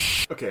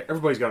Okay,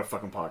 everybody's got a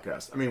fucking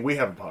podcast. I mean, we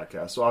have a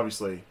podcast, so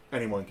obviously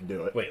anyone can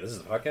do it. Wait, this is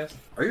a podcast?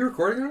 Are you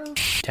recording right now?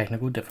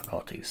 Technical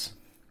difficulties.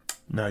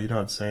 No, you don't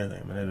have to say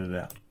anything. I'm going to edit it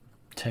out.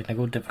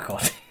 Technical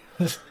difficulties.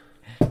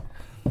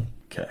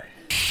 Okay.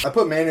 I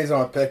put mayonnaise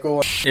on a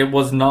pickle. It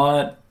was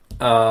not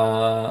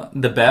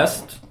the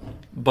best,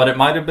 but it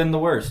might have been the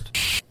worst.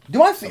 Do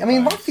my feet? I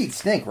mean, my feet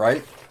stink,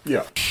 right?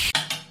 Yeah.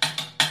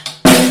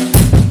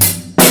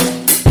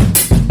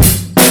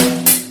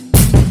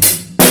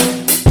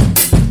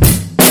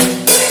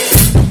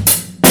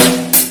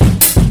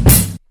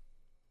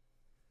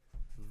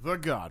 The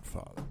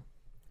Godfather.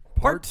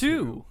 Part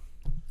 2.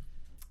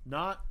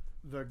 Not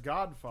The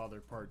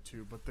Godfather Part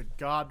 2, but The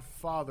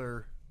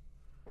Godfather,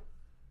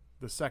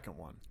 the second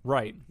one.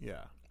 Right.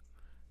 Yeah.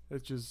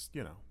 It's just,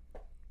 a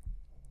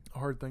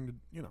hard thing to,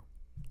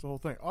 it's the whole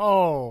thing.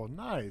 Oh,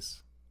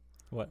 nice.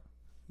 What?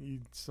 You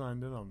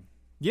signed in on.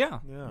 Yeah.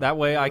 Yeah, That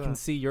way I that. can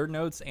see your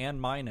notes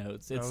and my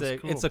notes. That It's was a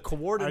cool. it's a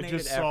coordinated I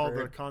just effort. saw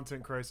the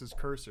Content Crisis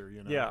cursor,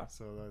 Yeah.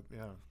 So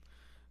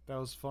that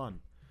was fun.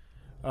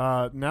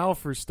 Now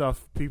for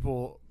stuff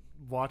people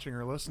watching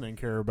or listening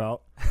care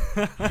about.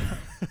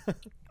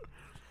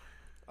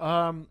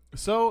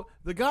 So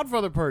The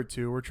Godfather Part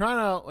 2, we're trying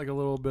out like a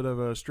little bit of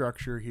a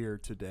structure here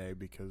today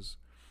because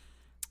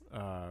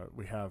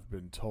we have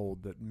been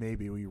told that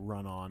maybe we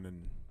run on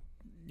and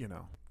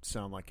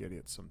sound like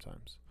idiots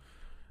sometimes.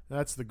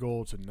 That's the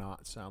goal, to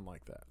not sound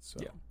like that. So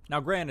Yeah. Now,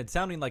 granted,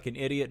 sounding like an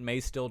idiot may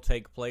still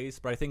take place,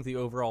 but I think the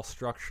overall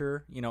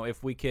structure,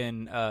 if we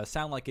can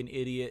sound like an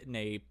idiot in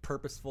a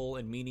purposeful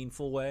and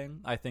meaningful way,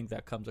 I think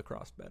that comes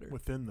across better.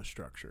 within the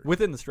structure.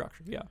 Within the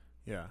structure, yeah.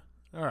 Yeah.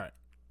 All right.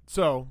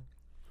 So,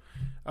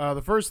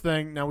 the first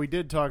thing, now we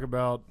did talk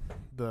about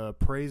the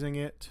praising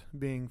it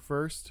being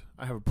first.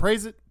 I have a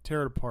praise it,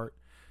 tear it apart.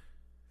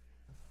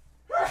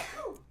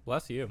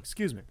 Bless you.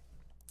 Excuse me.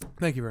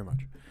 Thank you very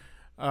much.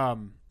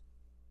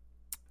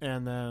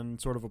 And then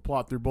sort of a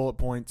plot through bullet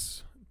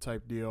points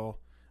type deal.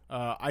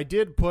 I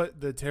did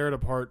put the tear it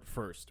apart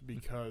first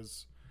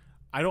because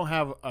I don't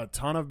have a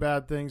ton of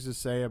bad things to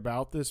say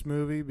about this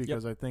movie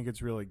because I think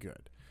it's really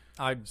good.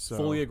 I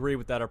fully agree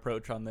with that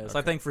approach on this. Okay.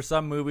 I think for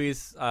some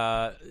movies,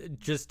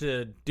 just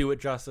to do it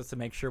justice, to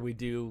make sure we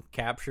do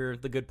capture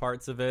the good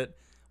parts of it,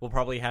 we'll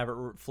probably have it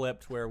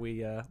flipped where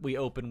we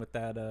open with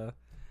that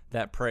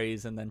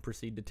praise and then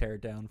proceed to tear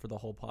it down for the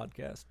whole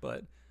podcast.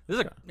 But this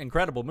is an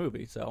incredible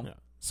movie. So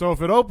So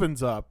if it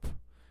opens up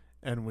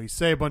and we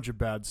say a bunch of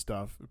bad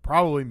stuff, it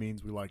probably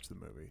means we liked the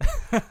movie.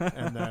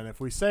 And then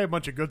if we say a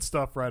bunch of good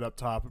stuff right up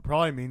top, it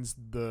probably means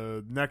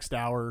the next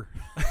hour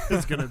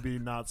is going to be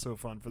not so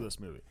fun for this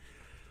movie.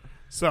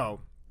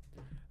 So,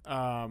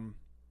 so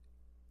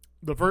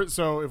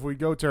if we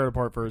go tear it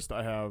apart first,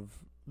 I have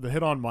the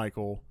hit on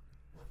Michael.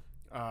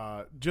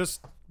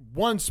 Just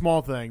one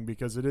small thing,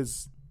 because it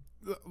is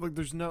like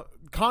there's no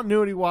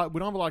continuity. We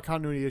don't have a lot of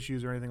continuity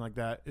issues or anything like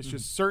that. It's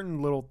just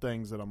certain little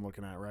things that I'm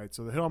looking at, right?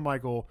 So the hit on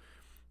Michael,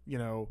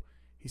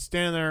 he's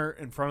standing there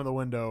in front of the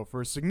window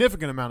for a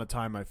significant amount of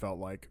time, I felt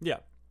like. Yeah.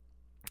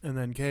 And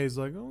then Kay's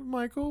like, "Oh,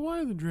 Michael, why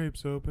are the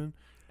drapes open?"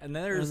 And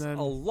then there's a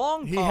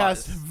long pause. He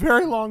has a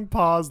very long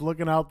pause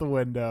looking out the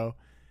window.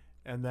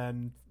 And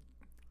then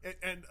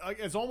and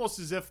it's almost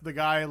as if the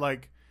guy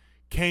like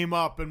came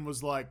up and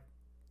was like,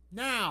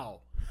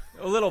 "Now."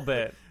 A little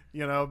bit.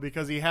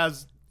 Because he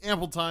has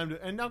ample time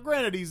to, and now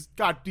granted he's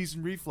got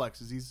decent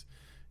reflexes.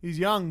 He's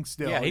young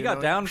still. Yeah, he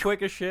got down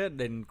quick as shit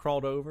and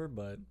crawled over,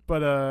 but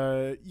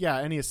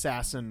any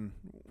assassin,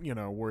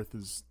 worth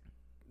his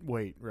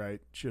weight, right,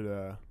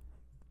 should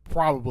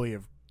probably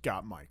have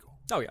got Michael.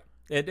 Oh yeah.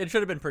 It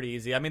should have been pretty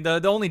easy. I mean,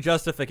 the only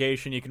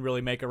justification you can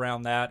really make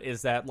around that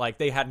is that like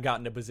they hadn't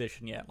gotten to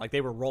position yet. Like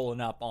they were rolling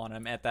up on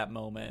him at that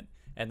moment,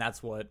 and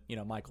that's what,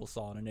 Michael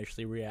saw and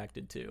initially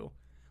reacted to.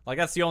 Like,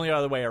 that's the only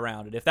other way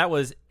around it. If that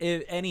was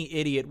any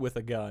idiot with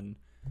a gun,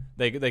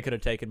 they could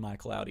have taken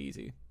Michael out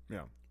easy.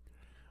 Yeah.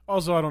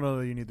 Also, I don't know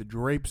that you need the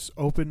drapes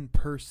open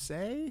per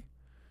se,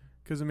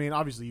 because, I mean,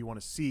 obviously you want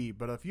to see,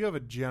 but if you have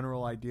a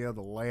general idea of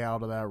the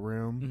layout of that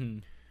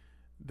room,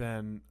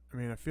 then, I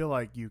mean, I feel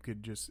like you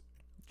could just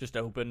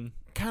open.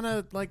 Kind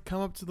of, like,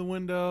 come up to the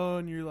window,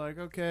 and you're like,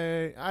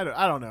 okay, I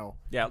don't know.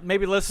 Yeah,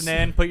 maybe listen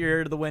in, put your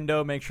ear to the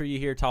window, make sure you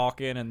hear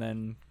talking, and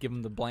then give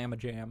them the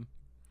blam-a-jam.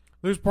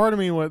 There's part of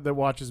me that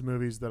watches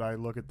movies that I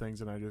look at things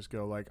and I just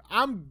go like,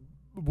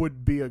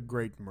 would be a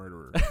great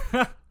murderer.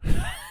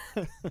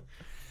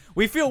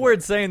 We feel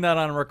weird saying that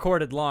on a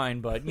recorded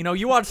line, but,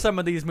 you watch some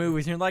of these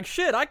movies and you're like,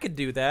 shit, I could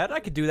do that. I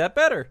could do that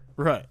better.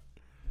 Right.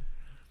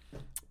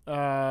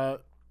 The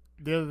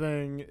other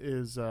thing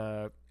is,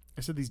 I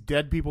said these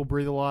dead people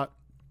breathe a lot.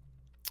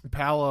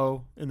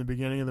 Paolo, in the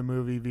beginning of the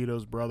movie,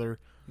 Vito's brother,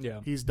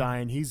 he's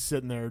dying. He's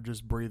sitting there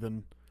just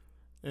breathing.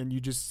 And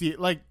you just see it,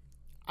 like,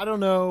 I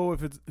don't know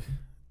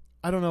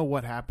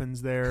what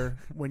happens there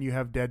when you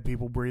have dead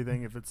people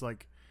breathing. If it's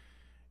like,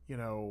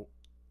 did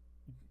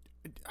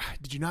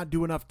you not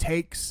do enough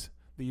takes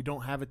that you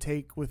don't have a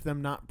take with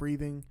them not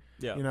breathing?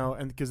 Yeah.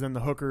 And because then the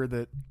hooker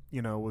that,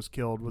 was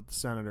killed with the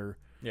senator,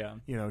 Yeah.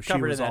 You know, she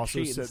Covered was in that also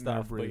sheet and sitting there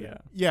stuff, but breathing.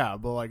 yeah.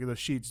 But like the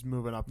sheet's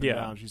moving up and Yeah.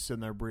 down. She's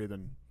sitting there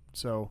breathing.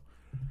 So,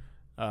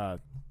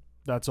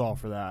 that's all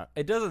for that.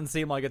 It doesn't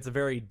seem like it's a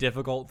very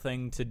difficult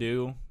thing to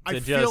do. I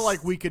feel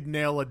like we could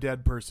nail a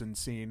dead person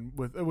scene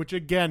with, which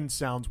again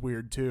sounds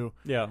weird too.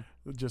 Yeah.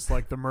 Just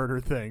like the murder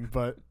thing,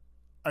 but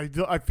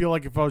I feel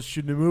like if I was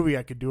shooting a movie,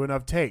 I could do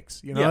enough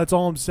takes. You know, Yeah. that's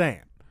all I'm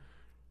saying.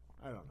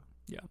 I don't know.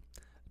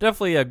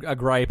 Definitely a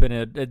gripe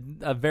and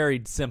a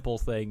very simple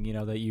thing, you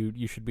know, that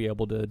you should be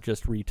able to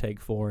just retake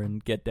for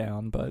and get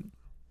down, but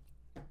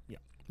yeah,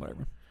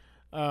 whatever.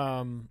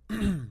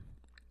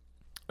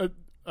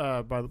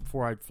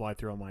 Before I fly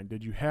through all mine,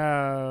 did you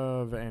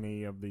have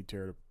any of the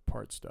tear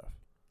apart stuff?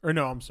 Or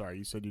no, I'm sorry,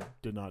 you said you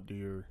did not do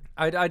your.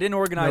 I didn't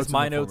organize Notes in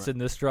my the notes format. in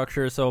this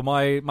structure, so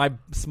my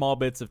small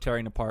bits of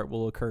tearing apart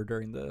will occur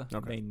during the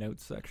Okay. main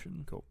notes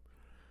section. Cool.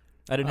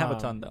 I didn't have a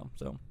ton though,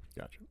 so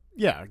Gotcha.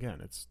 Yeah, again,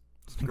 it's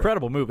it's an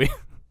incredible movie.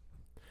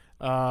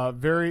 I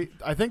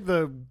think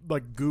the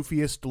like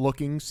goofiest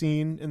looking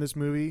scene in this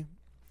movie,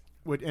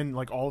 and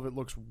like all of it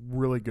looks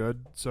really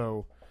good.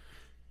 So,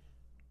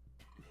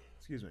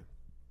 excuse me.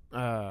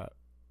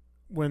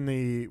 When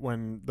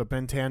the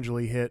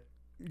Pentangeli hit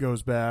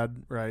goes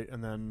bad, right,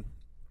 and then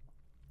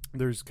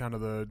there's kind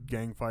of the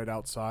gang fight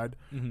outside.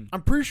 Mm-hmm.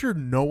 I'm pretty sure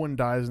no one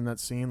dies in that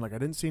scene. Like I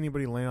didn't see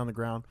anybody laying on the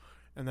ground.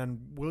 And then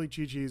Willie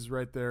Chi-Chi's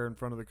right there in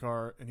front of the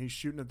car, and he's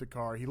shooting at the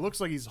car. He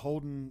looks like he's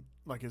holding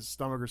like his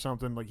stomach or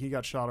something, like he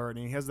got shot already.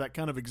 And he has that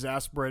kind of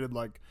exasperated,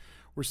 like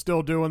we're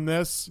still doing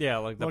this. Yeah,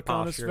 like the look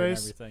on his posture and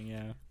face. everything.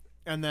 Yeah.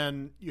 And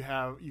then you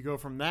go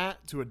from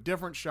that to a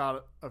different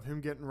shot of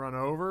him getting run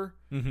over,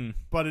 Mm-hmm.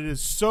 but it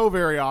is so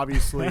very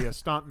obviously a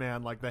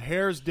stuntman. Like the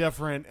hair's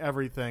different,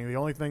 everything. The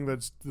only thing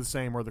that's the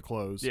same are the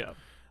clothes. Yeah.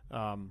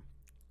 Um,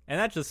 And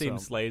that just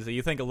seems lazy.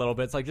 You think a little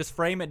bit. It's like just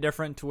frame it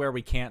different to where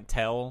we can't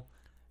tell.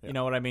 Yeah. You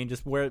know what I mean?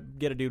 Just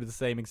get a dude with the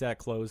same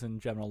exact clothes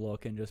and general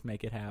look and just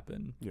make it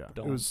happen. yeah,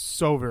 Don't. it was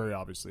so very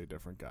obviously a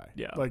different guy.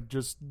 Yeah. like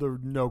just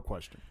no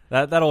question.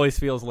 That always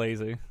feels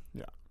lazy.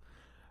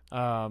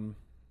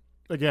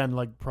 Again,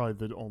 like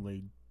probably the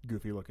only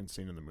goofy looking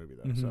scene in the movie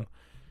though. Mhm. So,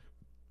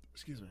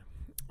 excuse me.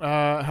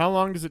 How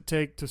long does it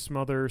take to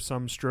smother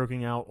some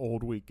stroking out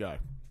old weak guy?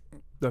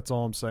 That's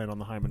all I'm saying on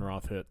the Hyman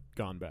Roth hit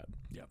Gone Bad.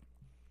 Yeah.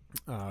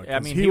 I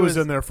mean, he was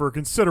in there for a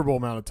considerable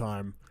amount of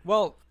time.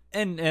 Well,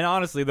 and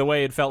honestly, the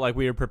way it felt like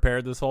we were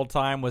prepared this whole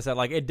time was that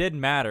like it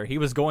didn't matter. He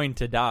was going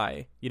to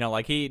die. You know,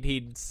 like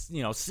he'd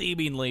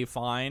seemingly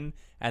fine,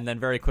 and then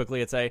very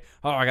quickly it'd say,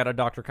 "Oh, I got a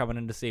doctor coming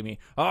in to see me.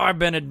 Oh, I've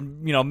been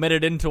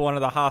admitted into one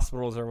of the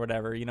hospitals or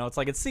whatever." You know, it's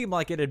like it seemed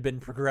like it had been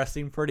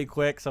progressing pretty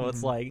quick. So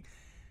it's like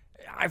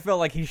I felt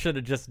like he should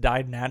have just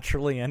died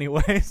naturally,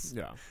 anyways.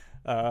 Yeah.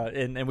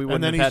 And we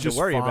wouldn't then have had he's to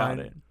worry just about fine.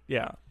 it.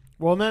 Yeah.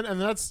 Well,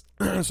 and that's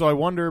so I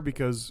wonder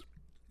because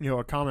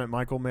a comment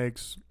Michael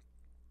makes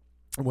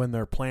when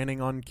they're planning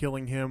on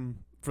killing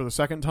him for the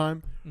second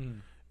time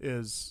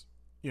is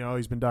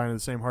he's been dying of the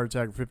same heart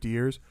attack for 50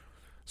 years.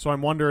 So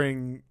I'm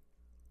wondering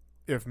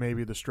if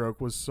maybe the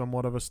stroke was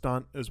somewhat of a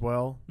stunt as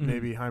well.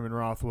 Maybe Hyman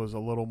Roth was a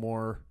little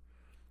more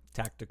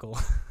Tactical.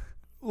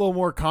 a little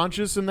more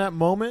conscious in that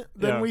moment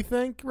than Yeah. we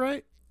think,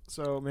 right?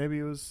 So maybe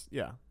it was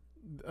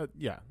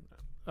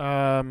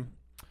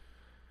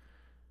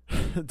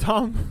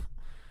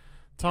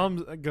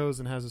Tom goes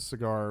and has a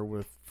cigar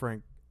with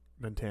Frank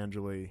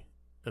Pentangeli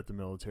at the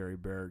military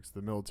barracks.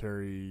 The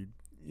military,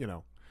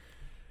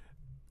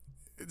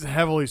 it's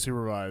heavily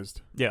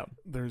supervised. Yeah.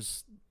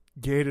 There's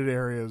gated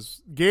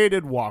areas,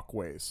 gated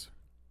walkways.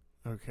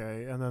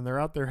 Okay, and then they're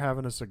out there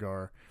having a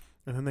cigar,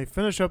 and then they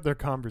finish up their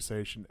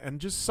conversation, and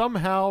just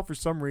somehow, for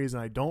some reason,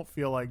 I don't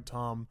feel like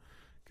Tom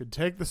could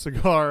take the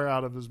cigar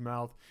out of his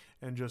mouth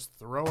and just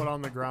throw it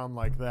on the ground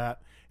like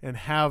that and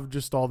have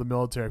just all the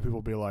military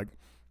people be like,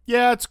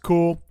 yeah, it's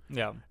cool.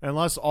 Yeah.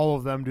 Unless all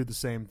of them do the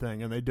same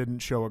thing and they didn't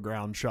show a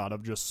ground shot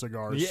of just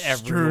cigars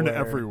strewn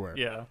everywhere.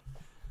 Yeah.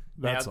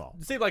 That's all.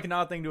 It seemed like an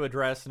odd thing to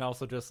address, and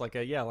also just like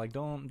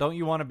don't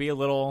you want to be a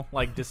little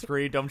like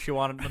discreet? Don't you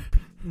want to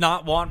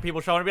not want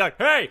people showing to be like,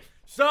 hey,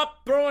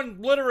 stop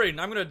throwing littering.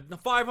 I'm gonna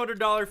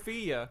 $500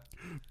 fee you.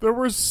 There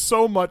was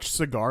so much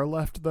cigar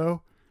left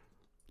though.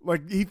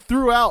 Like he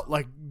threw out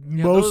like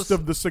most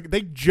of the cigar.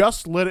 They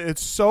just lit it.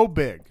 It's so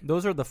big.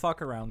 Those are the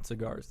fuck around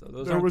cigars though.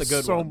 Those There aren't was the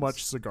good so ones.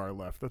 much cigar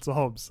left. That's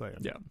all I'm saying.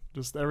 Yeah.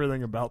 Just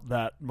everything about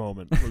that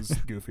moment was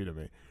goofy to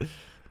me.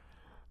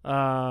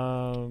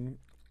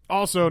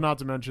 Also, not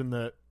to mention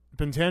that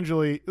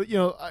Pentangeli,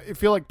 I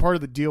feel like part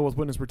of the deal with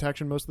witness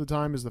protection most of the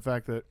time is the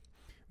fact that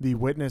the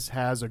witness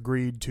has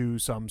agreed to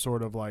some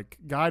sort of like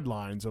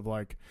guidelines of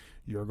like,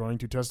 you're going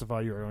to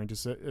testify, you're going to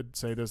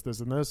say this,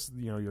 this, and this,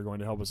 you're going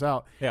to help us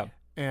out. Yeah.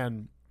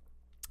 And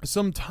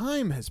some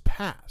time has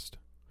passed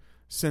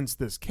since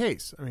this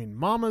case. I mean,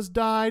 Mama's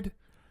died.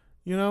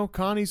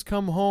 Connie's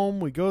come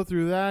home. We go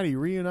through that. He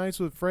reunites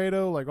with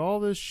Fredo, like all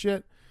this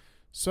shit.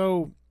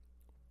 So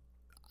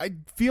I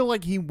feel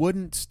like he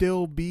wouldn't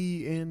still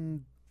be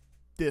in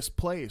this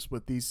place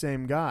with these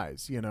same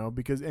guys,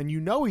 because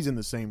he's in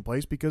the same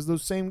place because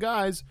those same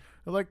guys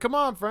are like, come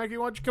on, Frankie,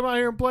 why don't you come out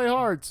here and play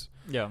hearts?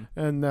 Yeah.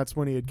 And that's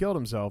when he had killed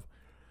himself.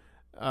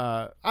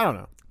 I don't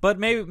know. But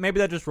maybe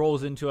that just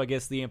rolls into, I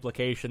guess, the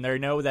implication. They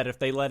know that if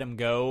they let him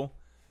go,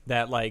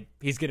 that, like,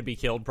 he's going to be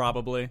killed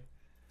probably.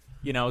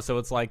 So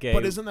it's like a...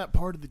 But isn't that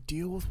part of the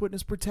deal with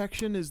witness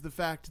protection is the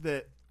fact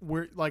that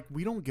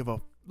we don't give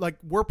a... Like,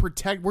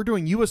 we're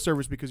doing you a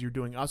service because you're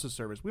doing us a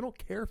service. We don't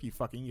care if you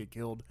fucking get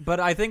killed. But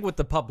I think with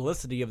the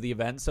publicity of the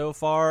event so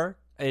far,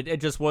 it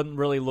just wouldn't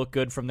really look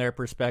good from their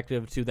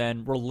perspective to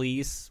then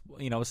release,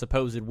 a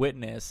supposed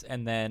witness,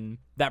 and then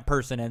that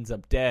person ends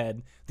up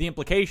dead. The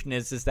implication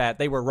is that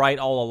they were right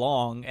all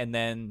along, and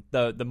then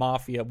the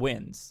mafia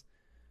wins.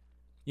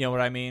 You know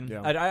what I mean?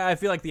 Yeah. I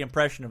feel like the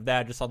impression of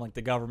that, just on like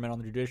the government, on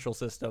the judicial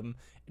system,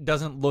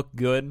 doesn't look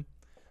good.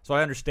 So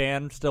I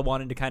understand still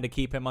wanting to kind of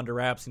keep him under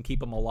wraps and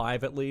keep him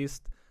alive at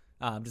least,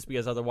 just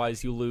because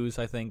otherwise you lose,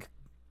 I think,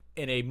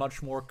 in a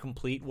much more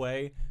complete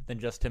way than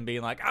just him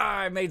being like,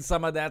 I made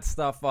some of that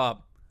stuff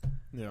up.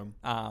 Yeah.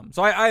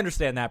 So I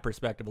understand that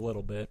perspective a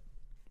little bit.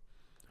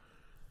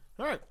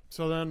 All right.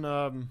 So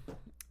then,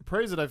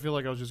 praise it. I feel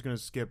like I was just going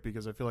to skip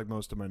because I feel like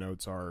most of my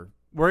notes are.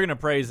 We're going to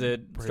praise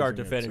it start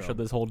to Praising it, finish so. of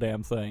this whole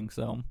damn thing.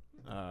 So,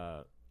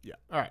 Yeah.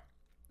 All right.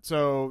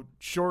 So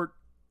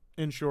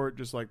in short,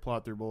 just like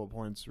plot through bullet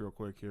points real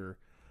quick here.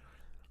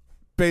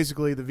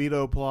 Basically, the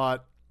Vito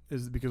plot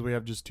is because we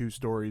have just two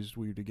stories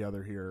weaved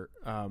together here.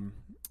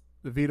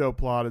 The Vito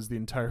plot is the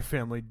entire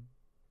family.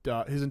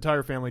 His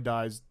entire family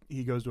dies.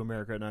 He goes to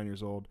America at 9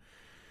 years old.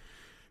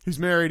 He's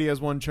married. He has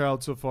one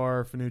child so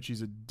far.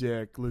 Finucci's a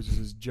dick. Loses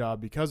his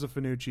job because of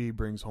Finucci.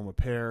 Brings home a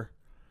pair.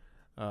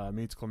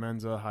 Meets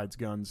Clemenza. Hides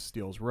guns.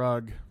 Steals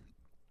rug.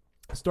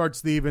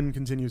 Starts thieving.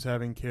 Continues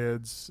having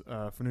kids.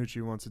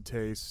 Finucci wants a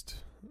taste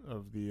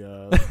of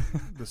the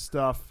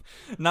stuff.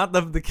 not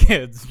the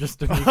kids, just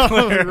to be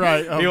clear.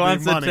 Right. He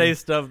wants a money.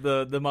 taste of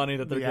the money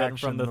that they're The getting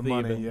action, from the thieving.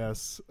 money,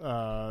 yes.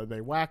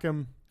 They whack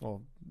him.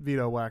 Well,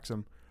 Vito whacks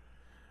him.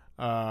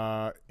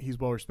 He's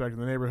well respected in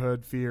the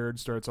neighborhood, feared,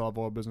 starts olive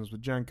oil business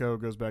with Genko,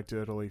 goes back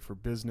to Italy for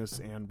business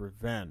and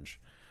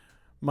revenge.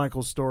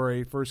 Michael's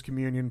story, first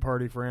communion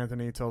party for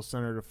Anthony, tells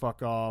Senator to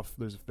fuck off.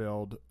 There's a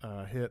failed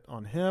hit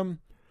on him.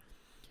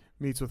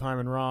 Meets with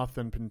Hyman Roth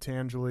and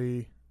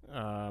Pentangeli.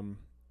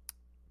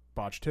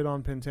 Botched hit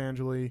on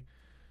Pentangeli.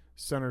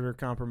 Senator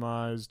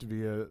compromised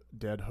via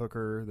dead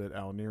hooker that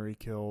Al Neri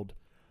killed.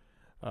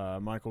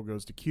 Michael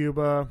goes to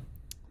Cuba.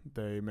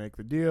 They make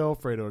the deal.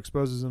 Fredo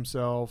exposes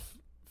himself.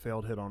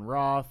 Failed hit on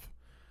Roth.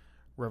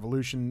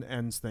 Revolution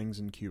ends things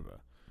in Cuba.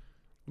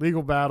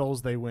 Legal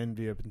battles, they win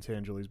via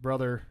Pentangeli's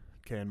brother.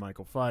 Kay and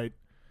Michael fight.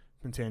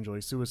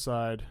 Pentangeli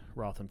suicide.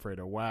 Roth and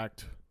Fredo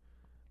whacked.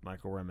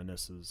 Michael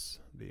reminisces.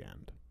 The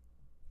end.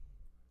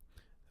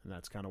 And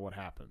that's kind of what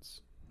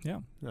happens. Yeah.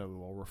 A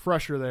little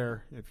refresher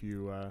there if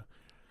you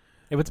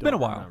If it's been a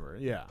don't while. remember.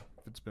 Yeah,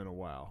 it's been a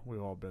while.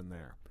 We've all been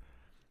there.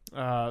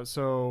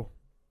 So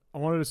I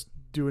wanted to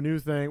do a new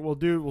thing.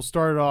 We'll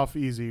start it off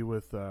easy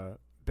with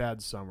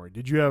bad summary.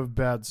 Did you have a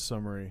bad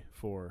summary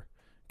for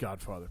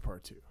Godfather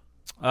Part II?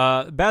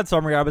 Bad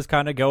summary I was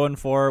kind of going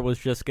for was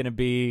just going to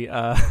be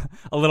a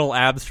little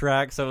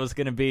abstract. So it was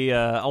going to be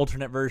an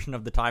alternate version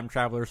of The Time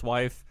Traveler's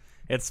Wife.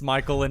 It's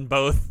Michael in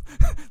both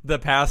the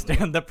past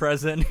and the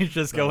present. He's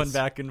just going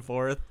back and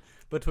forth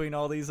between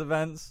all these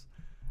events.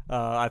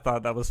 I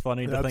thought that was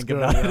funny to think good,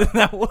 about it in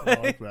that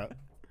way.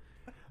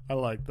 I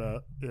like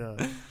that.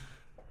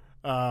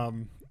 Yeah.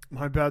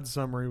 My bad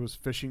summary was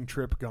fishing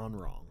trip gone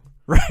wrong.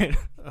 Right.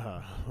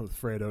 With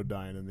Fredo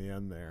dying in the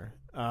end there.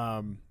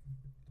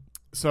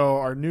 So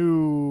our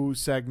new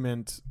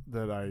segment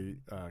that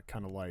I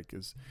kind of like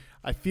is,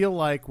 I feel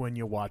like when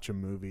you watch a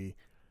movie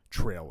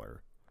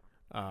trailer,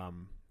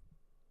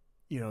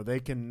 they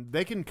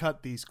can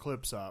cut these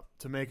clips up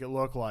to make it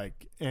look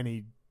like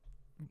any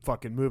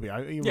fucking movie.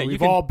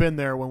 We've all been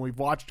there when we've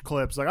watched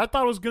clips. Like, I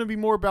thought it was going to be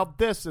more about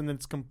this, and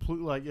it's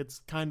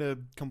it's kind of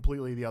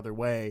completely the other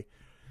way.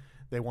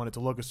 They want it to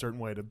look a certain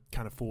way to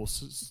kind of fool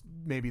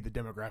maybe the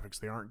demographics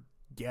they aren't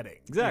getting.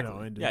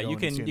 Exactly. You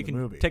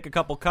can take a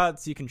couple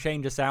cuts. You can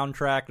change a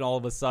soundtrack, and all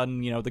of a sudden,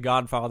 The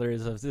Godfather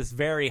is this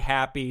very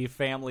happy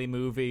family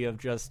movie of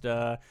just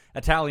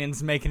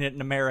Italians making it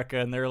in America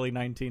in the early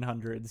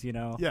 1900s.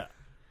 Yeah.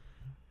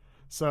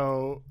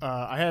 So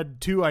I had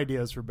two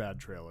ideas for bad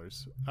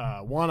trailers.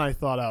 One I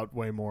thought out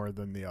way more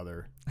than the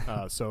other.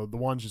 So the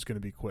one's just going to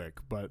be quick.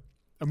 But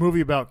a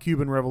movie about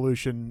Cuban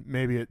Revolution,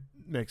 maybe it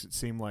makes it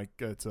seem like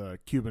it's a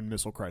Cuban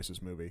Missile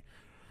Crisis movie.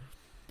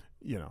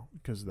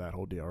 Because of that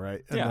whole deal,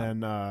 right?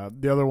 And then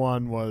the other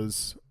one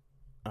was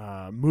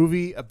a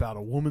movie about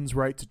a woman's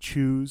right to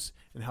choose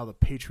and how the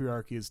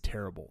patriarchy is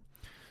terrible.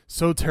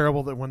 So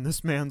terrible that when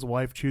this man's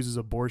wife chooses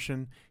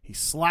abortion, he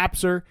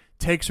slaps her,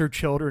 takes her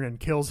children, and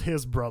kills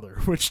his brother,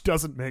 which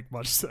doesn't make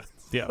much sense.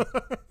 Yeah.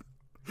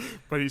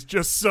 But he's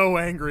just so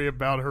angry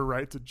about her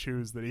right to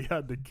choose that he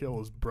had to kill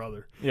his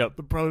brother. Yep.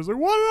 The brother's like,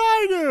 what did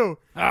I do?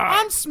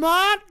 I'm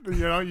smart.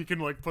 You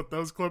can put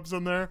those clips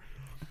in there.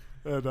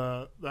 And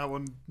that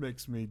one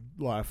makes me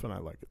laugh, and I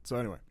like it. So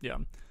anyway, Yeah.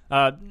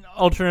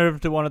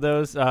 Alternative to one of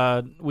those,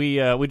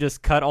 we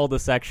just cut all the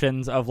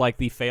sections of like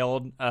the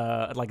failed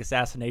like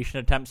assassination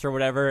attempts or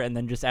whatever, and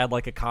then just add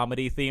like a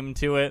comedy theme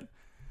to it.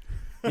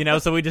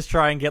 So we just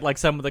try and get like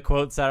some of the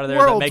quotes out of there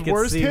World's that make it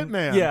worst seem,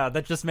 hitman. yeah,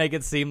 that just make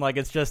it seem like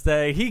it's just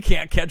he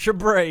can't catch a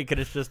break,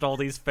 and it's just all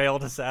these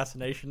failed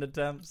assassination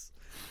attempts.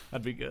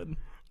 That'd be good.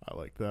 I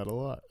like that a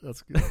lot.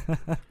 That's good.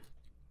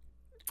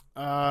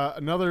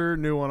 Another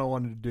new one I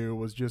wanted to do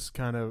was just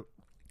kind of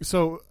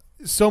so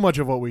much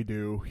of what we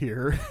do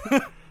here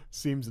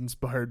seems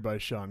inspired by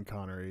Sean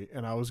Connery,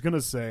 and I was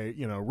gonna say,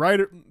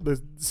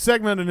 the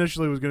segment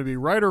initially was gonna be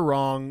right or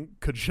wrong.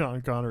 Could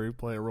Sean Connery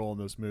play a role in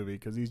this movie?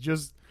 Because he's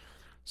just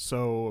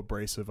so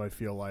abrasive, I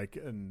feel like,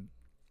 and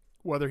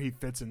whether he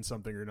fits in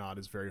something or not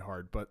is very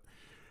hard. But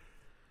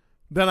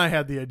then I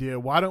had the idea: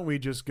 why don't we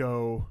just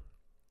go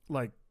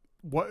like?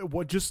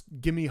 What just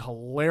give me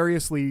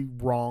hilariously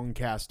wrong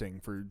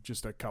casting for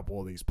just a couple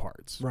of these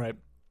parts. Right.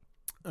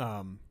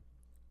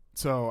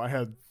 So I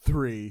had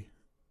 3.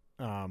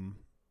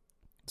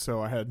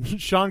 So I had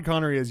Sean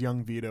Connery as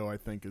young Vito, I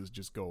think is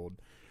just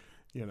gold.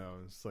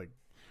 It's like,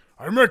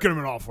 I'm making him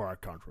an offer I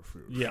can't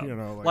refuse. Yeah.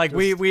 Like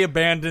we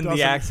abandoned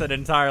the accent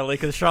entirely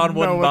because Sean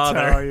wouldn't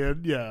bother.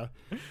 Italian, yeah.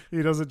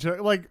 He doesn't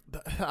like,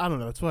 I don't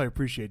know. That's why I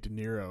appreciate De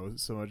Niro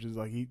so much, is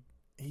like he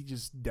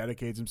just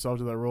dedicates himself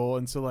to that role.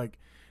 And so like,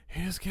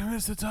 he just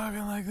commits to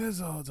talking like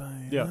this all the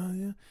time.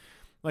 Yeah.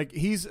 Like,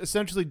 he's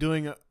essentially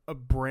doing a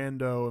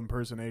Brando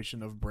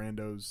impersonation of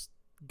Brando's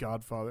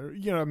Godfather.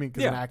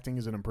 Because acting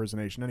is an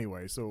impersonation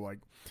anyway. So, like,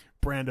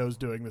 Brando's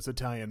doing this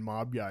Italian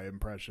mob guy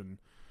impression,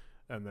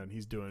 and then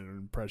he's doing an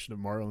impression of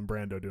Marlon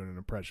Brando doing an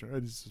impression.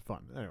 It's just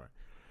fun. Anyway.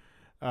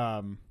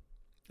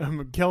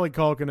 Kelly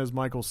Culkin as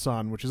Michael's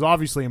son, which is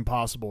obviously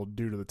impossible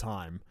due to the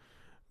time.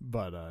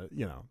 But,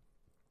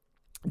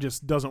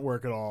 just doesn't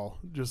work at all.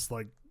 Just,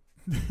 like,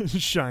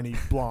 shiny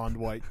blonde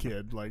white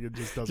kid, like it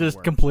just doesn't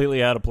work.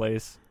 Completely out of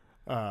place.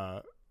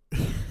 And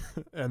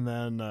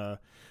then a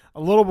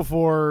little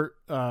before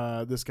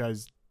this guy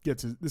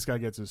gets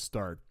his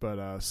start,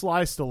 but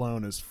Sly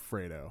Stallone is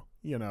Fredo.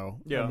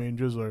 Yeah. I mean,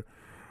 just like,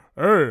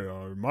 hey,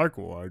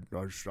 Michael, I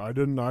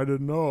didn't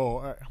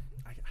know.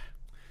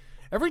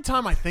 Every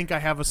time I think I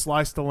have a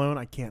Sly Stallone,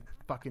 I can't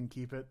fucking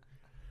keep it.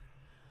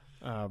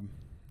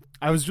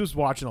 I was just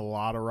watching a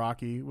lot of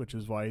Rocky, which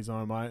is why he's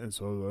on my mind. And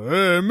so,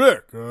 hey,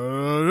 Mick,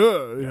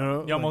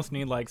 you almost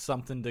need like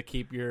something to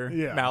keep your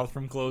mouth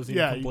from closing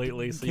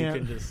completely, you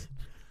can just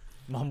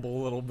mumble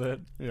a little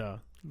bit. Yeah,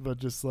 but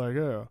just like,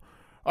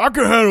 I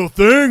can handle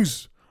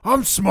things.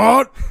 I'm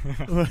smart.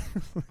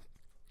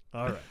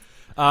 All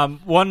right.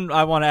 One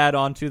I want to add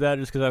on to that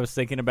just because I was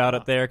thinking about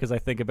it there, because I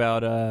think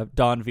about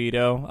Don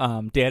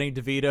Vito, Danny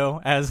DeVito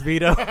as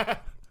Vito.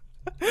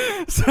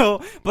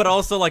 So, but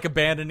also like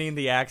abandoning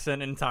the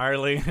accent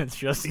entirely. It's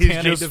just He's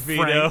Danny just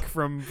DeVito Frank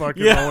from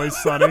fucking Always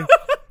Sunny.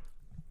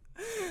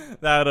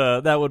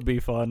 That would be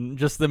fun.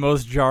 Just the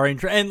most jarring,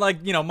 and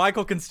like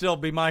Michael can still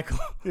be Michael.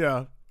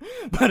 Yeah,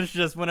 but it's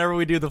just whenever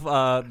we do the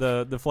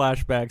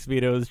flashbacks,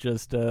 Vito is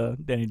just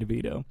Danny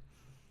DeVito.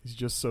 He's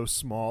just so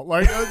small,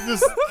 like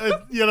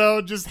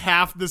just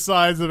half the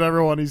size of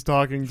everyone he's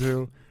talking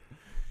to.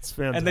 It's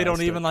fantastic. And they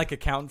don't even like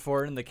account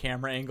for it in the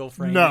camera angle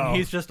frame. No,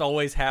 he's just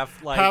always half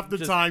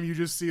the time. You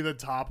just see the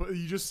top.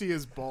 You just see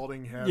his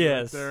balding head.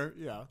 Yes. Right there.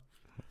 Yeah.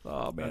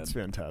 Oh man, that's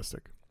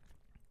fantastic.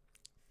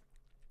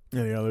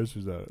 Any others?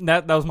 Was that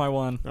that was my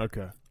one?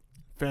 Okay,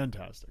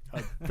 fantastic.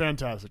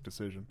 Fantastic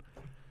decision.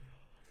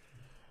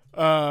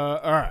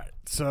 All right.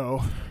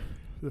 So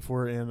if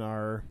we're into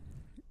our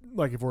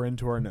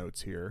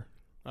notes here,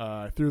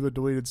 I threw the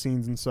deleted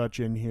scenes and such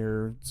in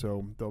here,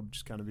 so they'll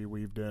just kind of be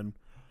weaved in.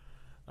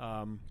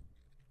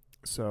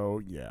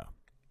 So yeah.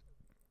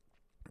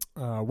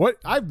 What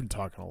I've been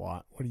talking a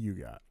lot. What do you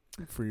got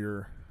for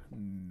your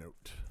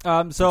note?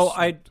 So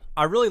I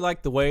really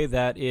like the way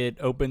that it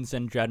opens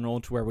in general,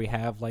 to where we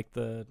have like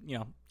the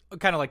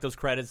kind of like those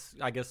credits,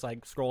 I guess,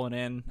 like scrolling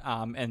in,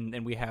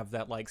 and we have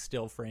that like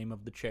still frame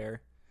of the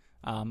chair.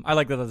 I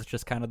like that that's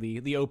just kind of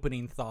the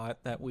opening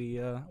thought that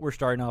we're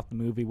starting off the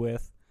movie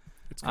with.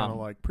 It's kind of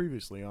like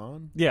previously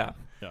on. Yeah.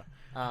 Yeah.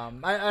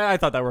 I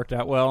thought that worked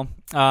out well.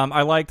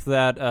 I liked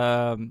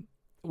that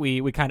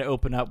we kind of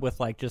open up with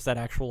like just that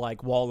actual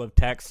like wall of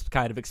text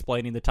kind of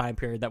explaining the time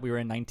period that we were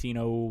in,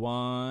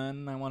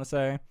 1901, I want to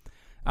say.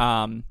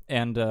 And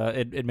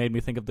it made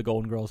me think of the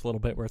Golden Girls a little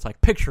bit, where it's like,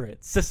 picture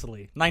it,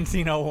 Sicily,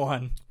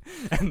 1901.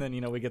 And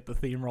then, we get the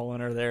theme rolling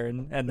her there,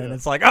 and then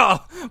it's like, oh,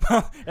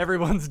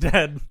 everyone's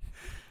dead.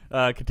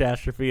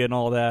 Catastrophe and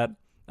all that.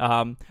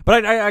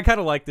 But I kind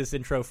of like this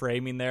intro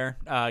framing there.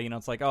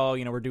 It's like, oh,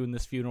 we're doing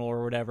this funeral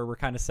or whatever. We're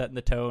kind of setting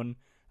the tone.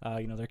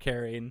 They're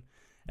carrying.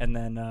 And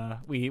then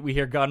we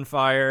hear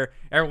gunfire.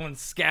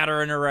 Everyone's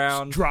scattering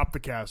around. Just drop the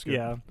casket.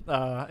 Yeah.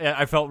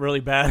 I felt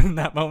really bad in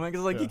that moment,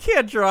 because you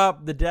can't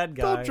drop the dead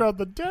guy. Don't drop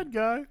the dead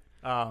guy.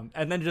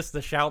 And then just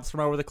the shouts from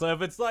over the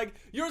cliff. It's like,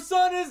 your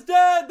son is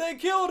dead. They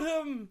killed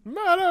him.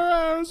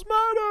 Murderers,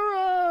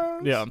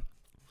 murderers. Yeah.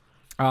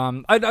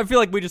 I feel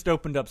like we just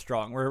opened up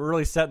strong. We're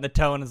really setting the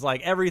tone. It's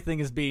like everything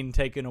is being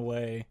taken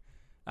away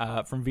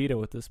from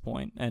Vito at this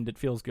point, and it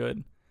feels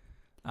good.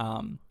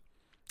 And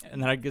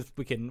then I guess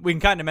we can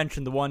kind of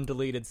mention the one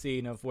deleted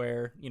scene of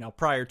where,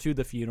 prior to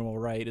the funeral,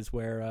 right, is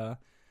where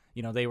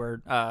they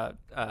were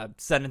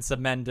sending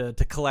some men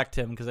to collect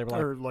him because they were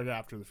like, or like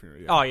after the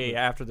funeral. Yeah. Oh yeah,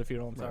 after the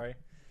funeral. I'm sorry.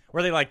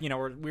 Where they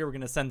we were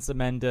gonna send some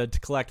men to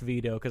collect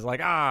Vito because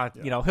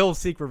he'll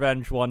seek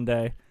revenge one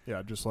day.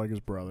 Yeah, just like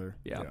his brother.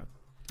 Yeah.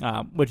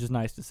 Which is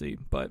nice to see,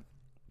 but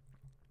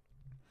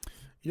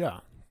yeah.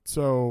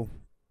 So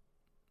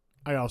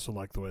I also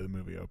like the way the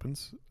movie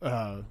opens.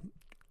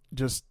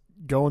 Just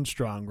going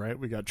strong, right?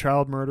 We got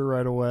child murder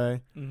right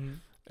away,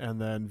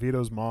 and then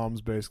Vito's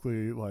mom's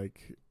basically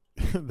like,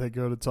 they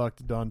go to talk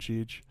to Don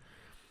Cheech,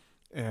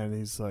 and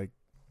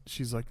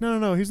she's like,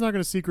 no, he's not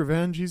going to seek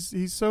revenge.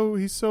 He's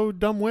so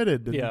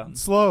dumb-witted and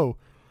slow.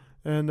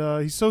 And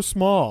he's so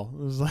small.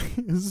 It was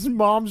like his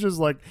mom's just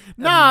like,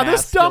 nah,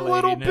 this dumb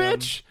little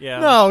bitch.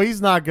 Yeah. No,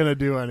 he's not gonna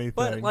do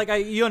anything.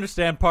 But you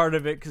understand part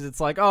of it because it's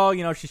like,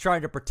 she's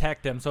trying to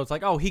protect him, so it's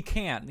like, he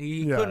can't,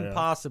 he couldn't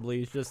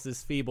possibly. It's just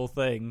this feeble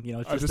thing,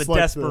 it's just a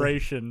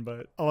desperation.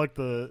 But I like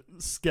the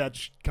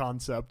sketch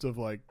concept of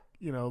like,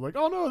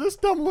 oh no, this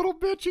dumb little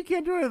bitch, he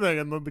can't do anything,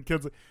 and then the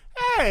kid's like,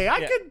 hey,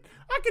 I'm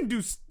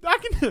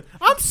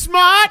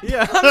smart.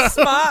 Yeah, I'm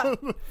smart.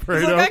 He's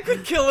Fredo. like, I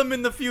could kill him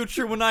in the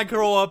future when I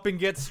grow up and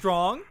get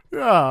strong.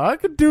 Yeah, I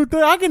could do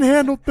that. I can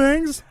handle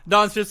things.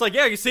 Don's just like,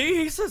 you see,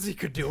 he says he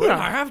could do it.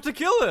 I have to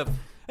kill him.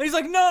 And he's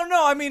like, no,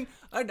 I mean,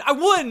 I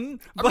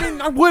wouldn't. But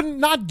I wouldn't,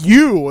 not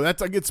you.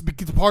 That's like, it's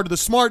part of the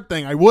smart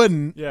thing. I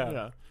wouldn't.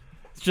 Yeah.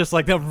 It's just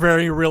like a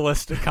very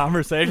realistic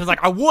conversation. It's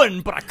like, I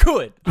wouldn't, but I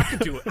could. I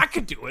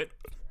could do it.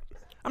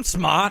 I'm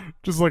smart.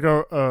 Just like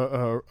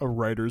a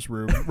writer's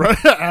room,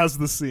 right, as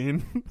the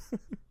scene.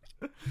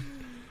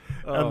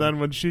 And then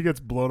when she gets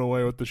blown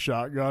away with the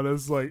shotgun,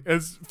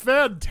 it's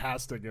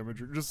fantastic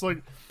imagery. Just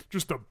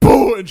a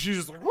boom, and she's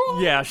just like, whoa.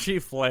 Yeah, she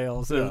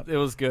flails. It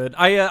was good.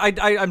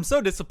 I'm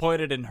so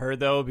disappointed in her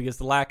though, because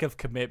the lack of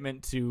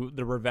commitment to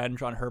the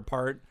revenge on her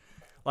part.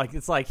 Like,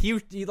 it's like he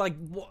like.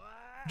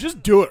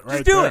 Just do it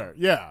right Just do there. it.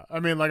 Yeah. I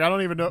mean, like, I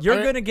don't even know.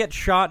 You're going to get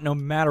shot no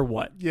matter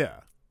what. Yeah.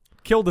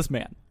 Kill this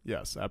man.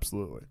 Yes,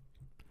 absolutely.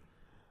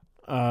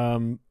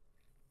 My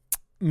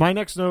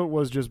next note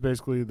was just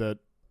basically that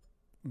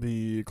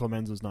the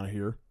Clemenza's not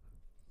here.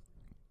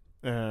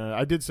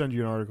 I did send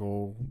you an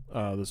article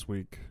this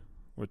week,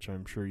 which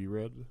I'm sure you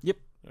read. Yep.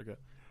 Okay.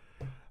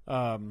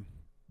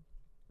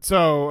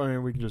 So, I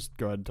mean, we can just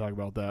go ahead and talk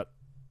about that.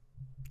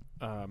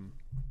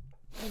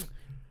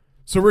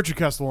 So Richard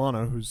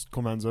Castellano, who's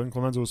Clemenza, and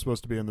Clemenza was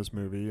supposed to be in this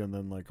movie, and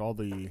then like all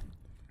the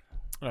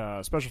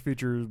special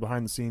features,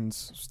 behind the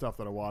scenes stuff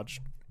that I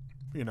watched,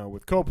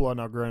 with Coppola.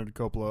 Now, granted,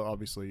 Coppola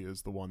obviously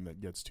is the one that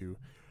gets to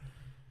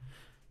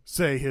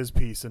say his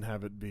piece and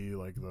have it be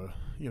like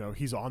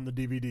he's on the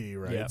DVD,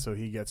 right? Yeah. So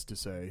he gets to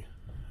say,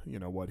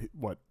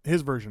 what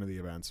his version of the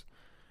events.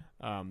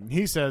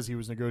 He says he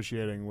was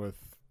negotiating with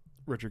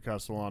Richard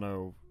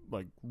Castellano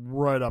like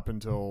right up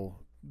until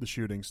the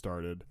shooting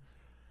started.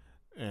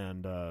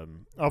 And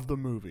of the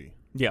movie,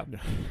 yeah,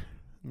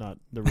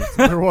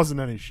 there wasn't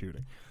any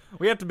shooting.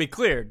 We have to be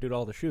clear, due to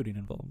all the shooting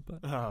involved.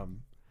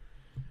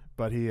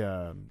 But he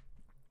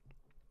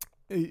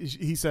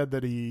said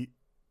that he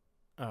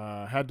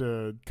had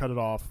to cut it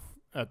off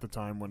at the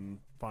time when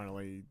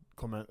finally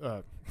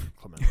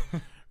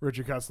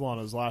Richard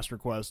Castellano's last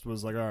request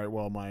was like, all right,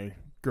 well, my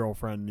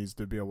girlfriend needs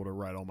to be able to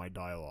write all my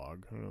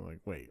dialogue. And I'm like,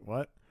 wait,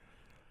 what?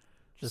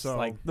 Just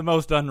like the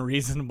most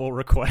unreasonable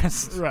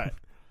request, right?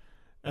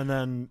 And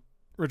then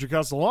Richard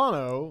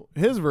Castellano,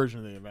 his version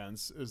of the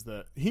events is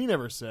that he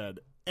never said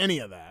any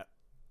of that.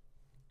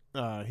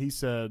 He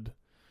said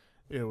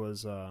it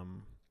was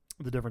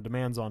the different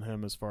demands on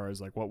him as far as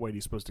like what weight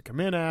he's supposed to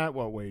come in at,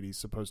 what weight he's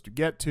supposed to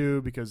get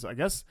to, because I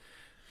guess,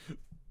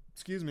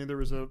 there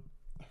was a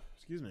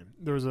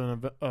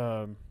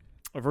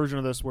version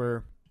of this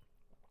where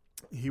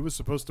he was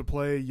supposed to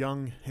play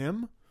young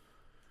him,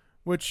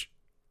 which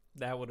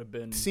that would have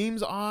been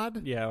seems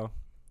odd. Yeah.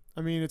 I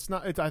mean, it's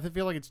not. I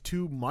feel like it's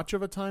too much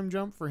of a time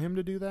jump for him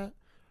to do that,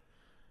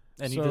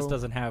 and he just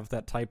doesn't have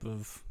that type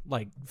of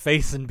like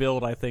face and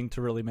build, I think,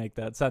 to really make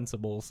that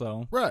sensible.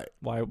 So, right?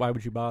 Why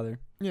would you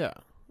bother? Yeah,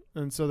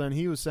 and so then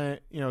he was saying,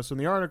 so in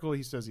the article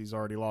he says he's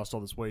already lost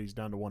all this weight. He's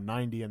down to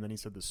 190, and then he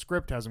said the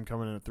script has him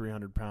coming in at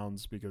 300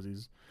 pounds because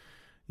he's,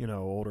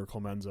 older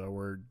Clemenza.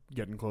 We're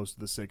getting close to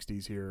the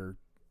 60s here,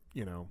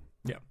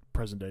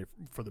 present day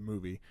for the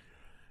movie.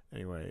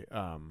 Anyway,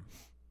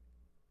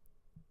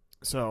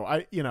 so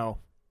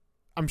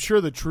I'm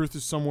sure the truth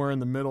is somewhere in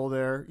the middle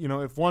there.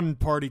 If one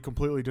party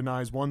completely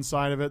denies one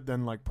side of it,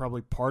 then like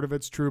probably part of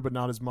it's true, but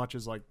not as much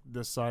as like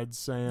this side's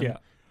saying. Yeah.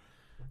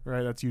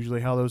 Right. That's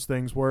usually how those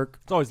things work.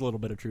 It's always a little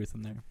bit of truth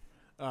in there.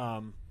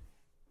 And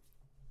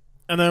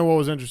then what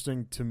was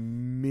interesting to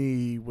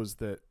me was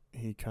that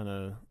he kind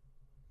of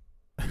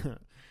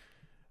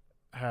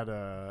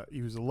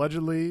he was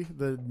allegedly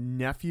the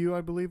nephew,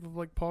 I believe, of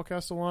like Paul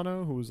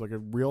Castellano, who was like a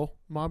real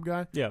mob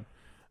guy. Yeah.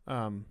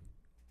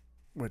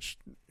 which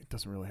it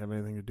doesn't really have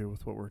anything to do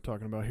with what we're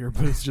talking about here,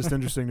 but it's just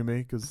interesting to me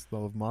because I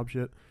love mob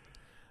shit.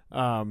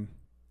 And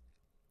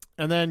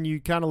then you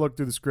kind of look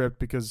through the script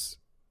because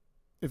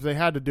if they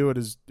had to do it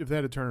if they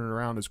had to turn it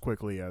around as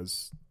quickly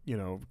as, you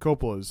know,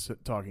 Coppola is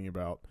talking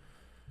about,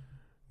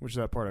 which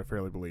that part I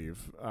fairly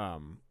believe,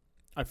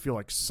 I feel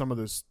like some of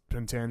this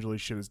Pentangeli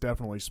shit is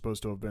definitely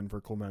supposed to have been for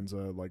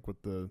Clemenza, like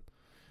with the,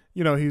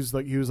 you know, he was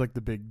like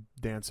the big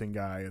dancing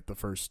guy at the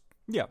first,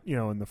 you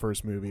know, in the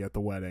first movie at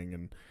the wedding,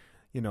 and,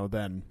 you know,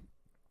 then,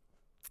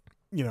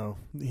 you know,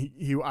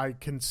 I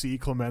can see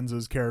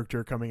Clemenza's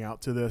character coming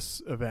out to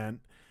this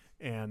event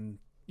and,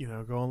 you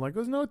know, going like,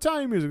 there's no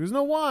Italian music, there's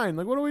no wine,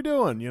 like, what are we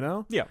doing, you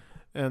know? Yeah.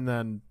 And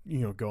then, you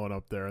know, going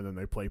up there and then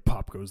they play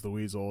Pop Goes the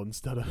Weasel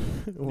instead of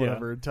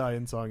whatever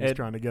Italian song he's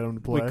trying to get him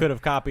to play. We could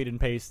have copied and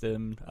pasted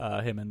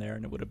him in there,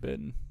 and it would have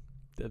been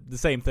the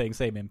same thing,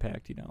 same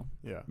impact, you know?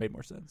 Yeah. Made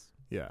more sense.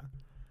 Yeah.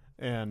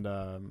 And,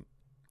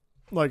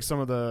 like, some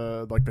of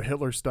the, like, the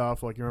Hitler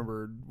stuff, like, you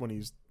remember when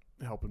he's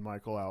helping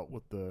Michael out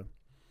with the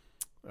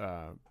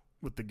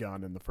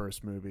gun in the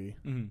first movie,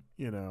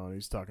 you know, and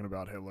he's talking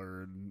about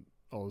Hitler and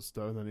all this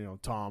stuff, and then, you know,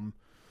 Tom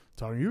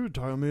you were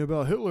telling me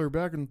about Hitler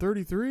back in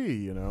 1933,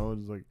 you know,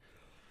 it's like,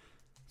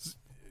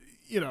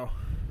 you know,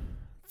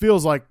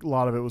 feels like a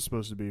lot of it was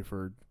supposed to be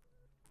for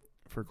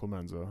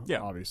Clemenza,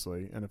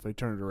 obviously, and if they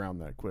turn it around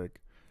that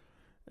quick.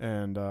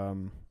 And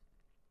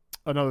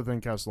another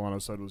thing Castellano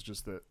said was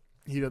just that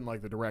he didn't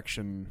like the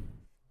direction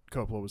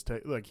Coppola was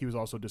taking, like, he was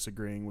also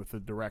disagreeing with the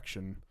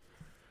direction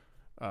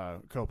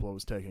Coppola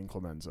was taking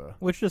Clemenza.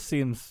 Which just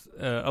seems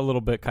a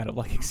little bit kind of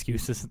like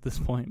excuses at this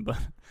point, but...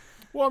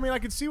 Well, I mean, I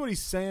can see what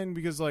he's saying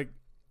because, like,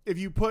 if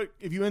you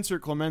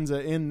insert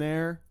Clemenza in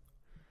there,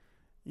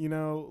 you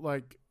know,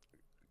 like,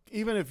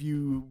 even if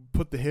you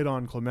put the hit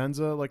on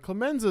Clemenza, like,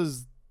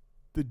 Clemenza's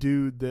the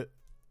dude that,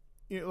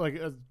 you know,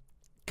 like,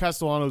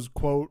 Castellano's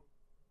quote,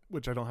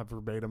 which I don't have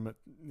verbatim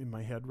in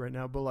my head right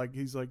now, but, like,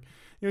 he's like,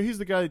 you know, he's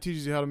the guy that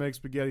teaches you how to make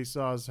spaghetti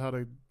sauce, how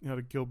to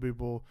kill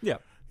people. Yeah.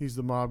 He's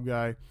the mob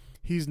guy.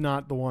 He's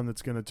not the one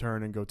that's going to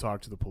turn and go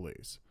talk to the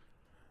police,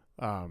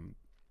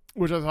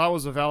 which I thought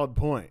was a valid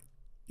point.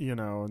 You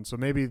know, and so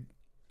maybe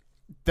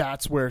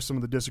that's where some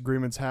of the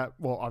disagreements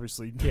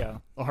obviously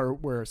are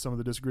where some of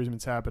the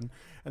disagreements happen.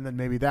 And then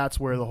maybe that's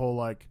where the whole,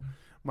 like,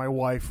 my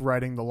wife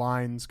writing the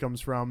lines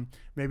comes from.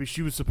 Maybe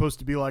she was supposed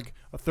to be like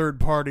a third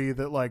party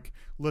that, like,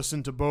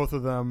 listened to both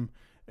of them.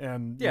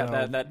 And, you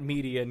know, that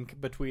median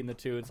between the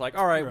two. It's like,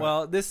 all right,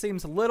 well, this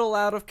seems a little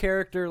out of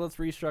character. Let's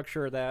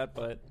restructure that.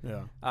 But,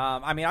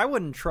 I mean, I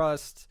wouldn't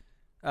trust...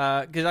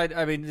 Because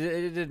I mean,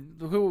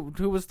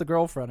 who was the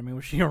girlfriend? I mean,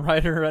 was she a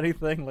writer or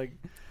anything? Like,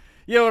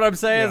 you know what I'm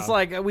saying? Yeah. It's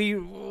like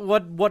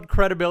what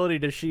credibility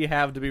does she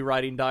have to be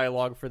writing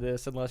dialogue for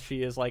this unless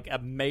she is like a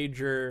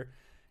major,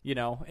 you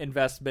know,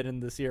 investment in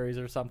the series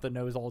or something,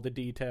 knows all the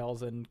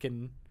details and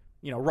can,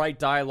 you know, write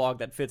dialogue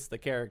that fits the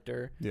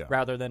character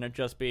rather than it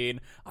just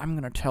being, I'm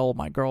gonna tell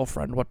my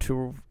girlfriend what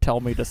to tell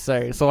me to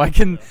say so I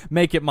can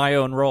make it my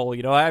own role.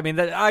 You know, I mean,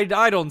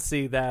 I don't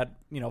see that,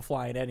 you know,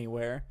 flying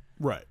anywhere.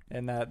 Right.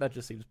 And that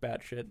just seems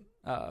batshit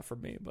for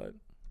me, but...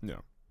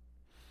 Yeah.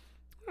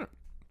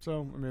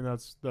 So, I mean,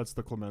 that's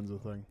the Clemenza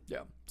thing.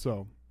 Yeah.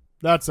 So,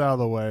 that's out of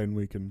the way, and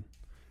we can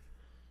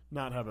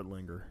not have it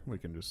linger. We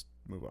can just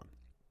move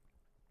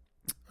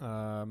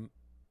on.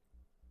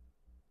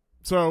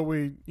 So,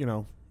 we, you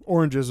know,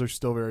 oranges are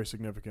still very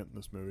significant in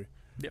this movie.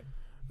 Yep.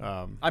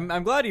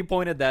 I'm glad you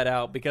pointed that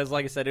out because,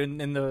 like I said,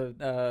 in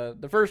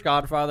the first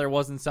Godfather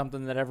wasn't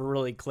something that ever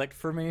really clicked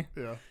for me.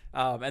 Yeah.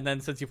 And then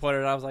since you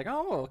pointed it out, I was like,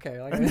 oh,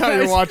 okay. Like, and now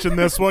you're watching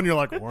this one, you're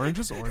like,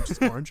 orange.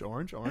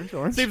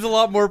 Seems a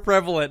lot more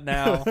prevalent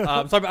now.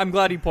 So I'm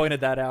glad you pointed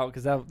that out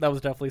because that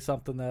was definitely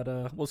something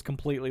that was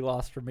completely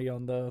lost for me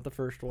on the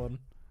first one.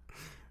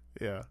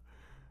 Yeah.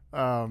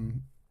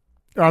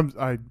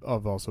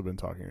 I've also been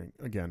talking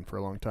again for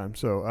a long time.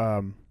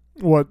 So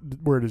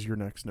where does your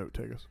next note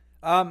take us?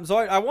 So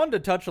I wanted to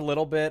touch a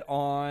little bit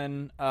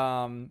on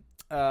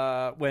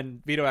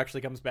when Vito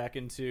actually comes back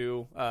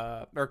into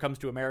or comes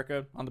to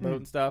America on the boat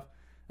and stuff.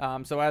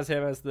 So as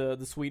him as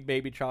the sweet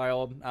baby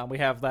child, we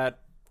have that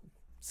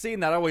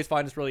scene that I always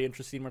find is really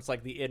interesting, where it's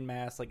like the en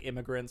masse like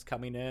immigrants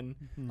coming in,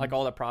 like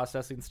all the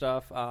processing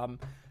stuff.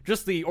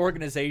 Just the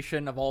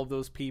organization of all of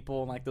those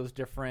people and like those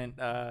different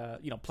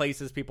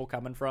places people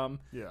coming from.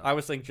 Yeah. I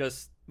always think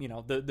just, you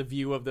know, the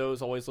view of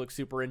those always looks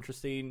super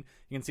interesting.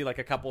 You can see like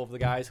a couple of the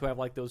guys who have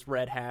like those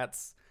red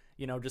hats,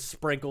 you know, just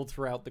sprinkled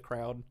throughout the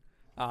crowd.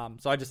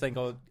 So I just think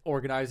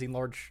organizing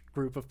large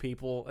group of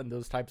people in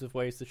those types of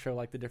ways to show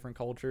like the different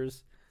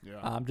cultures,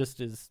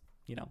 just as,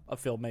 you know, a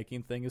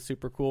filmmaking thing is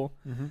super cool.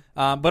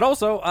 But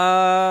also,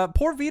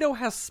 poor Vito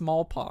has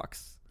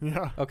smallpox.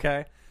 Yeah.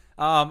 Okay.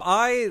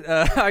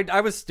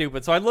 I was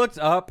stupid, so I looked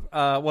up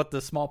what the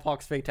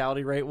smallpox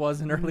fatality rate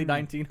was in early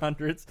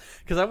 1900s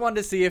because I wanted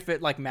to see if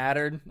it like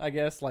mattered. I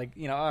guess like,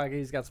 you know,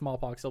 he's got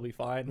smallpox, he'll be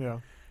fine. Yeah.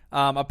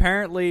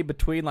 Apparently,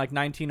 between like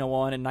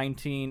 1901 and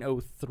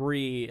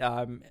 1903,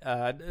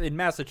 in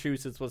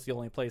Massachusetts was the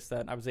only place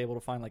that I was able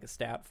to find like a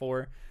stat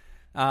for.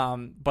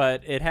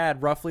 But it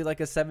had roughly like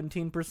a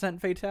 17%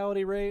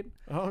 fatality rate.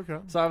 Oh, okay.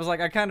 So I was like,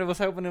 I kind of was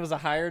hoping it was a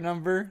higher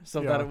number,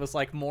 so that Yeah. it was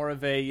like more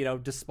of a,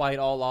 despite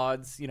all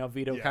odds,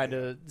 Vito kind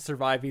of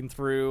surviving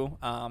through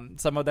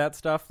some of that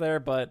stuff there.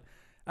 But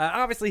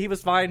obviously he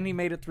was fine. He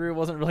made it through. It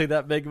wasn't really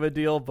that big of a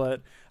deal,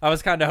 but I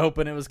was kind of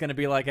hoping it was going to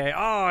be like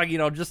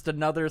just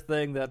another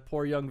thing that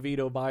poor young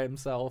Vito by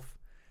himself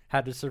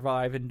had to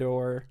survive,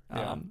 endure.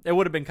 It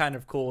would have been kind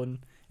of cool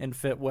and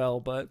fit well,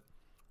 but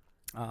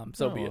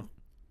be it.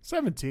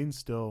 17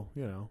 still,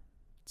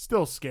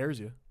 still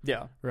scares you,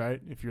 Yeah. right?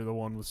 If you're the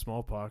one with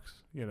smallpox,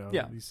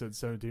 Yeah. He said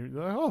 17.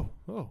 You're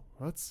like,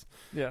 that's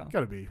we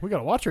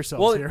gotta watch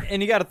ourselves Well, here.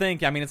 and you got to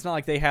think, it's not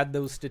like they had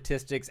those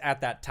statistics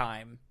at that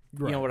time.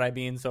 Right. You know what I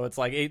mean? So it's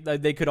like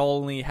they could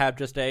only have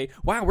just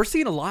wow, we're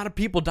seeing a lot of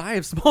people die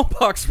of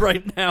smallpox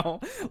right now.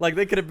 Like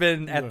they could have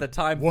been at the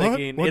time What?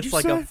 thinking What'd it's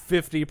you like say?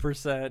 a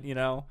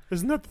 50%,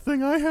 Isn't that the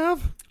thing I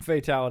have?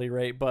 fatality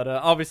rate. But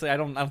obviously, I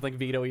don't think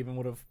Vito even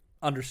would have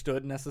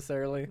understood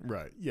necessarily.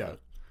 Right. Yeah.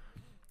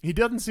 He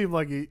doesn't seem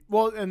like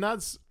and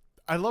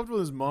I loved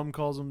when his mom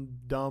calls him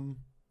dumb,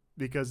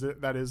 because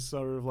that is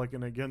sort of like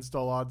an against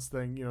all odds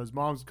thing. His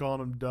mom's calling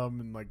him dumb,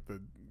 and like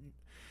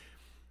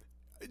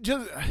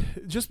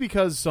just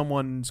because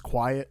someone's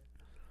quiet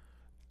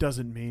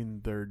doesn't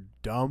mean they're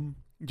dumb.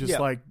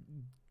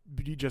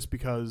 Just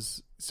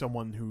because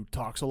someone who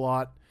talks a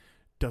lot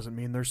doesn't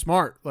mean they're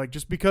smart. Like,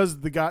 just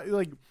because the guy,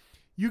 like,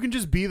 you can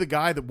just be the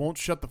guy that won't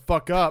shut the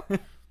fuck up.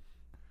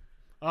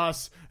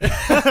 Us.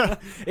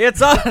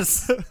 It's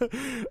us.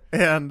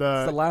 And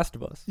It's The Last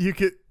of Us. you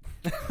could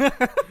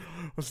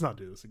let's not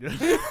do this again.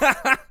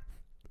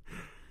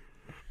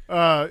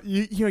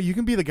 You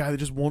can be the guy that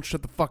just won't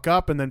shut the fuck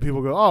up, and then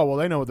people go, oh well,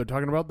 they know what they're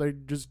talking about.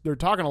 They're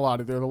talking a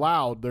lot. They're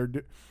loud.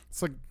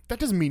 It's like, that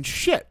doesn't mean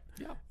shit.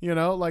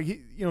 Yeah. Like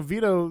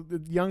Vito,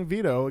 young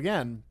Vito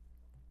again.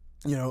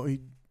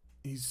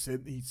 He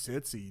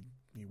sits, he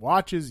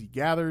watches, he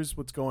gathers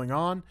what's going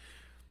on.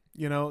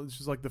 It's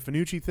just like the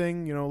Finucci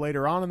thing.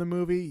 Later on in the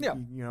movie, Yeah.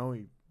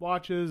 he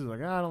watches. He's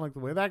like, I don't like the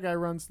way that guy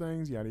runs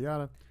things. Yada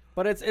yada.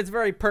 But it's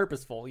very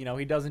purposeful.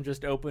 He doesn't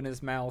just open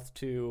his mouth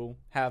to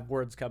have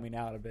words coming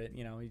out of it.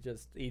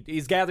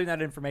 He's gathering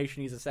that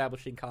information. He's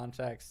establishing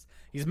context.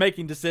 He's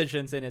making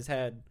decisions in his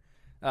head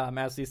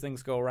as these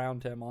things go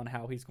around him on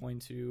how he's going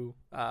to,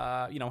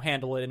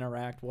 handle it,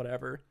 interact,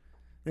 whatever.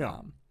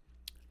 Yeah.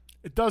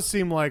 It does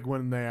seem like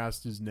when they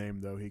asked his name,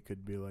 though, he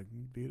could be like,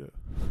 Vito.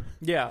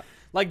 Yeah,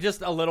 like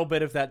just a little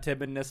bit of that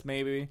timidness,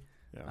 maybe.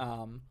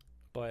 Yeah.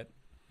 But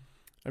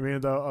I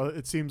mean, though,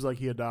 it seems like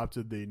he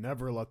adopted the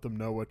never let them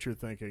know what you're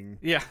thinking.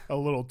 yeah, A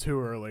little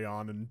too early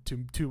on, and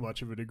too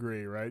much of a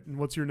degree, right? And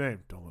what's your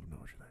name? Don't let them know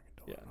what you're thinking.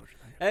 Don't let them know what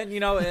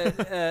you're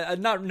thinking.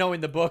 And not knowing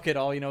the book at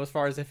all, as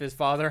far as if his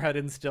father had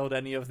instilled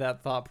any of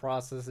that thought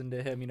process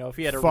into him, if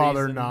he had a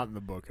Father reason, not in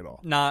the book at all.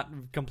 not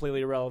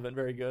completely irrelevant,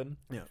 very good.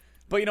 Yeah.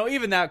 But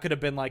even that could have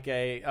been like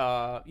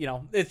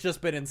it's just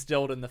been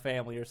instilled in the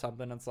family or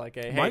something. It's like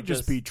Might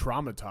just be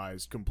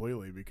traumatized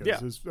completely,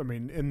 because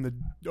in the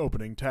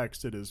opening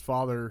text, his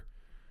father,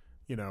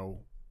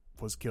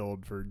 was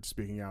killed for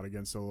speaking out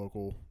against a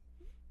local.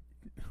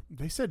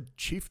 They said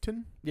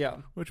chieftain,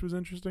 which was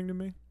interesting to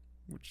me.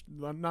 Which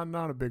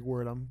not a big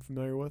word I'm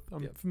familiar with.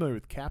 I'm familiar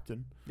with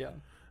captain. Yeah.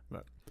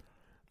 But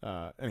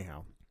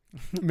anyhow,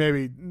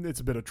 maybe it's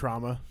a bit of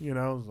trauma.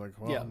 It's like,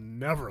 well,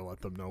 never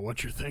let them know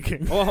what you're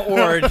thinking,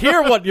 or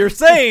hear what you're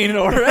saying,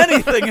 or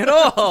anything at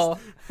all,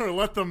 or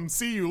let them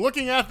see you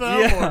looking at them.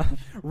 Yeah.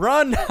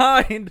 Run,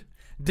 hide,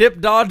 dip,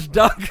 dodge,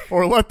 duck,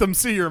 or let them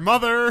see your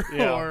mother.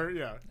 Yeah.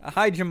 Or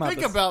hide your mother.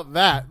 Think about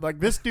that. Like,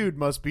 this dude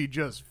must be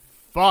just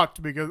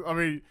fucked, because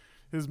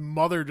his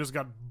mother just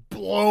got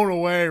blown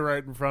away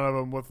right in front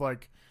of him with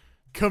like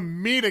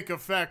comedic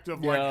effect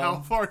of like how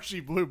far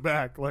she blew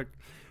back. Like,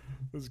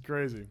 it was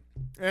crazy.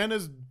 And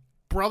his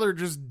brother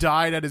just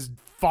died at his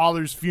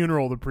father's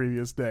funeral the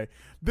previous day.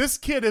 This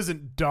kid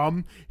isn't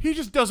dumb. He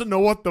just doesn't know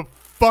what the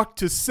fuck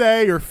to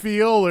say or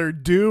feel or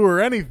do or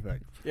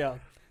anything. Yeah.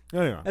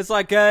 Anyway. It's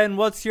like, and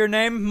what's your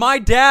name? My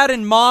dad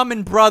and mom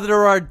and brother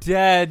are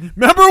dead.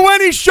 Remember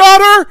when he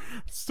shot her?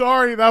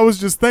 Sorry, that was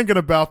just thinking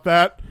about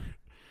that.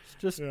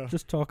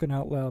 Just talking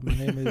out loud. My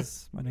name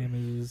is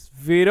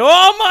Vito.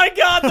 Oh my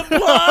God, the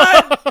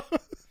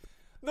blood!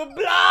 The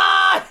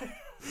blood!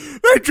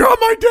 They dropped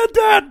my dead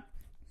dad.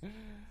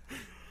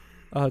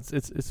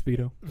 It's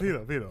Vito.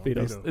 Vito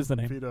is the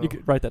name. Vito. You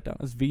can write that down.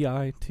 It's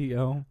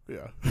Vito.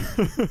 Yeah.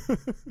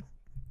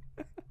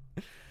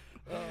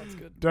 Oh, that's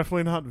good.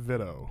 Definitely not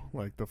Vito,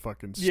 like the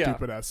fucking Yeah.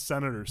 stupid ass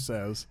senator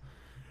says.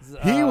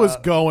 He was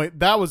going.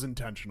 That was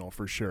intentional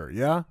for sure.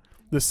 Yeah.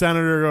 The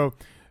senator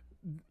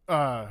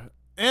go,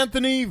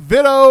 Anthony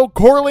Vito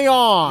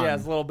Corleone. Yeah,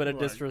 it's a little bit of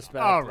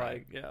disrespect. all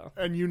right. Like, yeah.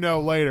 And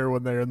later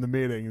when they're in the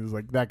meeting, he's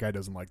like, that guy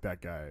doesn't like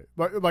that guy.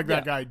 Like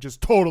that guy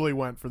just totally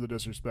went for the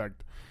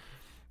disrespect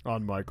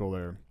on Michael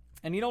there.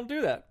 And you don't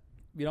do that.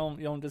 You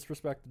don't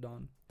disrespect the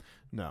Don.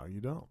 No,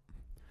 you don't.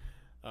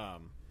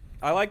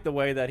 I like the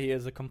way that he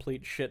is a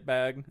complete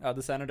shitbag,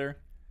 the senator.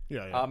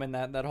 Yeah. In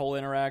that whole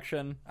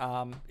interaction.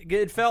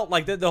 It felt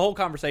like the whole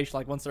conversation,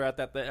 like once they're at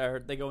that,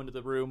 or they go into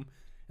the room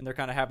and they're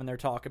kind of having their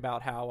talk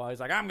about how he's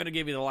like, I'm going to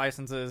give you the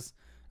licenses,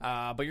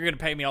 but you're going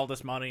to pay me all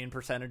this money and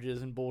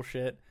percentages and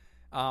bullshit.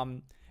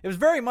 It was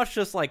very much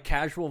just like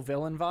casual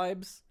villain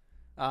vibes,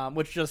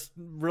 which just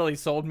really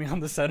sold me on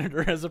the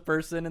senator as a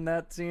person in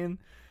that scene.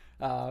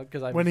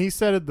 Because when he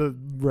said the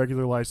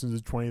regular license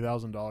is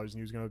 $20,000 and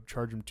he was going to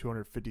charge him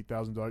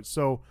 $250,000,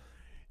 so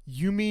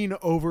you mean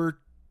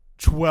over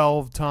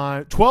 12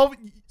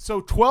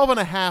 and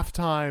a half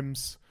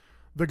times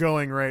the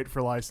going rate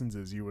for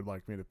licenses you would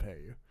like me to pay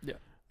you. Yeah.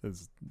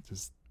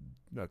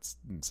 That's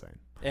insane.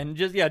 And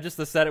just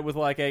to set it with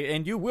like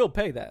and you will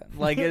pay that.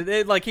 Like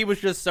like he was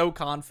just so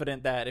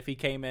confident that if he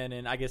came in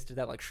and I guess did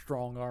that like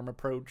strong arm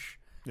approach,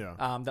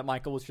 that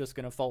Michael was just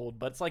gonna fold.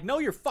 But it's like, know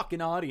your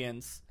fucking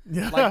audience.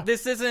 Yeah. Like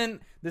this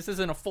isn't a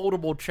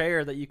foldable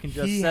chair that you can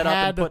just set up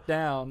and put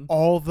down.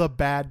 All the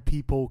bad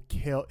people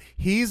killed.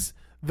 He's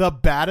the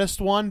baddest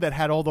one that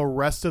had all the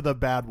rest of the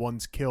bad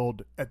ones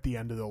killed at the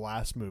end of the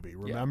last movie.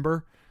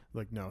 Remember?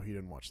 Like, no, he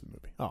didn't watch the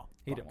movie. Oh,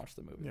 he didn't watch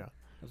the movie. Yeah.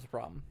 That's a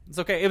problem. It's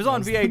okay. It was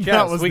on VHS.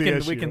 That was we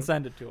the can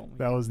send it to him.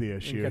 That was the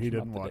issue. catch He him didn't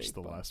up to watch date,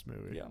 the but- last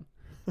movie. Yeah.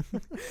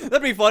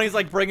 That'd be funny. He's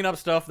like bringing up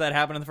stuff that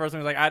happened in the first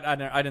one. He's like,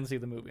 I didn't see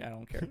the movie. I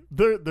don't care.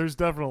 There's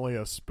definitely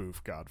a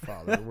spoof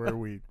Godfather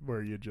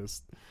where you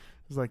just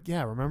it's like,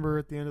 yeah, remember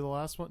at the end of the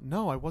last one?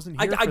 No, I wasn't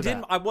here.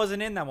 I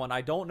wasn't in that one.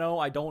 I don't know.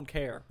 I don't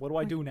care. What do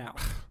I do now?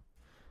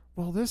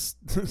 Well, this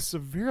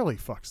severely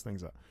fucks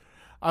things up.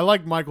 I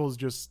like Michael's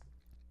just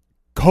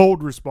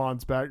cold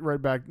response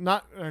right back.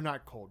 Not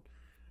cold.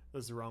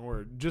 That's the wrong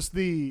word. Just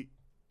the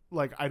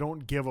like, I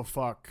don't give a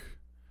fuck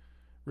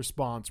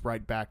response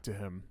right back to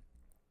him.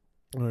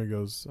 And he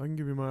goes, I can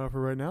give you my offer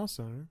right now,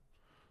 Senator.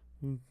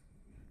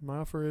 My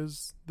offer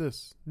is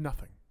this: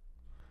 nothing.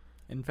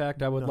 In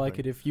fact, I would like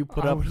it if you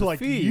put I up would the like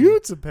fee you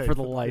to pay for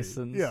the fee.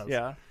 license. Yes.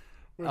 Yeah.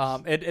 Which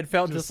It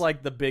felt just just-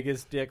 like the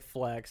biggest dick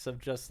flex of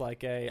just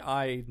like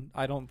I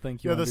don't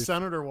think you. Yeah, the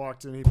understand. senator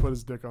walked in, he put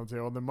his dick on the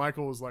table, and then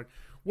Michael was like,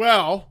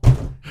 well.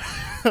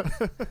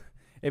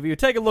 If you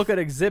take a look at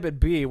Exhibit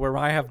B, where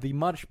I have the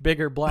much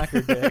bigger,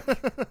 blacker dick,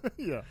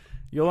 Yeah,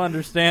 you'll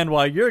understand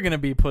why you're going to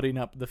be putting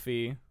up the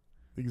fee,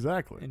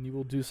 exactly. and you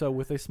will do so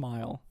with a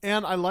smile.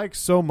 And I like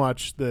so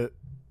much that,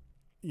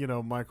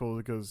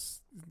 Michael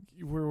goes,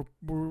 we're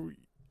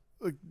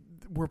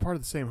part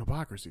of the same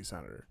hypocrisy,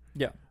 Senator.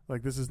 Yeah.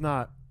 Like, this is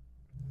not,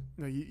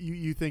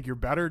 you think you're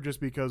better just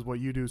because what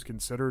you do is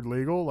considered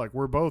legal? Like,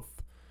 we're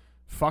both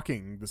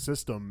fucking the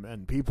system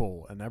and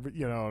people and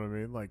you know what I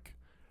mean? Like,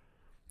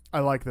 I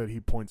like that he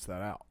points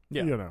that out.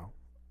 Yeah.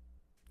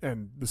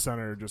 And the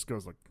senator just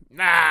goes like,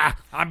 nah,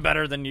 I'm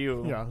better than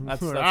you. yeah.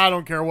 That's I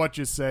don't care what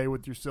you say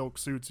with your silk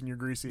suits and your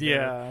greasy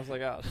hair. yeah. I was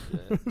like, oh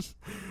shit.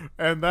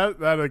 And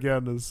that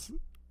again is,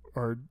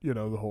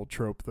 the whole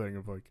trope thing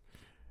of like,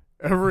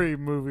 every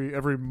movie,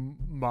 every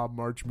mob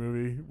march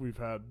movie, we've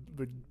had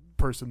the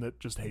person that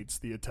just hates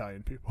the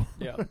Italian people.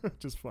 Yeah.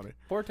 Just funny.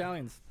 Poor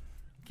Italians.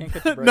 Can't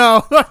catch a break.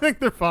 No, I think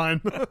they're fine.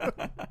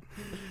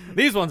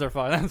 These ones are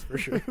fine, that's for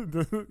sure.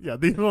 Yeah,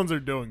 these ones are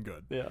doing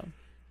good. Yeah.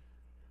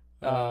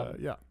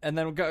 Yeah. And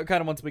then kind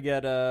of once we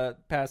get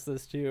past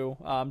this too,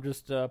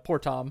 just poor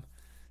Tom.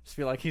 Just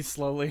feel like he's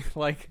slowly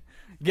like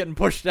getting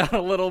pushed out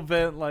a little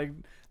bit. Like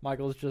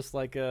Michael's just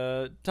like,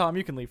 Tom,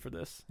 you can leave for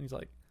this. And he's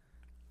like,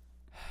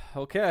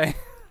 okay.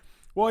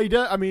 Well, he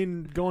does. I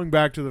mean, going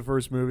back to the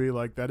first movie,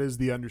 like that is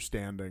the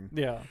understanding.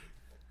 Yeah.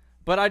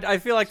 But I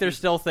feel like there's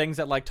still things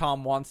that like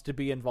Tom wants to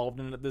be involved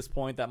in at this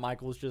point that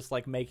Michael's just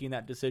like making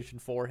that decision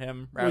for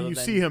him. Well, you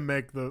see him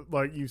make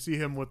you see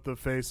him with the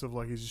face of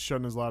like he's just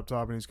shutting his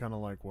laptop and he's kind of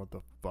like, what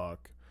the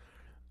fuck?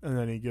 And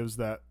then he gives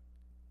that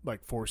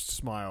like forced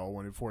smile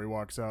before he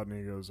walks out and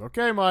he goes,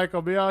 okay, Mike,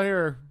 I'll be out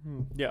here.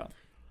 Yeah.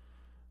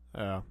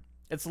 Yeah.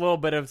 It's a little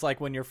bit of like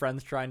when your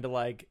friend's trying to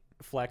like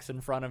flex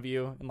in front of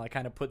you and like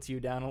kind of puts you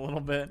down a little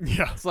bit.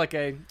 Yeah. It's like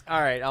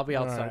all right, I'll be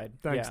All outside. right.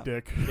 Thanks, yeah.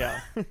 Dick. Yeah.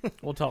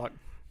 We'll talk.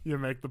 You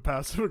make the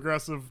passive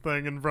aggressive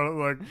thing in front of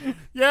like,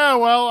 yeah,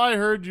 well, I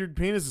heard your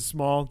penis is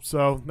small,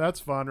 so that's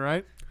fun,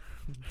 right?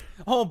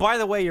 Oh, by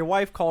the way, your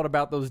wife called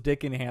about those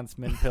dick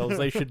enhancement pills.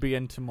 They should be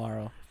in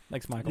tomorrow.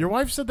 Thanks, Michael. Your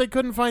wife said they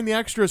couldn't find the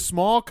extra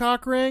small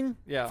cock ring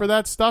Yeah. for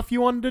that stuff you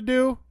wanted to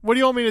do. What do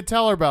you want me to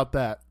tell her about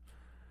that?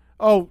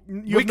 Oh,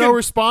 you have no could-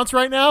 response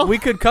right now? We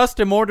could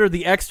custom order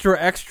the extra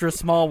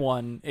small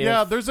one.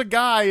 Yeah, there's a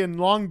guy in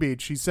Long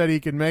Beach. He said he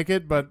could make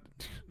it, but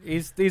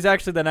he's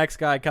actually the next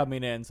guy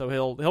coming in, so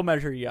he'll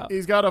measure you up.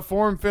 he's got a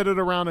form fitted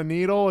around a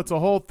needle. It's a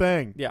whole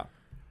thing. Yeah.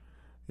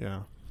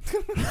 Yeah.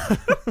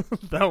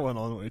 That went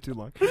on way too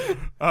long.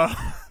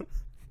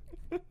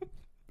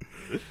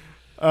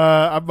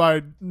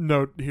 My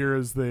note here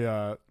is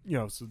the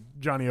so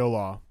Johnny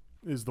Olaw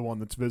is the one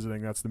that's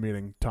visiting. That's the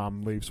meeting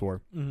Tom leaves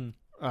for.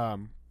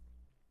 Mm-hmm.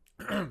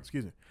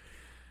 Excuse me.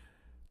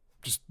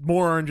 Just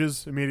more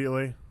oranges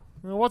immediately.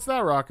 Well, what's that,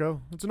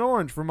 Rocco? It's an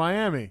orange from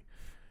Miami.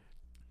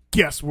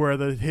 Guess where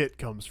the hit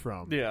comes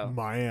from? Yeah.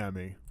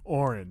 Miami.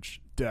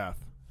 Orange.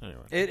 Death.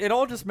 Anyway, It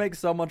all just makes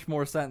so much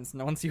more sense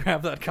once you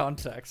have that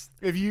context.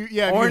 if you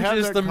Orange have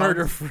is that the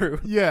murder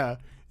fruit. Yeah.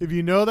 If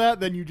you know that,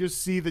 then you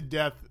just see the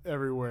death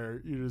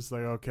everywhere. You're just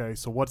like, okay,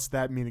 so what's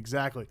that mean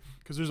exactly?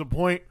 Because there's a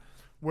point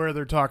where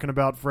they're talking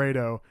about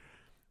Fredo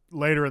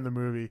later in the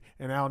movie,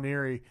 and Al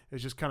Neri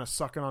is just kind of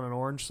sucking on an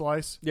orange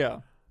slice. Yeah.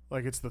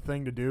 Like it's the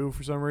thing to do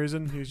for some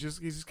reason.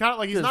 He's kind of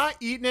like, he's Just not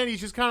eating it.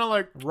 He's just kind of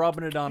like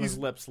rubbing it on his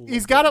lips a little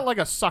He's bit. got it like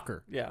a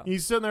sucker. Yeah.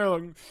 He's sitting there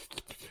like,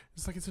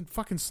 it's like it's a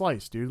fucking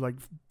slice, dude. Like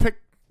pick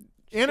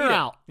in or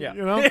out. Yeah.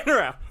 You know? In or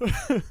out.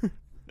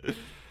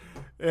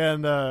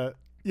 And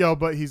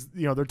but he's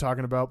they're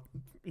talking about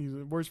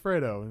where's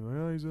Fredo? He's like,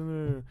 oh, he's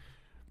in there.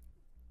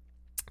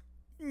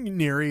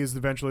 Neri is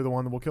eventually the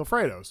one that will kill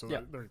Fredo. So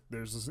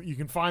there's this, you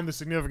can find the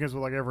significance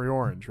with like every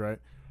orange, right?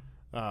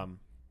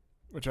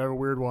 Which I have a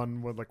weird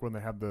one with like when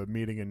they have the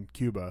meeting in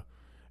Cuba,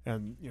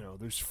 and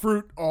there's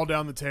fruit all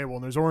down the table,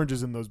 and there's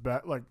oranges in those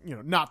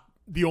not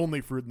the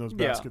only fruit in those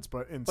baskets,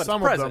 but in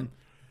some of them.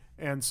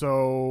 And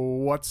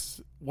so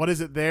what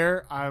is it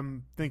there?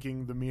 I'm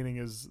thinking the meaning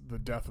is the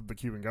death of the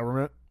Cuban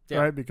government,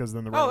 right? Because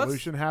then the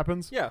revolution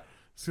happens. Yeah.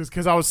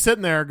 Because I was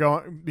sitting there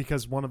going,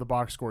 because one of the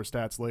box score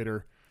stats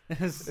later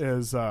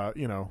is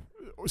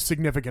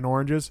significant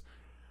oranges,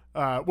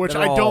 which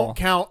I don't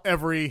count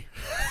every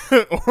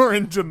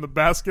orange in the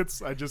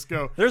baskets. I just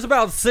go, there's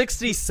about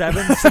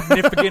 67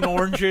 significant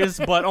oranges,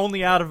 but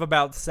only out of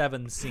about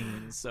 7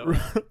 scenes. So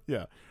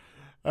yeah,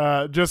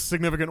 just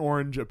significant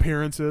orange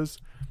appearances.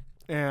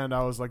 And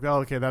I was like,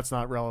 oh, okay, that's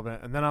not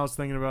relevant. And then I was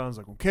thinking about it. I was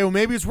like, okay, well,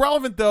 maybe it's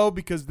relevant, though,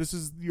 because this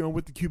is,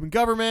 with the Cuban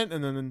government.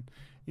 And then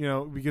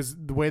because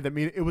the way that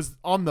it was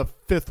on the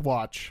 5th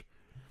watch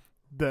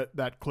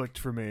that clicked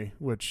for me,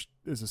 which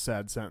is a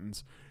sad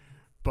sentence.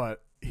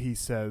 But he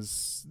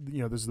says,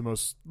 this is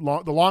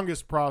the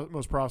longest,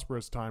 most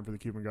prosperous time for the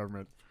Cuban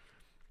government.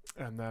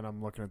 And then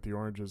I'm looking at the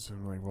oranges and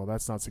I'm like, well,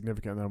 that's not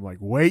significant. And then I'm like,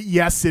 wait,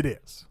 yes, it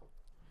is.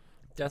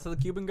 Death of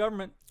the Cuban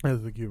government. Death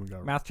of the Cuban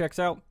government. Math checks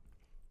out.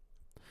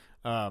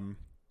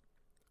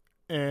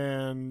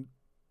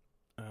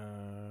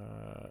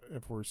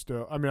 If we're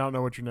still, I don't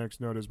know what your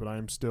next note is, but I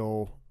am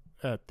still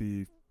at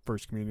the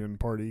first communion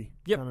party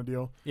kind of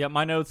deal. Yeah,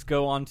 my notes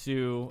go on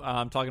to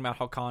talking about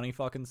how Connie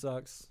fucking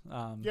sucks.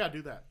 Yeah,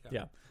 do that.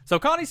 Yeah. So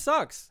Connie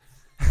sucks.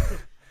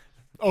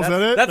 Oh, is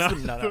that it?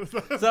 That's no.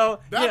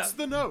 So that's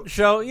the note.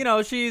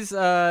 So she's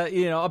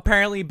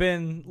apparently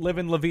been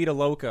living La Vida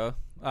Loca,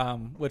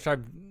 which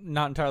I'm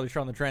not entirely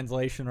sure on the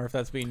translation or if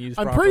that's being used.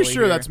 I'm properly pretty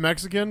sure here. that's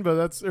Mexican,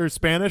 but or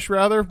Spanish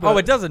rather. But. Oh,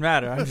 it doesn't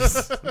matter.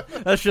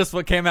 That's just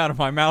what came out of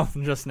my mouth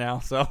just now.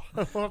 So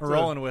we're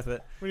rolling with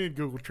it. We need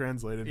Google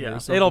Translate in here.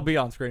 Yeah, it'll be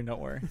on screen.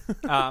 Don't worry.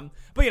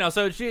 But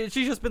so she's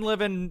just been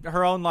living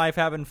her own life,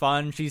 having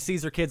fun. She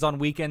sees her kids on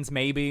weekends,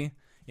 maybe.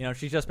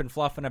 She's just been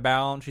fluffing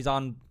about. She's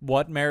on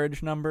what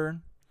marriage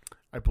number?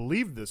 I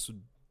believe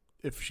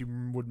if she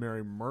would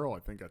marry Merle, I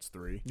think that's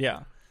 3.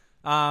 Yeah.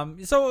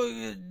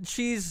 So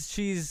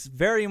she's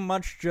very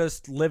much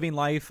just living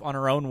life on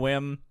her own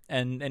whim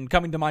and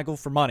coming to Michael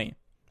for money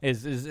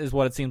is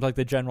what it seems like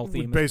the general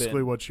theme is.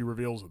 Basically what she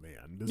reveals in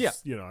the end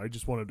is, yeah. I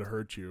just wanted to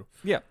hurt you.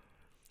 Yeah.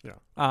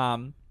 Yeah.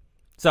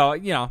 So,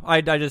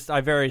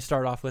 I very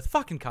start off with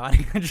fucking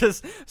Connie. I'm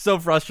just so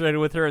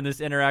frustrated with her in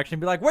this interaction.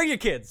 Be like, where are your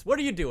kids? What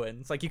are you doing?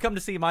 It's like you come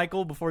to see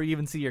Michael before you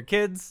even see your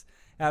kids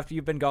after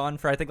you've been gone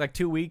for, I think, like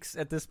 2 weeks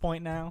at this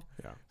point now.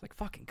 Yeah. It's like,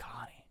 fucking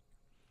Connie.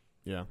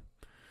 Yeah.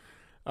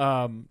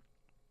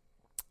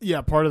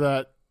 Yeah, part of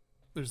that,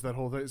 there's that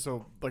whole thing.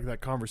 So, like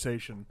that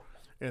conversation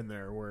in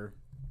there where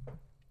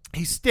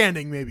he's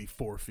standing maybe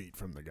 4 feet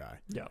from the guy.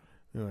 Yeah.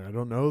 Like, I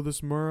don't know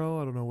this Merle.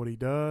 I don't know what he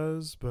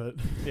does, but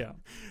yeah,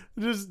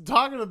 just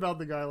talking about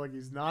the guy like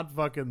he's not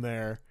fucking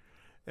there.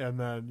 And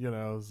then,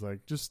 it's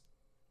like, just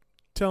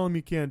tell him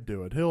you can't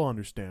do it. He'll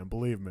understand.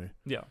 Believe me.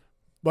 Yeah.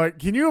 Like,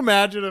 can you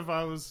imagine if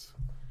I was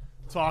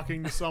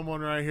talking to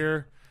someone right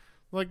here?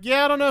 Like,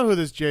 yeah, I don't know who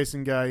this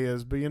Jason guy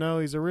is, but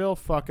he's a real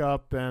fuck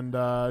up, and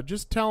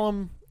just tell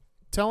him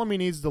he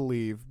needs to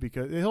leave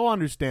because he'll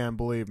understand.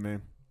 Believe me.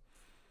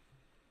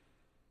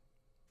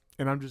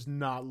 And I'm just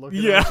not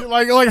looking at you.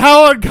 Like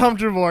how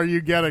uncomfortable are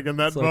you getting in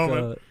that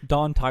moment?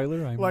 Don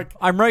Tyler,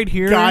 I'm right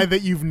here. Guy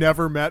that you've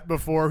never met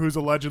before who's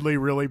allegedly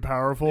really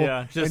powerful.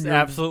 Yeah, just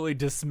absolutely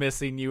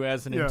dismissing you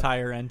as an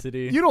entire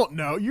entity. You don't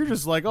know. You're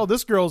just like, oh,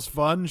 this girl's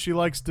fun. She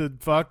likes to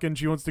fuck and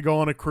she wants to go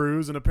on a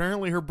cruise. And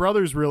apparently her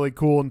brother's really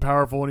cool and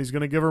powerful and he's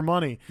going to give her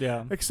money.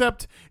 Yeah.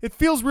 Except it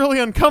feels really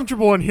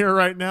uncomfortable in here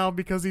right now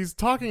because he's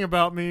talking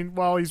about me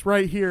while he's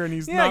right here and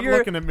he's not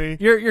looking at me.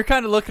 You're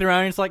kind of looking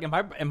around and it's like,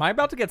 am I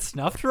about to get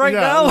snuffed right now?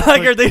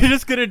 Like, are they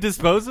just going to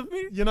dispose of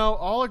me?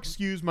 I'll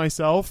excuse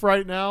myself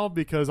right now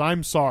because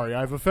I'm sorry.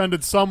 I've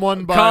offended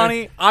someone by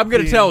Connie, I'm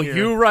going to tell here.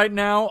 you right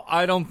now,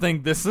 I don't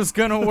think this is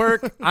going to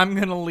work. I'm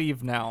going to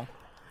leave now.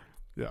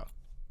 Yeah.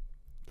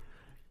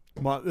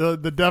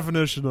 The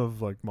definition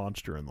of, like,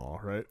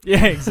 monster-in-law, right?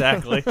 Yeah,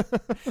 exactly.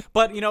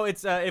 But,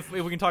 it's if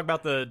we can talk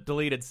about the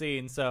deleted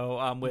scene,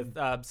 so with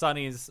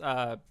Sonny's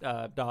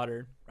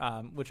daughter,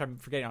 which I'm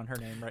forgetting on her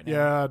name right now.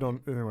 Yeah, I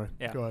don't... Anyway,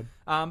 go ahead.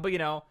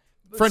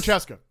 But,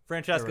 Francesca. There it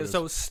Francesca. is.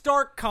 So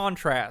stark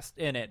contrast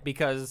in it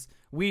because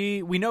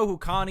we know who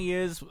Connie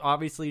is.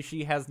 Obviously,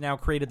 she has now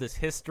created this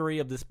history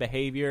of this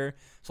behavior.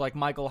 So like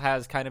Michael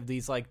has kind of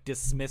these like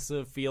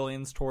dismissive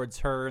feelings towards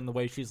her and the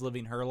way she's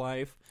living her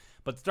life.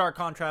 But stark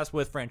contrast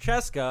with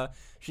Francesca,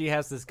 she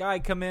has this guy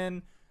come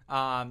in,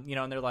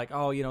 and they're like,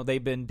 oh,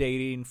 they've been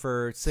dating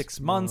for 6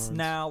 months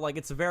now. Like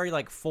it's a very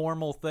like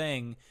formal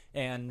thing.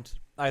 And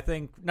I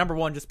think number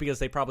one, just because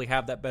they probably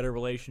have that better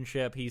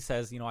relationship, he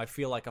says, I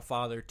feel like a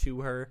father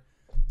to her,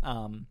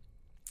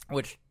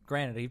 which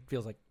granted, he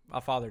feels like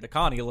a father to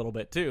Connie a little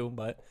bit too,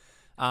 but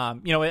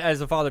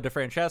as a father to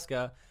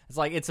Francesca, it's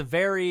like it's a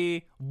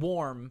very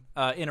warm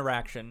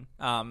interaction.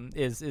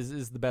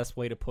 Is the best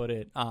way to put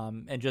it.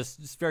 And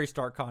just very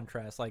stark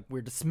contrast. Like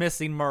we're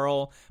dismissing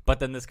Merle, but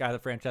then this guy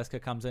that Francesca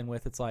comes in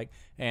with, it's like,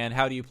 and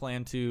how do you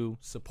plan to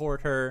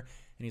support her?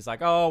 And he's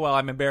like, oh well,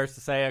 I'm embarrassed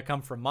to say I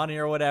come from money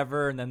or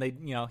whatever. And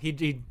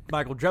then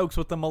Michael jokes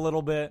with them a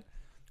little bit.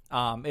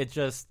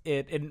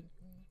 It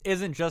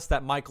isn't just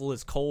that Michael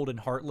is cold and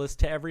heartless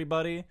to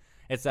everybody.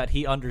 It's that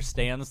he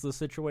understands the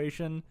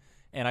situation.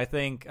 And I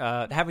think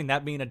having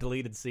that being a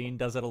deleted scene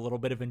does it a little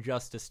bit of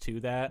injustice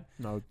to that.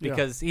 No,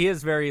 because he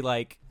is very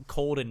like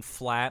cold and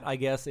flat, I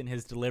guess, in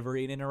his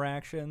delivery and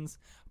interactions.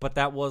 But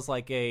that was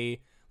like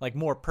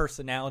more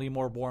personality,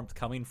 more warmth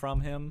coming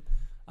from him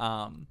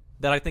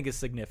that I think is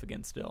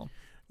significant still.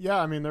 Yeah,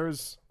 I mean,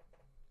 there's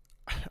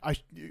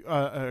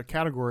a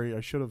category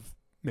I should have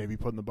maybe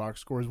put in the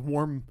box score is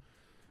warm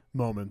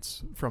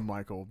moments from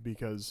Michael,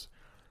 because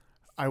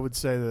I would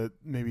say that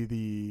maybe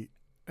the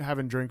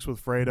having drinks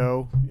with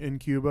Fredo in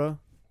Cuba,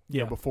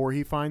 before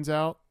he finds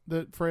out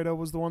that Fredo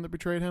was the one that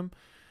betrayed him.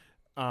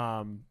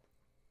 The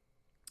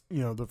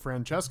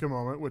Francesca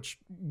moment, which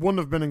wouldn't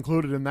have been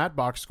included in that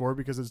box score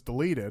because it's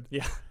deleted.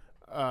 Yeah.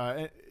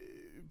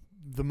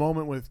 The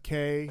moment with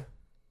Kay,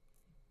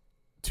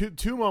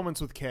 two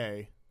moments with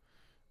Kay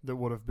that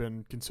would have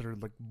been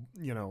considered like,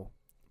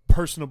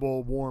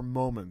 personable, warm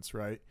moments,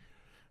 right?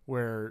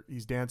 Where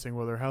he's dancing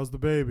with her, how's the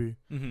baby?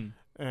 Mm-hmm.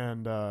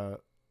 And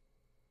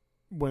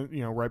when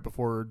right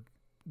before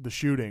the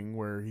shooting,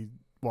 where he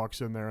walks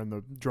in there and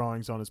the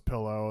drawing's on his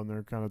pillow and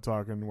they're kind of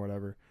talking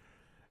whatever.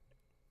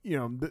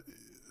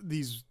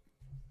 These,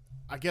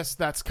 I guess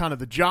that's kind of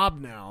the job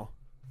now,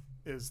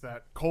 is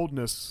that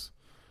coldness.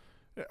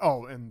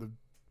 Oh, and the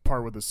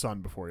part with his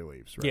son before he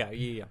leaves, right?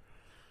 Yeah.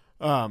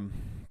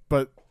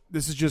 But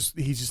this is just,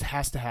 he just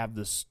has to have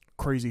this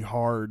crazy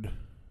hard,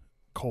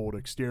 cold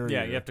exterior.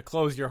 Yeah, you have to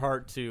close your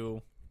heart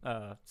to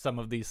some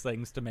of these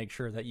things to make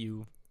sure that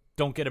you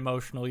don't get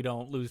emotional, you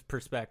don't lose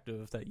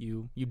perspective, that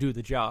you do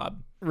the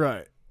job.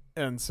 Right.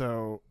 And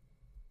so,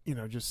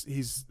 just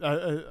he's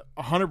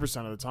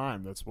 100% of the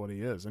time, that's what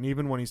he is. And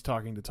even when he's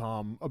talking to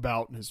Tom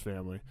about his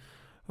family,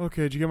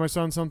 okay, did you get my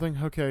son something?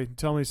 Okay,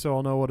 tell me so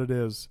I'll know what it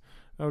is.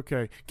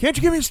 Okay, can't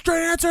you give me a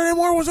straight answer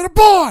anymore? Was it a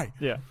boy?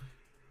 Yeah.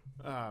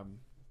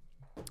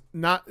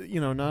 Not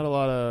a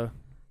lot of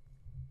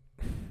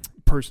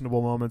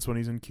personable moments when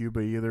he's in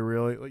Cuba either,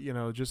 really.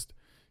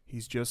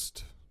 He's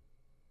just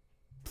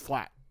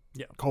flat.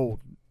 Yeah.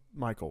 Cold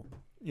Michael.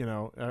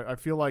 I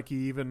feel like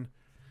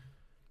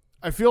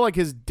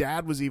his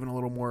dad was even a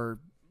little more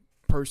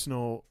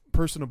personable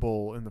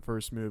in the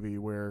first movie,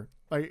 where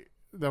like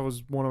that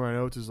was one of my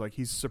notes, is like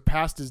he's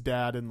surpassed his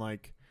dad in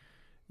like,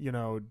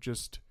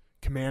 just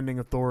commanding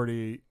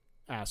authority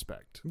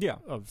aspect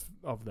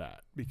of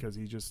that, because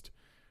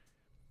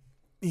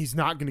he's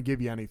not going to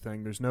give you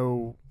anything. There's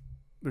no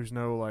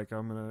like,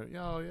 I'm going to,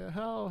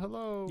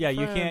 hello. Yeah,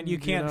 friend, you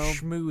can't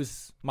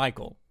schmooze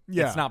Michael.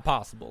 Yeah. It's not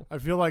possible. I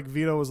feel like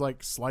Vito was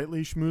like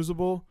slightly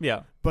schmoozable.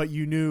 Yeah. But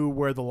you knew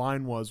where the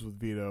line was with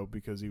Vito,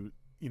 because he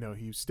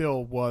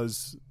still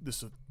was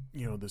this,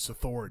 this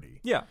authority.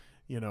 Yeah.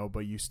 But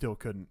you still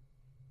couldn't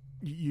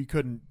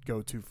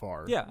go too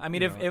far. Yeah. I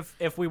mean,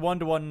 if we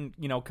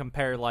 1-to-1,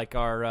 compare like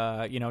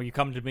our, you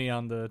come to me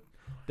on the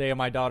day of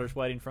my daughter's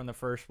wedding from the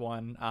first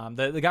one,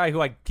 the guy who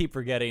I keep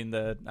forgetting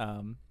that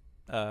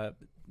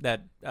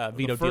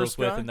Vito deals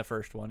with in the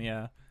first one,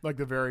 yeah. Like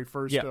the very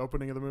first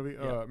opening of the movie,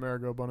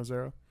 Amerigo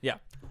Bonazera. Yeah.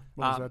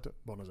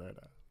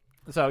 Bonazera.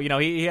 So,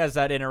 he has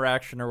that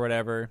interaction or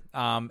whatever,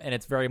 and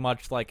it's very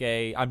much like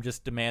I'm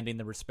just demanding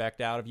the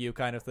respect out of you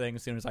kind of thing.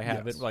 As soon as I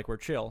have it, like, we're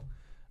chill.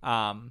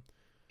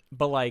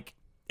 But, like,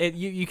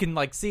 you can,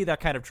 like, see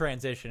that kind of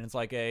transition. It's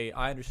like I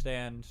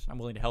understand, I'm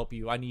willing to help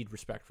you, I need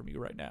respect from you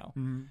right now.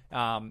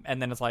 Mm-hmm. And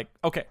then it's like,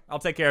 okay, I'll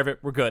take care of it,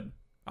 we're good.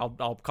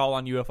 I'll call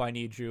on you if I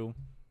need you.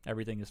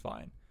 Everything is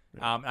fine.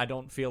 I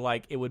don't feel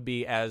like it would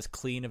be as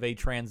clean of a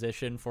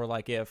transition for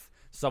like if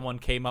someone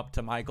came up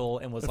to Michael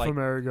and was if like,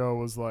 Amerigo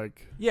was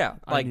like,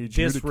 I need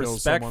you to kill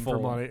someone for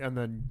money, and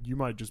then you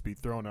might just be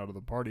thrown out of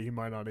the party. He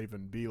might not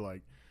even be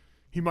like,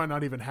 he might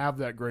not even have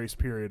that grace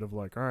period of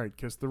like, all right,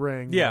 kiss the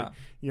ring. Yeah,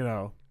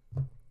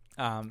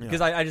 like,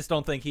 because I just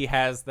don't think he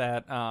has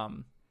that.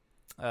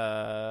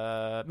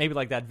 Maybe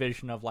like that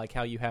vision of like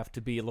how you have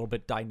to be a little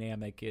bit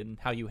dynamic in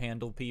how you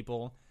handle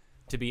people,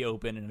 to be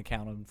open and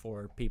accounting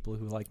for people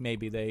who like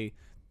maybe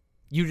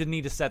you just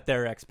need to set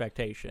their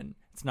expectation,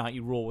 It's not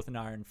you rule with an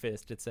iron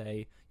fist. It's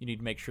you need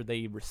to make sure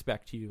they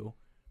respect you,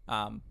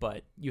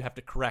 but you have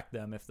to correct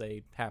them if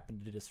they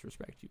happen to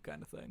disrespect you,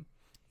 kind of thing.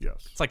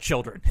 Yes. It's like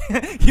children.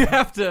 you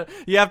have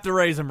to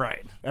raise them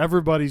right.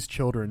 Everybody's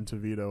children to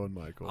Vito and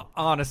Michael.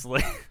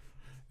 Honestly.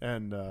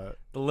 And the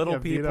little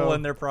people Vito,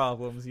 and their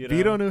problems, you know.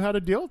 Vito knew how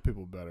to deal with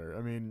people better.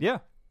 I mean, yeah.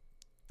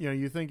 You know,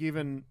 you think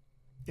even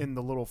in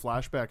the little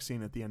flashback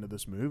scene at the end of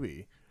this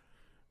movie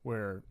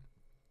where,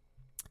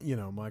 you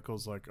know,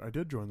 Michael's like, I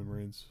did join the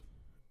Marines.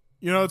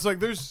 You know, it's like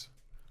there's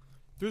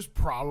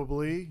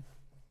probably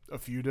a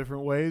few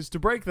different ways to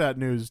break that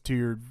news to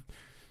your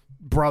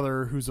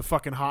brother who's a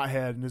fucking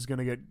hothead and is going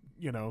to get,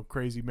 you know,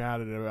 crazy mad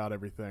at it about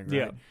everything, right?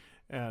 Yeah.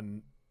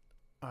 And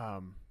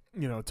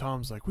you know,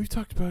 Tom's like, we've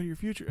talked about your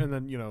future, and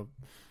then, you know,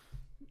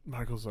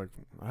 Michael's like,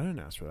 I didn't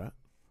ask for that.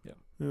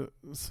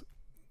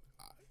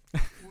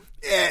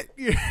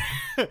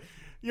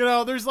 You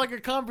know, there's like a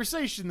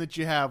conversation that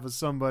you have with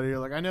somebody. You're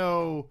like, I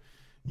know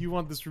you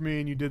want this for me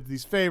and you did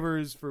these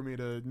favors for me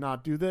to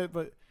not do that,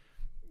 but,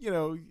 you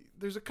know,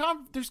 there's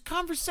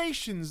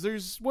conversations,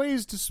 there's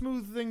ways to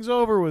smooth things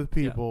over with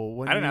people.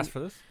 When I didn't ask for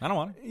this. I don't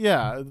want it.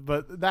 Yeah,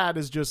 but that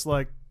is just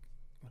like,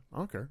 I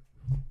don't care.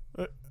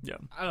 Yeah.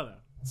 I don't know.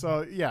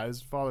 So, yeah,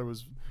 his father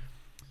was...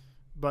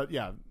 But,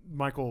 yeah,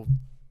 Michael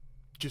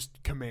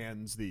just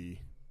commands the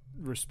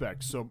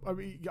respect. So, I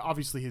mean,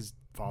 obviously his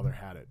father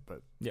had it,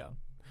 but... Yeah.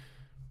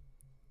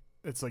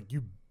 It's like,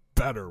 you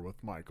better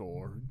with Michael,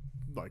 or,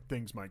 like,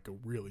 things might go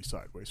really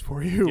sideways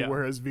for you,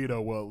 whereas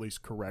Vito will at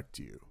least correct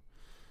you.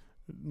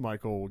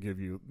 Michael will give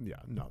you...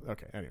 Yeah, no,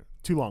 okay, anyway.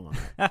 Too long on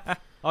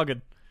that. All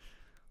good.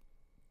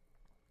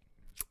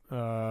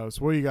 So,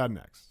 what do you got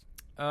next?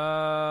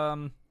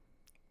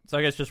 So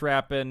I guess just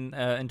wrapping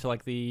into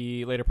like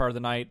the later part of the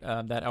night,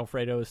 that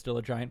Alfredo is still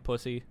a giant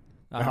pussy.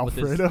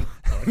 Alfredo?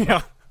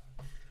 Yeah.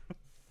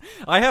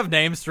 I have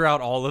names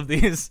throughout all of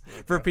these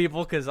for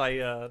people because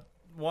at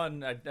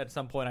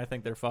some point I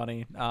think they're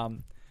funny.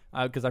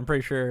 Because I'm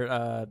pretty sure,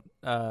 I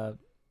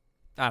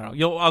don't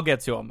know. I'll get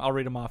to them. I'll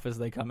read them off as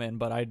they come in,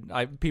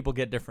 but people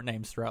get different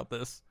names throughout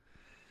this.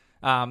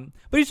 But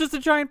he's just a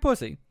giant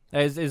pussy.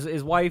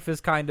 His wife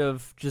is kind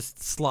of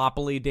just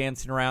sloppily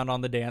dancing around on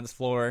the dance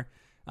floor.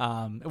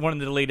 One of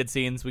the deleted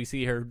scenes, we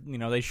see her, you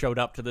know, they showed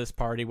up to this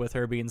party with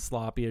her being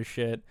sloppy as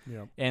shit.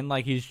 Yep. And,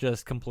 like, he's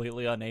just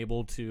completely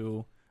unable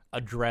to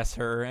address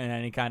her in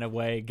any kind of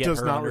way, get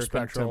Does her not under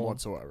respect control. him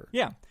whatsoever.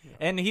 Yeah.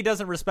 And he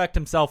doesn't respect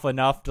himself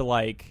enough to,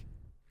 like,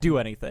 do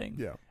anything.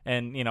 Yeah.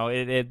 And, you know,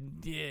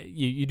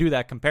 you do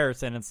that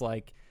comparison, it's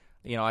like,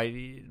 you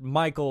know,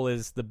 Michael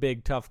is the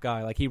big tough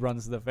guy, like, he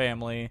runs the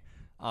family.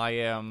 I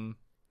am,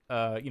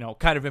 you know,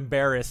 kind of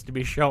embarrassed to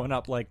be showing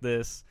up like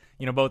this.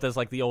 You know, both as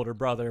like the older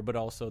brother, but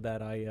also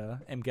that I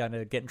am kind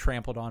of getting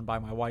trampled on by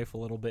my wife a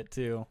little bit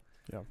too.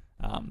 Yeah.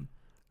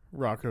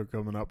 Rocco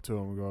coming up to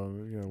him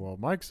going, you know, well,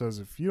 Mike says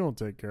if you don't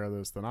take care of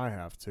this, then I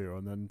have to.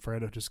 And then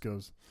Fredo just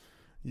goes,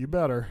 you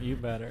better. You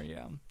better,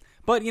 yeah.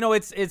 But, you know,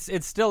 it's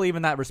still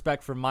even that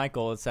respect for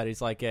Michael. It's that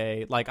he's like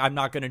I'm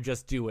not going to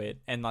just do it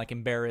and like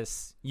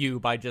embarrass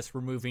you by just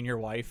removing your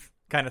wife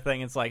kind of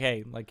thing. It's like,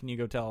 hey, like, can you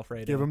go tell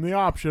Alfredo? Give him the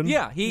option.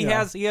 Yeah, he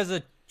has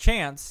a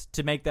chance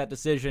to make that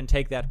decision,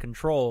 take that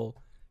control,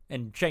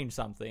 and change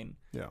something.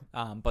 Yeah.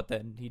 But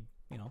then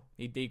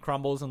he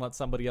crumbles and lets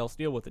somebody else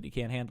deal with it. He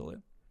can't handle it.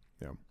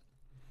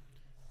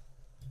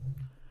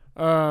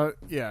 Yeah.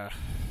 Yeah.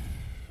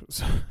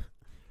 So,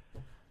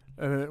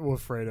 and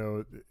with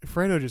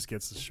Fredo just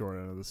gets the short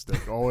end of the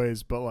stick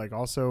always, but like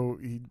also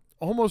he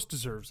almost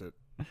deserves it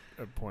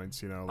at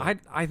points. You know. Like,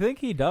 I think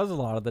he does a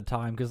lot of the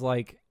time because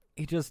like.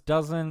 He just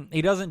doesn't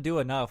do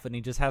enough, and he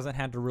just hasn't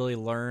had to really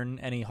learn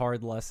any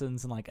hard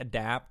lessons and like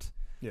adapt.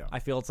 Yeah. I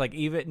feel it's like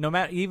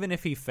even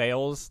if he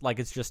fails, like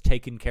it's just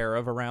taken care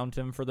of around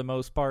him for the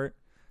most part.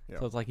 Yeah.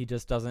 So it's like he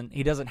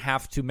doesn't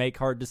have to make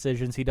hard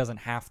decisions. He doesn't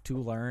have to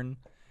learn,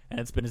 and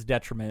it's been his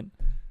detriment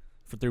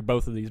through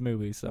both of these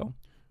movies. So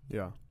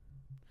yeah,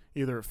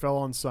 either it fell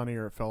on Sonny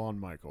or it fell on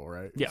Michael,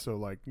 right? Yeah. So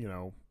like, you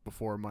know,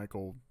 before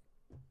Michael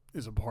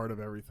is a part of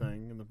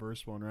everything in the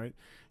first one, right?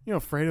 You know,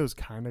 Fredo's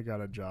kind of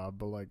got a job,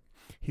 but like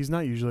he's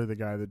not usually the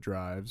guy that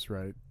drives,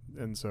 right?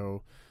 And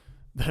so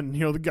then,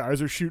 you know, the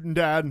guys are shooting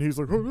Dad and he's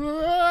like,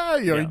 ah!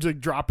 You know, he's like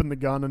dropping the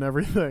gun and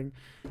everything.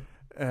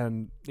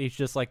 And he's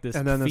just like this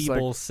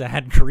feeble, like,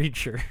 sad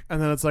creature.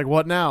 And then it's like,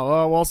 what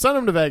now? Well, send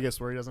him to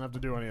Vegas where he doesn't have to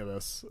do any of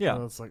this. Yeah.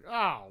 And it's like,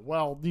 oh,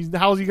 well,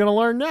 how's he going to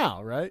learn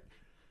now, right?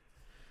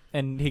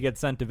 And he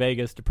gets sent to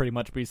Vegas to pretty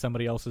much be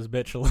somebody else's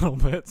bitch a little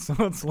bit. So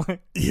it's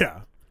like...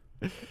 Yeah.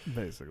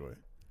 Basically.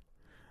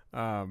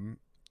 And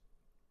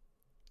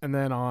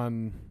then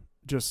on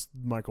just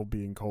Michael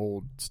being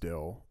cold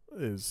still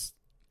is,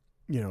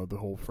 you know, the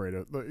whole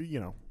Fredo, you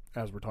know,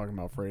 as we're talking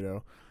about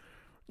Fredo,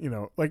 you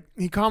know, like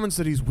he comments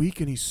that he's weak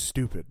and he's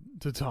stupid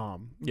to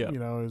Tom. Yeah. You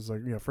know, it's like,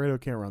 you know, Fredo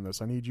can't run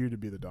this. I need you to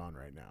be the Don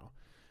right now.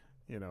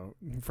 You know,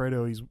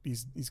 Fredo,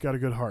 he's got a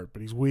good heart,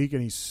 but he's weak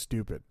and he's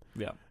stupid.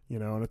 Yeah. You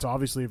know, and it's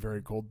obviously a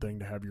very cold thing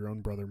to have your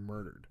own brother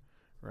murdered,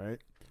 right?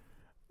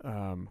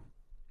 I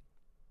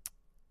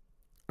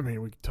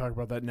mean, we can talk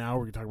about that now.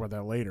 We can talk about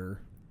that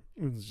later.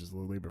 Let's just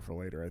leave it for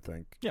later, I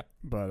think. Yeah.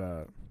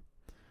 But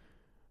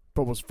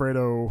was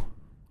Fredo?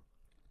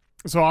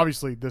 So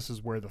obviously, this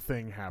is where the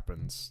thing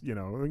happens. You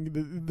know,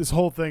 this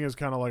whole thing is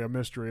kind of like a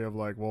mystery of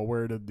like, well,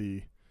 where did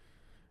the,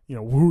 you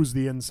know, who's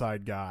the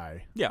inside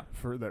guy? Yeah.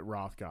 For that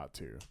Roth got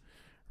to,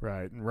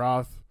 right? And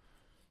Roth,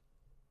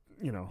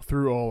 you know,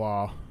 through a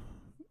la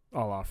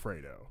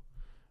Fredo,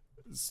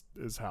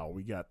 is how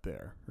we got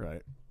there,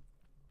 right?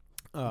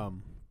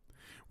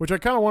 Which I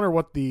kind of wonder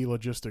what the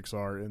logistics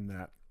are in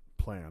that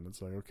plan.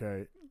 It's like,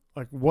 okay,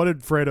 like what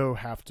did Fredo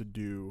have to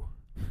do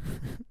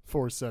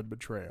for said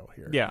betrayal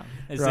here? Yeah.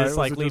 Is Right? this Was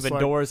like it just leaving like,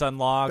 doors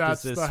unlocked?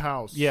 That's is this the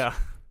house. Yeah.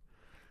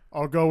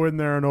 I'll go in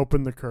there and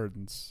open the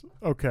curtains.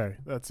 Okay,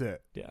 that's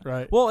it. Yeah.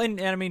 Right. Well,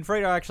 and I mean,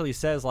 Fredo actually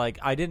says like,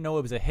 I didn't know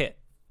it was a hit.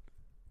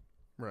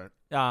 Right.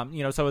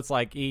 You know, so it's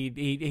like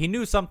he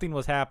knew something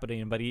was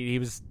happening, but he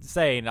was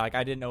saying like,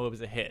 I didn't know it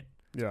was a hit.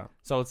 Yeah.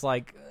 So it's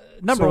like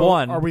number So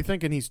one. Are we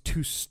thinking he's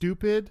too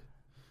stupid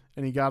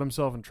and he got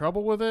himself in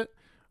trouble with it?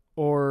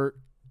 Or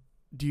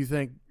do you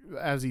think,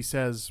 as he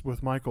says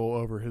with Michael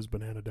over his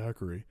banana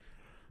daiquiri,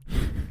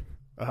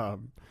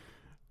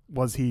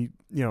 was he,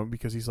 you know,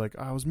 because he's like,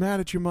 I was mad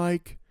at you,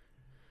 Mike.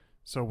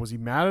 So was he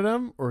mad at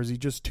him, or is he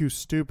just too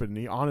stupid? And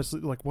he honestly,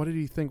 like, what did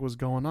he think was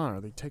going on?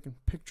 Are they taking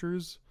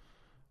pictures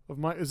of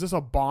Mike? Is this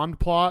a Bond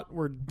plot?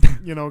 We're,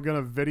 you know, going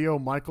to video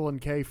Michael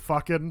and Kay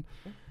fucking?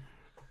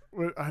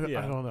 I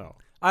don't know.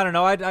 I don't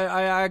know.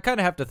 I kind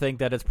of have to think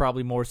that it's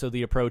probably more so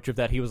the approach of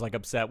that he was like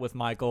upset with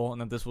Michael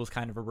and that this was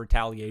kind of a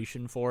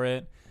retaliation for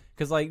it.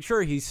 Because like,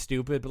 sure, he's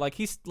stupid, but like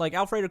he's like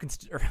Fredo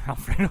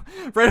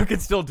can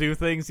still do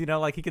things. You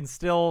know, like he can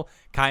still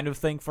kind of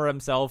think for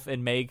himself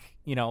and make,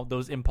 you know,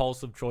 those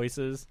impulsive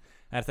choices.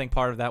 And I think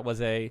part of that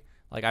was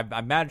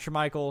I'm mad at you,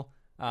 Michael.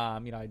 You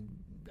know,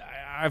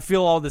 I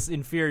feel all this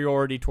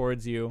inferiority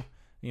towards you.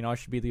 You know, I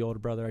should be the older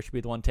brother. I should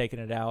be the one taking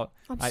it out.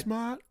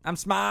 I'm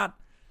smart.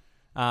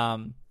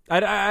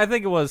 I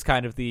think it was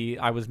kind of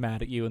I was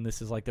mad at you, and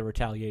this is like the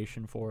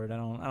retaliation for it. I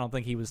don't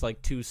think he was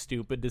like too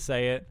stupid to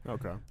say it.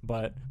 Okay.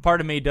 But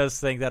part of me does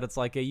think that it's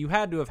like you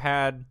had to have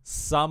had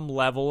some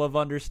level of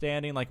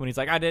understanding. Like when he's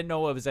like, I didn't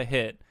know it was a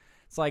hit.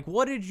 It's like,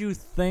 what did you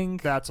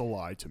think? That's a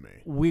lie to me.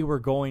 We were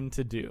going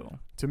to do.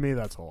 To me,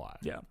 that's a lie.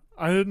 Yeah.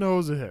 I didn't know it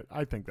was a hit.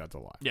 I think that's a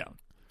lie. Yeah.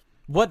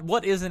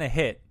 What isn't a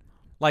hit?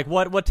 Like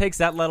what takes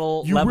that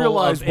level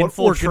realize of what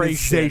infiltration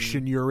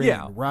organization you're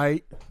in,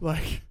 right?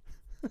 Like,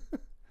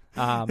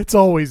 it's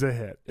always a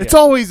hit. It's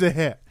always a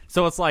hit.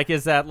 So it's like,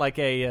 is that like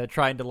a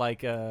trying to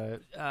like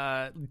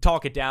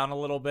talk it down a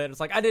little bit? It's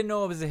like, I didn't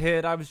know it was a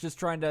hit. I was just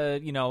trying to,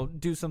 you know,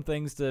 do some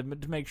things to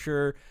make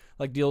sure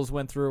like deals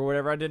went through or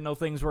whatever. I didn't know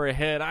things were a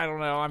hit. I don't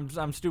know.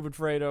 I'm stupid,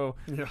 Fredo.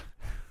 Yeah.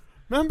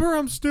 Remember,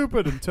 I'm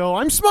stupid until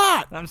I'm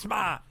smart. I'm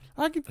smart.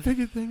 I can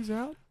figure things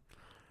out.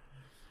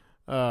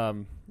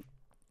 All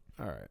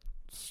right.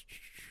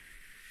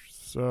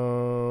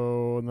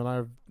 So, and then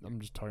I'm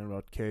just talking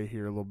about Kay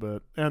here a little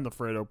bit and the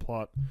Fredo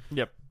plot.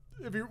 Yep.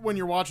 When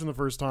you're watching the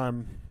first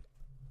time,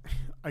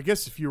 I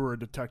guess if you were a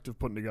detective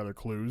putting together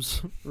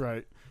clues,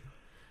 right?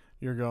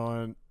 You're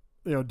going,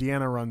 you know,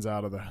 Deanna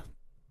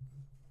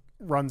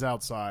runs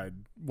outside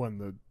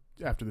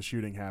after the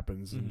shooting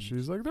happens, and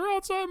she's like, "They're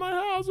outside my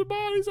house. The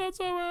body's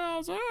outside my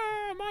house.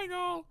 Ah,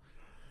 Michael."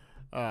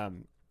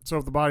 So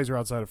if the bodies are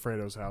outside of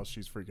Fredo's house,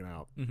 she's freaking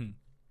out. Mm-hmm.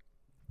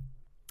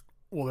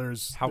 Well,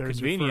 there's how your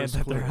convenient first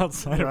that clue, they're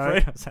outside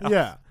right? of Fredo's house.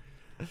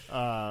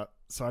 Yeah.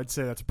 So I'd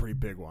say that's a pretty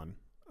big one.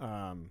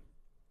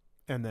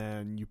 And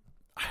then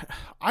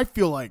I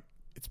feel like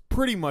it's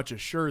pretty much a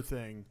sure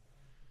thing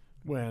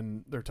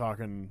when they're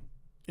talking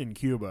in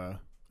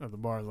Cuba at the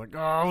bar. It's like, oh,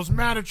 I was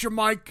mad at you,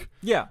 Mike.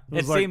 Yeah,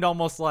 it like, seemed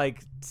almost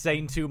like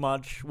saying too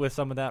much with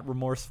some of that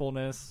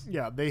remorsefulness.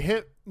 Yeah, they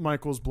hit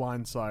Michael's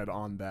blind side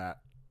on that,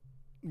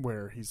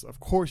 where of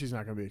course he's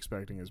not going to be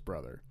expecting his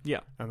brother. Yeah.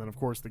 And then of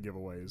course the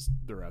giveaway is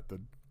they're at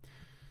the,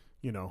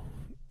 you know,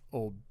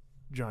 old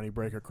Johnny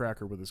Break a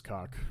Cracker with his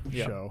cock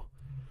show.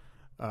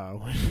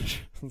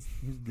 Which is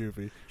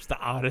goofy. It's the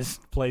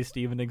oddest place to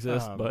even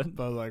exist, but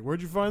like,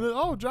 where'd you find it?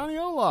 Oh, Johnny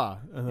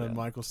Ola. And then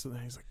Michael's sitting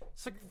there, he's like,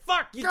 it's like,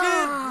 fuck, you did.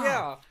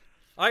 Yeah.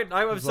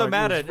 I was so like,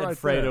 mad it at was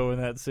Fredo right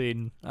in that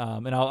scene.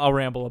 And I'll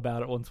ramble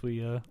about it once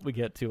we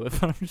get to it.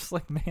 But I'm just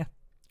like, man.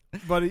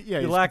 But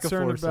he's lack of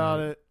concerned foresight. about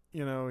it.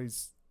 You know,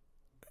 he's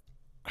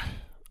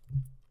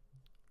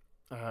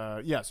so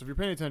if you're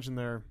paying attention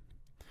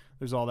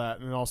there's all that.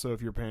 And also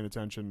if you're paying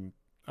attention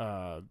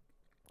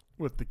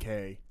with the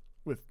K,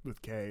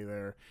 with Kay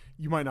there,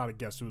 you might not have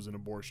guessed it was an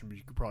abortion, but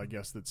you could probably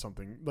guess that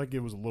something, like, it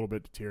was a little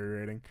bit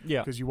deteriorating.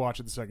 Yeah. Because you watch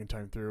it the second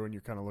time through and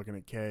you're kind of looking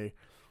at Kay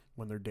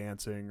when they're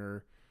dancing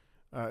or,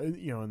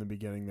 you know, in the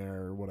beginning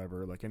there or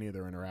whatever, like any of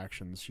their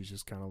interactions, she's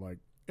just kind of like,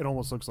 it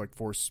almost looks like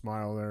forced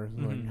smile there.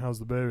 Like, how's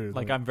the baby? It's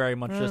like I'm very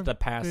much just a He's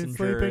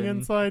passenger. sleeping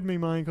inside me,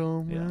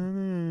 Michael.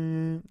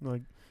 Yeah.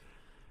 Like,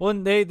 well,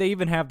 and they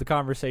even have the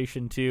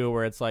conversation too,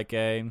 where it's like,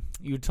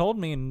 you told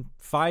me in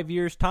 5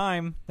 years'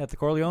 time that the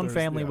Corleone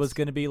family was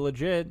going to be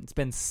legit. It's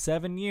been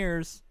 7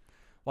 years.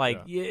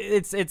 Like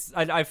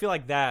I feel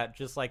like that,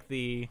 just like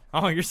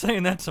you're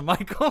saying that to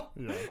Michael?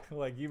 Yeah.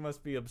 Like, you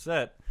must be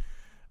upset.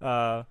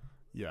 Yeah.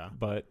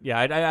 But yeah,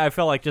 I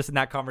felt like just in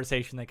that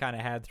conversation they kind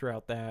of had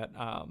throughout that,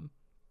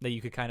 that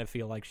you could kind of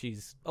feel like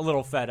she's a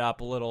little fed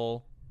up, a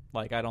little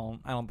like, I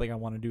don't think I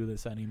want to do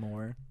this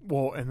anymore.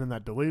 Well, and then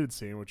that deleted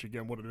scene, which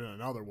again would have been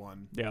another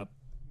one. Yeah.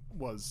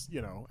 Was,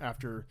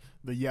 after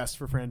the yes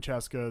for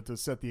Francesca to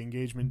set the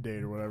engagement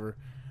date or whatever,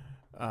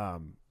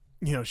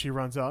 she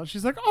runs out and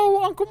she's like,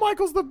 "Oh, Uncle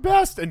Michael's the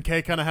best," and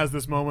Kay kind of has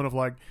this moment of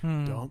like,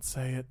 "Don't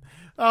say it."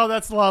 "Oh,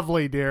 that's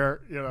lovely,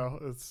 dear."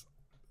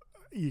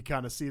 You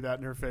kind of see that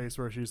in her face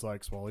where she's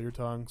like, "Swallow your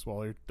tongue,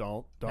 swallow your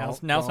don't."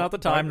 Now's not the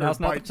time. Now's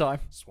not the time.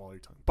 Swallow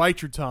your tongue.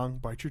 Bite your tongue.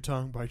 Bite your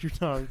tongue. Bite your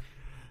tongue.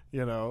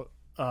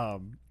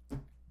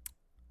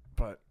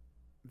 But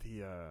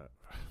the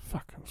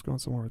fuck, I was going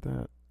somewhere with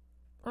that.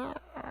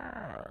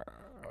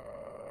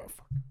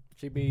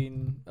 She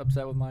being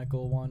upset with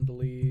Michael, wanting to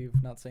leave,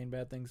 not saying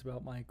bad things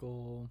about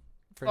Michael.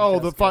 Oh,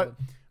 the fight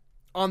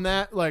on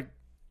that, like,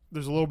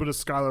 there's a little bit of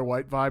Skylar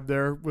White vibe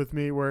there with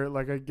me, where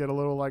like I get a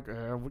little like,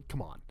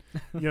 come on,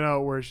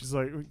 where she's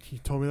like, "You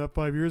told me that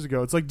 5 years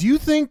ago." It's like, do you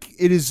think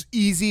it is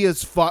easy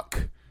as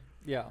fuck?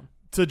 Yeah.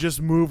 To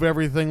just move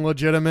everything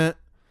legitimate?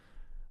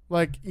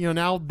 Like,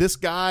 now this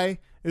guy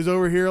is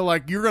over here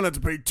like, you're gonna have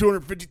to pay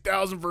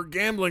 $250,000 for a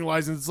gambling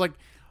license. It's like,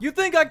 you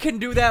think I can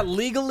do that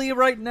legally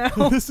right now?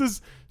 This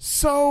is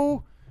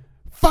so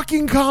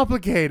fucking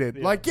complicated.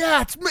 Yeah. Like,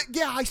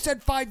 I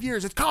said 5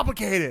 years. It's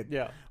complicated.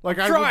 Yeah. Like,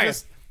 I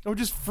would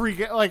just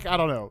freak out. Like, I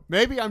don't know.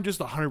 Maybe I'm just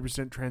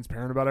 100%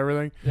 transparent about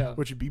everything. Yeah.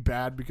 Which would be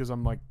bad because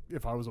I'm like,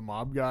 if I was a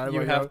mob guy, you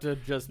like, have to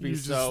just be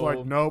so just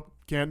like, nope,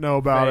 can't know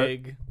about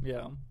vague. it.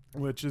 Yeah.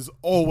 Which is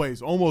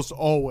almost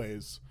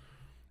always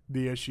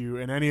the issue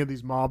in any of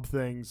these mob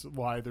things,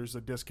 why there's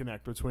a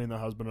disconnect between the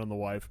husband and the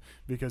wife,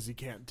 because he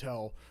can't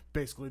tell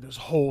basically this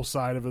whole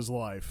side of his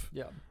life.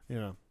 Yeah.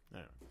 Anyway.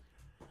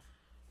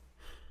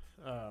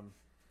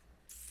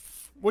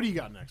 What do you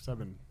got next? I've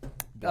been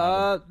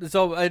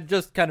so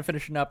just kind of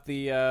finishing up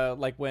the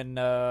like when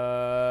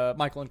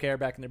Michael and Kay are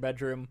back in their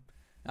bedroom,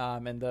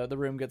 and the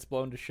room gets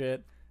blown to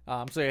shit.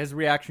 So his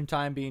reaction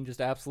time being just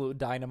absolute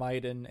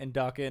dynamite and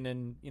ducking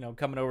and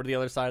coming over to the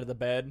other side of the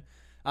bed.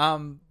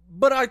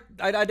 But I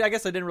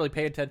guess I didn't really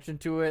pay attention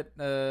to it.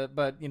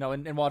 But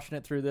in watching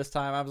it through this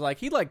time, I was like,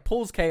 he like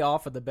pulls Kay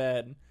off of the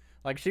bed.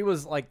 Like, she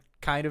was like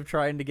kind of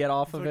trying to get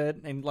off of it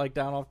and like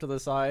down off to the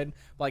side.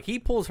 Like, he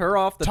pulls her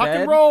off the tuck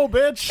bed. And roll,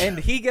 bitch. And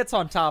he gets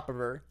on top of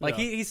her. Like,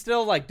 yeah. he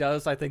still like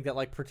does, I think, that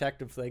like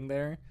protective thing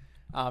there.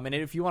 And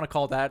if you want to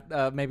call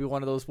that maybe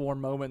one of those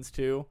warm moments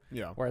too.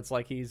 Yeah. Where it's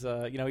like he's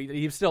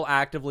he's still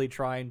actively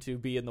trying to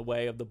be in the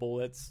way of the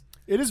bullets.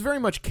 It is very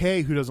much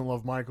Kay who doesn't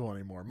love Michael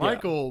anymore.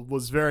 Michael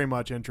was very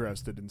much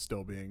interested in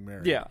still being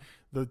married. Yeah.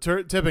 The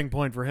tipping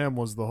point for him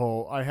was the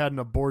whole, I had an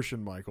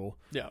abortion, Michael.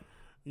 Yeah.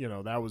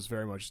 That was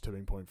very much a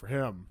tipping point for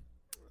him.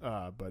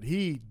 But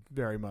he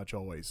very much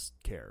always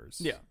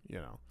cares. Yeah.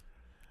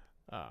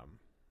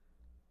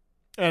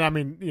 And I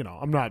mean,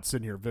 I'm not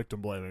sitting here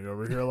victim blaming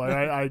over here. Like,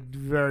 I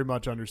very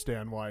much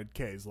understand why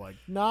Kay's like,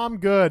 "Nah, I'm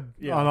good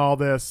on all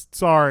this.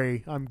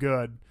 Sorry, I'm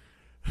good."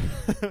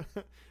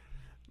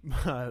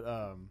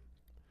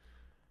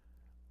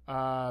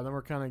 But then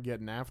we're kind of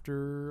getting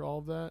after all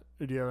of that.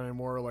 Do you have any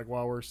more, like,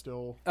 while we're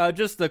still?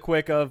 Just the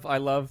quick of, I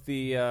love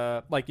the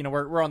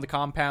we're on the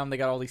compound. They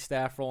got all these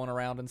staff rolling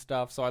around and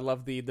stuff. So I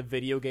love the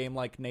video game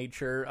like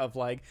nature of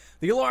like,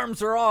 the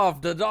alarms are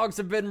off, the dogs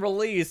have been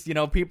released.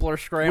 People are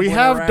scrambling. We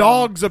have around.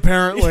 dogs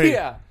apparently.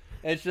 Yeah.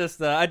 It's just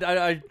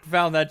I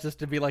found that just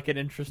to be like an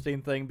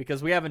interesting thing,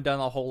 because we haven't done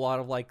a whole lot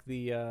of like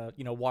the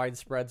wide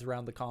spreads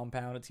around the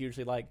compound. It's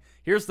usually like,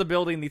 here's the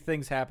building the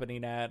thing's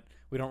happening at.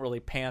 We don't really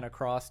pan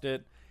across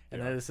it.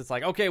 And then it's just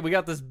like, okay, we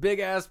got this big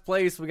ass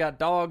place, we got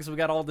dogs, we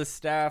got all this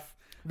staff.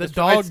 The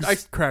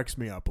dogs cracks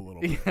me up a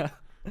little bit. Yeah.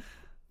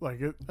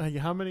 Like,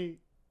 how many?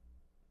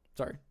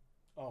 Sorry.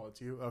 Oh, it's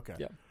you. Okay.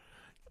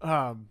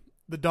 Yeah.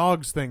 The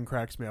dogs thing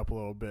cracks me up a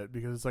little bit,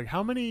 because it's like,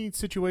 how many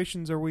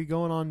situations are we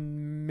going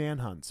on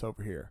manhunts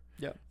over here?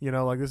 Yeah.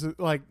 Like, this is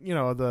like,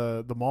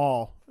 the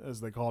mall,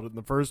 as they called it in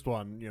the first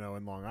one,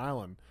 in Long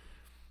Island.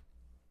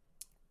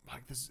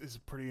 Like, this is a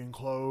pretty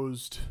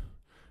enclosed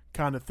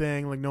kind of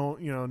thing. Like, no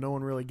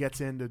one really gets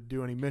in to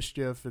do any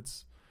mischief.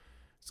 It's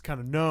kind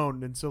of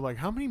known. And so, like,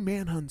 how many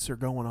manhunts are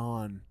going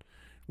on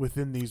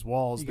within these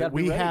walls that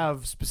we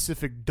have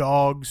specific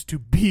dogs to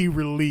be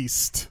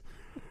released?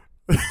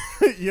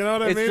 You know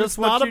what I mean? It's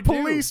not a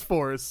police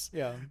force.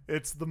 Yeah.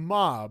 It's the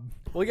mob.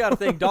 Well, you got to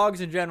think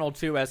dogs in general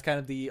too as kind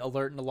of the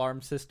alert and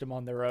alarm system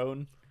on their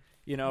own.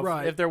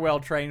 Right. If they're well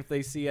trained, if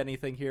they see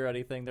anything, hear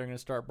anything, they're going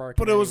to start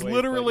barking. But it was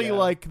literally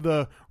like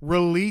the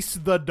release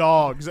the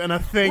dogs and a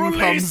thing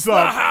comes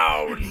up.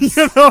 Hounds!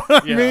 You know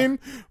what I mean?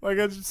 Like,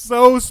 it's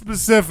so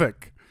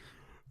specific.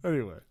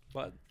 Anyway.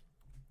 But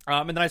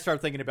and then I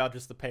started thinking about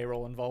just the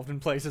payroll involved in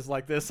places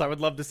like this. I would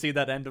love to see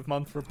that end of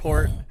month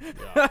report.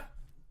 Yeah.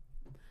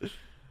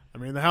 I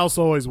mean, the house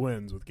always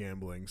wins with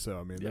gambling, so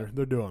I mean,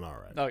 they're doing all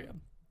right. Oh yeah.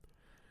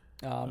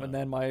 And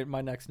then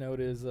my next note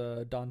is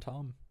Don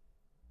Tom.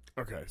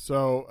 Okay,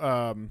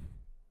 so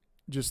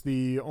just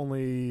the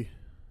only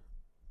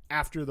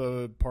after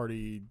the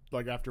party,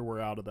 like after we're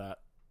out of that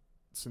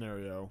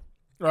scenario,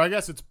 or I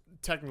guess it's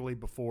technically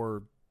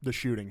before the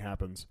shooting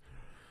happens.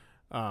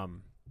 The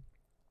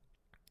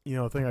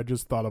thing I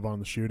just thought of on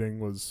the shooting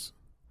was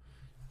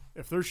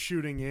if they're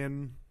shooting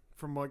in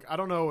from like I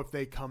don't know if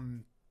they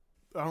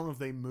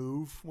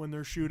move when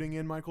they're shooting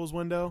in Michael's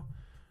window,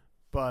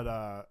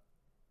 but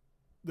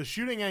the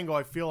shooting angle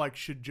I feel like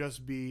should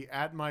just be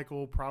at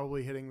Michael,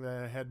 probably hitting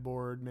the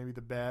headboard, maybe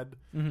the bed.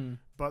 Mm-hmm.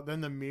 But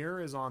then the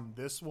mirror is on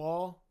this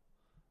wall,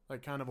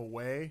 like kind of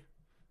away.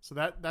 So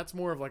that's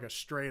more of like a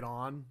straight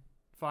on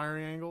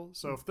firing angle.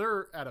 So if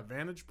they're at a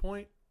vantage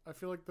point, I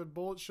feel like the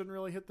bullet shouldn't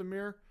really hit the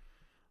mirror.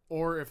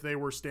 Or if they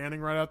were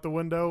standing right out the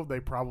window, they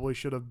probably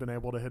should have been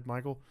able to hit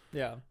Michael.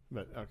 Yeah.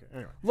 But okay,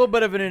 anyway. A little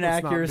bit of an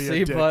Let's not be a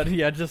inaccuracy, dick. but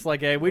yeah, just like,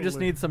 hey, we just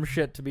need some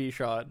shit to be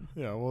shot.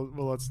 Yeah, well,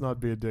 let's not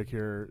be a dick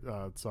here.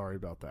 Sorry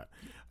about that.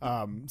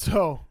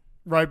 So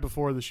right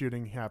before the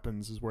shooting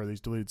happens is where these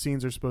deleted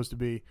scenes are supposed to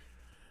be.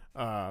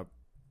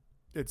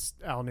 It's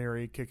Al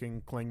Neri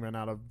kicking Klingman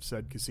out of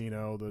said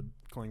casino. The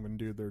Klingman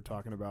dude they're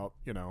talking about,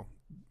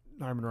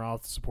 Hyman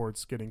Roth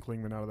supports getting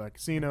Klingman out of that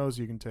casino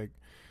so you can take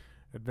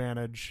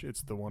advantage.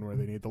 It's the one where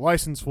they need the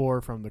license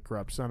for from the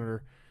corrupt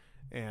senator.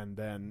 And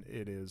then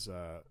it is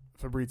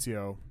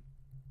Fabrizio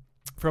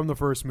from the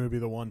first movie,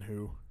 the one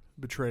who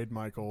betrayed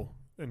Michael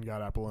and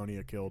got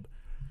Apollonia killed.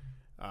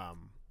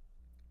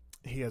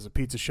 He has a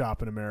pizza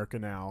shop in America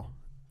now,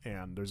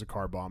 and there's a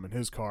car bomb in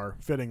his car,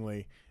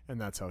 fittingly, and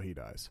that's how he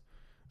dies.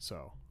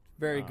 So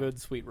Very good,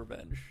 sweet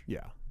revenge.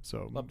 yeah.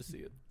 So Love to see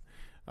it.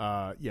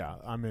 yeah,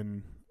 I'm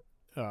in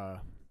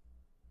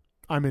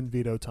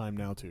veto time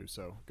now too.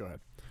 So go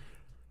ahead.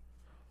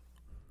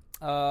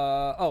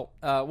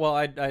 Well,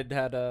 I'd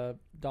had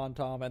Don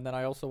Tom, and then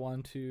I also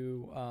wanted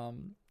to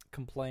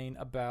complain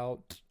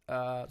about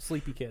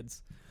sleepy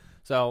kids.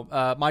 So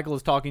Michael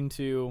is talking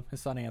to his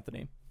son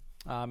Anthony,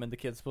 and the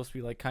kid's supposed to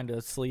be like kind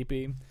of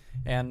sleepy,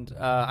 and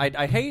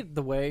I hate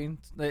the way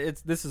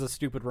this is a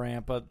stupid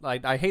rant, but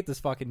I hate this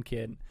fucking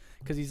kid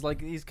because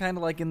he's kind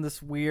of like in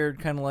this weird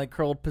kind of like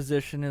curled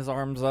position, his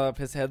arms up,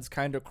 his head's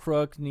kind of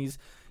crooked, and he's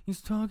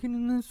talking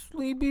in this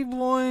sleepy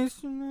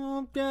voice.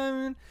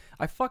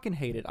 I fucking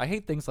hate it. I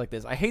hate things like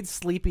this. I hate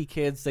sleepy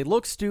kids. They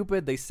look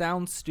stupid. They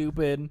sound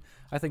stupid.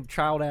 I think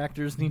child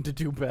actors need to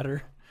do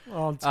better.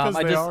 Well, it's because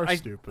they are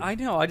stupid. I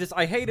know.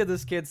 I hated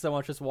this kid so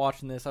much just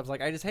watching this. I was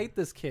like, I just hate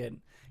this kid.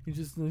 He's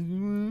just like,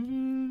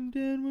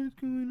 Dad, what's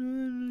going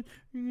on?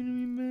 You're gonna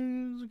be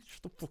mad. I was like,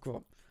 shut the fuck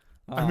up.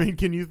 I mean,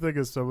 can you think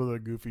of some of the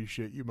goofy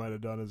shit you might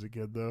have done as a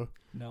kid, though?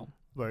 No.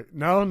 Like,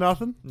 no,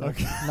 nothing? No,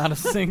 Okay. not a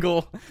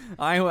single.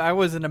 I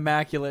was an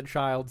immaculate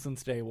child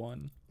since day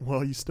one.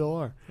 Well, you still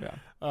are. Yeah.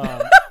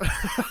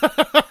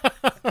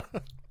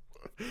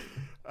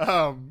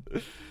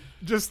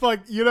 Just like,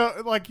 I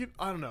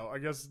don't know. I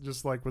guess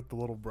just like with the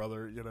little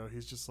brother,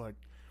 he's just like,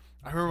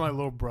 I remember my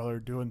little brother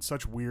doing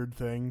such weird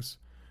things,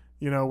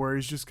 where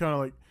he's just kind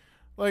of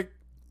like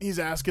he's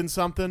asking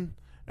something,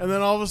 and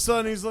then all of a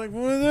sudden he's like,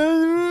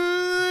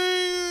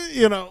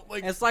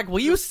 like It's like, will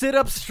you sit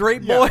up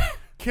straight, yeah, boy?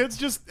 Kids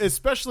just,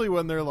 especially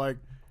when they're like,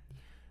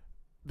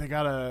 they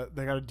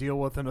gotta deal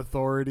with an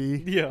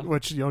authority, Yeah.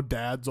 Which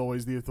dad's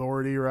always the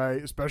authority,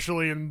 right?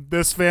 Especially in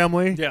this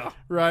family, Yeah.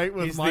 right?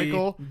 With He's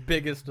Michael, the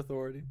biggest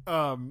authority.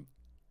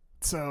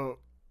 So,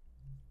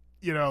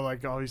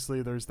 like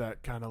obviously there's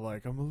that kind of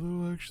like I'm a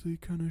little actually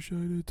kind of shy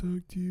to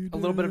talk to you. A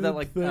little bit of that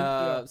like thing.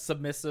 Yeah.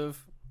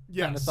 submissive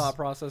Yes. kind of thought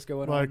process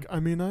going Like, on. I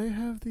mean, I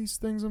have these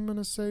things I'm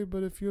gonna say,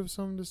 but if you have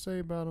something to say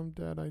about them,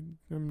 Dad,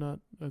 I'm not.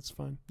 That's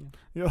fine.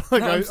 Yeah.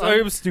 Like I'm sorry,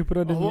 it was stupid.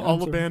 I didn't.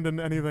 I'll abandon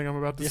anything I'm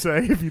about to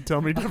say if you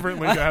tell me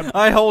differently, Dad.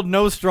 I hold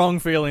no strong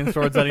feelings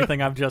towards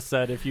anything I've just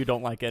said. If you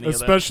don't like any of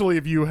that, Especially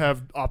if you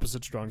have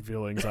opposite strong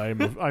feelings,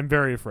 I'm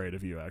very afraid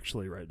of you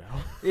actually right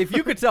now. if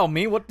you could tell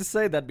me what to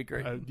say, that'd be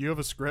great. Do you have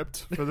a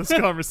script for this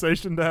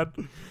conversation, Dad?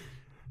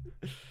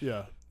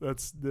 Yeah,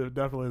 that's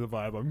definitely the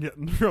vibe I'm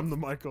getting from the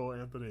Michael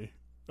Anthony.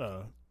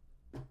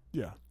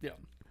 Yeah.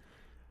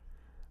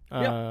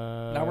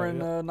 Now we're in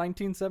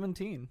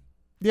 1917.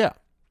 Yeah.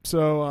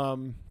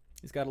 So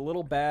He's got a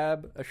little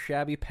bab, a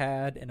shabby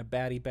pad, and a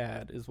batty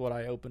bad is what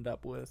I opened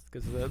up with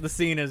because the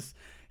scene is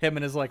him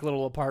in his like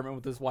little apartment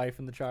with his wife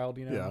and the child.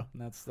 Yeah.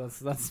 And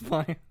that's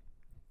my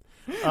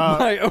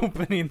my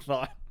opening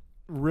thought.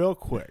 Real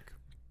quick,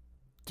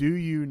 do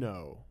you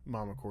know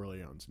Mama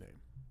Corleone's name?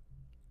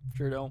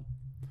 Sure don't.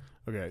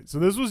 Okay, so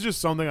this was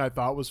just something I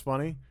thought was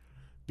funny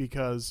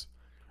because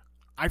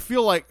I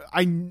feel like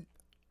I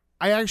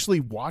actually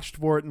watched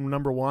for it in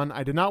number 1.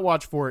 I did not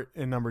watch for it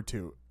in number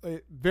 2.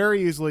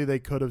 Very easily they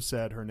could have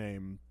said her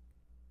name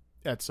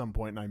at some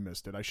point and I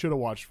missed it. I should have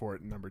watched for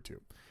it in number 2.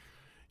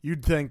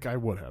 You'd think I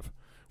would have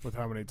with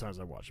how many times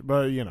I watched it,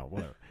 but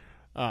whatever.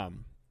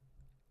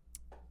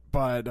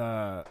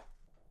 But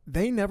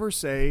they never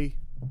say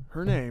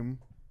her name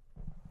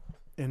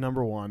in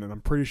number 1, and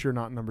I'm pretty sure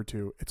not in number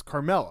 2. It's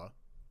Carmela.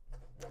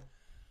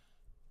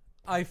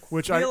 I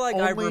Which feel I like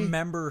I only-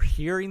 remember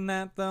hearing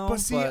that though. But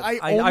see, I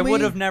I would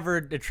only- have never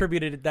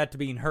attributed that to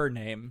being her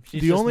name.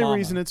 She's the just only Mama.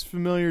 reason it's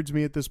familiar to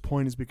me at this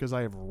point is because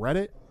I have read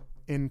it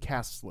in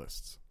cast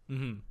lists.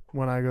 Mm-hmm.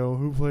 When I go,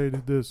 who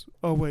played this?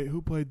 Oh wait,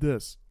 who played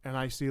this? And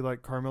I see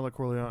like Carmilla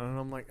Corleone, and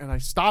I'm like, and I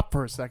stop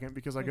for a second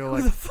because I go Who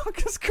like, the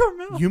fuck is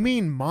Carmel? you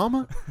mean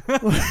Mama?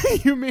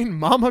 You mean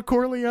Mama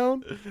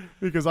Corleone?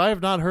 Because I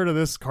have not heard of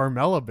this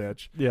Carmella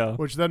bitch. Yeah.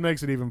 Which then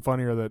makes it even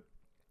funnier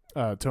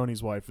that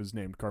Tony's wife is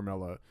named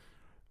Carmella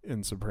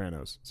in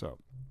Sopranos. So,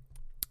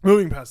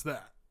 moving past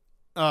that,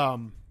 I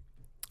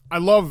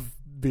love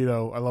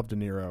Vito. I love De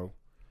Niro.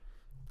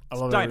 I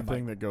love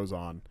everything that goes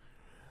on,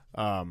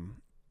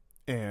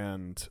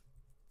 and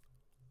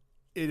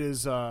it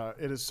is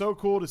so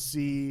cool to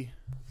see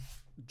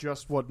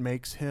just what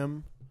makes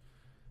him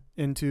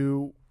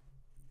into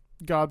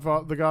the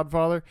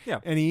Godfather. Yeah.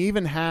 And he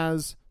even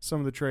has some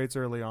of the traits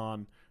early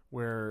on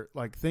where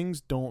like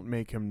things don't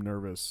make him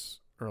nervous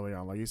early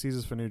on. Like he sees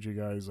this Finucci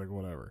guy, he's like,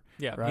 whatever.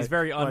 Yeah, right? he's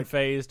very Like,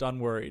 unfazed,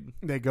 unworried.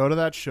 They go to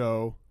that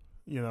show,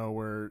 you know,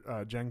 where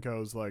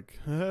Jenko's like,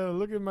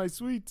 look at my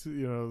sweet,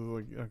 you know,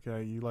 like,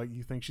 okay,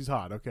 you think she's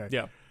hot, okay.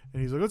 Yeah.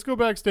 And he's like, let's go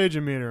backstage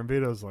and meet her. And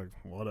Vito's like,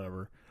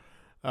 whatever.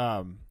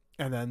 And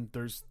then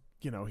there's,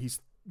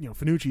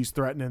 Finucci's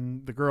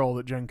threatening the girl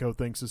that Jenko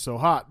thinks is so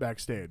hot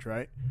backstage,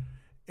 right?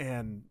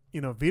 And,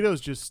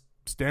 Vito's just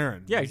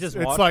staring. Yeah, he's just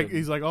It's watching. like,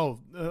 he's like, oh,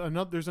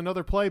 there's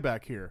another play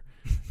back here,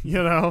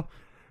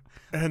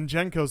 And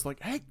Jenko's like,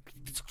 hey,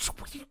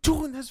 what are you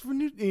doing? That's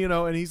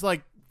Finucci, and he's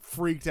like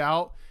freaked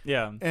out.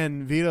 Yeah.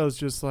 And Vito's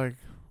just like,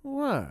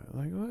 what?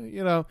 Like, what?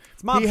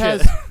 It's mom he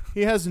shit.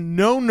 he has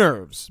no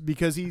nerves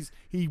because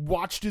he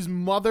watched his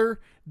mother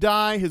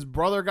die. His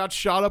brother got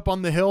shot up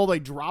on the hill. They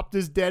dropped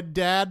his dead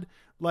dad.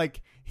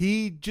 Like,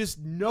 he just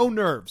no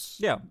nerves.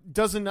 Yeah.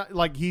 Doesn't,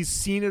 like, he's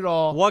seen it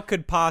all. What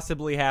could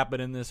possibly happen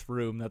in this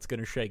room that's going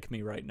to shake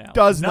me right now?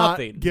 Does not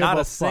Nothing. give Not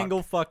a a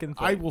single fuck. fucking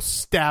thing. I will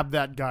stab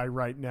that guy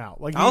right now.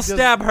 Like, I'll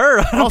stab her.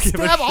 I don't give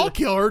a shit. I'll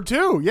kill her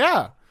too.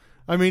 Yeah.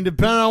 I mean,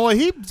 depending on what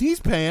he's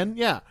paying.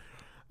 Yeah.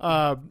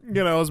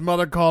 His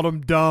mother called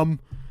him dumb.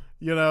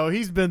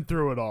 He's been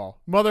through it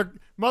all. Mother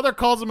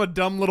calls him a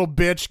dumb little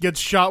bitch, gets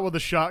shot with a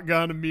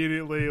shotgun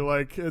immediately.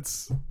 Like,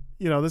 it's,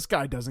 this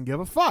guy doesn't give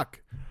a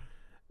fuck.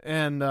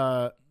 And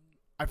I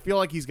feel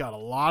like he's got a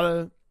lot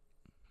of,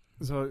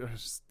 so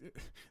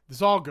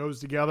this all goes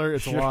together.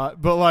 It's a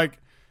lot, but like,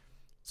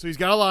 so he's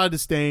got a lot of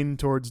disdain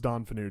towards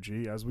Don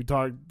Finucci, as we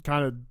kind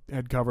of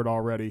had covered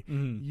already.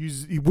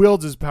 Mm-hmm. He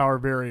wields his power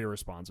very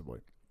irresponsibly.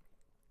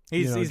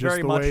 He's just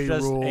very the much way he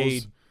just a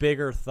rules.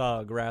 bigger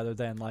thug rather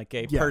than like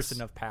a Yes.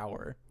 person of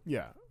power.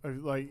 Yeah,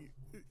 like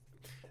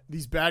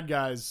these bad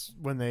guys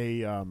when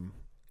they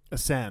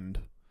ascend,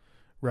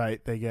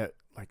 right? They get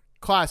like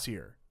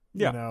classier,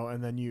 Yeah.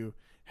 and then you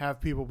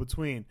have people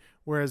between.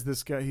 Whereas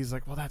this guy, he's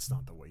like, well, that's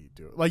not the way you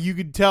do it. Like you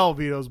could tell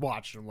Vito's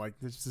watching him, like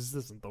this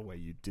isn't the way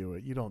you do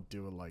it. You don't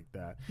do it like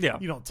that. Yeah.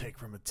 You don't take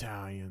from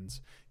Italians.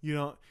 You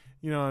don't.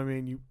 You know what I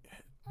mean?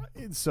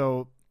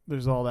 So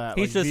there's all that.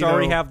 He's like, just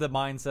already have the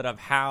mindset of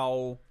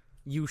how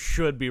you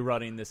should be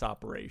running this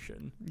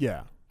operation.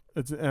 Yeah,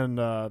 and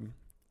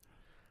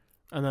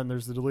then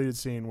there's the deleted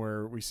scene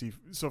where we see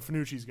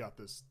Finucci's got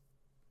this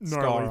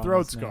Scar gnarly on throat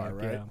his scar,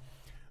 neck, right? yeah.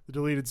 The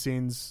deleted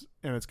scenes,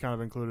 and it's kind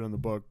of included in the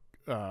book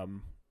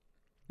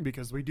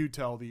because we do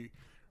tell the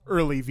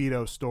early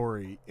Vito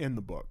story in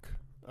the book.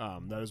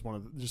 That is one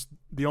of just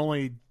the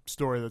only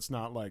story that's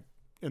not like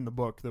in the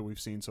book that we've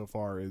seen so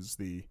far is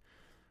the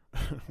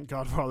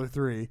Godfather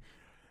 3,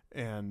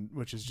 and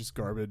which is just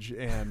garbage,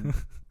 and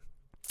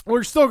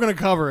we're still going to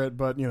cover it,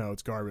 but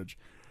it's garbage.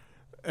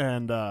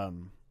 And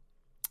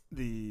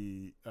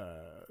the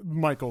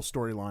Michael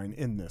storyline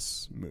in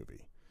this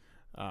movie,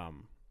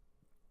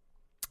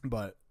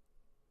 but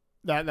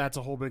that's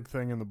a whole big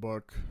thing in the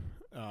book,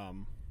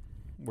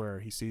 where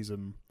he sees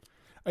him.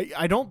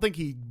 I don't think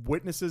he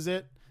witnesses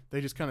it.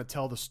 They just kind of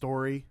tell the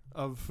story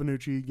of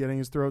Finucci getting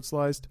his throat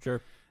sliced.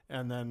 Sure.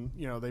 And then,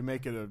 they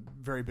make it a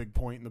very big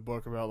point in the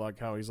book about like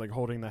how he's like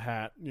holding the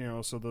hat,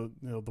 so the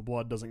the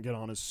blood doesn't get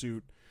on his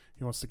suit.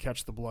 He wants to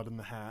catch the blood in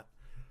the hat.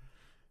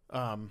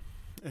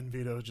 And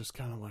Vito's just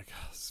kind of like,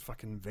 this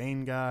fucking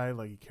vain guy.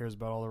 Like he cares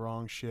about all the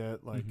wrong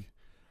shit. Like,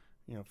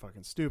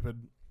 fucking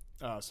stupid.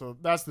 So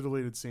that's the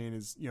deleted scene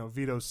is,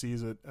 Vito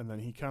sees it. And then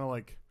he kind of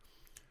like,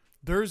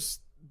 there's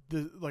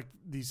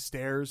these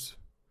stairs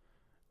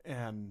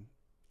and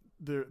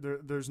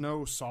there's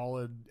no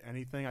solid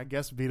anything. I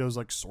guess Vito's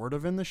like sort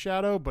of in the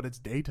shadow, but it's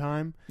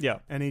daytime. Yeah.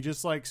 And he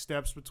just like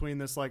steps between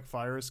this like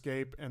fire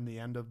escape and the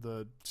end of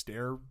the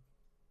stair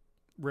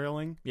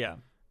railing. Yeah.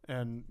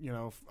 And,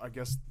 I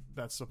guess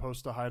that's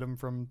supposed to hide him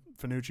from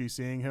Finucci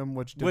seeing him,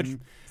 which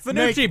didn't Finucci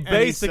make any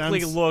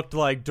basically sense. looked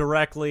like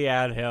directly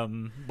at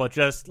him, but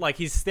just like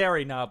he's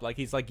staring up, like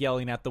he's like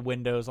yelling at the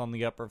windows on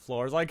the upper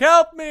floors, like,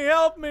 help me,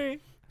 help me.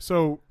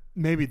 So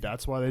maybe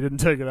that's why they didn't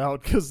take it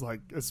out, because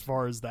like as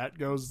far as that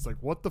goes, it's like,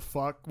 what the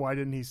fuck? Why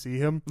didn't he see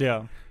him?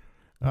 Yeah.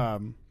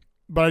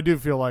 But I do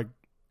feel like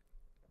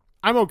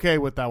I'm okay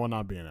with that one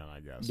not being in, I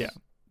guess. Yeah.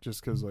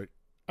 Just because like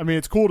I mean,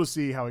 it's cool to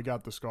see how he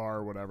got the scar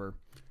or whatever.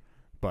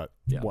 But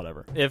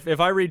whatever. If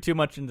I read too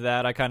much into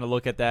that, I kind of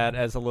look at that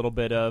as a little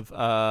bit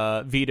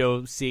of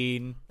Vito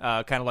seeing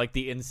kind of like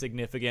the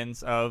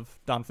insignificance of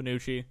Don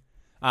Fanucci.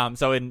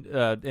 So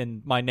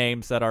in my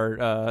names that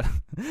are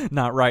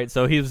not right,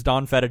 so he was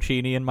Don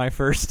Fettuccine in my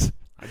first.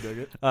 I dig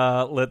it.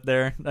 Lit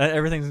there.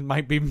 Everything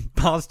might be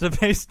pasta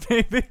based,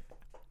 maybe.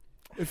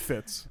 It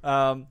fits.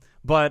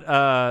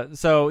 But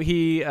so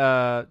he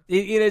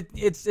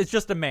it's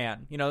just a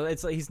man, you know.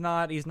 It's he's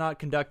not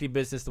conducting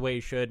business the way he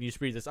should. You just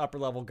be this upper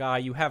level guy.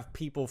 You have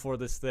people for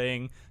this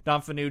thing.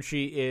 Don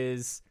Fanucci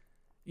is,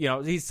 you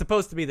know, he's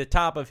supposed to be the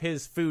top of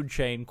his food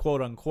chain,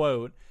 quote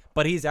unquote.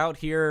 But he's out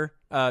here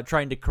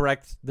trying to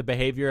correct the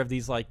behavior of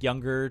these like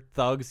younger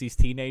thugs, these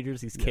teenagers,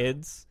 these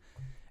kids.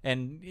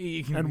 And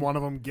one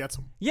of them gets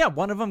him. Yeah,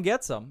 one of them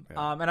gets him.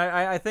 Yeah. And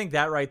I think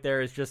that right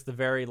there is just the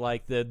very,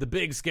 like, the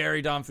big,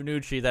 scary Don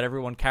Fanucci that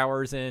everyone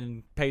cowers in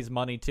and pays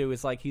money to.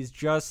 It's like he's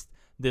just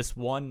this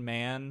one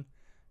man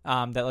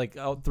that, like,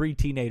 3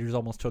 teenagers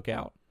almost took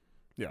out.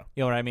 Yeah.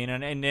 You know what I mean?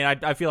 And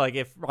I feel like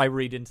if I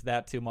read into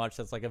that too much,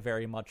 that's, like, a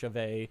very much of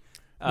a...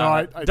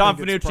 I Don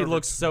think it's Fanucci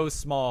looks perfect. so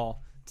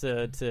small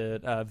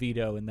to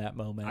Vito in that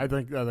moment. I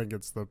think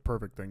it's the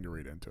perfect thing to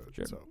read into it.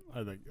 Sure. So,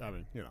 I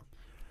mean, you know.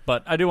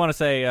 But I do want to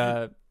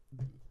say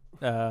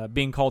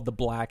being called the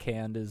Black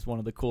Hand is one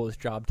of the coolest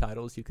job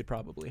titles you could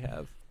probably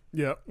have.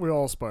 Yeah, we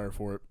all aspire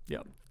for it.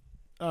 Yep.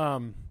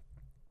 And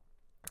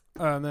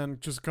then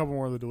just a couple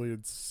more of the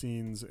deleted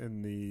scenes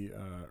in the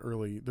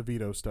the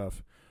Vito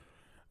stuff.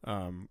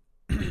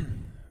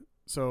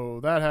 So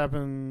that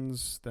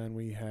happens. Then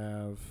we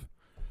have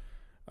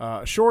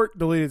a short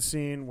deleted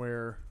scene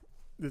where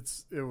it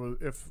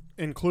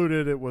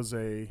was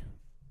a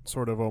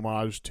sort of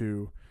homage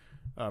to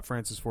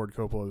Francis Ford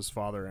Coppola's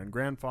father and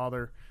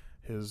grandfather.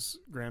 His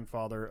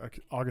grandfather,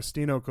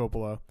 Agostino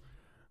Coppola,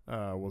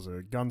 was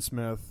a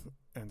gunsmith,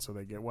 and so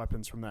they get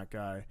weapons from that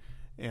guy.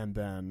 And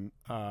then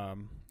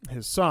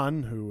his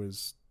son, who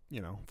is,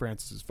 you know,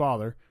 Francis's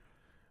father,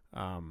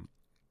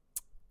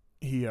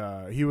 he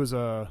was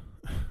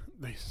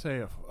they say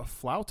a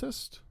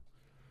flautist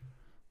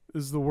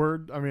is the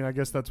word. I mean, I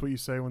guess that's what you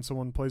say when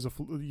someone plays a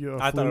flute.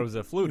 I thought it was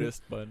a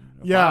flutist, but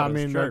yeah, flautist, I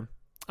mean, sure.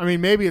 I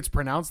mean, maybe it's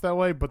pronounced that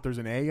way, but there's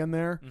an A in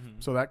there,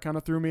 so that kind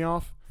of threw me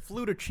off.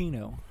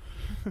 Flutacino.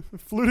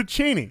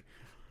 Flutacini.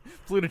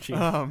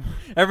 Flutacino.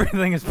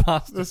 Everything is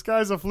possible. This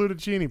guy's a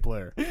Flutacini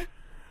player.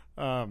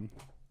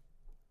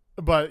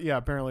 But yeah,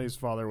 apparently his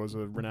father was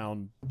a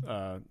renowned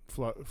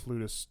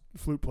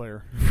flute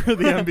player for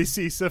the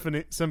NBC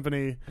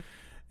Symphony,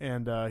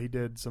 and he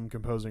did some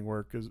composing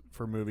work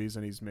for movies,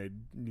 and he's made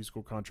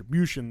musical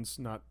contributions.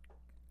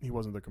 He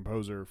wasn't the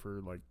composer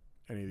for like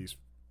any of these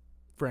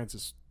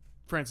Francis's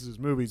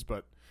movies,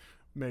 but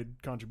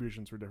made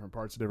contributions for different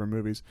parts of different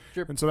movies.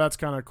 Sure. And so that's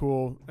kind of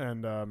cool.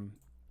 And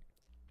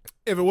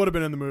if it would have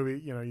been in the movie,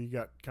 you know, you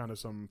got kind of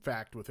some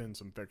fact within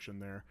some fiction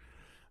there,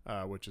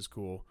 which is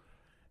cool.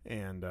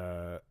 And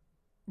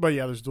but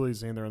yeah, there's deleted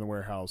scene there in the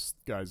warehouse.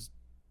 Guys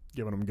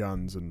giving him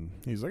guns, and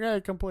he's like,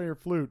 "Hey, come play your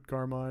flute,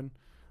 Carmine."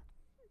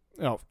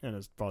 Oh, and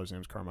his father's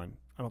name is Carmine.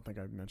 I don't think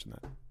I mentioned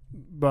that.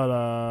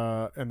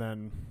 But and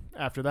then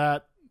after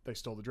that, they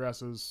stole the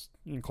dresses.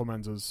 And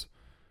Clemenza's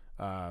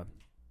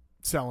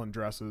selling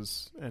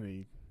dresers, and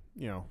he,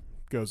 you know,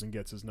 goes and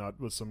gets his nut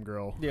with some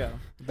girl. Yeah,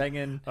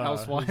 banging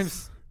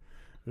housewives.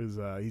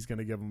 He's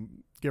gonna give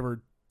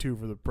her 2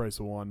 for the price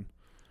of 1.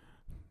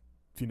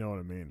 If you know what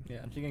I mean.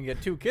 Yeah, she can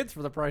get 2 kids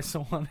for the price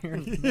of 1 here.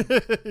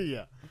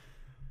 Yeah.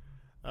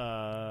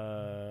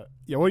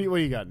 Yeah. What do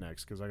you got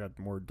next? Because I got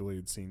more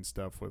deleted scene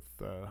stuff with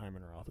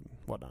Hyman Roth and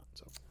whatnot.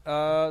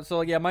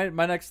 So yeah, my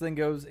next thing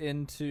goes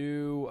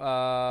into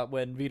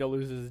when Vito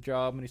loses his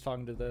job and he's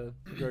talking to the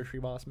grocery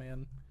boss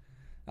man.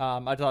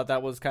 I thought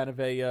that was kind of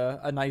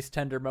a nice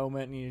tender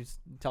moment, and he's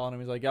telling him,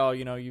 he's like, "Oh,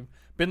 you know, you've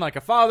been like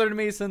a father to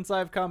me since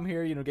I've come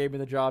here. You know, gave me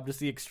the job." Just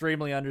the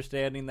extremely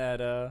understanding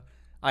that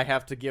I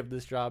have to give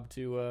this job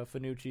to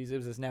Fanucci's. It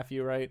was his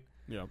nephew, right?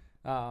 Yeah.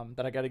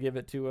 That I got to give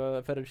it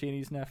to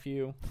Fettuccine's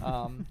nephew.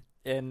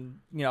 And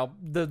you know,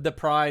 the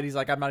pride. He's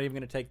like, "I'm not even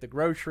going to take the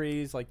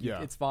groceries. Like,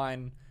 it's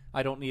fine.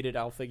 I don't need it.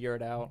 I'll figure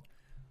it out."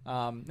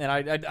 And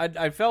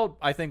I felt,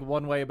 I think,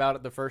 one way about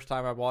it the first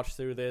time I watched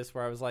through this,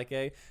 where I was like,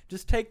 "Hey,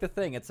 just take the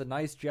thing. It's a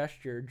nice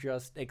gesture.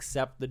 Just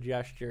accept the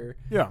gesture."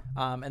 Yeah.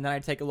 And then I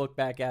take a look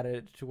back at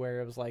it to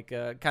where it was like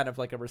kind of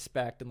like a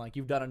respect, and like,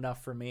 "You've done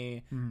enough for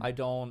me. I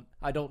don't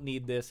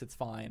need this. It's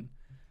fine."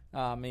 You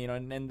know,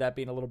 and that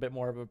being a little bit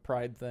more of a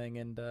pride thing,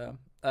 and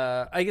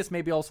I guess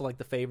maybe also like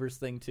the favors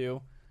thing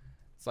too.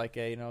 It's like,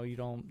 you know, you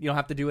don't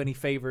have to do any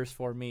favors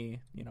for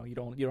me. You know, you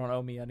don't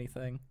owe me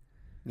anything.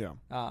 Yeah.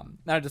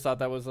 I just thought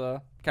that was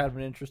a kind of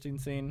an interesting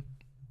scene.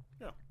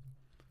 Yeah.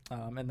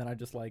 And then I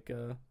just like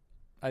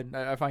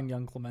I find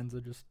young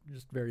Clemenza just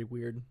very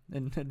weird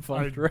and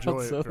fun I throughout.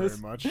 enjoy So it very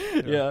it's- much.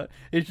 yeah,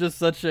 he's just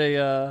such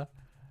a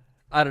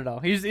I don't know.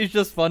 He's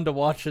just fun to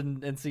watch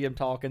and see him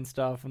talk and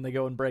stuff. And they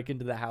go and break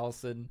into the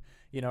house and,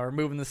 you know, are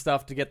moving the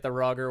stuff to get the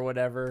rug or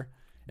whatever.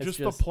 It's just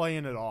the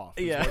playing it off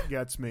is Yeah. what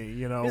gets me,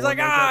 you know. He's when like,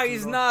 they get to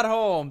he's the- not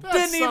home. That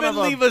Didn't son even of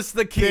a leave us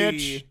the key.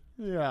 bitch.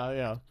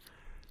 Yeah.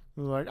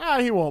 He's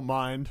like, he won't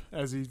mind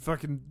as he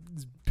fucking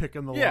is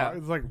picking the Yeah. lock.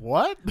 It's like,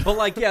 what? But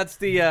like, yeah, it's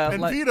the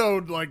And like, Vito,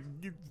 like,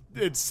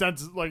 it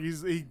senses, like,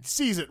 he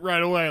sees it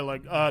right away.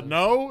 Like,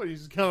 no.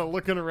 He's kind of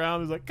looking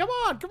around. He's like, come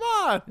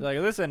on. like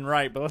this isn't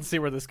right, but let's see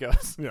where this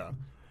goes. Yeah.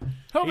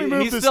 Help me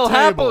move He this still table.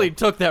 happily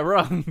took that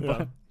run.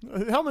 Yeah.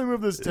 Help me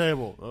move this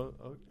table.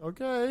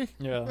 Okay.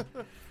 Yeah.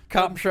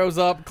 Cop shows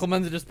up.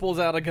 Clemenza just pulls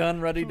out a gun,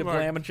 ready to Like-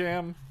 blam a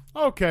jam.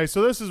 Okay,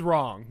 so this is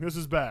wrong. This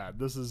is bad.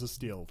 This is a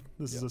steal.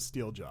 This is a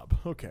steal job.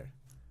 Okay.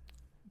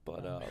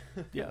 But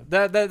yeah,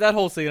 that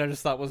whole scene I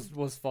just thought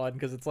was fun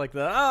because it's like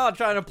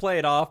trying to play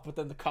it off, but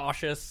then the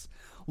cautious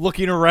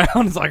looking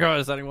around. It's like,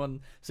 has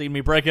anyone seen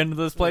me break into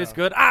this place? Yeah.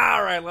 Good.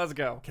 All right, let's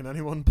go. Can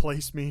anyone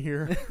place me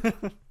here?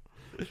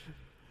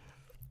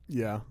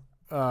 Yeah.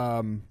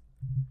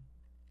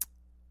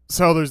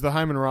 So there's the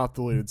Hyman Roth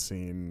deleted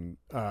scene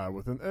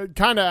with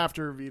kind of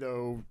after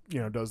Vito,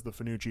 does the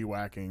Fanucci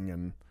whacking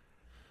and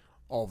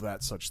all of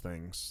that such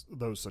things,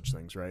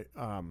 right?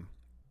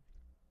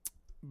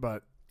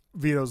 But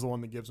Vito's the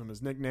one that gives him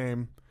his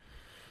nickname.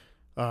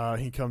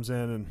 He comes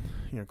in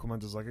and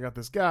Clemenza's like, I got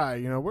this guy.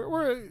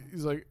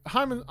 He's like,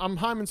 I'm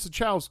Hyman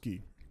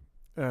Sachowski,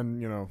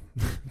 and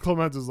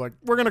Clemenza's like,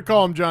 we're gonna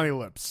call him Johnny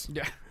Lips.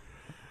 Yeah.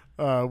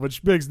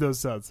 Which makes no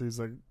sense. He's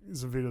like,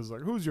 Vito's like,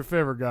 who's your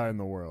favorite guy in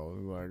the world?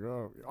 He's like,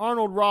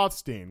 Arnold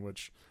Rothstein,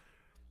 which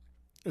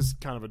is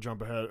kind of a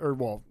jump ahead,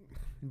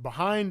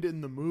 behind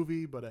in the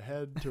movie, but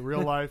ahead to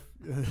real life.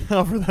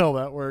 However the hell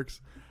that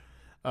works.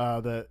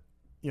 That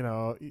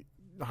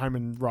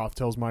Hyman Roth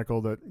tells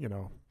Michael that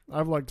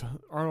I've liked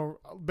Arnold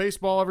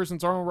baseball ever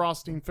since Arnold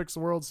Rothstein fixed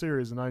the World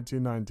Series in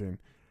 1919.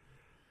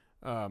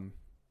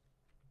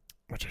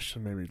 Which I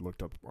should maybe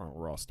looked up Arnold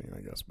Rothstein,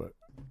 I guess, but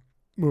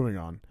moving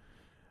on.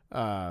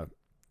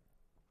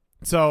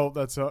 So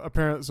that's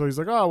apparent. So he's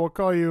like, we'll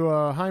call you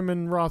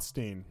Hyman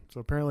Rothstein.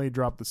 So apparently he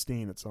dropped the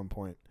Steen at some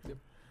point. Yep.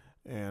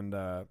 And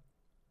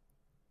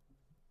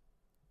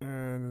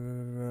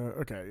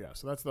okay, yeah.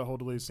 So that's the whole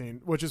delete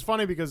scene, which is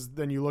funny because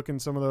then you look in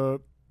some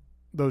of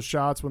those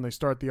shots when they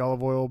start the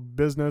olive oil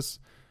business.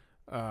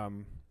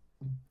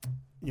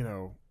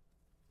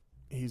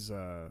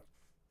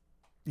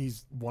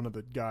 He's one of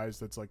the guys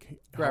that's like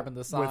Grabbing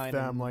the sign with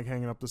them, and- like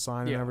hanging up the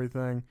sign and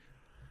everything.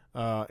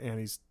 And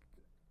he's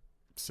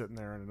sitting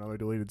there in another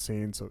deleted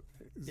scene. So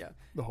Yeah.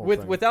 the whole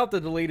thing. Without the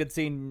deleted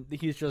scene,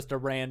 he's just a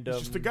random.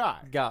 He's just a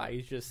guy.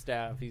 He's just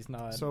staff. He's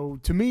not. So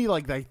to me,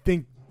 like, I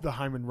think the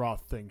Hyman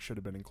Roth thing should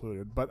have been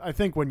included, but I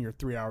think when you're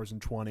 3 hours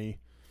and 20,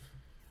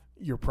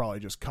 you're probably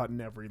just cutting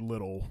every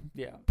little.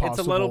 Yeah, it's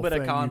a little possible bit of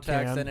thing you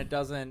context, can. and it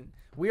doesn't.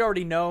 We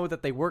already know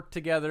that they work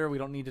together. We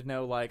don't need to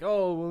know like,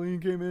 oh, well, he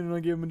came in and I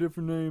gave him a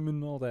different name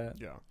and all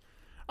that. Yeah,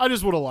 I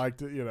just would have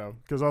liked it,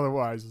 because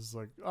otherwise it's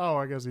like,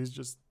 I guess he's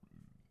just.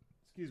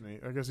 Excuse me.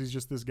 I guess he's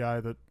just this guy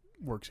that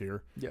works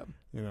here. Yeah.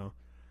 Yeah.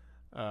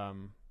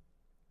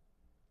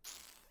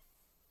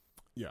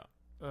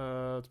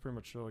 That's pretty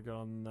much all I got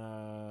on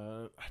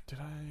that. Did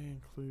I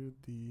include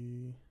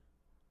the?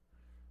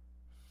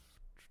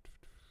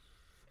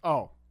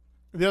 Oh,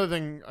 the other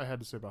thing I had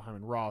to say about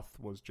Hyman Roth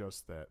was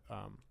just that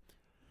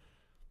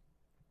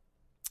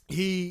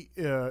he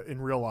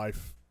in real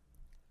life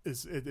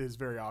it is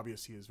very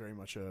obvious he is very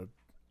much a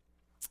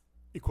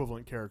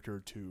equivalent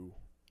character to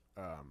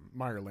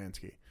Meyer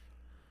Lansky,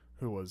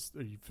 who was.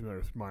 Are you familiar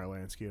with Meyer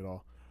Lansky at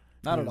all?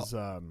 Not at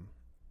all.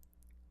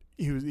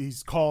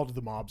 He's called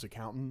the mob's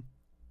accountant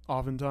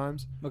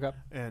oftentimes. Okay.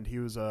 And he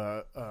was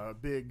a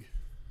big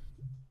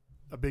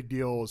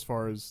deal as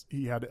far as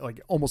he had like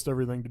almost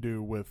everything to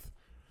do with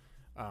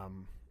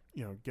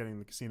getting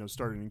the casino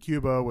started in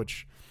Cuba,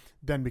 which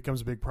then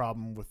becomes a big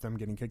problem with them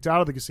getting kicked out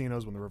of the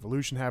casinos when the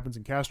revolution happens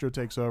and Castro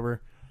takes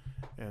over.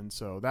 And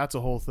so that's a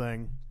whole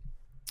thing,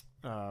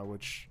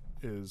 which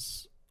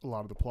is a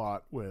lot of the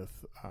plot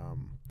with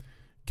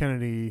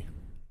Kennedy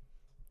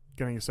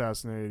getting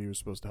assassinated. He was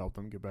supposed to help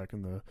them get back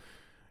into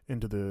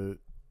the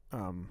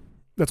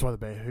that's why the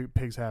Bay of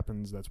Pigs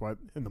happens. That's why,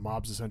 and the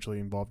mob's essentially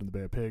involved in the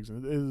Bay of Pigs.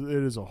 And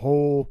it is a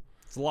whole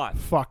It's a lot.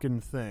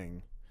 fucking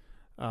thing.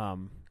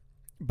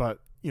 But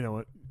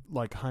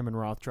like Hyman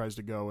Roth tries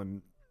to go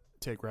and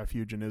take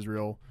refuge in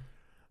Israel.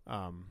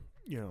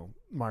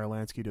 Meyer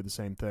Lansky did the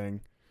same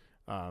thing.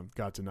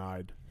 Got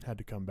denied. Had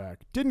to come back.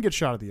 Didn't get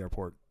shot at the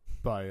airport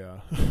by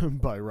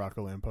by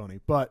Rocco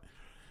Lamponi, but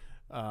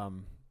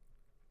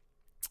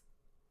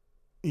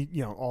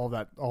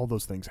all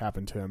those things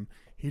happened to him.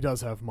 He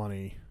does have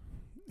money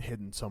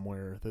hidden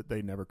somewhere that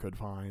they never could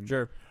find.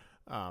 Sure.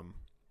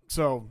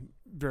 So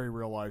very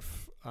real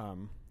life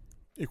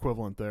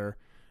equivalent there,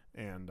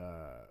 and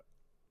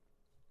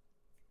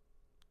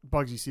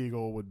Bugsy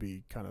Siegel would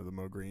be kind of the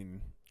Mo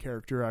Green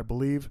character, I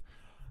believe.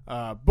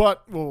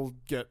 But we'll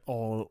get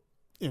all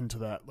into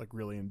that like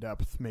really in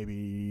depth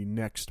maybe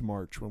next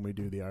March when we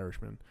do The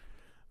Irishman,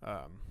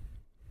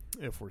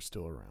 if we're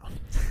still around.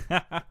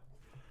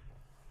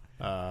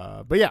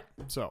 But yeah,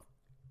 so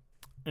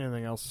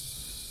anything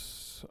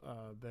else?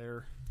 else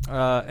there?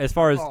 As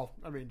far as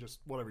I mean, just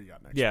whatever you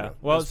got next. yeah, But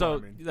well, that's so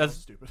what I mean. that's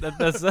stupid.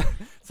 that's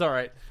it's all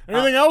right.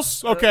 Anything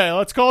else? Okay,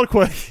 let's call it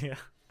quits. Yeah.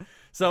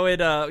 So we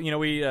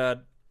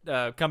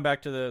come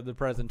back to the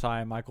present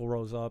time. Michael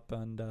rolls up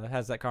and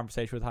has that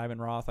conversation with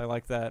Hyman Roth. I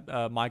like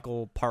that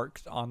Michael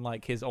parked on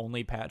like his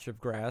only patch of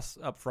grass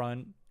up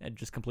front and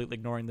just completely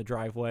ignoring the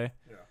driveway.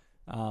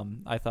 Yeah.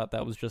 I thought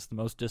that was just the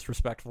most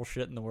disrespectful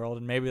shit in the world,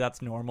 and maybe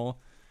that's normal.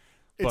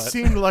 It But-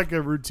 seemed like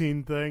a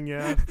routine thing,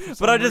 yeah.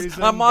 But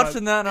I'm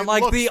watching that and I'm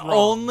like, the wrong.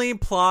 only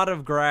plot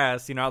of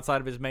grass,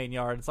 outside of his main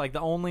yard, it's like the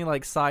only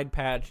like side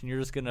patch, and you're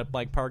just gonna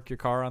like park your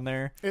car on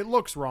there. It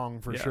looks wrong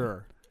for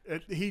sure.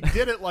 He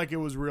did it like it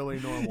was really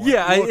normal.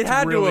 Yeah, looked it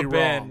had really to have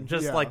been wrong.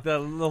 just Yeah. like the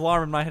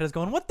alarm in my head is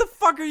going, "What the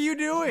fuck are you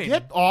doing?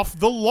 Get off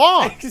the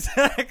lawn.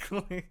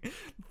 Exactly.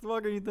 What the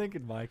fuck are you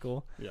thinking,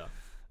 Michael?" Yeah.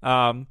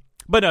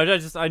 But no,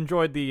 I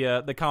enjoyed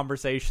the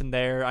conversation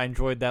there. I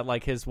enjoyed that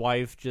like his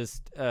wife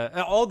just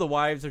all the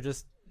wives are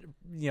just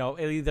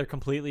either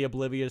completely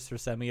oblivious or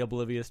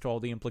semi-oblivious to all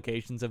the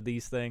implications of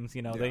these things.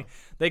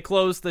 They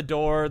close the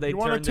door. They You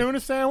want a turn tuna they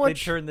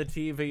sandwich? turn the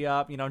TV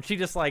up. And she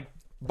just like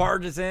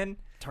barges in.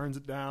 Turns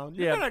it down.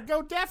 You're Yeah. gonna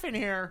go deaf in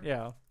here.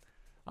 Yeah.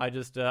 I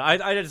just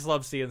just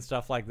love seeing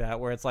stuff like that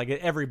where it's like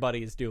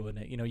everybody's doing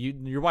it.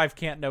 Your wife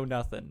can't know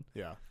nothing.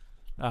 Yeah.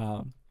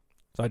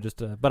 So I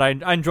just, but I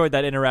enjoyed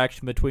that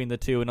interaction between the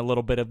two and a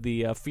little bit of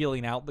the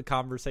feeling out the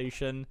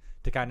conversation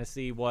to kind of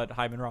see what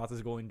Hyman Roth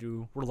is going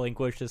to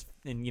relinquish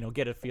and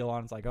get a feel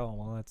on. It's like, oh,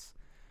 well,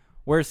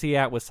 where's he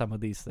at with some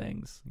of these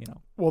things,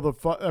 Well,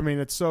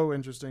 it's so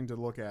interesting to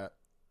look at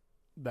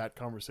that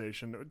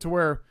conversation to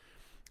where,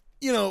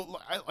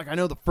 I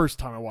know the first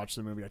time I watched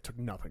the movie, I took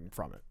nothing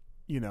from it,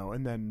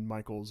 and then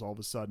Michael's all of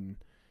a sudden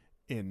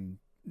in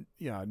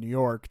New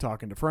York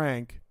talking to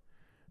Frank,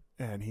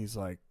 and he's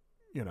like,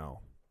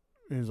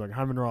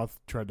 Hyman Roth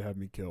tried to have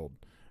me killed.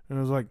 And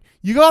I was like,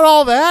 you got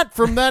all that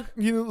from that?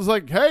 It was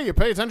like, hey, you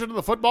pay attention to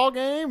the football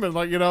game? And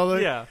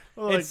yeah.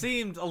 like, it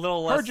seemed a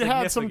little less heard you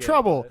had some significant,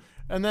 trouble. but-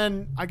 And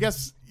then I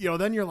guess,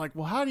 then you're like,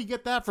 well, how do you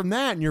get that from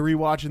that? And you're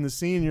rewatching the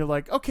scene and you're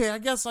like, okay, I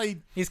guess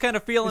He's kind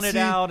of feeling it see,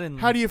 out. And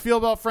how do you feel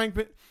about Frank?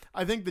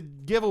 I think the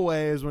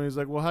giveaway is when he's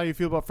like, well, how do you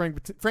feel about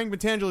Frank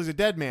Batangeli's a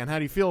dead man. How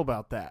do you feel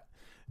about that?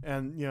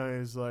 And,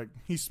 he's like,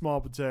 he's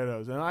small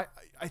potatoes. And I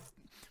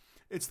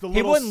it's the he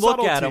little wouldn't look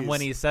at him subtleties.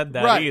 when he said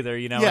that Right. either.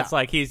 Yeah. It's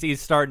like he's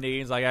starting to eat.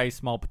 He's like, I eat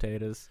small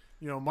potatoes.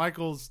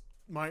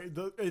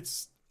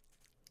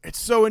 It's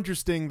so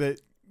interesting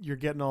that you're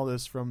getting all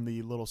this from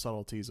the little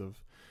subtleties of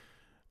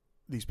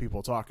these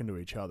people talking to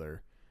each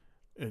other,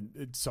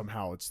 and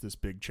somehow it's this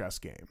big chess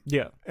game.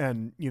 Yeah.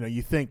 And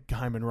you think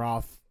Hyman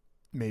Roth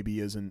maybe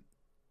isn't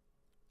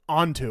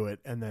onto it,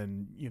 and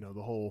then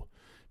the whole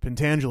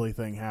Pentangeli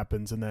thing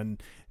happens, and then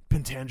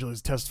Pentangeli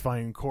is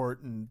testifying in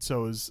court, and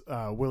so is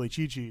Willie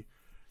Chichi,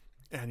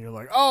 and you're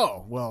like,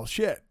 oh well,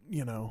 shit,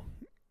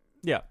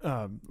 Yeah.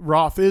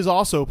 Roth is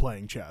also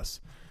playing chess.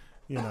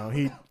 He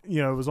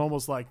it was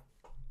almost like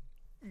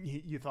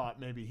you thought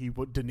maybe he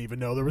didn't even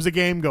know there was a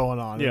game going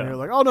on. Yeah. And you're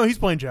like, oh no, he's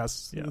playing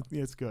chess. Yeah.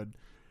 It's good.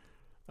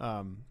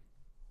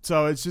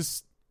 So it's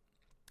just,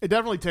 it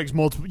definitely takes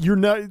multiple. You're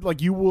not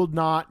like, you will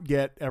not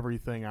get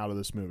everything out of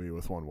this movie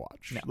with one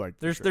watch. No. Like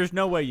There's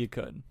no way you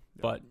could.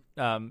 But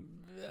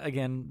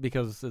again,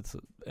 because it's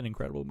an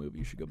incredible movie,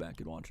 you should go back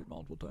and watch it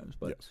multiple times.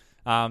 But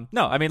yes.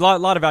 no, I mean, a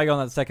lot of value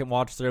on that second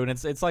watch through, and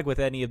it's like with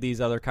any of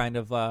these other kind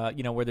of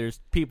where there's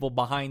people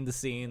behind the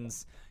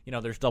scenes.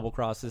 There's double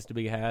crosses to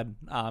be had.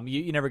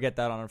 You never get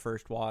that on a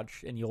first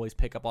watch, and you always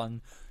pick up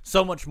on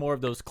so much more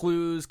of those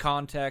clues,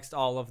 context,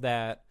 all of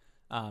that.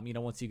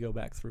 Once you go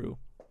back through,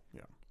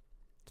 Yeah.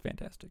 it's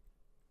fantastic.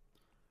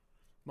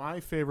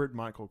 My favorite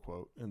Michael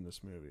quote in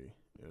this movie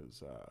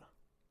is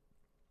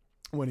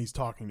when he's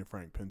talking to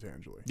Frank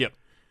Pentangeli. Yep,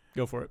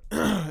 go for it.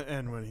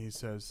 And when he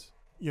says,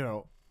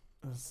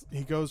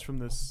 he goes from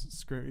this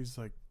script, he's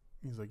like,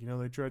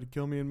 they tried to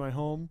kill me in my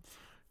home.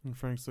 And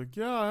Frank's like,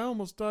 yeah, I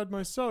almost died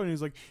myself. And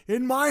he's like,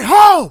 in my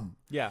home!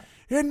 Yeah.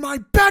 In my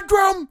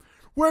bedroom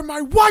where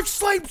my wife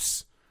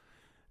sleeps!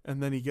 And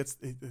then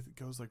it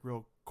goes like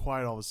real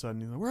quiet all of a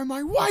sudden. He's like, where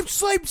my wife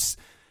sleeps!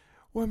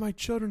 Where my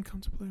children come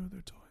to play with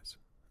their toys.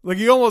 Like,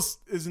 he almost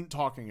isn't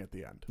talking at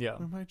the end. Yeah.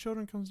 Where my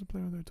children come to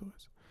play with their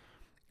toys.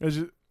 It's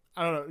just,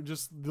 I don't know,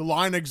 just the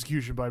line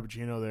execution by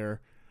Pacino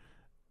there.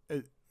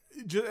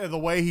 The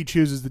way he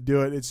chooses to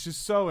do it, it's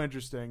just so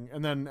interesting.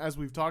 And then, as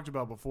we've talked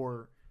about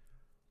before,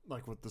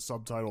 like with the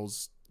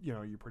subtitles,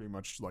 you pretty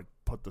much like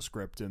put the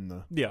script in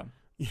the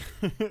in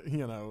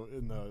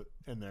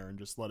there and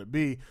just let it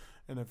be.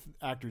 And if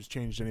actors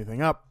changed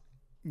anything up,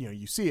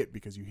 you see it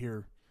because you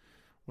hear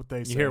what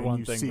they say. You hear and one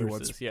you thing see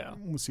versus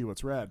see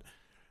what's read.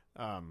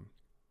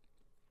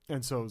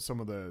 And so some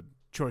of the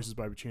choices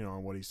by Pacino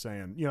on what he's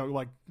saying,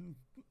 like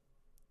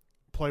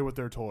play with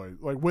their toys,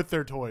 like with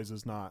their toys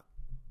is not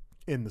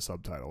in the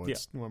subtitle.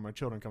 It's when my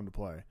children come to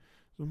play.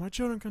 So my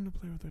children come to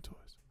play with their toys.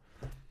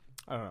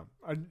 I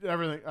don't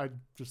know. I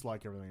just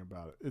like everything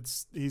about it.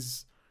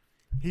 He's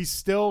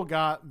still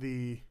got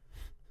the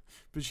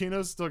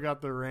Pacino's still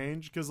got the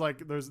range because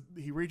like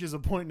he reaches a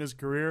point in his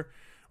career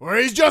where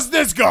he's just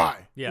this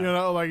guy. Yeah. You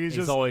know, like he's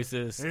just always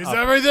this. he's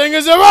everything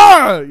is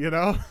a you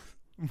know,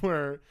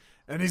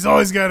 and he's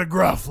always got a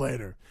gruff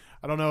later.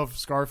 I don't know if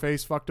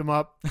Scarface fucked him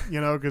up,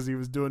 you know, because he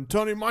was doing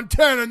Tony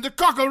Montana and the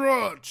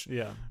cockroach.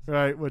 Yeah.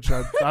 Right, which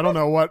I don't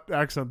know what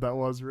accent that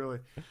was, really.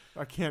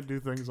 I can't do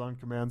things on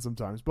command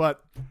sometimes.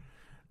 But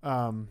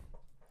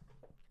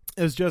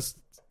it's just,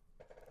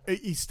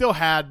 he still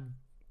had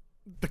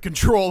the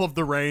control of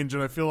the range,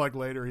 and I feel like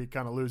later he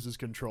kind of loses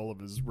control of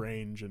his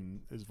range, and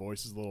his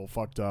voice is a little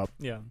fucked up.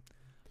 Yeah.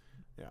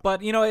 Yeah.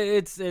 But you know,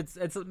 it's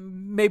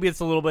maybe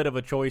it's a little bit of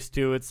a choice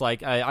too. It's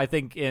like I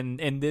think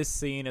in this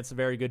scene, it's a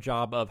very good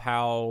job of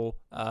how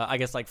I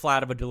guess like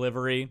flat of a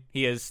delivery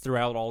he is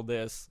throughout all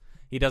this.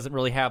 He doesn't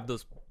really have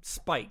those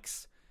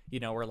spikes, you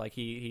know, where like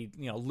he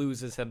you know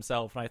loses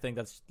himself, and I think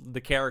that's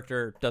the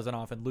character doesn't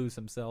often lose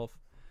himself.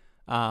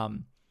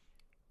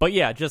 But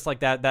yeah, just like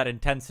that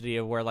intensity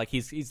of where like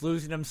he's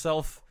losing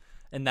himself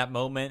in that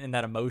moment, in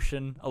that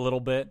emotion a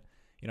little bit.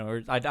 You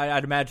know,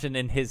 I'd imagine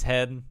in his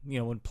head, you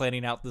know, when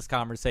planning out this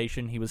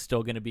conversation, he was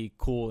still going to be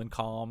cool and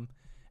calm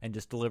and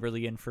just deliver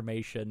the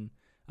information.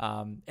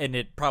 And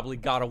it probably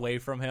got away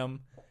from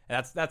him.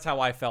 And that's how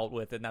I felt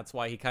with it. And that's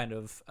why he kind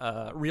of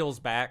reels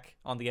back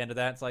on the end of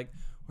that. It's like,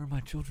 where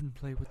my children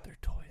play with their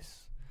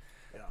toys.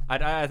 Yeah.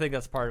 I think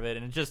that's part of it.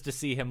 And just to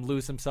see him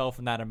lose himself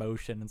in that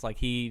emotion, it's like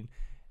he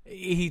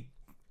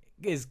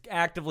is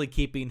actively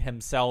keeping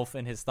himself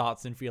and his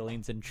thoughts and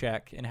feelings in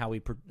check and how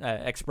he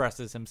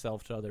expresses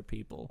himself to other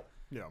people.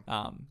 Yeah.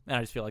 And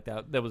I just feel like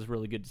that was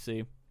really good to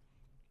see.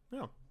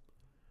 Yeah.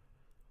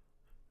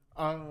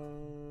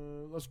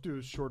 Let's do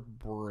a short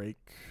break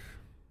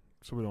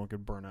so we don't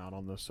get burnt out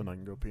on this and I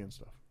can go pee and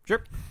stuff.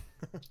 Sure.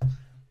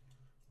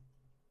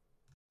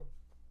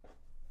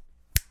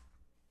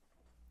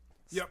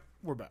 Yep,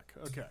 we're back.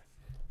 Okay.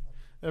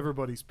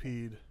 Everybody's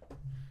peed.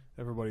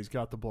 Everybody's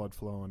got the blood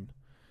flowing.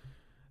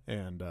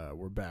 And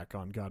we're back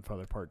on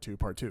Godfather Part 2,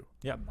 Part 2.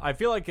 Yeah, I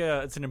feel like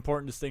it's an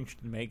important distinction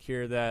to make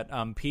here that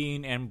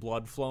peeing and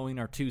blood flowing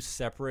are two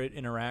separate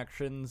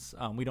interactions.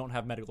 We don't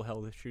have medical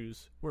health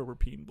issues where we're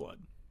peeing blood.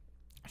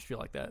 I just feel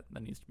like that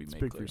needs to be made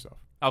Speak clear. for yourself.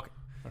 Okay.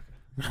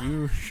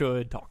 You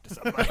should talk to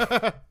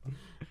somebody.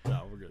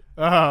 No, we're good.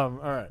 All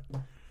right.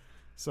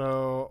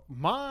 So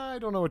I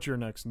don't know what your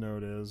next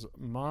note is.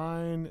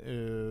 Mine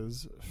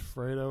is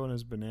Fredo and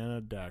his banana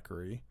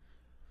daiquiri.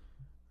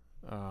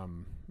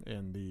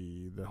 And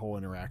the whole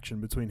interaction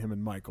between him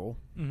and Michael.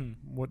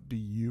 Mm-hmm. What do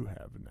you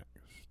have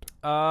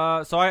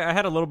next? So I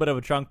had a little bit of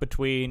a chunk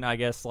between, I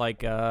guess,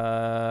 like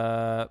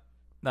the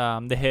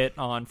hit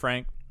on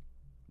Frank,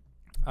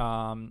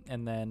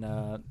 and then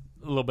a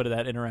little bit of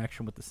that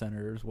interaction with the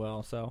senator as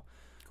well. So,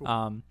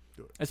 cool.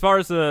 As far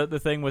as the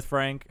thing with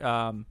Frank,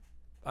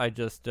 I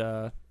just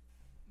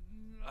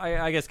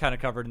I guess kind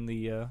of covered in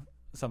the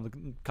some of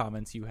the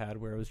comments you had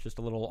where it was just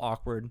a little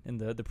awkward in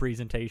the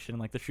presentation,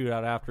 like the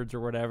shootout afterwards or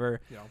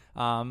whatever.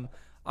 Yeah.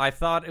 I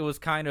thought it was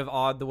kind of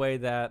odd the way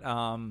that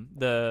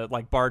the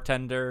like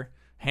bartender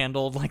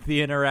handled like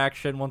the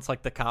interaction once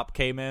like the cop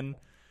came in.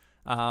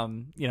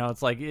 You know,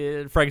 it's like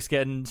Frank's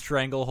getting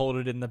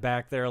strangleholded in the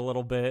back there a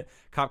little bit.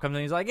 Cop comes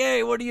in, he's like,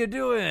 "Hey, what are you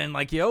doing?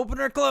 Like, you open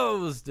or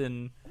closed?"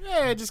 And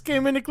yeah, I just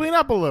came in to clean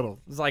up a little.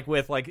 It's like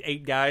with like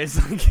 8 guys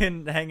like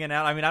hanging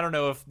out. I mean, I don't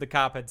know if the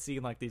cop had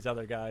seen like these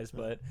other guys,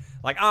 but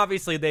like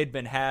obviously they'd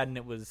been had and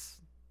it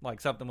was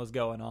like something was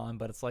going on.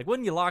 But it's like,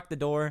 wouldn't you lock the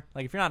door?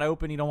 Like if you're not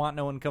open, you don't want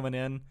no one coming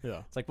in.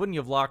 Yeah, it's like, wouldn't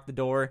you have locked the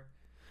door?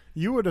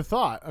 You would have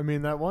thought. I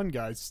mean, that one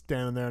guy's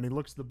standing there and he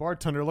looks at the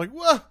bartender like,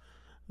 "What?"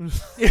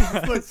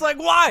 It's like,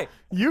 why?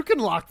 You can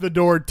lock the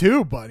door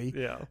too, buddy.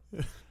 Yeah.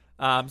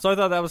 So I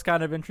thought that was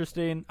kind of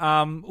interesting.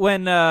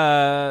 When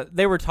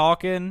they were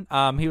talking,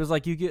 he was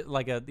like, "You get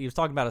like he was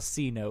talking about a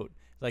C note.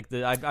 Like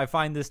I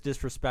find this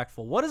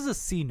disrespectful. What is a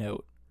C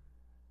note?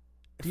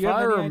 Do you if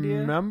have I any idea?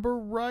 remember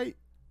right,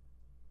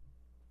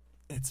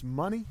 it's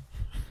money,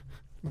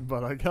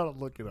 but I gotta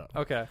look it up.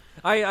 Okay.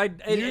 You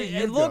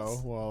It looks. go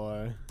while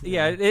I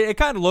Yeah, it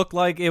kind of looked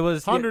like it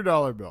was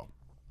 $100 bill.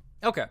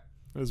 Okay.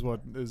 Is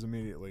what is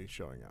immediately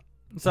showing up.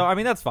 So I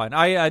mean that's fine.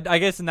 I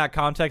guess in that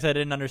context I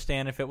didn't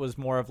understand if it was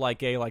more of like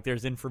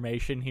there's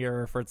information here,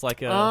 or if it's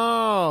like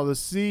a the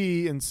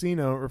C in C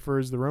note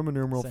refers to the Roman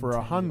numeral for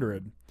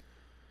 100,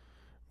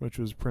 which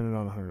was printed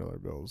on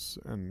 $100 bills,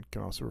 and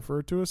can also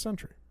refer to a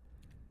century.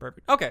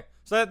 Perfect. Okay,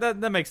 so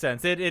that makes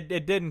sense. It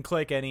didn't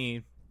click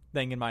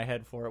anything in my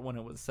head for it when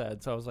it was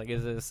said. So I was like,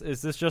 is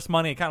this just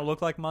money? It kind of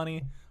looked like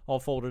money, all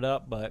folded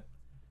up, but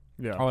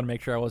yeah, I want to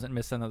make sure I wasn't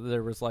missing that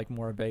there was like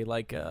more of a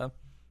like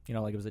you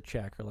know, like it was a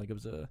check or like it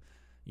was a,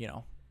 you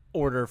know,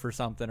 order for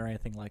something or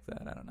anything like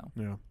that. I don't know.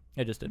 Yeah.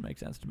 It just didn't make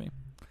sense to me.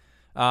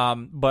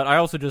 But I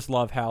also just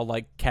love how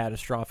like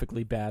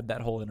catastrophically bad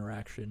that whole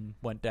interaction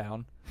went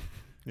down.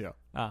 Yeah.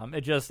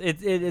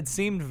 It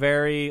seemed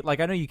very like,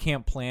 I know you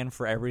can't plan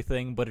for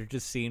everything, but it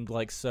just seemed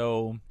like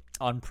so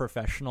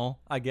unprofessional,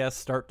 I guess,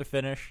 start to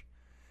finish.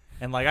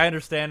 And like I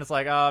understand it's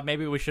like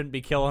maybe we shouldn't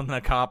be killing the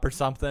cop or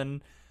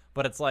something,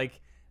 but it's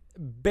like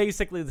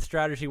basically the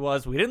strategy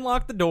was we didn't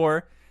lock the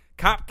door.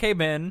 Cop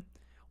came in.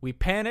 We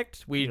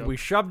panicked. We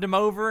shoved him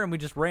over and we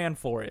just ran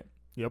for it.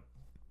 Yep.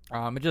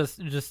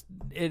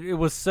 It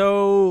was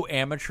so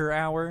amateur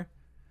hour.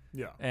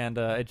 Yeah. And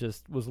it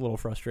just was a little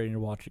frustrating to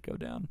watch it go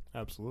down.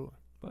 Absolutely.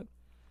 But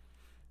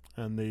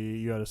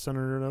you had a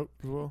senator note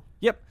as well?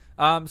 Yep.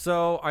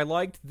 So I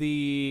liked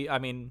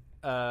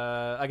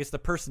I guess the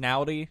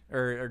personality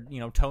or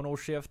tonal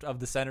shift of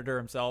the senator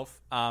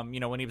himself.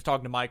 When he was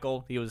talking to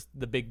Michael, he was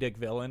the big dick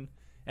villain.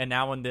 And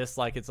now in this,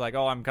 like, it's like,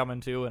 oh, I'm coming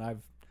to, and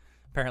I've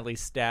apparently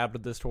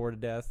stabbed this whore to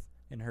death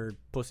in her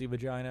pussy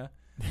vagina.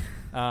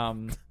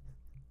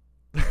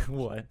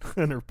 What?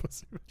 In her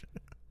pussy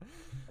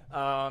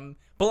vagina.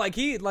 But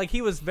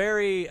he was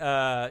very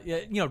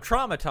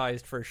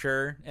traumatized for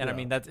sure, and I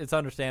mean it's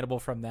understandable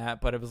from that.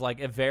 But it was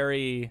like a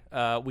very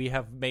we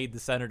have made the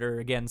senator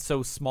again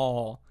so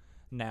small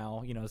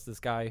now. It's this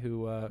guy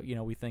who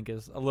we think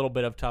is a little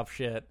bit of tough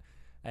shit,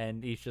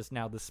 and he's just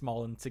now this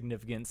small,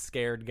 insignificant,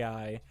 scared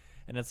guy.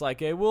 And it's like,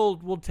 hey,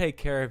 we'll take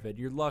care of it.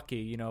 You're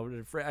lucky,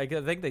 I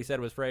think they said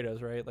it was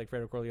Fredo's, right? Like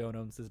Fredo Corleone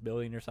owns this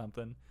building or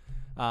something.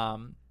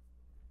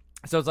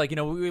 So it's like,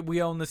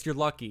 we own this. You're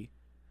lucky.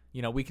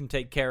 We can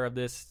take care of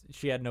this.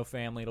 She had no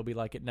family. It'll be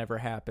like it never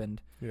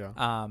happened.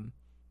 Yeah.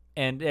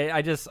 And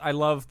I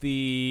love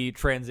the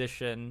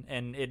transition,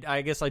 and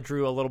I guess I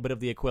drew a little bit of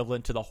the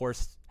equivalent to the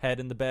horse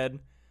head in the bed.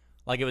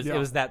 Like it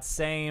was that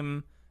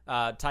same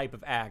type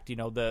of act.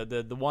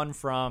 The one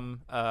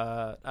from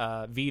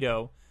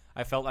Vito,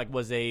 I felt like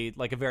was a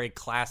very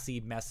classy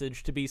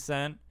message to be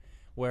sent,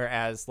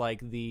 whereas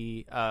like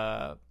the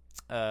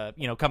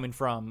coming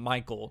from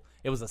Michael,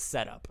 it was a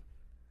setup.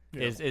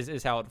 Yeah.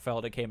 Is how it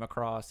felt. It came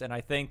across, and I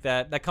think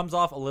that comes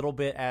off a little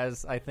bit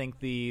as I think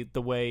the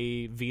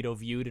way Vito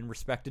viewed and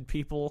respected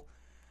people,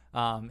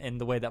 and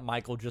the way that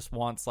Michael just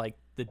wants like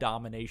the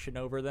domination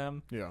over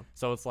them. Yeah.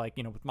 So it's like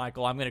with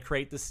Michael, I'm going to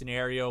create this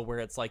scenario where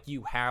it's like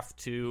you have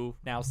to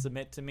now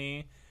submit to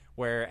me,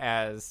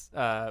 whereas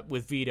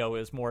with Vito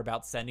is more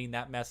about sending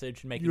that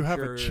message and making you have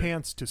sure a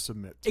chance to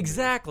submit. To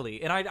exactly,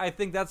 me. And I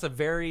think that's a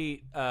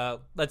very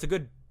that's a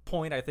good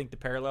point, I think, to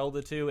parallel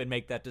the two and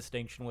make that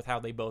distinction with how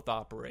they both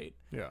operate.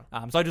 Yeah.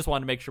 So I just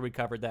wanted to make sure we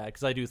covered that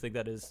because I do think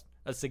that is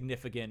a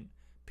significant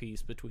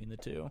piece between the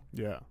two.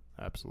 Yeah,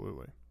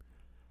 absolutely.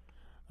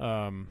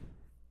 Yeah,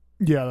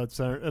 that's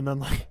and then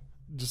like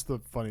just the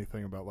funny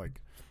thing about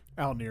like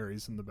Al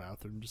Neary's in the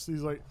bathroom. Just he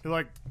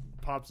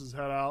pops his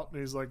head out and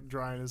he's like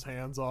drying his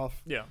hands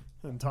off. Yeah.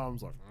 And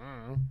Tom's like,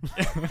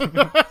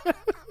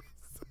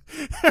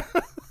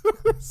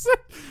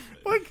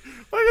 like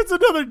it's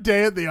another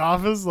day at the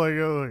office. Like,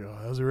 oh,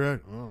 how's it right?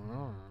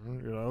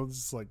 It's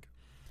just like,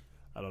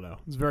 I don't know.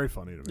 It's very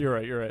funny to me. You're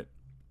right.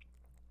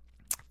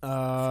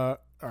 All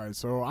right,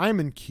 so I'm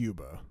in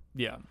Cuba.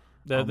 Yeah.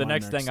 The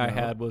next thing I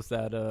had was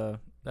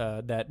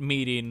that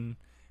meeting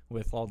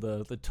with all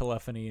the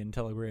telephony and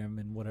telegram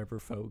and whatever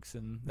folks,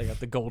 and they got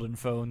the golden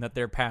phone that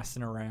they're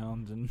passing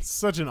around, and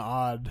such an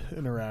odd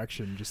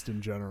interaction just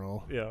in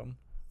general. Yeah.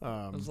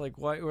 I was like,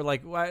 why?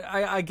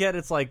 I get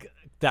it's like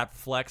that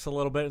flex a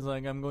little bit. It's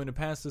like, I'm going to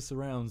pass this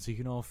around so you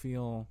can all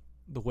feel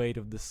the weight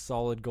of this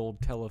solid gold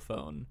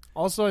telephone.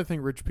 Also, I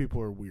think rich people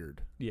are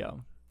weird. Yeah.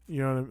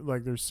 You know what I mean?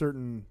 Like, there's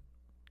certain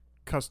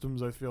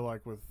customs I feel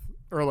like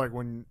or like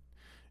when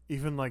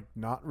even like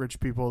not rich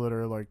people that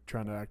are like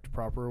trying to act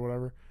proper or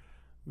whatever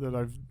that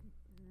I've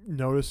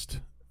noticed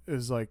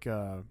is like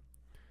the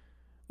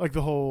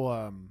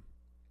whole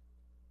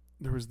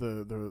there was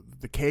the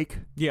cake.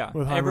 Yeah,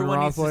 with everyone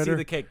needs to see later.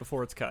 the cake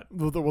before it's cut.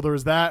 Well, there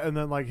was that, and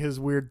then like his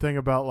weird thing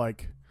about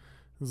like,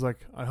 it was like,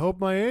 I hope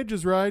my age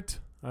is right.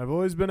 I've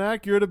always been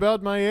accurate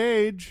about my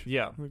age.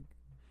 Yeah. Like,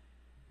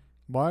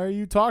 why are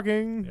you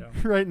talking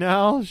right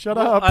now? Shut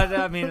up.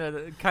 I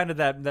mean, kind of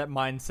that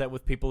mindset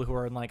with people who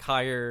are in like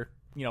higher,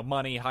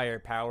 money, higher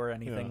power,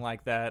 anything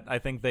like that. I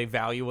think they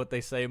value what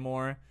they say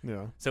more.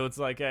 Yeah. So it's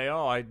like, hey,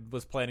 I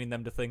was planning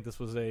them to think this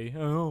was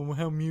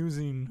how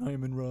amusing,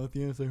 Hyman Roth.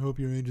 Yes, I hope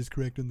your age is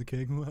correct on the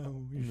cake.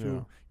 Wow,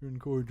 you're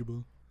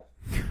incorrigible.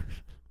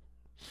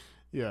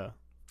 Yeah.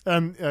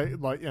 And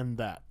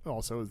that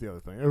also is the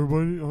other thing.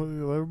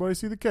 Everybody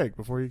see the cake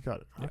before you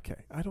cut it.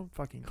 Okay, I don't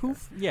fucking care.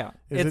 Yeah,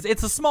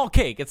 it's a small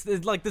cake. It's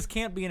like this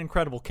can't be an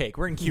incredible cake.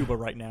 We're in Cuba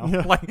right now.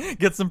 Yeah. Like,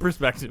 get some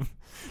perspective.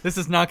 This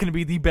is not going to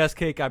be the best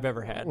cake I've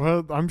ever had.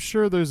 Well, I'm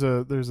sure there's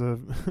a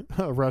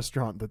a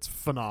restaurant that's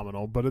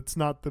phenomenal, but it's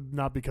not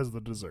because of the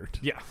dessert.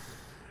 Yeah.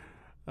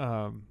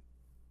 All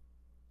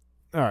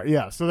right.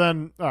 Yeah. So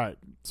then, all right.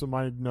 So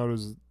my note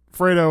is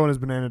Fredo and his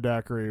banana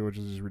daiquiri, which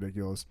is just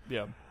ridiculous.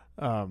 Yeah.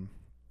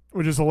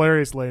 Which is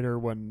hilarious later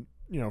when,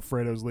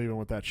 Fredo's leaving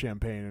with that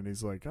champagne and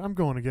he's like, I'm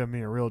going to get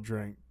me a real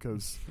drink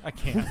because I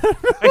can't.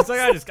 It's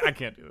like, I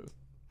can't do this.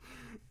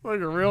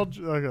 Like a real,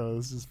 okay,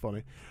 this is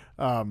funny.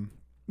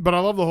 But I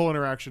love the whole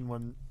interaction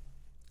when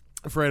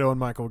Fredo and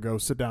Michael go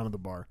sit down at the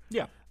bar.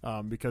 Yeah.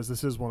 Because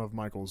this is one of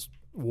Michael's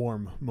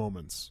warm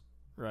moments,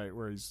 right?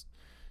 Where he's,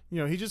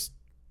 he just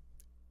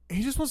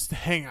wants to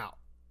hang out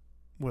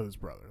with his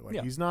brother.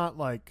 Like, he's not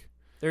like,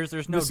 There's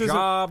no This isn't-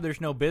 job.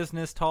 There's no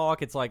business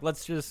talk. It's like,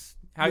 let's just.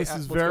 This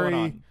is what's going very,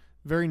 on?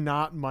 very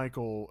not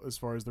Michael as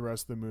far as the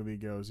rest of the movie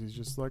goes. He's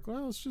just like,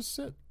 well, let's just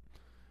sit.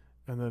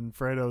 And then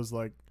Fredo's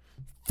like,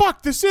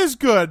 fuck, this is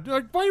good.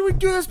 Like, why did we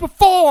do this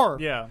before?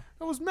 Yeah.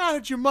 I was mad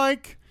at you,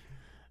 Mike.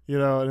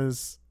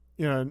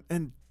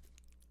 And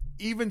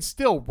even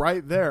still,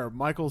 right there,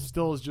 Michael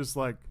still is just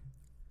like,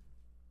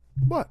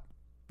 what?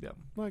 Yeah.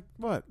 Like,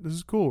 what? This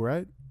is cool,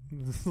 right?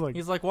 Like,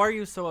 He's like, why are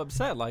you so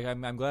upset? Like,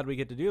 I'm glad we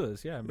get to do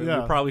this. Yeah, but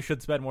Yeah. we probably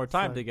should spend more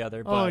time like,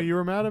 together. But oh, you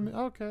were mad at me?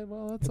 Okay,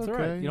 well, that's it's okay.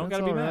 all right. You don't got That's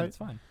to be all mad. right. It's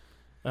fine.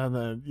 And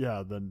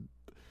then,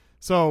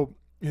 so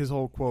his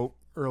whole quote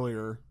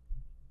earlier,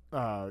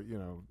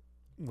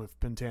 with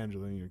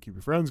Pentangela, keep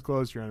your friends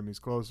close, your enemies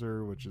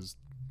closer, which is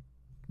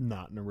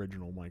not an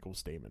original Michael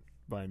statement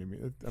by any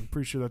means. I'm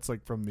pretty sure that's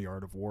like from The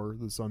Art of War,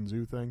 the Sun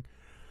Tzu thing.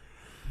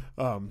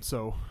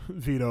 So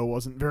Vito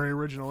wasn't very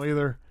original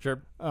either.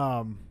 Sure.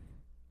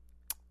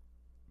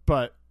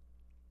 But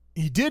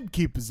he did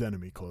keep his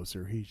enemy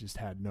closer. He just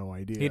had no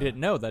idea. He didn't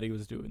know that he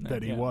was doing that.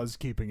 that he yeah. was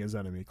keeping his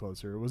enemy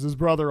closer. It was his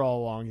brother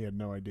all along. He had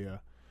no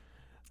idea.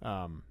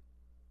 And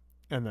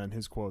then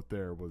his quote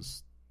there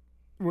was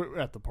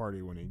at the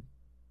party when he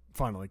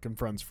finally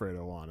confronts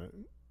Fredo on it.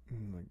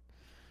 And like,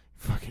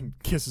 fucking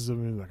kisses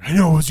him and he's like, I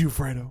know it was you,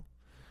 Fredo.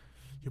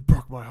 You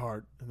broke my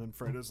heart. And then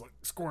Fredo's like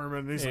squirming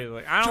and he's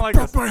like, I don't you like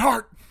broke this. my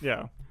heart.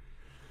 Yeah.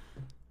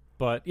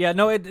 But yeah,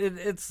 no,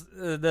 it's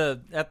when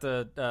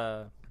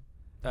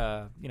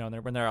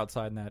they're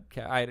outside in that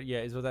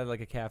is that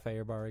like a cafe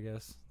or bar, I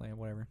guess, like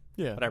whatever.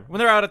 Yeah. Whatever. When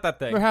they're out at that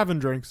thing. They're having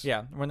drinks.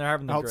 Yeah, when they're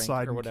having the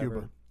Outside drink or in whatever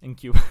Cuba. in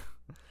Cuba.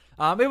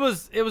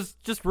 It was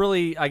just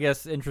really, I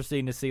guess,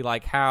 interesting to see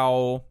like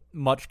how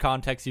much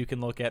context you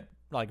can look at,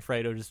 like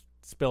Fredo just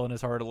spilling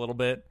his heart a little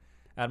bit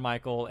at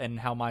Michael, and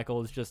how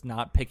Michael is just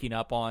not picking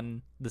up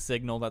on the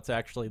signal that's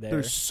actually there.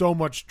 There's so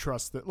much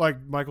trust that,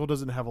 like, Michael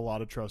doesn't have a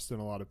lot of trust in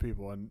a lot of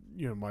people, and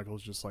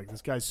Michael's just like,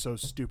 this guy's so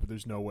stupid.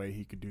 There's no way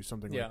he could do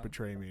something Yeah. like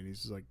betray me. And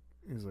he's like,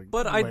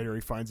 But later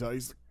he finds out.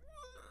 He's like,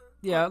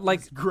 yeah,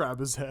 like, just grab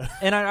his head.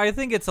 and I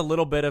think it's a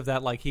little bit of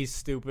that, like, he's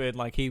stupid,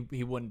 like he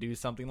wouldn't do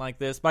something like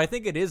this. But I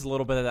think it is a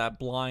little bit of that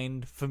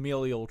blind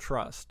familial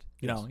trust.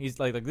 You Yes. know, he's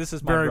like this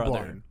is my Very brother.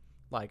 blind.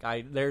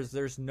 Like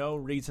there's no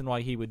reason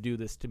why he would do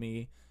this to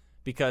me,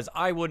 because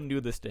I wouldn't do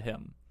this to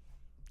him.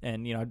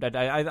 And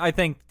I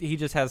think he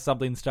just has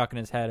something stuck in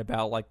his head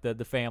about like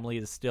the family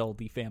is still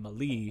the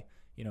family.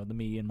 The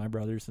me and my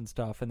brothers and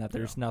stuff, and that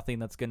there's nothing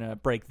that's gonna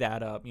break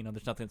that up.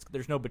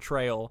 There's no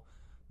betrayal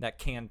that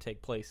can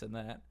take place in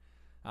that.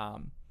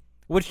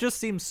 Which just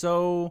seems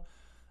so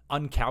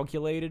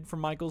uncalculated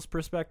from Michael's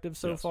perspective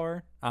so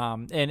far.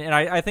 And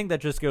I think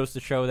that just goes to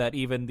show that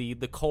even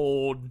the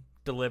cold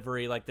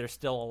delivery, like there's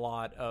still a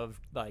lot of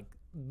like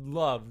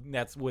love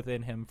that's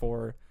within him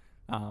for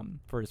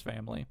his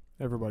family.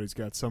 Everybody's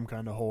got some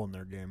kind of hole in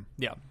their game.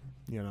 Yeah.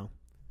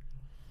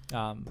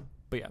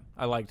 But yeah,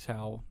 I liked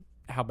how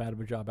bad of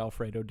a job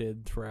Alfredo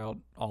did throughout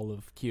all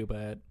of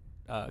Cuba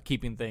at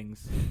keeping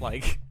things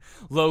like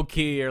low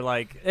key, or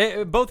like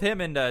both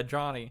him and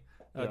Johnny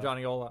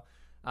Ola,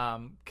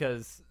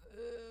 because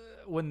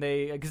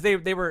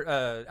they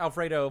were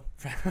Alfredo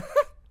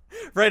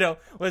Fredo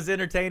was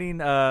entertaining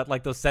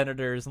like those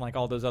senators and like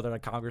all those other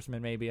like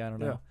congressmen, maybe, I don't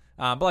know.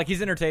 But like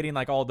he's entertaining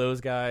like all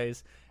those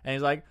guys, and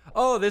he's like,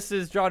 oh, this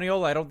is Johnny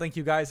Ola, I don't think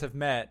you guys have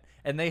met.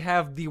 And they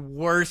have the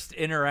worst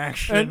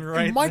interaction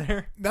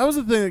there. That was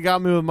the thing that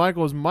got me with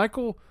Michael. Is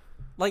Michael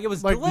like, it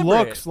was like deliberate.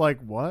 looks like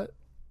what?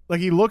 Like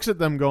he looks at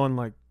them going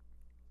like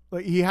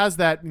he has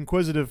that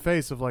inquisitive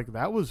face of like,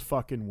 that was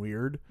fucking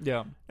weird.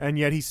 Yeah. And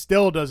yet he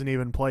still doesn't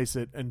even place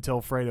it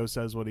until Fredo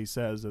says what he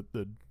says at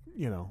the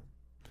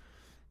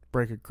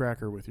break a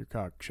cracker with your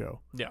cock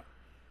show. Yeah.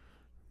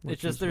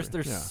 Which It's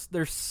just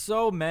there's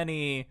so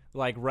many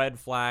like red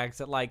flags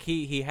that like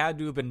he had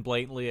to have been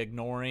blatantly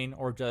ignoring,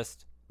 or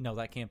just, no,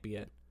 that can't be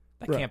it.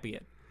 That can't be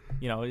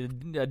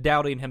it.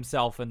 Doubting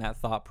himself in that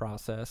thought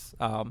process.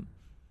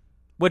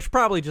 Which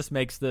probably just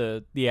makes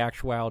the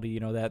actuality,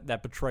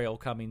 that betrayal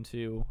coming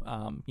to,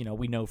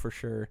 we know for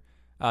sure,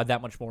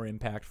 that much more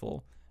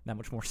impactful, that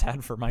much more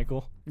sad for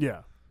Michael.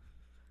 Yeah.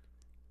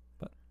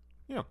 But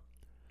yeah.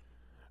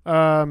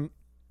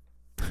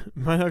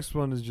 My next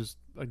one is just,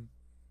 I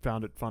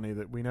found it funny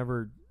that we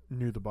never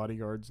knew the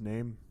bodyguard's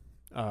name.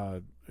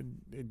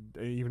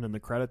 Even in the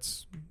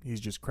credits,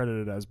 he's just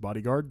credited as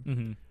bodyguard.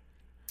 Mm-hmm.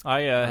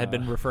 I had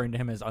been referring to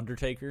him as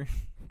Undertaker.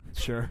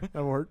 Sure,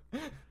 that worked.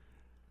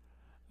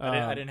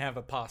 I didn't have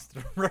a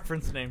positive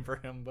reference name for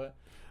him, but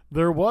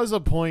there was a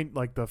point,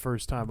 like the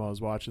first time I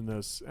was watching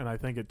this, and I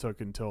think it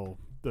took until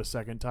the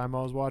second time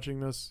I was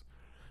watching this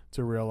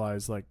to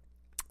realize, like,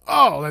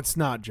 oh, that's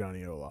not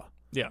Johnny Ola.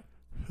 Yeah.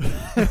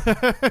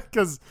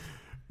 Because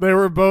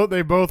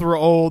they both were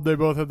old. They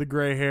both had the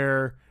gray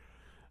hair.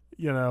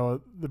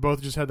 They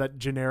both just had that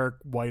generic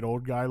white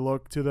old guy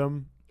look to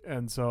them.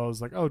 And so I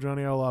was like, oh,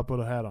 Johnny Ola put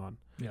a hat on.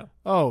 Yeah.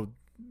 Oh,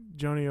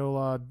 Johnny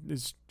Ola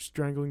is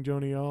strangling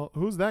Johnny Ola.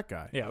 Who's that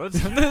guy? Yeah,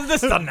 this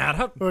doesn't add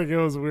up. Like, it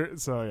was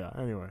weird. So, yeah,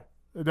 anyway.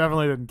 I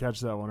definitely didn't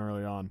catch that one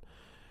early on.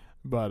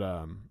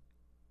 But,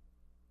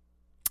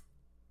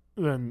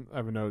 then I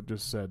have a note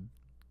just said,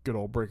 "Good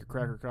old Breaker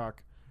Cracker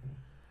Cock,"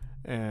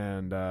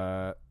 and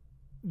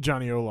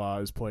Johnny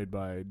Ola is played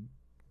by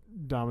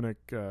Dominic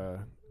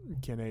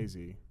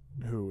Chianese,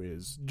 who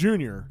is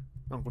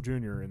Uncle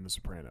Junior in The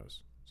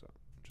Sopranos. So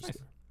just Nice.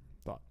 a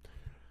thought.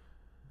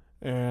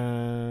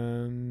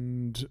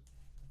 And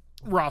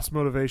Roth's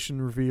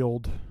motivation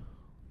revealed.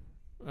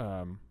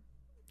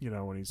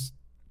 When he's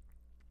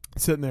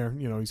sitting there,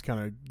 he's kind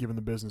of giving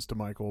the business to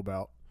Michael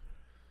about,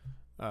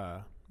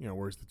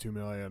 where's the $2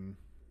 million?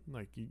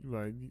 Like,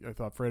 I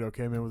thought Fredo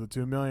came in with the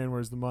 $2 million.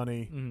 Where's the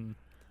money? Mm.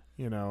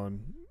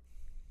 And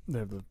they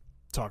have the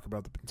talk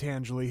about the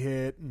Pantangeli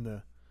hit and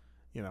the,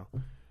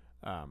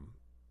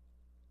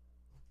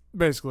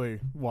 basically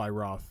why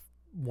Roth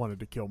wanted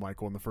to kill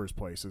Michael in the first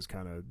place is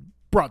kind of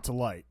brought to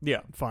light.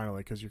 Yeah. Finally,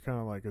 because you're kind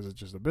of like, is it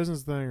just a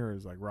business thing or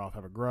is like Roth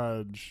have a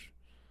grudge?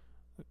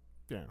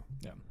 Yeah.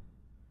 Yeah.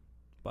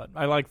 But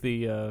I like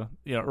the,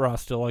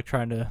 Ross still like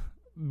trying to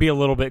be a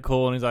little bit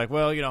cool. And he's like,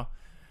 well,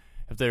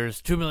 if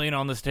there's $2 million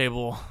on this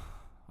table,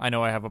 I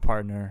know I have a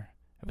partner.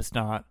 If it's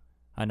not,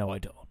 I know I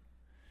don't.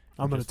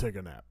 I'm going to take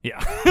a nap.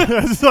 Yeah.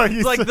 It's like,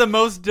 It's like the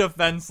most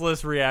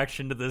defenseless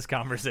reaction to this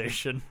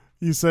conversation.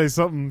 You say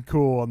something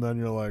cool and then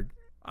you're like,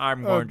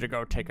 I'm going to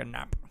go take a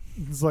nap.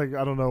 it's like,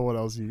 I don't know what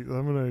else I'm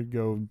going to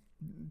go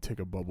take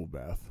a bubble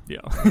bath. Yeah.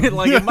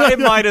 Like it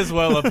might as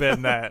well have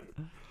been that.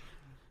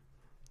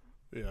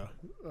 Yeah.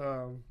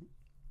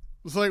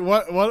 It's like,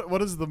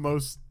 what is the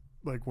most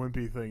like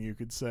wimpy thing you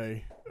could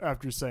say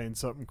after saying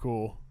something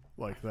cool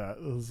like that?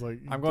 It was like,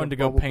 I'm going to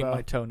go paint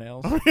my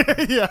toenails.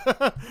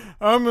 Yeah.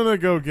 I'm going to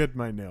go get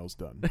my nails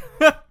done.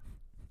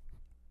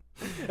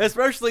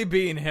 Especially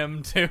being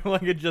him too.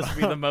 Like it'd just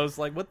be the most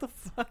like, what the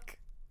fuck?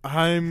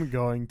 I'm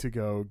going to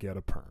go get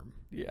a perm.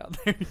 Yeah,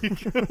 there you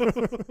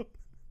go.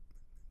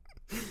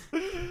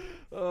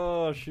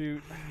 Oh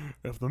shoot.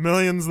 If the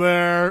million's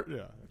there.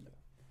 Yeah.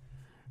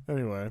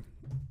 Anyway.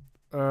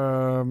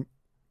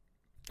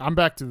 I'm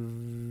back to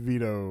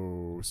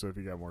Vito, so if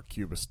you got more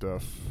Cuba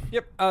stuff.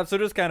 Yep. So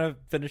just kind of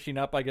finishing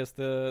up, I guess,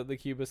 the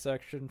Cuba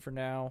section for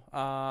now.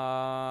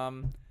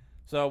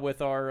 So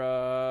with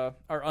our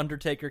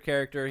Undertaker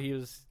character, he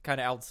was kind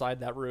of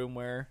outside that room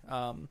where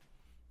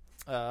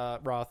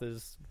Roth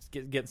is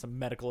getting some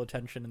medical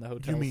attention in the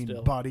hotel. You mean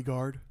still.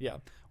 Bodyguard? Yeah.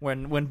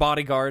 When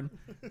Bodyguard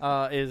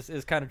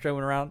is kind of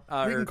showing around.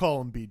 We can call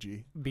him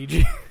BG.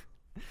 BG.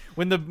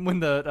 when the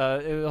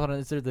hold on,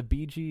 is there the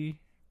BG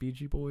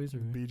Boys or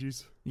Bee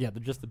Gees? Yeah,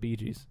 they're just the Bee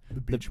Gees.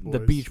 The Beach Boys. The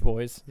Beach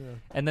Boys. Yeah.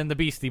 And then the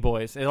Beastie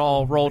Boys. It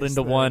all rolled Beast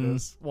into there it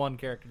is. one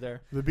character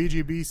there. The Bee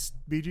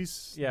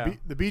Gees? Yeah.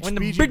 The Beach When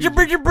the Bee Bridger,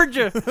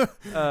 Gees.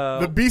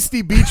 The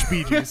Beastie Beach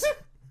Bee Gees.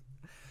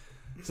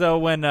 So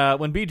when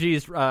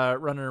BG's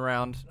running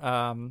around,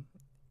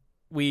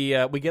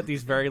 we get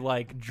these very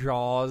like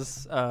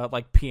Jaws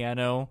like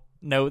piano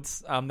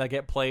notes that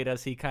get played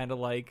as he kind of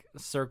like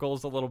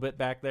circles a little bit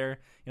back there.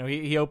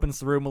 He opens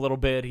the room a little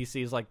bit. He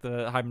sees like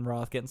the Hyman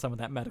Roth getting some of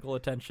that medical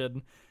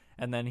attention,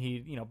 and then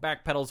he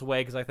backpedals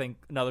away because I think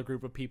another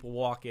group of people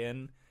walk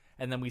in,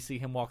 and then we see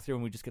him walk through,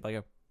 and we just get like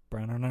a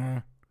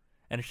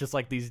and it's just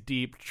like these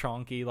deep,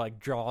 chonky,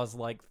 like Jaws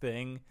like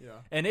thing. Yeah.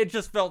 And it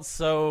just felt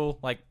so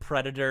like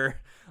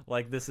Predator,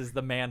 like this is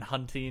the man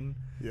hunting.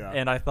 Yeah.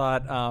 And I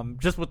thought,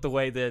 just with the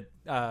way that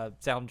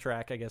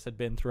soundtrack, I guess, had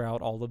been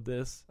throughout all of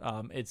this,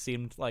 it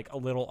seemed like a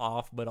little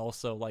off, but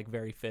also like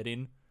very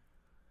fitting.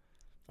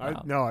 I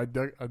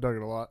dug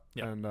it a lot.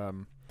 Yeah.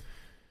 And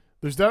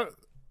there's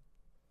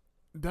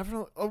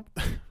definitely. Oh,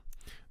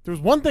 there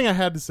was one thing I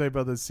had to say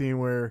about this scene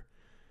where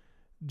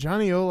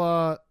Johnny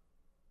Ola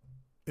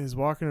is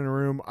walking in a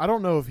room. I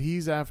don't know if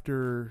he's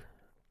after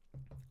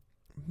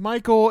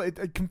Michael.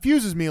 It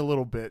confuses me a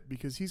little bit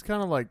because he's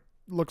kind of like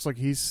looks like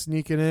he's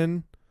sneaking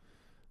in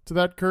to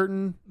that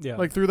curtain,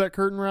 like through that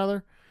curtain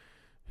rather.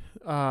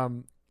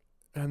 And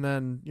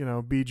then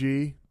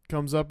BG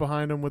comes up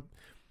behind him with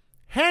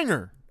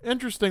hanger.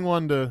 Interesting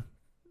one to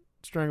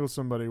strangle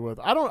somebody with.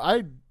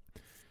 I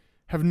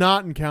have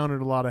not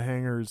encountered a lot of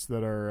hangers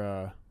that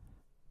are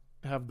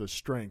have the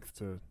strength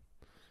to.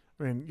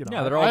 I mean,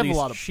 they're all I have these a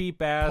lot of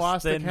cheap ass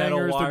plastic thin metal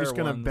hangers. wire They're just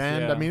gonna ones,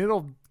 bend. yeah. I mean,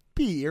 it'll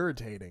be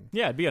irritating.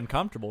 Yeah, it'd be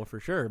uncomfortable for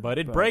sure, but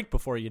it'd break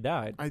before you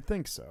died. I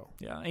think so.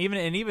 Yeah,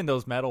 even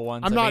those metal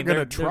ones. I'm not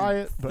gonna try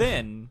they're it, but-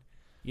 thin.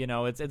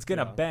 It's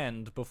gonna Yeah.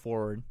 bend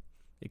before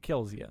it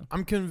kills you.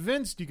 I'm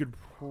convinced you could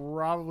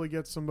probably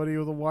get somebody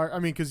with a wire. I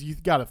mean, because you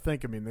got to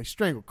think. I mean, they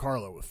strangled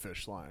Carlo with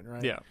fish line,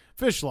 right? Yeah.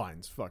 Fish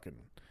line's fucking.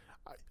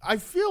 I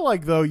feel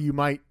like though you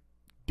might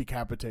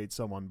decapitate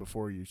someone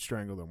before you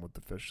strangle them with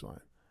the fish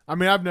line. I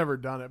mean, I've never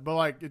done it, but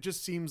like it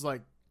just seems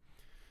like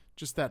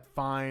just that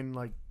fine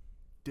like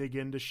dig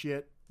into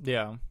shit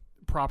Yeah.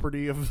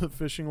 property of the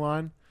fishing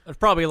line. There's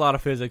probably a lot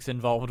of physics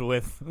involved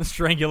with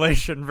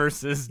strangulation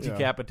versus Yeah.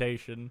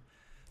 decapitation.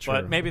 True.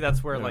 But maybe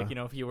that's where, Yeah. like,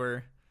 if you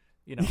were,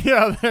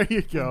 Yeah, there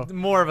you go.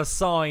 more of a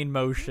sawing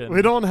motion.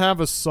 We don't have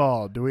a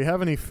saw. Do we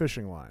have any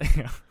fishing line?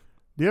 Yeah.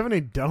 Do you have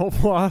any dental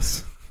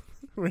floss?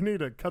 We need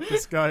to cut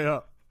this guy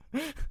up.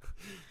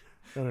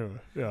 Anyway,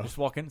 yeah. Just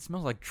walk in. It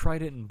smells like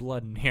trident and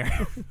blood in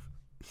here.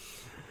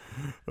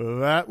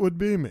 That would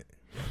be me.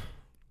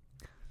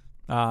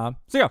 So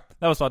yeah,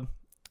 that was fun.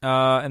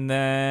 And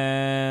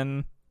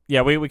then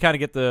we kind of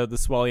get the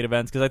Swellied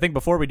events, because I think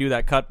before we do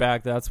that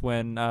cutback, that's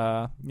when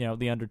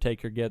the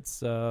Undertaker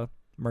gets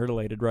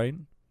mutilated, right?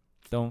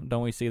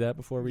 Don't we see that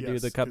before we do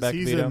the cutback?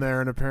 He's Vito? in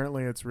there, and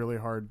apparently it's really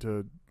hard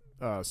to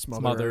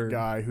smother a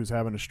guy who's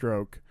having a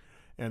stroke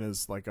and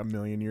is like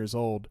 1,000,000 years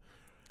old.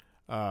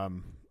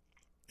 And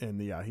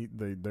yeah,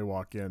 they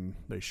walk in,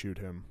 they shoot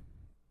him.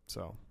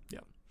 So yeah,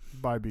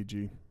 bye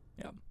BG.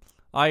 Yeah,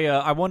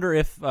 I wonder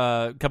if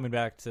coming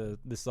back to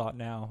this thought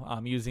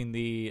now, using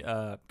the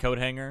coat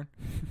hanger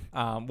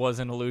was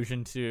an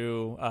allusion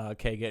to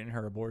Kay getting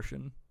her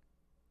abortion.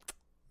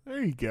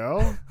 There you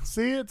go.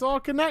 See, it's all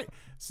connected.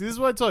 See, this is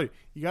what I told you.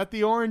 You got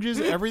the oranges,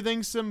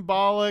 everything's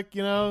symbolic,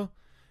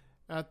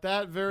 At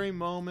that very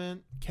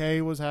moment,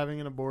 Kay was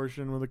having an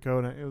abortion with a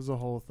coat. It was a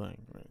whole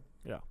thing. Right?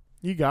 Yeah.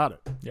 You got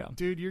it. Yeah.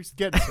 Dude, you're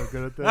getting so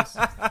good at this.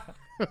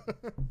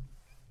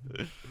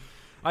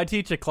 I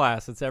teach a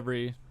class. It's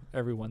every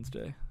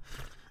Wednesday.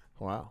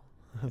 Wow.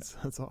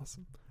 That's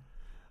awesome.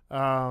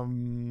 All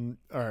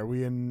right,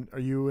 are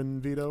you in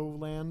Vito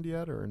land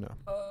yet or no?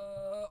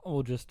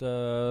 We'll just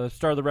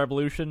start the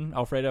revolution.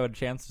 Alfredo had a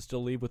chance to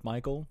still leave with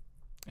Michael,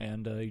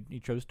 and he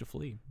chose to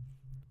flee.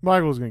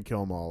 Michael's gonna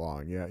kill him all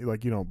along. Yeah,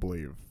 like you don't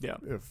believe. Yeah.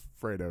 If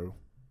Fredo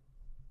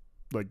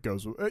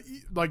goes,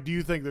 do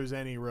you think there's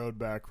any road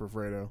back for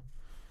Fredo,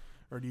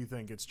 or do you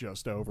think it's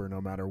just over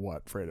no matter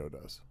what Fredo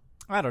does?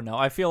 I don't know.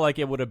 I feel like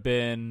it would have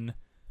been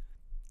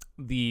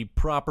the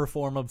proper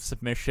form of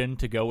submission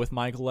to go with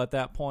Michael at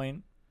that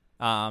point.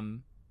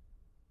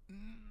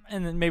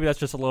 And then maybe that's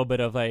just a little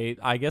bit of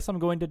I guess I'm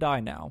going to die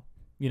now.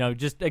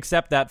 Just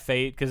accept that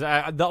fate, because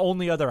the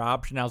only other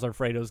option now is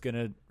Alfredo's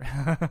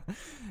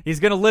he's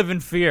gonna live in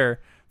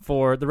fear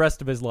for the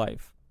rest of his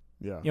life.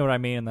 Yeah, you know what I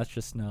mean. And that's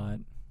just not.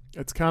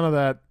 It's kind of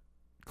that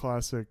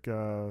classic.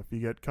 If you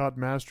get caught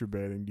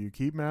masturbating, do you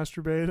keep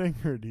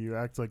masturbating or do you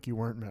act like you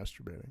weren't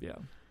masturbating? Yeah.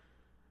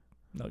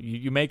 No,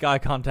 you make eye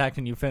contact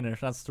and you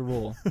finish. That's the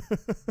rule.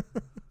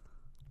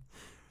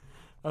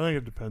 I think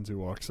it depends who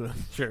walks in.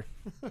 Sure.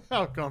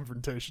 How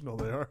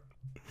confrontational they are.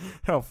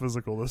 How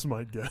physical this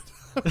might get.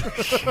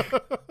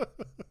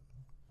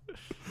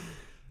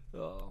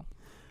 Oh.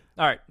 All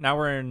right, now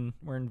we're in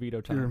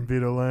Vito time. You're in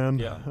Vito land?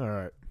 Yeah. All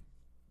right.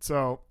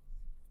 So,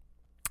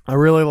 I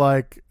really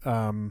like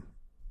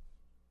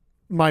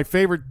my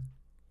favorite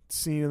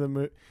scene of the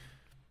movie.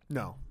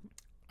 No,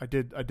 I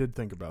did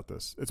think about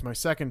this. It's my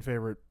second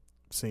favorite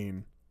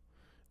scene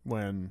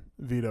when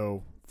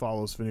Vito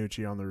follows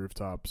Finucci on the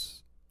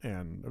rooftops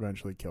and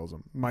eventually kills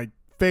him. My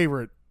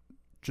favorite,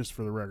 just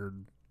for the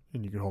record,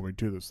 and you can hold me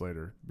to this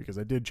later because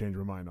I did change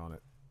my mind on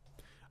it.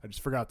 I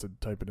just forgot to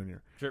type it in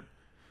here. Sure.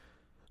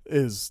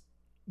 Is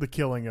the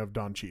killing of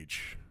Don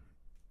Cheech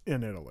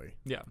in Italy.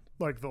 Yeah.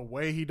 Like the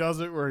way he does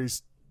it, where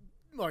he's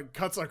like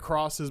cuts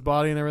across his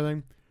body and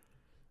everything.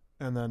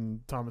 And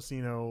then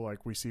Tomasino,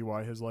 like we see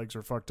why his legs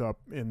are fucked up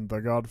in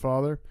The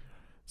Godfather.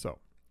 So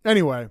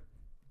anyway,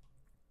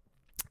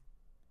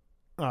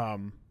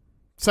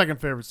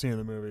 second favorite scene in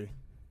the movie,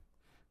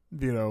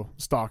 Vito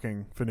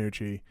stalking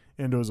Finucci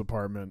into his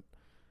apartment,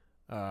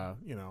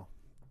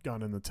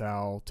 gun in the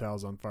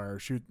towel's on fire,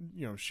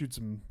 shoots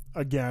him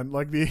again,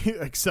 like the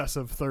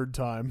excessive third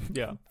time,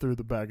 through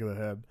the back of the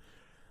head,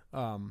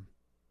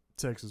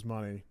 takes his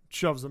money,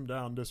 shoves him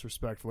down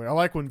disrespectfully. I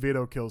like when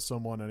Vito kills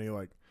someone and he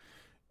like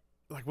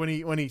when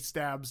he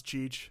stabs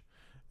Cheech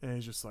and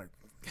he's just like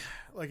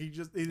he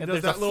does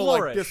that little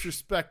like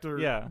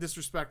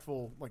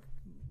disrespectful like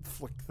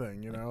flick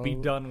thing, be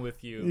done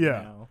with you.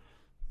 Yeah. Now.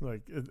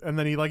 Like, and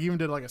then he like even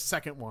did like a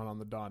second one on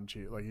the Don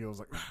Cheech. Like he was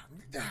like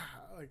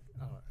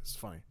it's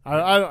funny.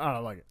 I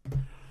like it.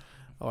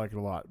 I like it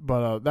a lot.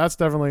 But that's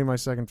definitely my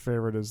second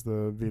favorite is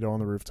the Vito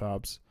on the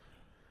rooftops.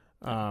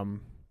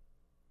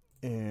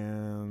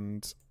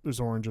 And there's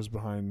oranges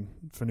behind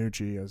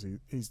Finucci as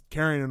he's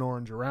carrying an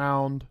orange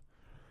around.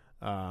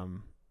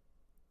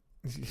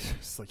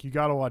 It's like, you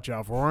got to watch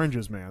out for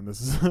oranges, man. This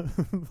is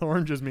the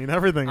oranges mean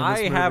everything in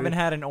this movie. haven't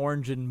had an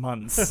orange in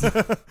months.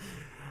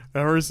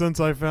 Ever since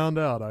I found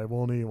out, I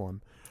won't eat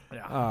one.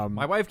 Yeah.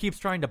 My wife keeps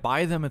trying to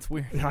buy them. It's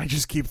weird. I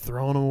just keep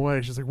throwing them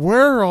away. She's like,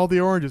 where are all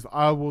the oranges?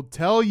 I will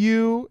tell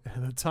you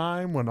at a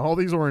time when all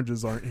these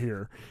oranges aren't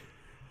here.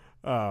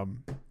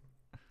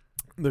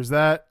 There's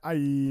that. I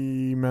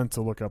meant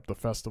to look up the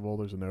festival.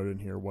 There's a note in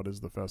here. What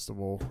is the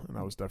festival? And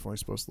I was definitely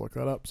supposed to look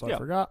that up, so I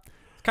forgot.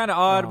 It's kind of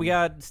odd. We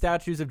got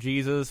statues of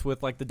Jesus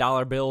with like the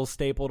dollar bills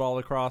stapled all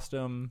across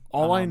them.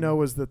 All I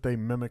know is that they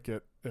mimic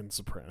it in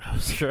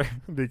Sopranos. Sure.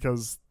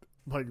 Because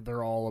like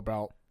they're all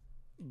about,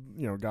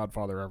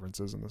 Godfather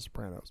references in the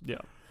Sopranos.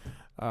 Yeah.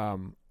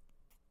 So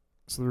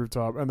the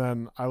rooftop, and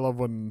then I love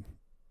when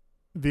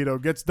Vito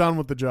gets done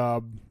with the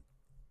job,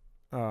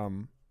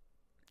 shooting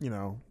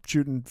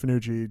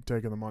Finucci,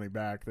 taking the money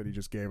back that he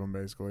just gave him,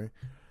 basically.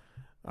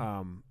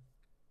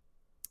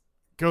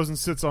 Goes and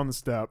sits on the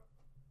step,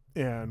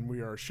 and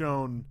we are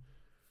shown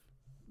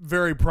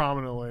very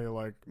prominently,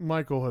 like,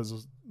 Michael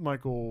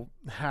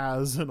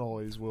has and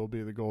always will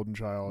be the golden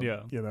child.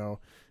 Yeah. You know,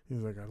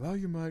 he's like, I love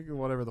you, Michael,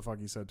 whatever the fuck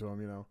he said to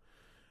him, you know.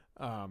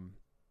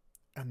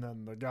 And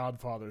then the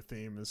Godfather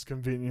theme is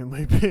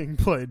conveniently being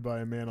played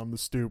by a man on the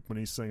stoop when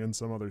he's singing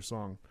some other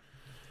song.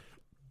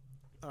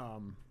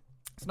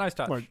 It's a nice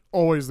touch. Like,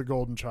 always the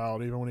golden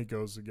child, even when he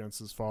goes against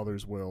his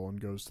father's will and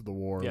goes to the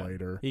war Yeah.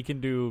 later. He can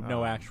do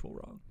no actual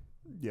wrong.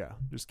 Yeah,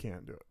 just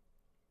can't do it.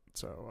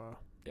 So,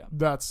 yeah.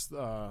 That's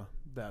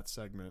that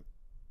segment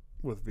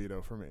with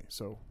Vito for me.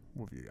 So,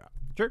 what have you got?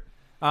 Sure.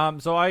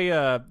 So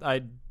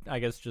I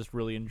guess just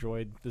really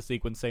enjoyed the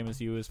sequence, same as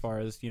you, as far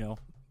as, you know,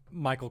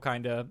 Michael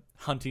kind of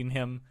hunting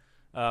him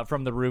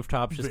from the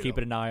rooftops, just Vito.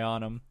 keeping an eye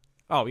on him.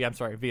 Oh, yeah, I'm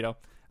sorry, Vito.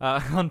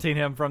 Hunting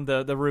him from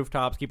the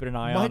rooftops, keeping an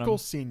eye on him. Michael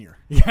Sr.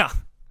 Yeah.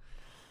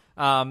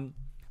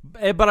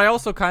 But I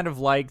also kind of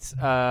liked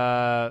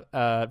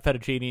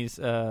Fettuccine's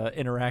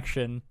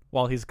interaction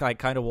while he's like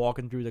kind of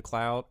walking through the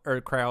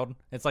crowd.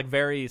 It's like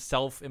very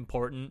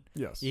self-important.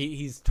 Yes.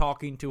 He's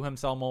talking to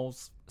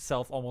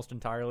himself almost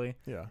entirely.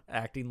 Yeah.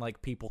 Acting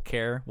like people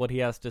care what he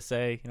has to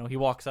say. You know, he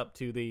walks up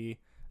to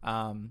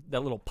that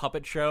little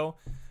puppet show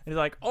and he's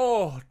like,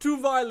 "Oh, too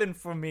violent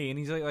for me," and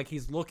he's like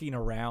he's looking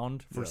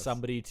around for Yes.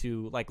 somebody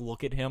to like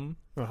look at him,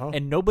 Uh-huh.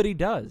 and nobody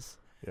does.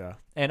 Yeah.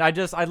 And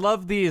I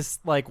love these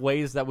like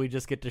ways that we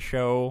just get to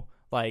show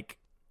like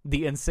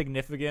the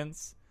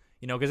insignificance,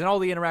 you know, because in all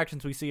the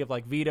interactions we see of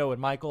like Vito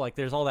and Michael, like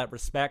there's all that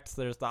respect,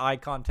 there's the eye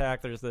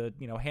contact, there's the,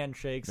 you know,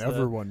 handshakes,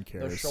 Everyone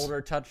cares. the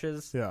shoulder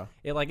touches. Yeah.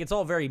 It's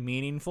all very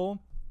meaningful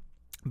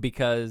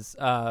because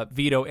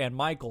Vito and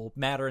Michael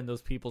matter in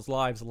those people's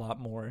lives a lot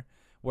more,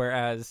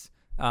 whereas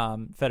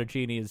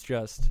Fettuccine is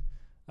just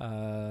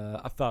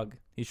a thug.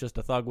 He's just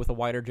a thug with a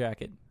whiter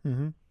jacket.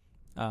 Mm-hmm.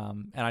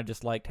 And I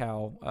just liked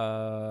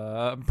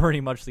how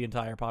pretty much the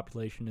entire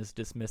population is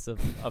dismissive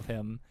of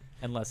him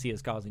unless he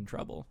is causing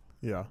trouble.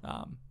 Yeah.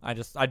 I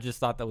just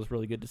thought that was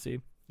really good to see.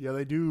 Yeah,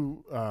 they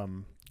do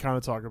kind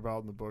of talk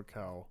about in the book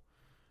how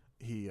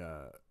he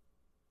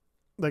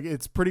like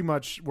it's pretty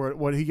much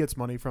what he gets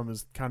money from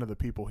is kind of the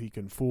people he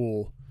can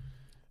fool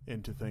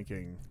into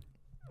thinking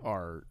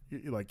are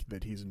like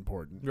that he's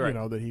important. Right. You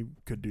know, that he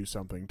could do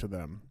something to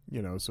them,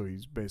 you know, so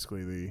he's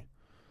basically the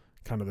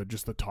kind of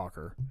just the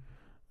talker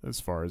as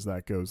far as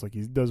that goes. Like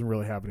he doesn't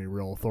really have any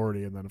real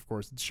authority, and then of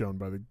course it's shown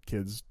by the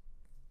kids,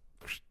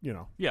 you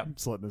know,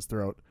 slitting his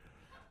throat.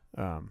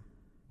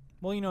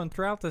 Well, you know, and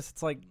throughout this,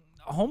 it's like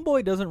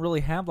Homeboy doesn't really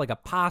have like a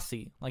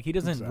posse. Like he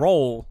doesn't Exactly.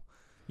 roll,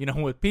 you know,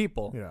 with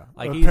people. Yeah.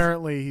 Like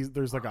apparently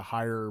there's like a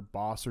higher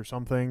boss or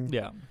something.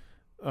 Yeah.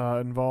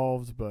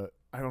 Involved, but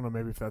I don't know.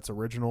 Maybe if that's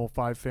original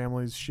Five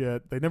Families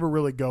shit. They never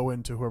really go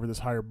into whoever this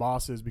higher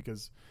boss is,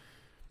 because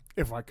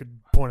if I could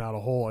point out a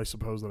hole, I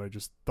suppose that I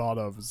just thought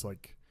of is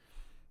like,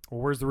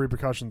 well, where's the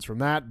repercussions from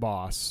that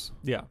boss?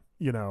 Yeah.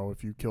 You know,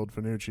 if you killed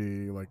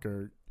Finucci, like,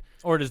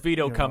 Or does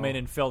Vito you come know. in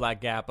and fill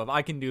that gap of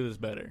I can do this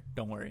better?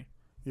 Don't worry.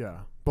 yeah.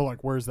 But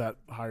like, where's that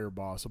higher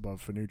boss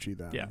above Finucci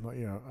then? Yeah. Like,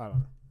 you know, I don't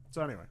know.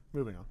 So anyway,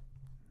 moving on.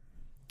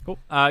 Cool.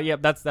 Yeah,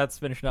 that's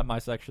finishing up my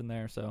section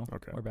there. So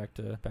Okay. we're back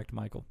to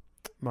Michael.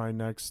 My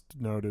next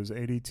note is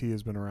ADT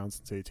has been around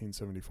since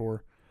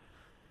 1874.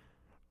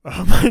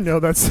 I know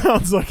that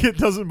sounds like it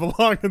doesn't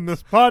belong in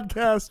this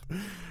podcast,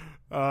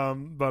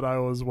 but I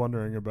was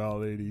wondering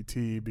about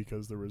ADT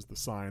because there was the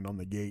sign on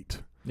the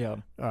gate Yeah.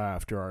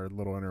 after our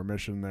little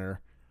intermission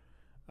there.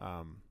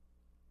 And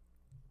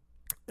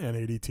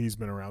ADT's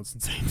been around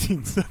since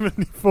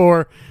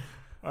 1874.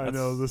 I That's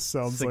know this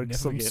sounds like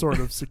some significant. sort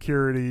of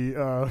security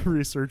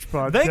research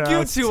podcast. Thank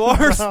you to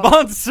our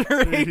about sponsor,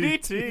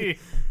 ADT.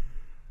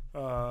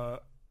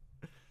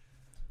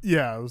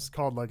 Yeah, it was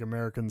called like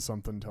American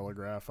something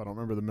telegraph. I don't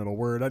remember the middle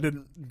word. I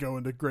didn't go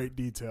into great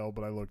detail,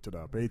 but I looked it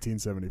up.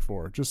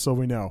 1874, just so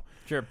we know.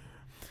 Sure.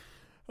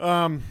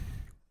 My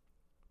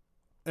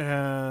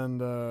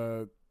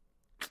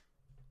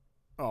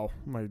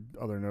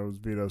other note is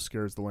Vito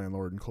scares the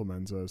landlord, and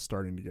Clemenza is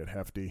starting to get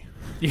hefty.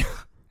 Yeah.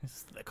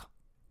 It's like,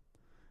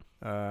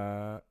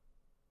 And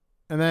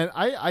then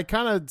I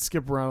kind of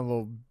skip around a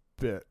little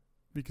bit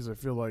because I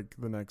feel like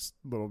the next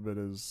little bit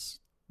is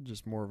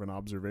just more of an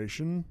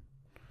observation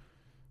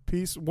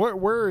piece.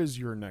 Where is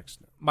your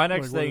next note? my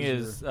next Like, what thing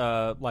is is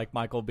like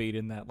Michael being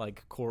in that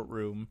like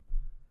courtroom.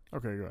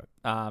 Okay, go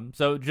ahead.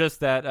 So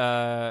just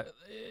that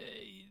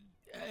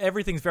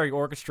everything's very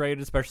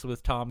orchestrated, especially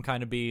with Tom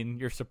kind of being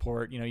your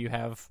support. You know, you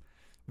have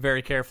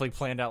very carefully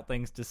planned out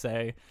things to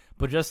say,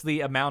 but just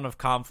the amount of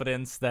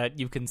confidence that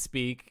you can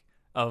speak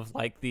of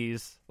like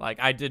these, like,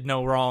 I did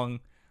no wrong,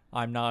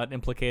 I'm not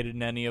implicated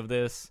in any of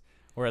this,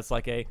 where it's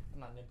like I'm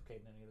not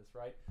implicated in any of this,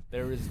 right?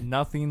 There is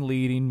nothing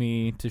leading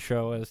me to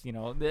show us, you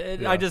know,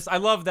 I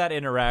love that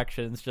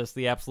interaction. It's just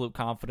the absolute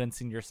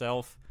confidence in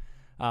yourself.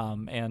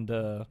 And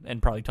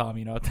probably Tom,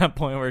 you know, at that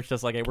point where it's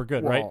just like, hey, we're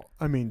good, right?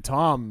 I mean,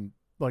 Tom,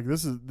 like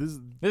this is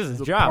his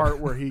the job. part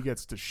where he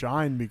gets to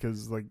shine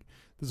because like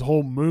this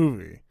whole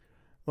movie,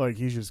 like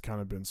he's just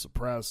kind of been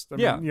suppressed. I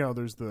mean, you know,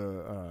 there's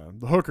the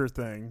hooker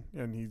thing,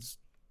 and he's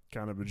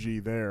kind of a G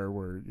there,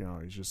 where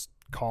he's just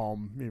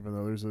calm, even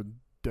though there's a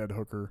dead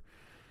hooker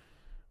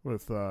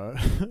with,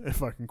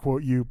 if I can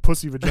quote you,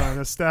 pussy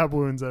vagina stab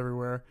wounds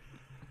everywhere.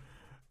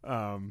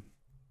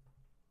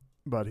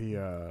 But he,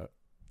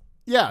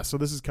 so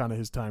this is kind of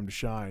his time to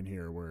shine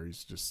here, where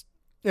he's just,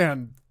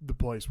 and the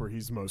place where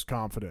he's most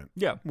confident.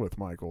 Yeah, with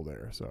Michael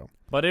there. So,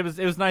 but it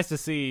was nice to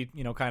see,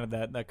 kind of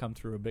that come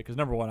through a bit, because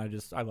number one,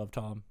 I love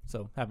Tom,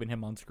 so having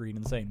him on screen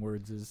and saying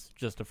words is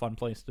just a fun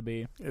place to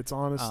be. It's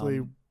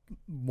honestly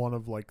one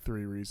of like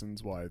 3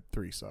 reasons why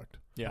 3 sucked.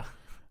 Yeah,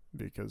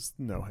 because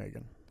no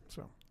Hagen.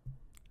 So,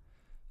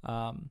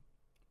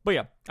 but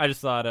yeah, I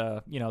just thought,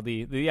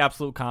 the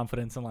absolute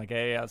confidence and like,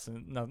 hey, yes,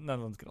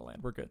 nothing's gonna land.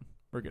 We're good.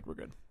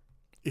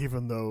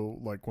 Even though,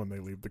 like, when they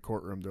leave the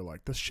courtroom, they're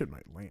like, this shit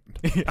might land.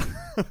 Yeah.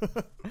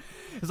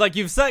 It's like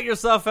you've set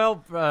yourself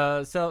up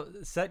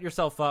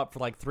for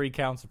like 3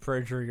 counts of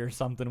perjury or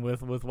something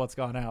with what's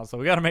gone out. So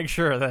we got to make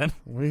sure then.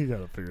 We got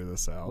to figure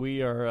this out.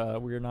 We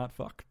are not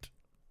fucked.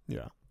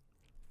 Yeah.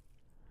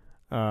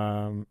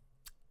 And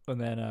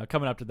then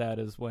coming up to that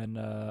is when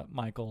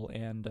Michael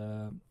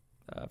and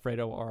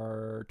Fredo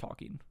are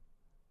talking.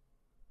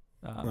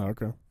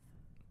 Okay.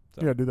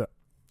 So. Yeah, do that.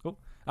 Cool.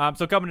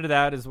 So coming to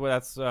that is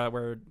where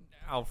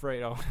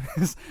Alfredo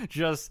is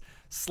just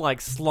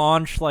like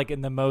slaunch, like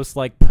in the most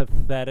like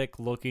pathetic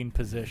looking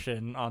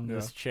position on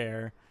this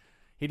chair.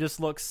 He just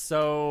looks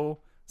so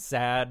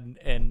sad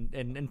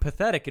and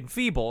pathetic and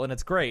feeble, and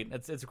it's great.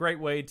 It's a great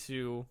way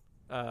to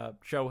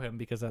show him,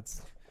 because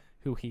that's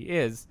who he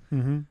is.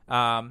 Mm-hmm.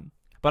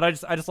 But I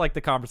just like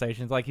the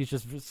conversations. Like, he's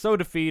just so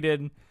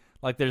defeated.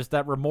 Like, there's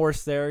that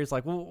remorse there. He's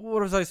like, well,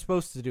 what was I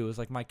supposed to do? It's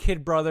like my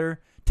kid brother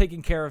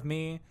taking care of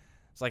me.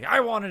 It's like, I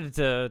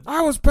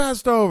was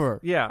passed over.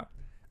 Yeah.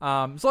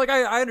 So like,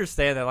 I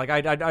understand that. Like,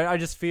 I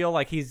just feel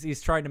like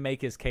he's trying to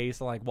make his case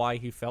on like why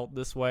he felt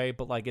this way,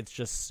 but like, it's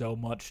just so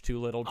much too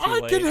little, too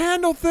late. I can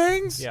handle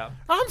things. Yeah.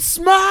 I'm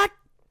smart.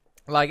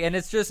 Like, and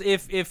it's just,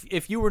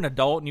 if you were an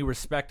adult and you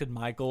respected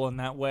Michael in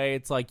that way,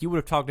 it's like, you would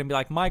have talked to him and be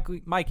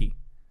like, Mikey.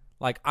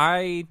 Like,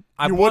 I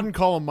wouldn't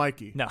call him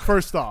Mikey. No.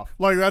 First off.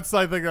 Like, I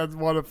think that's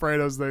one of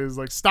Fredo's things.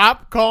 Like,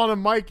 stop calling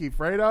him Mikey,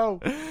 Fredo.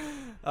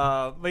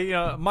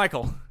 But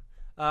Michael,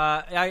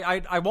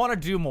 I want to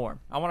do more.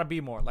 I want to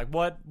be more. Like,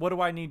 what do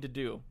I need to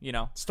do?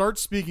 Start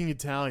speaking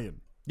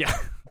Italian. Yeah.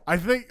 I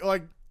think,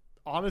 like,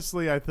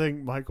 honestly, I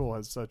think Michael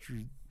has such...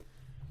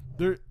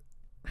 I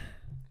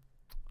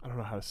don't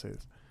know how to say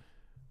this.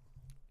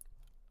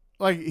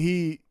 Like,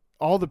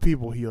 all the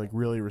people he, like,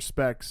 really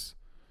respects,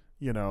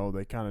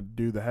 they kind of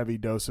do the heavy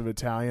dose of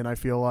Italian, I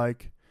feel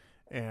like.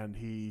 And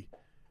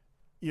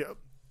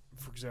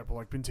for example,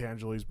 like,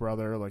 Pentangeli's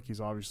brother, like,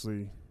 he's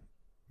obviously,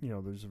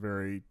 there's a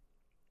very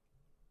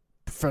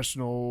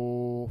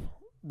professional,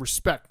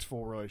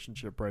 respectful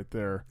relationship right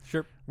there.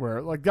 Sure.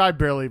 Where, like, guy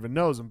barely even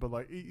knows him, but,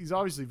 like, he's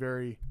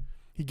obviously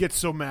he gets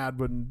so mad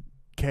when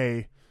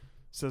Kay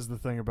says the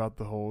thing about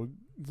the whole,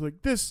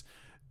 like, this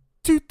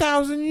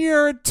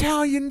 2,000-year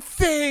Italian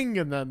thing,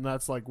 and then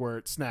that's like where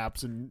it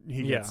snaps and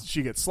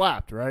she gets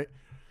slapped, right?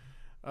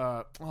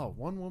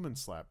 One woman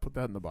slap. Put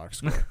that in the box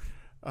score.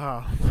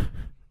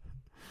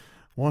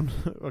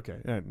 Okay,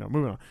 no,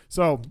 moving on.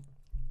 So,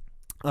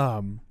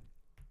 goddamn,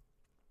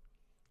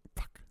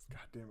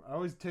 I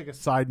always take a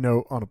side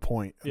note on a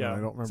point. And I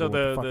don't remember so what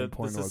the fucking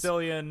point the was.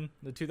 Sicilian,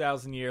 the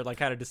 2,000-year, like,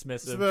 kind of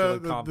dismissive,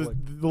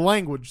 the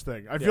language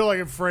thing. I feel like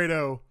if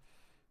Fredo,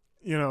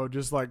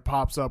 just like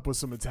pops up with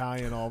some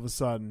Italian all of a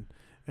sudden,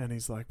 and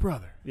he's like,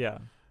 brother. Yeah.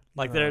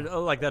 Like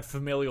that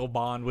familial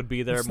bond would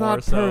be there it's more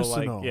not so.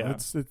 Personal. Like, yeah.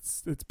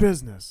 It's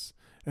business.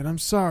 And I'm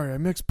sorry, I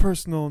mix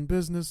personal and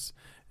business,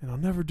 and I'll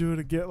never do it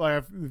again.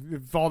 Like,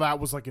 if all that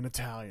was like in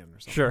Italian or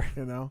something. Sure.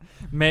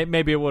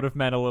 Maybe it would have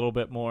meant a little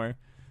bit more.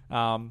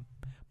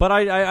 But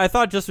I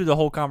thought just through the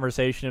whole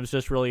conversation, it was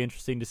just really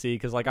interesting to see,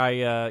 because like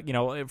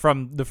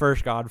from the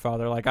first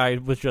Godfather, like, I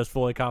was just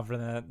fully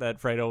confident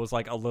that Fredo was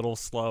like a little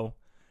slow.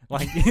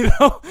 Like, he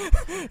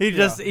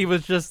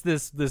was just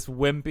this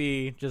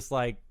wimpy, just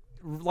like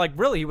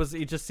really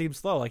he just seemed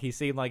slow. Like, he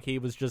seemed like he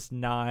was just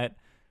not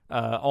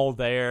all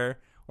there,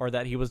 or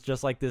that he was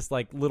just like this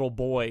like little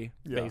boy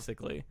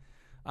basically.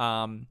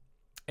 And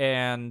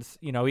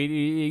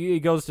he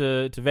goes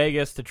to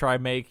Vegas to try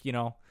and make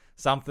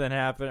something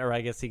happen, or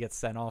I guess he gets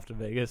sent off to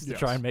Vegas to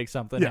try and make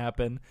something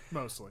happen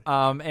mostly.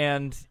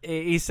 And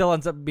he still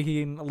ends up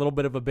being a little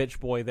bit of a bitch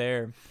boy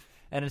there.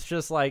 And it's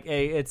just like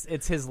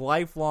it's his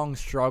lifelong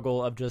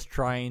struggle of just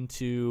trying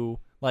to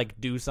like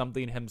do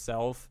something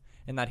himself,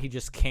 and that he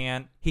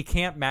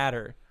can't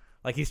matter.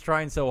 Like, he's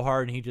trying so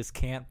hard and he just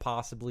can't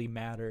possibly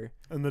matter.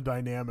 And the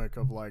dynamic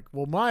of like,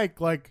 well, Mike,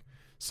 like,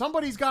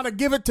 somebody's got to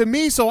give it to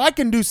me so I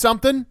can do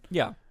something.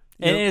 Yeah.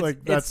 And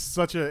that's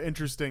such an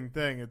interesting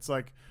thing. It's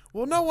like,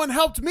 well, no one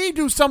helped me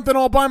do something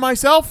all by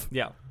myself.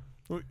 Yeah.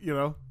 I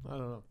don't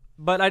know.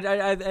 But I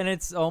and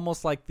it's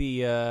almost like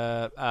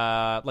the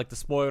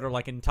spoiled or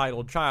like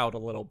entitled child a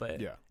little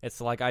bit. Yeah.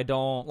 It's like, I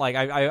don't like,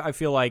 I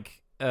feel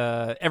like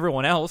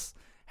everyone else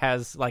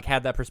has like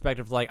had that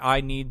perspective, like,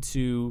 I need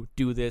to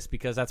do this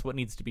because that's what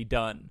needs to be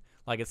done.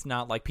 Like, it's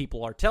not like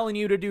people are telling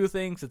you to do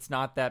things. It's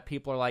not that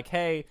people are like,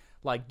 hey,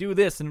 like, do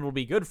this and it'll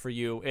be good for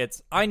you.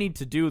 It's, I need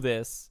to do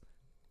this.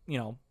 You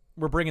know,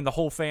 we're bringing the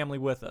whole family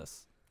with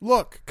us.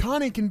 Look,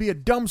 Connie can be a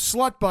dumb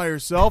slut by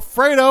herself.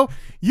 Fredo,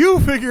 you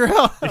figure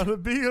out how to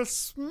be a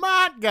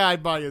smart guy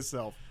by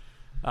yourself.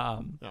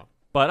 No.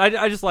 But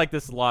I just like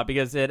this a lot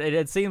because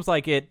it seems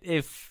like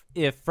if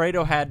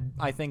Fredo had,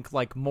 I think,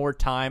 like, more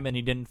time and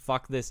he didn't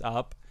fuck this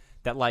up,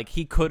 that, like,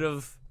 he could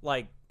have,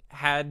 like,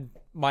 had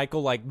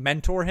Michael, like,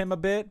 mentor him a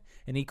bit,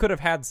 and he could have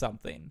had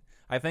something.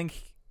 I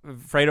think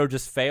Fredo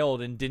just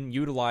failed and didn't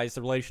utilize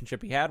the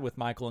relationship he had with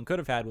Michael and could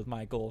have had with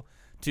Michael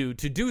to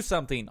do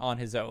something on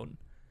his own.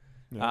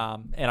 Yeah.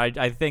 And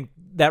I think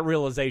that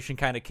realization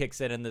kind of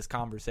kicks in this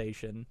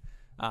conversation.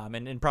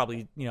 And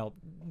probably, you know,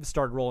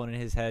 started rolling in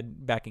his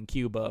head back in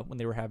Cuba when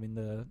they were having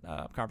the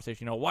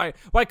conversation. You know,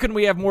 why couldn't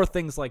we have more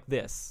things like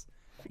this?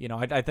 You know,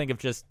 I think of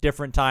just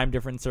different time,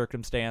 different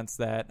circumstance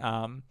that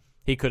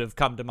he could have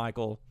come to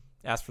Michael,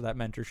 asked for that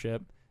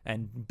mentorship,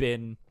 and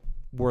been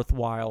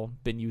worthwhile,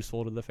 been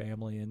useful to the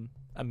family in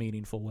a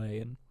meaningful way.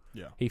 And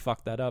yeah, he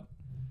fucked that up.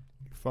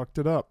 He fucked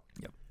it up.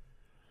 Yep.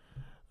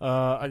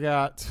 I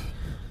got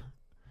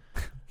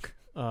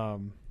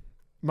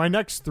my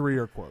next three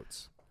are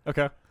quotes.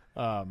 Okay.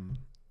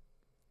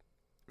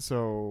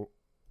 So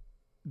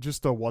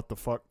just a what the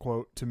fuck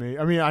quote to me.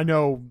 I mean, I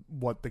know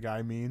what the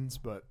guy means,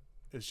 but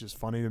it's just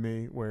funny to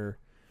me where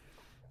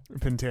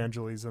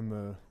Pentangeli's in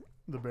the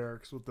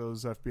barracks with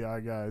those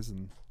FBI guys,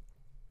 and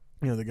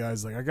you know, the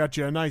guy's like, I got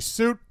you a nice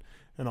suit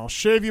and I'll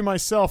shave you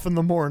myself in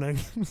the morning.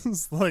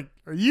 It's like,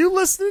 are you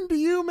listening to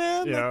you,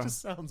 man? Yeah. That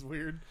just sounds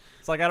weird.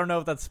 It's like, I don't know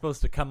if that's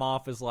supposed to come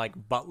off as like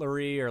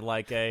butlery or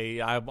like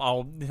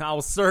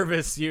I'll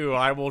service you,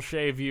 I will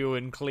shave you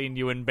and clean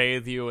you and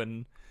bathe you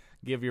and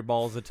give your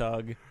balls a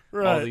tug.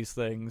 Right. All these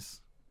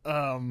things.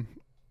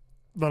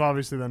 But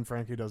obviously then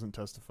Frankie doesn't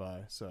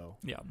testify, so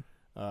yeah.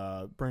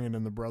 Bringing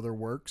in the brother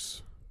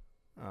works.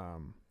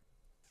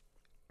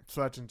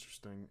 So that's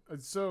interesting.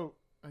 So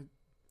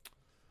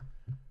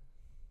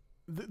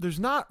there's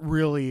not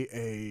really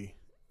a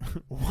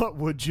what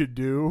would you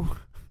do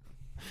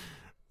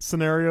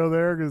scenario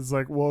there, because it's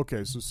like, well,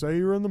 okay, so say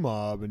you're in the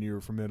mob and you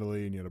were from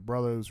Italy and you had a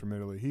brother who's from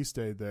Italy. He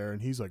stayed there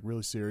and he's like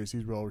really serious.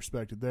 He's well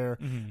respected there.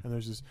 Mm-hmm. And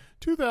there's this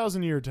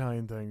 2,000-year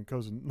Italian thing,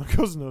 Cosa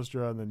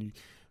Nostra, and then you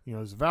know,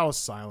 there's a vow of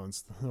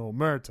silence, the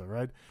omerta,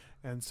 right?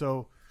 And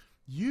so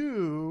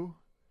you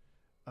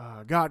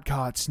got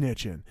caught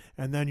snitching,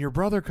 and then your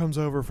brother comes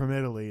over from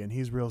Italy and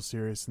he's real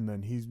serious, and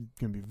then he's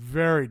gonna be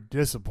very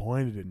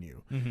disappointed in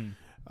you.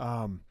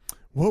 Mm-hmm.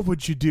 What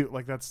would you do?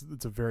 Like, that's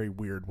a very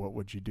weird what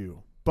would you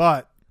do,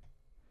 but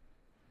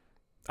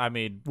I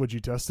mean, would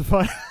you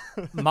testify?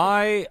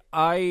 I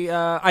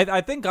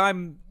think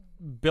I'm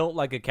built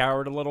like a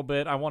coward a little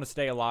bit. I want to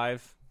stay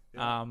alive.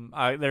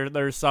 Yeah.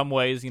 There's some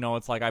ways, you know,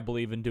 it's like I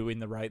believe in doing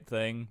the right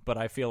thing, but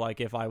I feel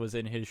like if I was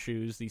in his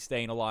shoes, the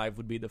staying alive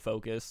would be the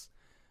focus.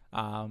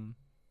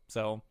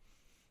 So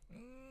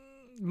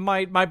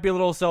might be a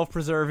little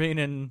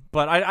self-preserving,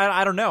 but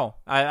I don't know.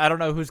 I don't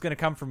know who's going to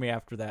come for me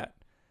after that.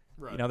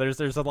 Right. You know,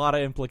 there's a lot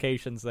of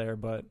implications there,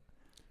 but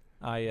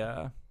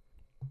I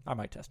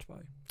might testify.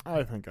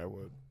 I think I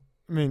would.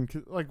 I mean,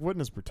 like,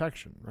 witness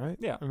protection, right?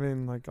 Yeah. I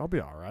mean, like, I'll be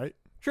all right.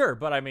 Sure,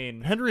 but I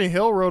mean, Henry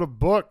Hill wrote a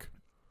book.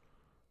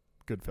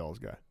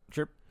 Goodfellas guy.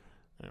 Sure.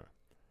 Anyway.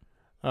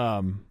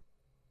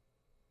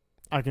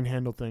 I can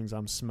handle things.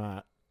 I'm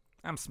smart.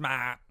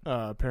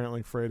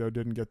 Apparently Fredo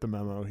didn't get the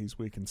memo. He's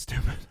weak and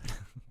stupid.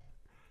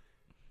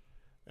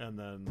 And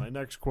then my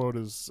next quote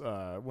is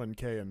when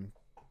Kay and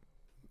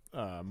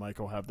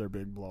Michael have their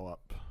big blow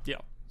up.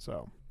 Yeah.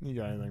 So, you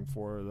got anything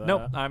for that?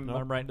 Nope. I'm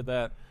right into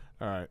that.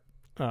 All right.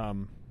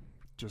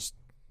 Just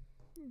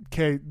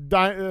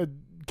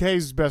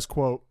Kay's best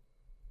quote,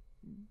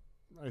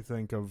 I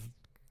think, of,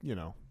 you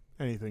know,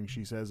 anything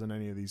she says in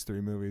any of these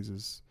three movies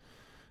is,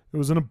 it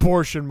was an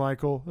abortion,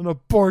 Michael. An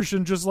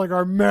abortion, just like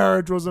our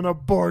marriage was an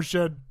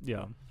abortion.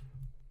 Yeah.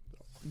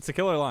 It's a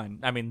killer line.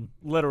 I mean,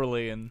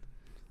 literally, and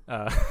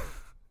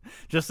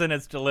just in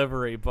its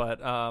delivery, but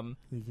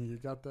you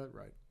got that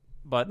right.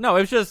 But no,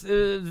 it's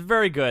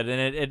very good,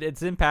 and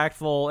it's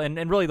impactful,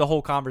 and really the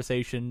whole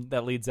conversation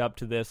that leads up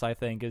to this, I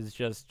think, is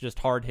just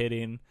hard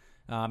hitting.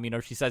 You know,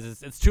 she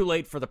says it's too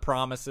late for the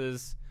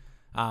promises.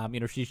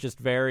 You know, she's just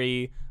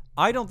very.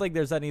 I don't think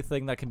there's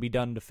anything that can be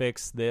done to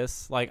fix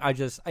this. Like, I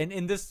just, and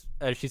in this,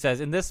 as she says,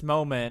 in this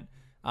moment,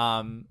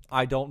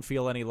 I don't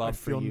feel any love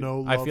for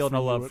you. I feel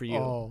no love for you.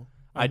 All.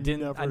 I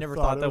never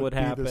thought that would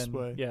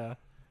happen. Yeah.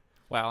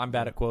 Wow, I'm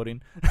bad at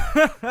quoting.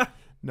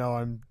 No,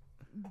 I'm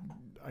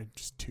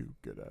just too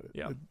good at it.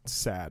 Yeah. It's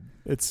sad.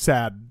 It's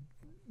sad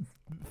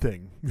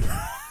thing.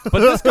 But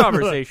this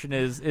conversation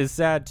is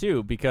sad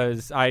too,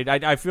 because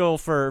I feel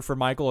for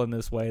Michael in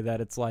this way, that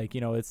it's like,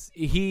 you know,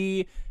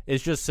 he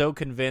is just so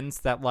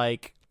convinced that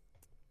like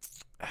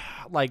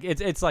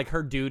it's like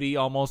her duty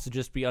almost to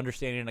just be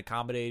understanding and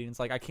accommodating. It's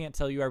like, I can't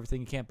tell you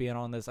everything, you can't be in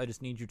on this, I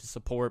just need you to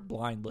support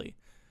blindly.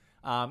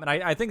 And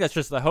I think that's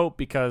just the hope,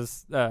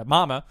 because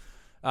Mama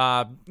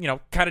you know,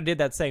 kind of did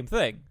that same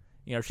thing.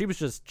 You know, she was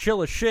just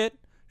chill as shit.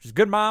 She's a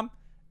good mom,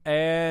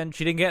 and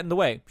she didn't get in the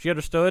way. She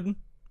understood,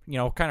 you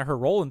know, kind of her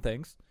role in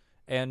things,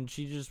 and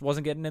she just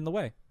wasn't getting in the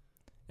way.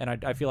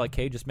 And I feel like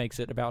Kay just makes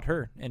it about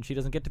her, and she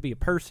doesn't get to be a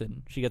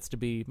person. She gets to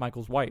be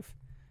Michael's wife,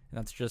 and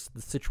that's just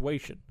the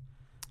situation.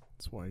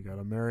 That's why you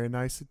gotta marry a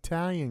nice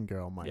Italian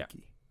girl,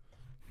 Mikey.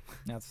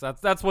 Yeah.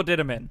 That's what did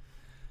him in.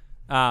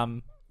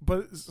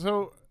 But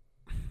so,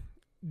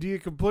 do you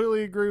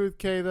completely agree with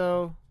Kay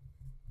though?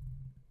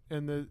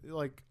 And the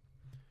like,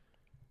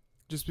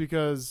 just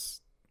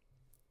because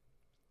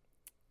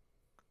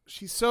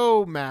she's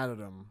so mad at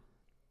him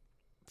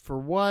for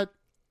what?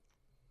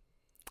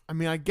 I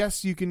mean, I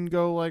guess you can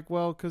go like,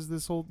 well, because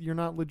you're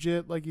not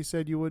legit like you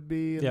said you would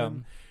be. And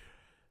then,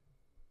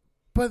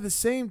 but at the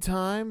same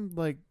time,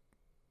 like,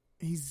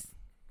 he's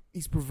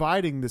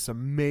providing this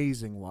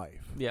amazing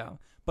life. Yeah.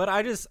 But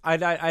I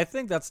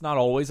think that's not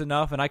always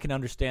enough, and I can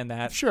understand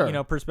that,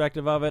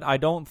 perspective of it. I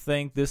don't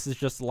think this is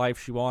just the life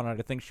she wanted.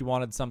 I think she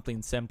wanted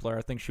something simpler.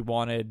 I think she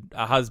wanted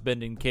a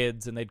husband and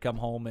kids, and they'd come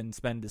home and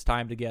spend his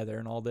time together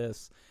and all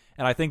this.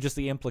 And I think just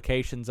the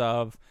implications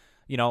of,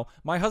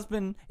 my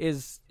husband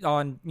is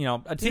on,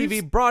 a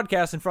TV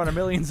broadcast in front of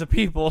millions of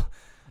people,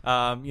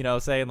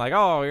 saying like,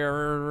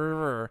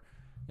 oh,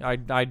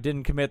 I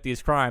didn't commit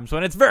these crimes.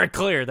 When it's very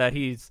clear that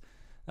he's,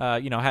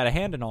 had a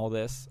hand in all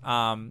this.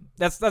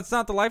 That's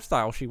not the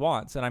lifestyle she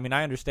wants. And I mean,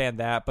 I understand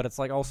that, but it's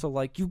like also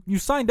like you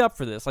signed up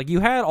for this. Like you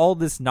had all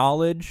this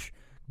knowledge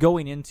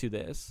going into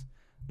this.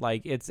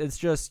 Like it's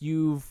just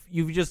you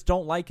just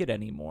don't like it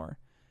anymore.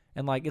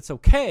 And like it's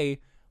okay,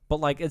 but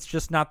like it's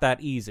just not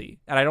that easy.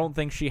 And I don't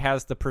think she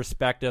has the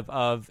perspective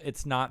of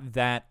it's not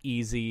that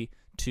easy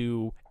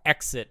to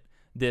exit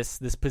this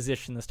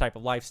position, this type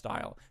of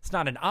lifestyle. It's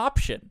not an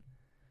option.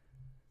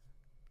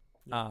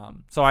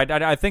 So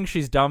I think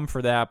she's dumb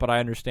for that, but I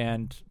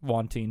understand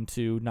wanting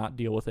to not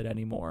deal with it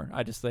anymore.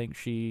 I just think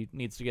she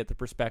needs to get the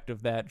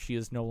perspective that she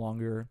is no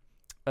longer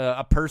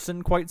a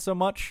person quite so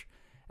much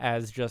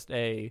as just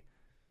a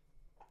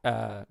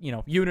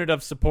unit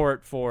of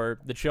support for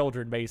the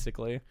children,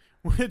 basically.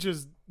 Which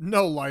is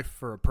no life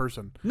for a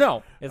person.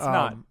 No, it's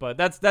not. But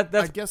that's.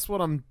 I guess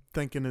what I'm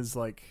thinking is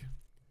like,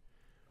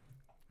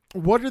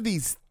 what are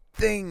these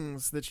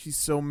things that she's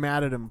so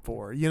mad at him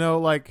for?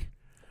 Like.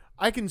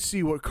 I can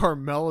see what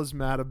Carmela's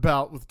mad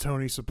about with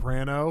Tony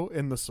Soprano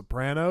in The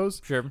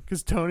Sopranos. Sure.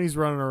 Because Tony's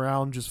running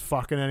around just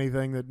fucking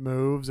anything that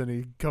moves, and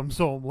he comes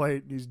home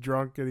late, and he's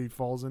drunk, and he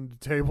falls into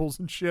tables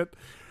and shit.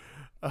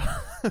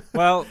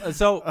 Well,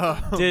 so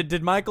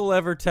did Michael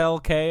ever tell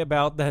Kay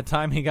about that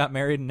time he got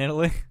married in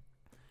Italy?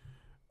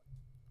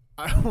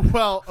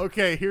 Well,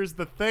 okay, here's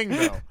the thing,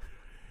 though.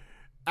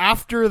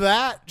 After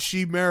that,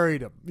 she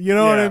married him. You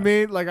know what I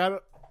mean? Like, I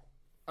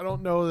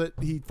don't know that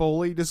he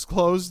fully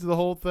disclosed the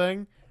whole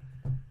thing.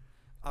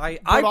 I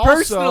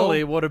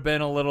personally would have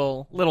been a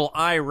little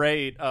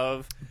irate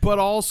of, but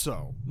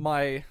also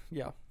I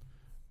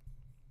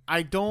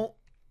don't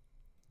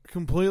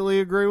completely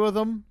agree with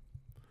him,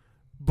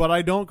 but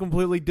I don't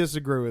completely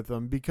disagree with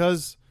him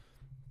because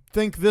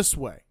think this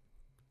way: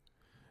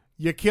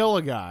 you kill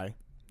a guy,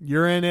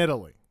 you're in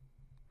Italy,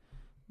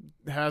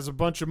 has a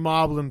bunch of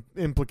mob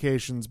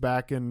implications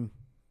back in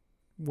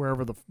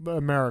wherever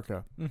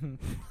America.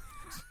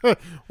 Mm-hmm.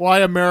 Why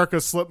America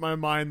slipped my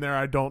mind there,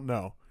 I don't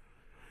know.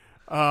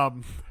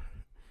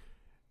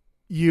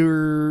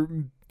 You're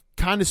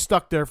kind of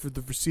stuck there for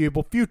the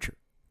foreseeable future,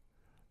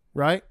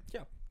 right?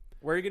 Yeah.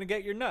 Where are you going to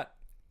get your nut?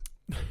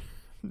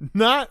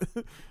 Not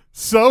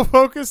so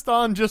focused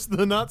on just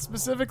the nut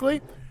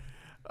specifically.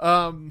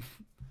 I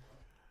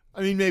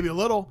mean, maybe a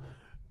little,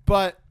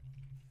 but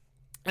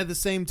at the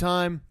same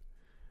time,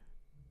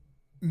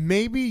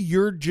 maybe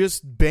you're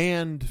just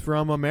banned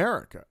from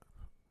America.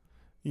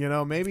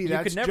 Maybe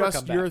that's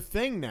just your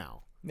thing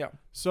now. Yeah.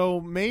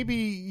 So maybe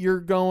you're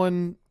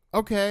going,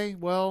 okay,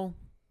 well,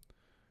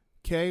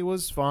 Kay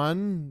was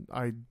fun.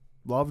 I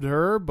loved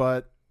her,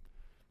 but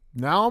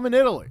now I'm in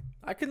Italy.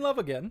 I can love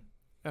again.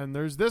 And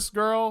there's this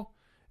girl.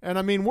 And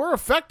I mean, we're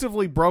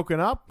effectively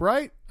broken up,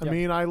 right? I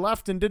mean, I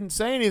left and didn't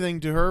say anything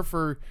to her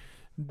for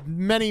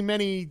many,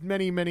 many,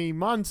 many, many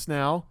months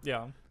now.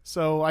 Yeah.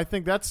 So I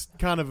think that's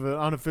kind of an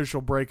unofficial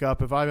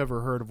breakup if I've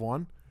ever heard of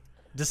one.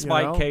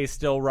 Despite Kay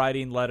still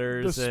writing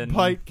letters.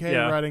 Despite Kay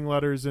writing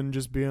letters and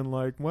just being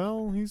like,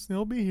 well,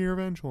 he'll be here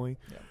eventually.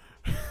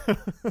 Yeah.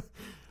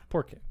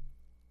 Poor Kay.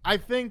 I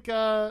think,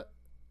 I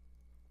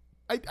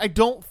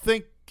don't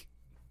think,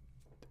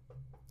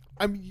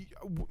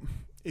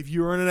 if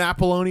you're in an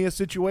Apollonia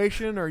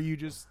situation or you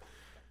just,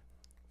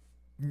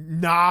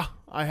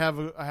 I have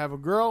a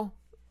girl.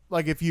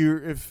 Like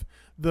if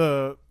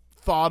the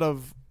thought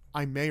of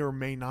I may or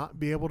may not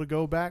be able to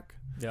go back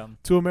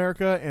to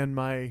America and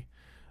my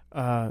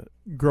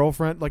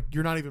girlfriend, like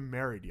you're not even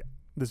married yet.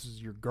 This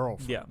is your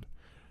girlfriend. Yeah.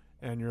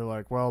 And you're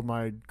like, well,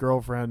 my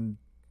girlfriend,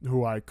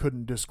 who I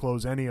couldn't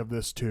disclose any of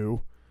this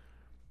to,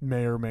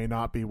 may or may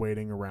not be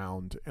waiting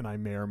around, and I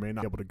may or may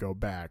not be able to go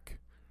back.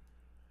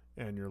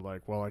 And you're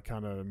like, well, I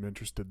kind of am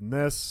interested in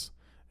this.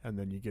 And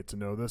then you get to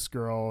know this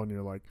girl, and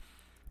you're like,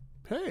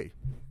 hey,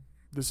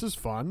 this is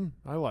fun.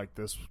 I like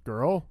this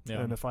girl. Yeah.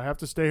 And if I have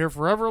to stay here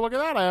forever, look at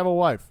that. I have a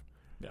wife.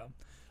 Yeah.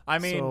 I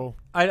mean, So-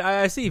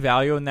 I see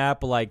value in that,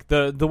 but like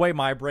the way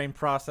my brain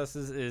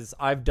processes is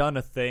I've done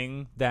a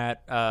thing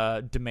that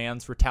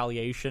demands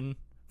retaliation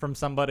from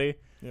somebody.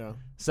 Yeah.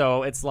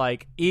 So it's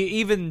like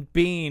even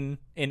being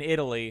in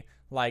Italy,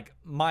 like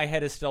my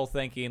head is still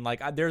thinking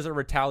like there's a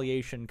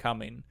retaliation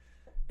coming,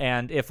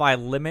 and if I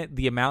limit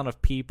the amount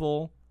of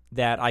people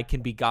that I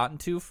can be gotten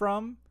to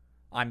from,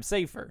 I'm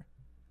safer.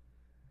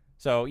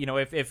 So, you know,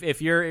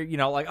 if you're, you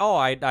know, like, oh,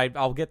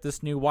 I'll get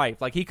this new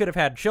wife. Like, he could have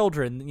had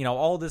children. You know,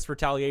 all this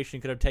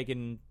retaliation could have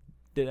taken,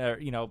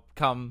 you know,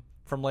 come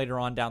from later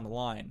on down the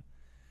line.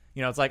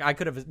 You know, it's like I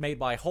could have made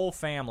my whole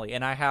family,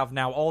 and I have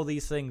now all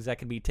these things that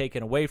can be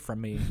taken away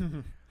from me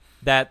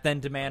that then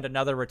demand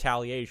another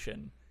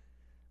retaliation.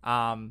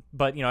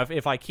 But, you know,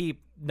 if I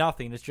keep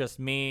nothing, it's just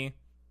me,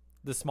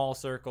 the small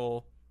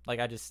circle. Like,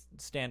 I just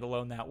stand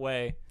alone that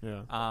way.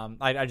 Yeah.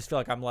 I just feel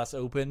like I'm less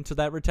open to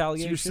that So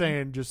retaliation. you're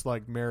saying just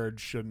like marriage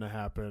shouldn't have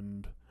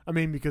happened. I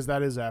mean, because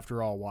that is,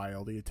 after all, why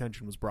all the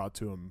attention was brought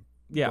to him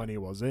when he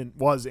was in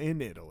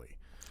Italy.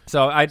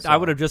 So I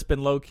would have just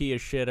been low key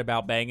as shit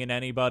about banging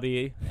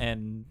anybody,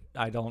 and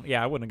I wouldn't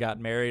have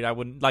gotten married. I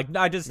wouldn't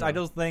I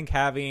don't think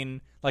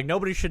having like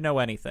nobody should know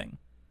anything.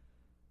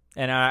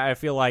 And I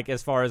feel like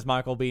as far as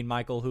Michael being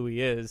Michael who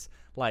he is,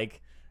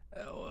 like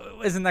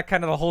isn't that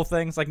kind of the whole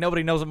thing? It's like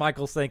nobody knows what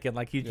Michael's thinking.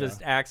 Like he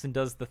just acts and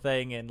does the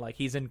thing, and like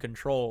he's in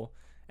control.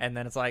 And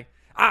then it's like,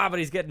 but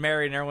he's getting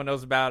married and everyone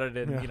knows about it,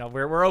 and you know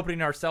we're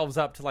opening ourselves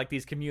up to like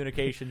these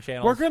communication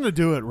channels. We're gonna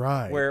do it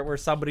right. Where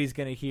somebody's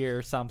gonna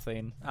hear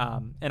something,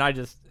 and I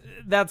just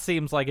that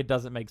seems like it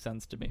doesn't make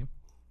sense to me.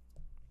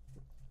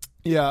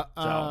 Yeah,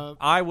 So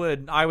I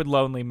would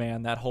lonely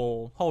man that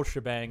whole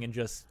shebang and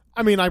just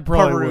I mean, I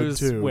probably would peruse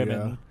too.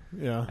 women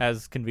Yeah.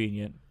 as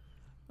convenient.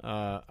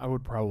 I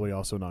would probably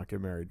also not get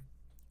married,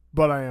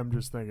 but I am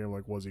just thinking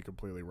like, was he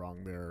completely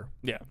wrong there?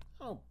 Yeah,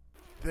 I don't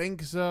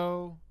think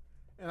so,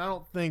 and I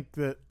don't think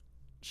that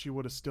she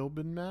would have still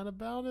been mad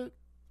about it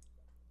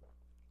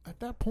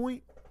at that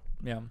point.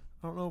 yeah.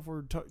 I don't know if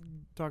we're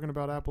talking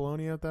about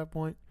Apollonia at that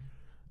point.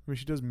 I mean,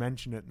 she does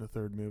mention it in the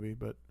third movie,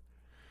 but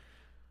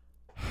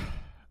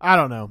I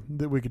don't know.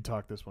 We could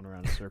talk this one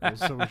around in circles,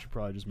 so we should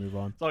probably just move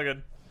on. It's all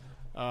good.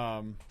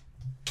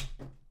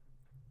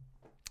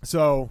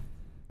 So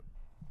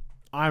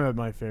I'm at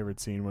my favorite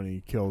scene when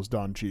he kills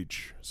Don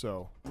Cheech.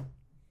 So,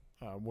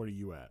 what are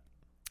you at?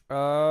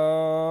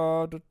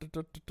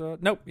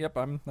 Nope. Yep.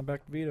 I'm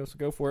back to Vito. So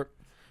go for it.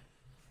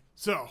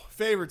 So,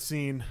 favorite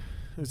scene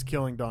is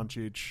killing Don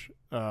Cheech.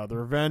 The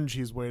revenge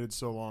he's waited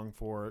so long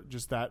for.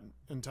 Just that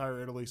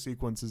entire Italy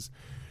sequence is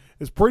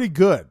pretty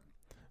good.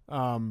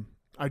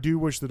 I do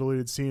wish the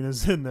deleted scene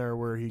is in there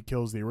where he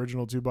kills the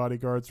original two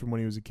bodyguards from when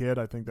he was a kid.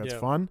 I think that's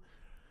fun.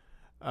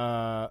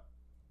 Because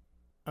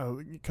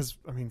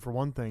I mean, for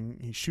one thing,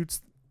 he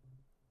shoots,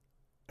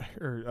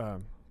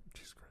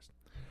 Jesus Christ,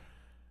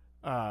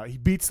 he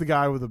beats the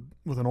guy with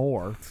an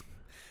oar,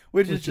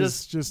 Which is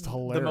just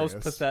hilarious. the most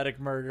pathetic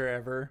murder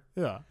ever.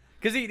 Yeah,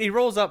 because he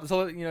rolls up.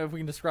 So you know, if we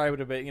can describe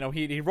it a bit, you know,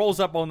 he rolls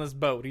up on this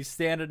boat. He's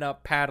standing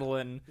up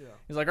paddling. Yeah.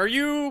 He's like, "Are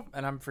you?"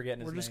 And I'm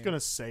forgetting his name. We're just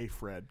gonna say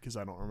Fred because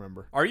I don't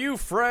remember. Are you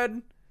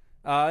Fred?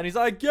 And he's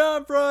like, "Yeah,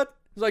 I'm Fred."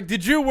 He's like,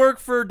 "Did you work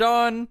for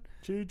Don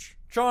Cheech?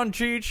 John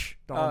Cheech?"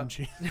 Don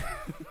Cheech.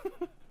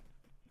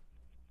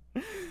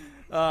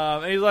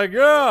 And he's like,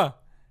 "Yeah,"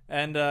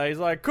 and he's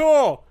like,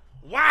 "Cool."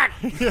 Whack.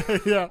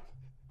 Yeah.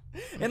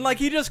 And like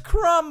he just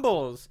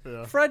crumbles.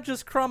 Yeah. Fred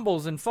just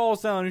crumbles and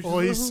falls down. Well,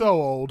 he's so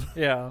old.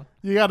 Yeah.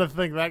 You got to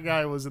think that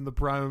guy was in the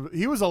prime.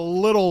 He was a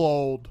little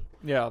old.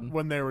 Yeah.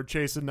 When they were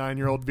chasing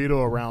 9-year-old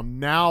Vito around.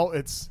 Now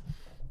it's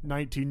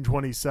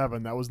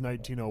 1927. That was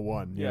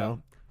 1901. You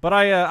know? But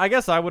I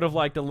guess I would have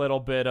liked a little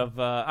bit of.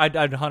 I'd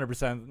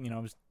 100%. You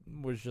know,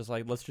 was just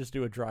like, let's just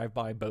do a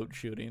drive-by boat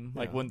shooting.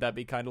 Like, wouldn't that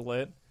be kind of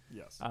lit?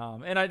 Yes.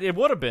 And it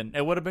would have been.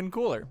 It would have been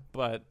cooler.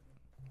 But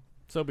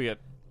so be it.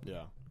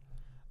 Yeah.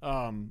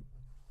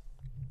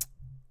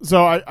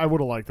 So I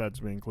would have liked that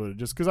to be included,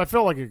 just because I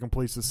felt like it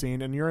completes the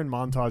scene, and you're in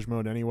montage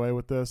mode anyway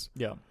with this.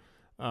 Yeah.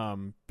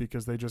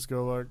 Because they just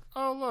go like,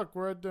 "Oh look,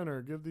 we're at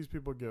dinner. Give these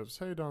people gifts.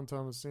 Hey, Don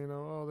Tomasino.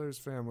 Oh, there's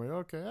family.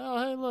 Okay.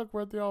 Oh, hey, look,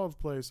 we're at the olive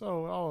place.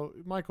 Oh,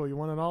 Michael, you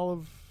want an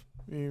olive?"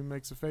 He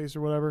makes a face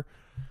or whatever,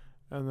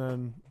 and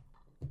then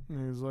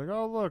he's like,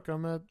 "Oh, look,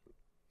 I'm at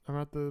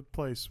the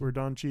place where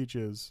Don Cheech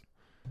is,"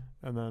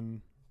 and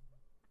then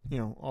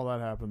all that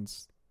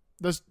happens.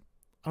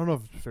 I don't know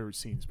if it's my favorite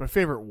scene. It's my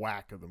favorite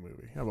whack of the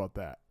movie. How about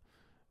that?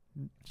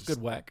 Just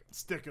good whack.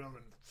 Sticking them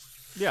in.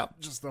 Yeah.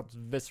 Just up. It's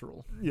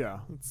visceral.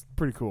 Yeah. It's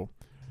pretty cool.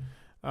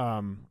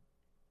 A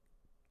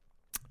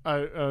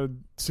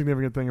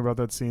significant thing about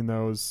that scene,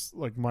 though, is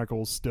like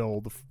Michael's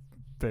still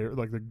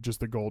just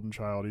the golden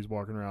child. He's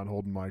walking around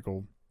holding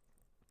Michael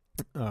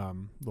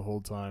the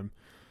whole time.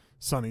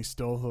 Sonny's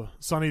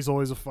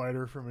always a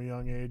fighter from a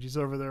young age. He's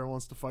over there,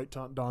 wants to fight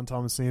Don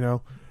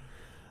Tomasino.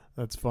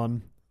 That's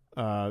fun.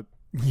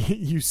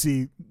 You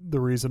see the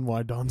reason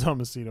why Don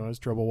Tomasino has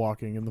trouble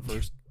walking in the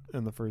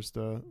first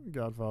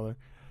Godfather.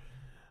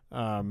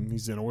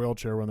 He's in a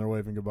wheelchair when they're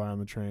waving goodbye on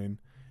the train.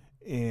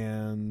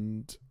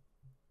 And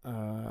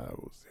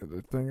what was the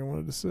other thing I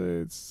wanted to say?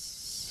 I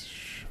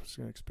was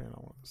going to expand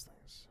on one of those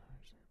things.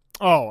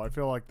 Oh, I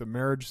feel like the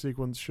marriage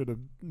sequence should have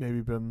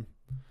maybe been...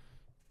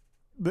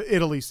 The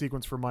Italy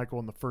sequence for Michael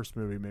in the first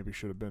movie maybe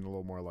should have been a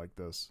little more like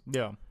this.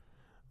 Yeah.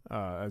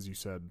 As you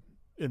said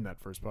in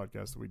that first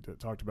podcast that we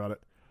talked about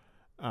it.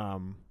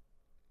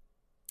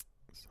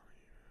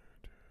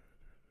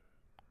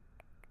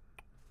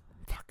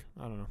 Fuck.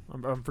 I don't know.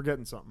 I'm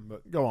forgetting something,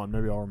 but go on.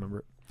 Maybe I'll remember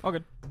it. Oh,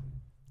 good.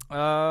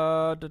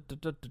 I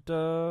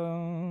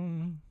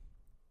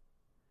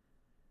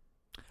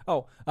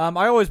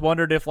always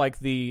wondered if, like,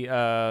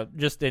 the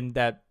just in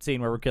that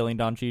scene where we're killing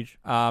Don Cheech,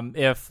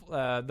 if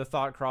the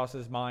thought crossed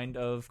his mind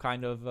of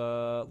kind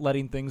of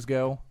letting things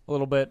go a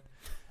little bit.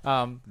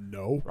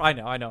 No. I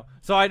know.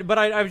 So I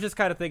was just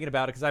kind of thinking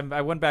about it because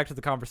I went back to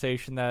the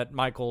conversation that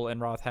Michael and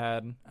Roth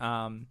had.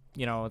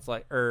 It's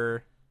like,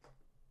 was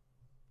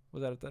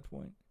that at that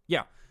point?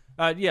 Yeah.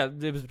 Yeah,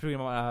 it was between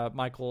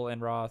Michael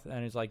and Roth,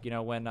 and he's like,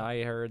 when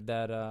I heard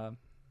that,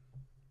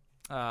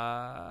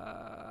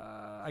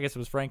 I guess it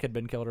was Frank had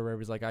been killed or whatever,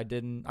 he's like, I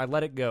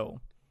let it go.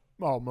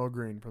 Oh, Mo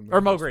Green from the...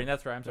 Or Mo Green,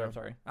 that's right, I'm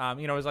sorry.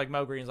 It was like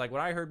Mo Green's like,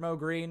 when I heard Mo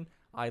Green,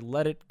 I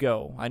let it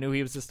go. I knew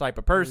he was this type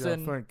of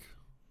person. I think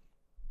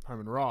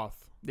Hyman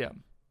Roth. Yeah.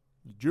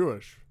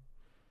 Jewish.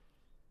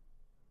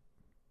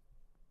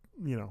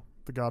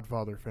 The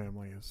Godfather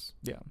family is...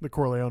 Yeah. The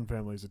Corleone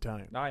family is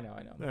Italian. I know.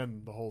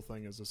 And the whole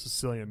thing is a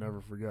Sicilian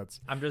never forgets.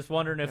 I'm just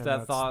wondering if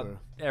that thought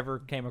ever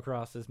came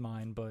across his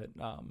mind, but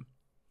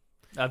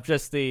of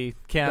just the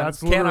can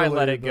I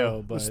let it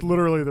go? But it's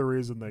literally the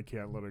reason they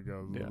can't let it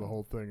go. Yeah. The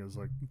whole thing is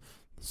like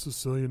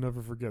Sicilian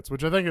never forgets,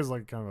 which I think is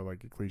like kind of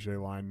like a cliche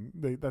line.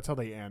 That's how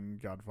they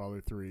end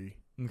Godfather 3.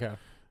 Okay.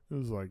 It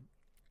was like,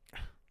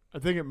 I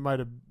think it might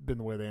have been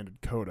the way they ended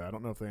Coda. I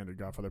don't know if they ended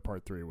Godfather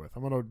Part 3 with.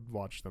 I'm going to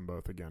watch them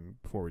both again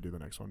before we do the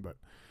next one. But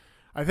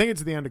I think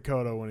it's the end of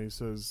Coda when he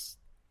says,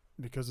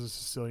 because a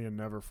Sicilian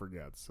never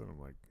forgets. And I'm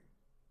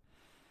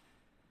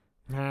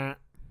like,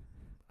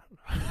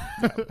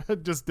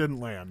 it just didn't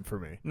land for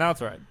me. No,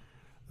 that's right.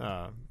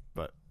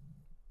 But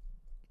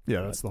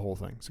yeah, that's the whole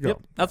thing. So go.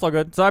 Yep, that's all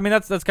good. So, I mean,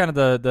 that's kind of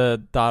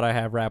the thought I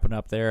have wrapping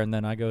up there. And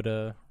then I go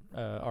to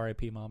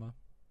R.I.P. Mama.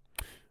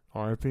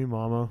 R.I.P.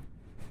 Mama.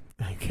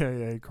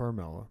 A.K.A.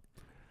 Carmela.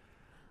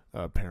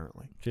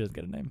 Apparently. She doesn't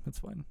get a name. That's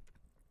fine.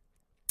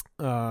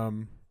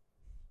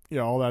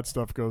 Yeah, all that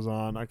stuff goes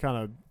on. I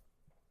kind of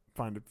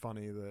find it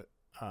funny that,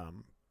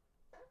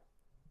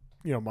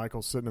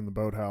 Michael's sitting in the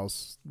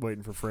boathouse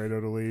waiting for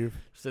Fredo to leave.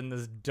 Just in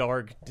this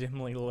dark,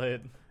 dimly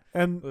lit,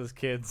 and those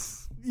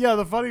kids. Yeah,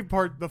 the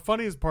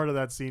funniest part of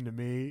that scene to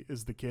me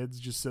is the kids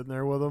just sitting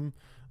there with him,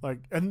 like,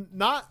 and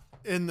not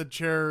in the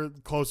chair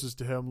closest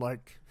to him,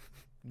 like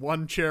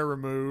one chair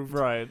removed,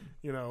 right?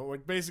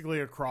 Like basically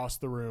across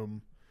the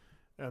room,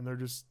 and they're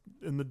just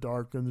in the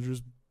dark and they're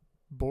just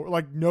bored,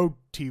 like no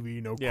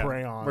TV, no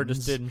crayons. We're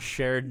just in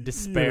shared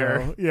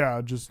despair.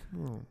 Just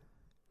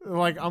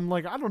like I'm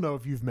like, I don't know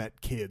if you've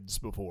met kids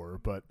before,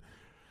 but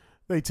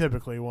they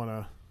typically want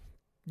to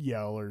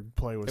yell or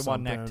play with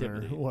something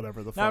or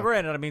whatever the fuck. Now,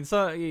 granted, I mean,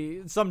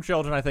 some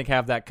children I think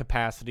have that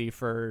capacity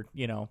for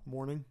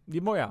mourning.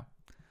 Yeah.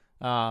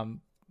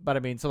 But I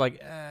mean, so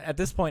like at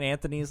this point,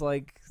 Anthony's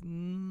like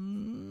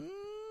 7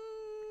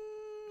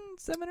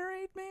 or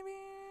 8, maybe.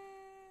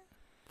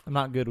 I'm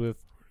not good with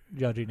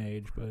judging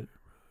age, but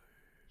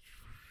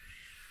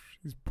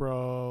he's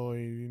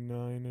probably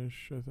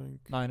 9-ish, I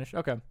think. 9-ish,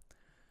 okay.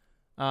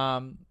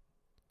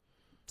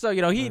 So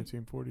he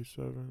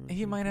 1947.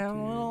 he might have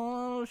a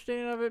little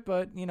understanding of it,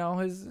 but he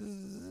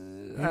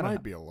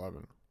might be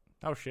 11.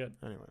 Oh shit.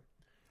 Anyway.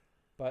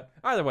 But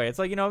either way, it's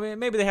like,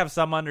 maybe they have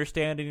some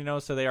understanding,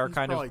 so they are He's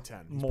kind of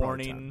 10.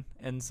 mourning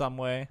in some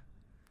way.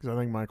 Because I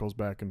think Michael's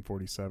back in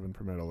 47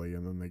 from Italy,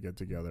 and then they get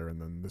together, and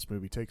then this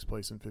movie takes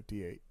place in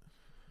 58.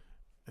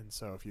 And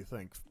so if you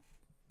think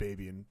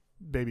baby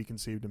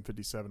conceived in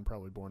 57,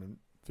 probably born in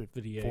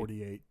 58.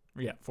 48.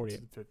 Yeah,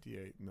 48.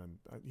 58, and then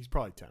he's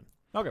probably 10.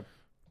 Okay.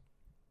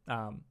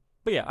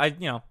 But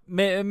yeah,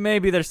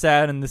 maybe they're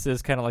sad, and this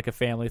is kind of like a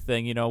family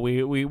thing.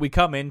 We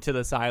come into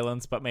the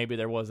silence, but maybe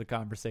there was a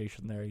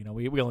conversation there.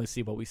 We only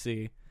see what we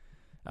see.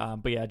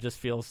 But yeah, it just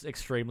feels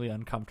extremely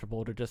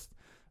uncomfortable to just,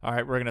 all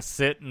right, we're gonna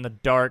sit in the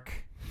dark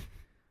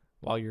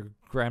while your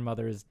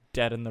grandmother is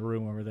dead in the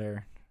room over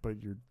there. But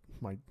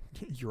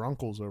your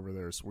uncle's over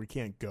there, so we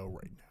can't go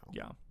right now.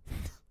 Yeah.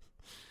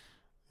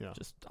 Yeah.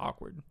 Just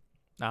awkward.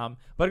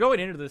 But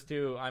going into this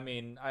too, I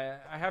mean, I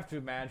have to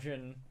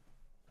imagine,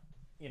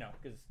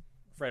 because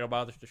Fredo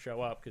bothers to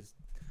show up because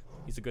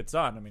he's a good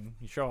son. I mean,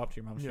 you show up to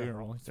your mom's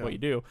funeral. It's what you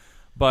do.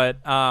 But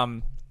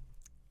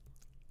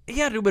he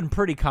had to have been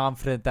pretty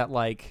confident that,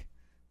 like,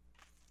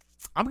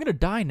 I'm going to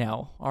die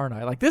now, aren't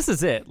I? Like, this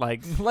is it.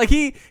 Like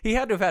he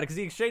had to have had it because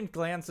he exchanged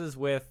glances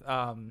with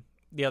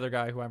the other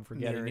guy who I'm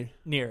forgetting.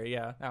 Neary,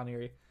 yeah. Al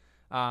Neary.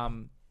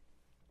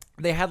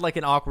 They had, like,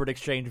 an awkward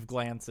exchange of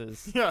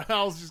glances. Yeah,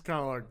 Al's just kind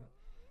of like...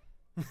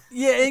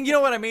 Yeah, and you know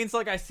what I mean? So,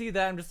 like, I see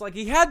that, I'm just like,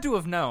 he had to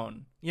have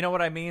known. You know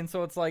what I mean?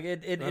 So it's like,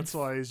 That's it's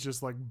why he's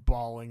just like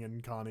bawling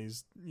and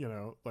Connie's,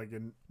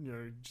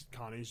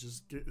 Connie's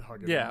just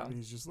hugging him and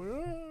he's just like,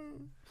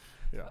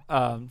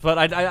 ah.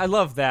 But I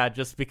love that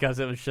just because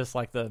it was just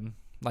like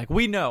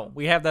we know,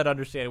 we have that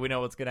understanding, we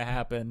know what's gonna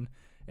happen,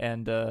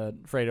 and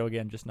Fredo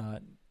again just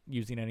not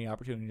using any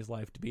opportunity in his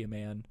life to be a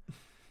man,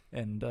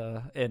 and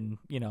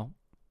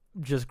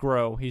just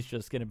grow. He's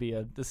just gonna be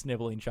the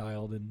sniveling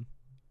child and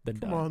then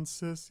Come die. on,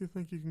 sis, you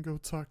think you can go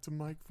talk to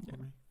Mike for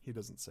me? He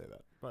doesn't say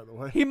that, by the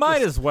way. He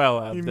might as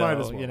well have. He though, might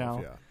as well you know.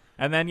 have, yeah.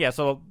 And then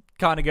so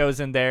Connie goes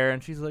in there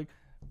and she's like,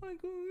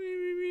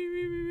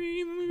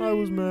 I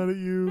was mad at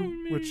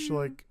you, which,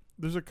 like,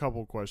 there's a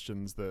couple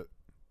questions that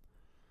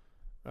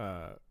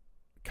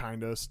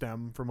kind of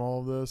stem from all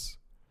of this.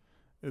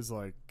 Is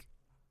like,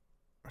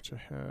 which I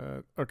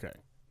had. Okay.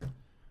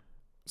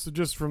 So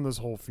just from this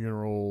whole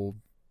funeral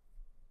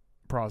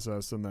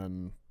process, and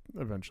then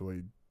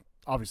eventually,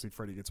 obviously,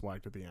 Freddy gets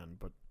whacked at the end,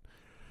 but.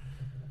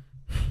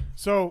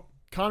 So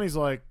Connie's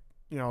like,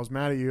 I was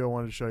mad at you. I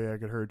wanted to show you I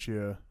could hurt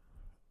you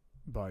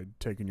by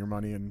taking your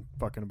money and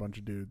fucking a bunch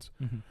of dudes.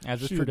 mm-hmm.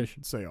 As is She tradition.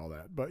 didn't say all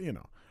that, but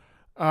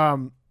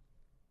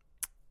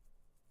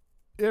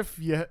if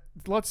you,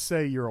 let's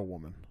say you're a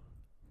woman,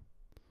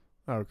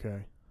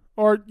 okay,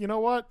 or you know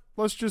what?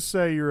 Let's just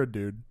say you're a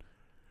dude.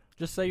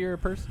 Just say you're a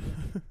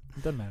person.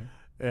 It doesn't matter.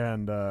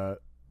 And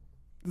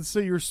let's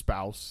say your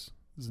spouse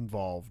is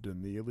involved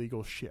in the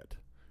illegal shit,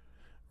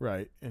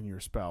 right? And your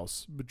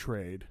spouse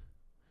betrayed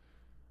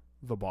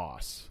the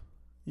boss,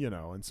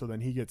 and so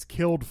then he gets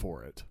killed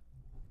for it.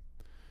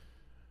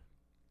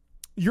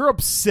 You're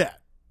upset,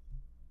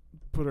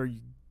 but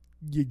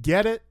you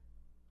get it,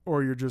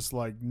 or you're just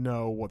like,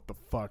 no, what the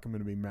fuck? I'm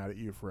gonna be mad at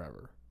you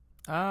forever.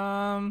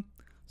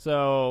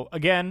 So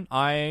again,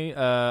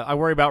 I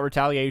worry about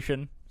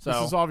retaliation. So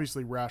This is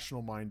obviously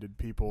rational-minded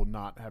people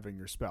not having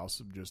your spouse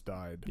have just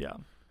died. yeah,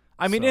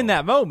 I mean, So- in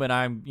that moment,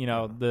 I'm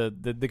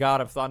the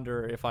god of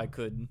thunder. If I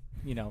could,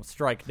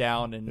 strike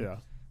down and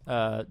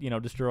Yeah.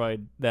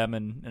 destroyed them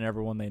and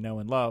everyone they know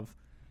and love,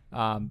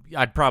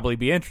 I'd probably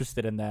be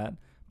interested in that.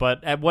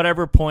 But at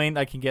whatever point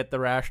I can get the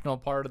rational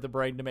part of the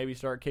brain to maybe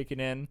start kicking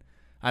in,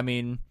 I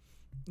mean,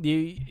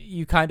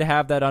 you kind of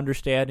have that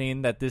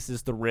understanding that this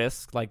is the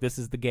risk, like this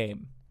is the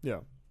game.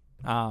 Yeah.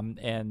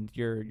 And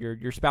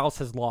your spouse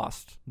has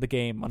lost the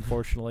game,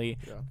 unfortunately,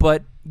 Yeah.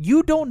 but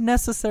you don't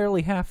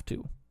necessarily have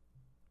to.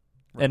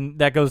 Right. And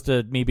that goes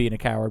to me being a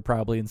coward,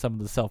 probably, in some of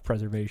the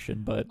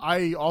self-preservation. But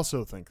I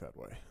also think that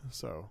way.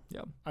 So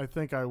yeah, I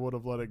think I would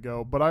have let it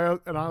go. But I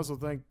also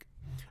think,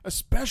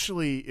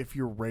 especially if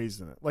you're raised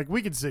in it, like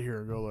we could sit here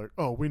and go like,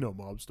 oh, we know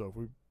mob stuff.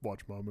 We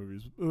watch mob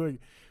movies. Like,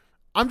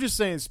 I'm just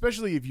saying,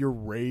 especially if you're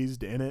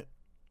raised in it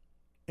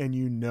and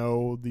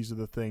these are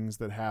the things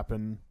that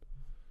happen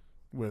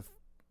with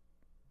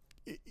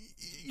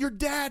your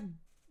dad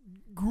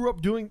grew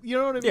up doing, you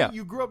know what I mean? Yeah.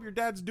 You grew up, your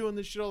dad's doing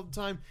this shit all the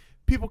time.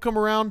 People come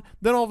around,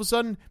 then all of a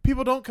sudden,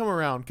 people don't come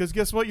around because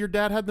guess what? Your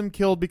dad had them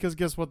killed because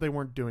guess what? They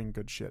weren't doing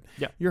good shit.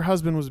 Yeah. Your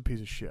husband was a piece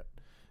of shit.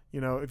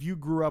 If you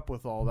grew up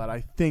with all that,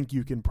 I think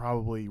you can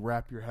probably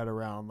wrap your head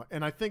around.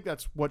 And I think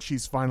that's what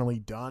she's finally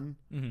done.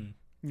 mm-hmm.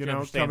 She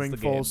understands coming the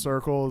full game.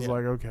 circle is Yeah.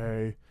 like,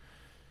 okay,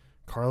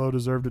 Carlo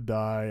deserved to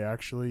die.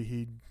 Actually,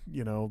 he,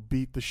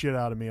 beat the shit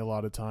out of me a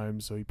lot of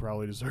times, so he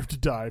probably deserved to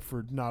die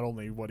for not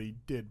only what he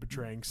did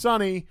betraying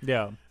Sonny,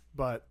 Yeah,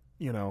 but,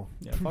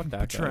 fuck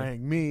that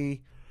betraying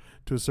me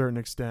to a certain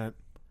extent.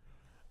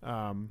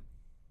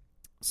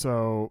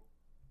 So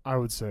I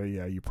would say,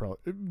 yeah, you probably,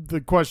 the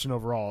question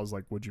overall is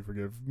like, would you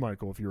forgive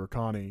Michael if you were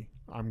Connie?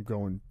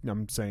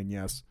 I'm saying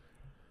yes.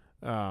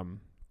 Do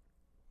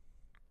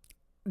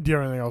you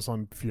have anything else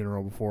on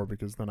funeral before?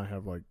 Because then I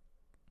have like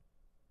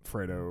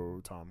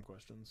Fredo, Tom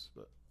questions.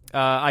 But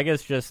I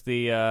guess just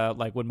the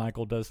when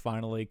Michael does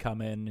finally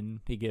come in and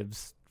he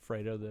gives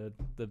Fredo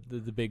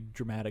the big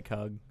dramatic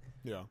hug.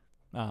 yeah,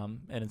 And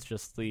it's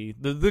just the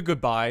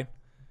goodbye.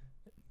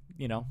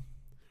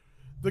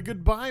 the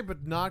goodbye,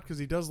 but not because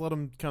he does let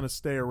him kind of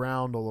stay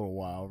around a little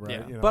while,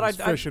 right? Yeah. But But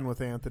he's fishing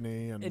with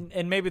Anthony,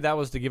 And maybe that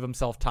was to give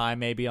himself time,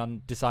 maybe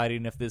on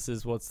deciding if this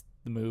is what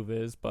the move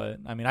is. But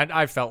I mean,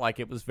 I felt like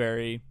it was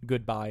very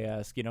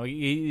goodbye-esque.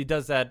 He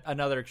does that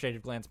another exchange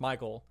of glance,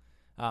 Michael,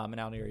 and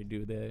out here he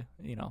do the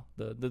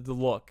the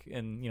look,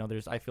 and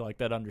I feel like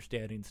that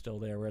understanding still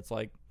there, where it's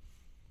like,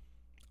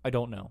 I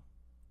don't know,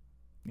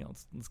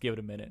 let's give it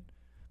a minute.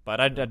 But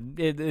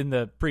in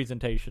the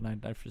presentation,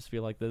 I just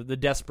feel like the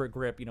desperate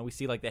grip. We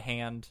see like the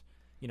hand,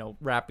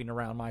 wrapping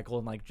around Michael,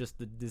 and like just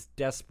this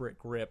desperate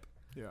grip.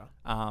 yeah,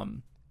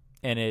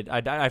 And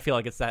I feel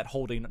like it's that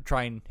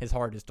trying his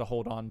hardest to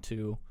hold on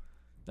to,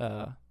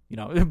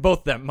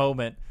 both that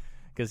moment,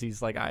 because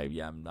he's like,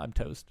 I'm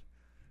toast,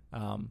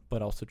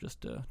 but also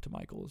just to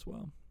Michael as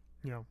well.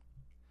 yeah.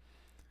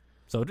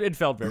 So it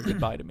felt very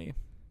goodbye to me.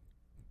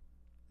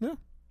 No,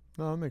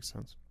 that makes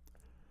sense.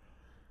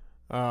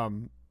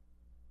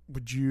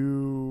 Would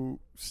you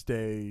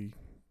stay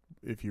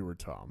if you were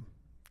Tom?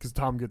 Because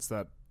Tom gets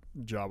that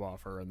job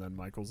offer, and then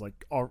Michael's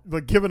like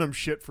giving him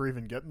shit for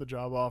even getting the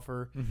job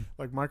offer.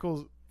 Like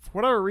Michael's, for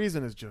whatever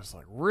reason, is just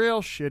like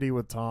real shitty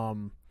with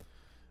Tom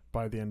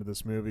by the end of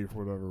this movie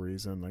for whatever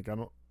reason. Like I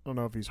don't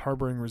know if he's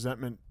harboring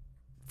resentment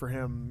for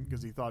him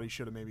because he thought he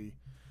should have maybe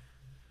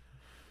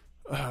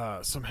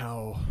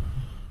somehow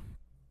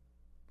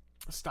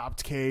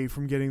stopped Kay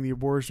from getting the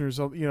abortion or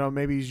something. You know,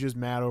 maybe he's just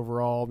mad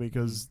overall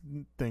because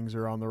things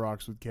are on the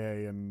rocks with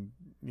Kay, and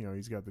you know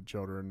he's got the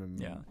children, and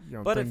you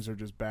know, things are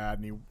just bad,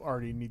 and he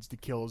already needs to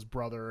kill his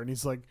brother, and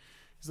he's like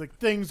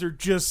things are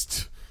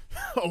just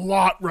a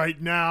lot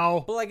right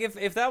now. But like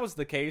if that was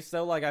the case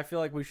though, like I feel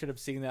like we should have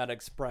seen that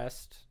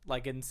expressed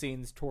like in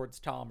scenes towards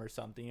Tom or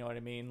something. You know what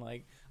I mean?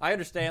 Like I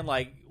understand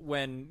like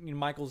when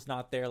Michael's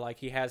not there, like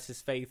he has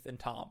his faith in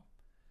Tom,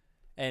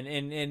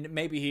 and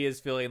maybe he is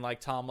feeling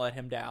like Tom let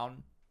him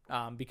down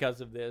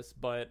because of this.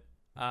 But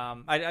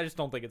I just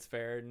don't think it's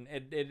fair, and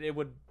it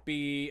would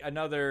be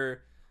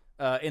another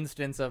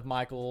instance of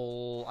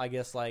Michael, I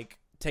guess, like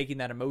taking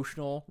that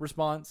emotional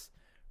response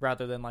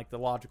rather than like the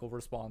logical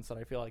response that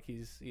I feel like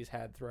he's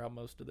had throughout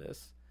most of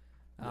this.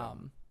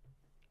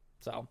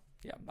 So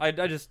yeah,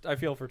 I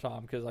feel for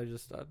Tom because I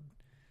just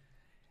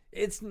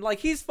it's like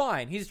he's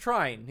fine, he's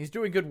trying, he's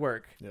doing good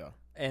work. Yeah,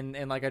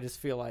 and like I just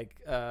feel like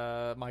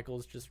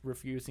Michael's just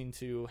refusing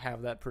to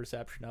have that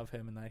perception of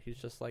him, and that he's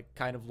just like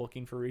kind of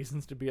looking for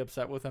reasons to be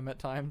upset with him at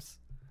times.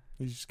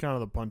 He's just kind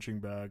of the punching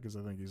bag because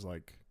I think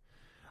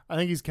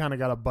he's kind of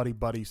got a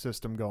buddy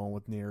system going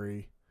with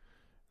Neary,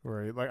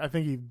 where I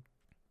think he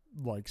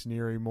likes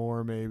Neary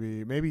more.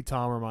 Maybe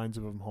Tom reminds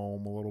him of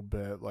home a little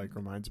bit, like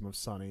reminds him of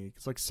Sonny,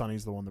 because like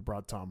Sonny's the one that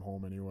brought Tom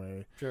home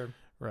anyway. Sure.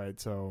 Right.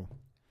 So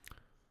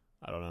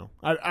I don't know.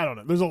 I don't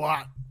know. There's a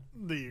lot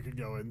that you could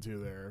go into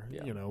there.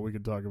 Yeah. You know, we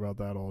could talk about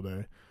that all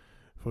day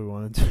if we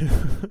wanted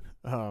to.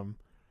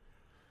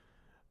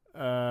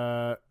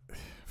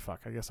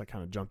 Fuck. I guess I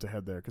kind of jumped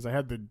ahead there because I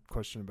had the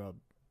question about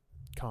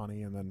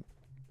Connie, and then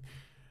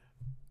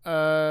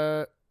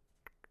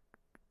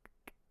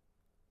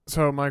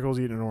so Michael's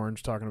eating an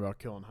orange, talking about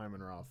killing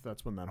Hyman Roth.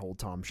 That's when that whole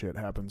Tom shit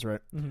happens, right?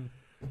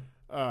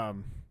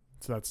 Mm-hmm.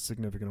 So that's a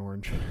significant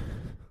orange.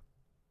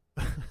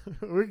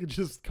 We could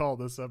just call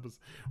this episode.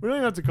 We don't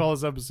even have to call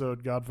this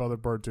episode Godfather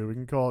Part II. We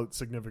can call it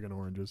Significant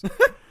Oranges.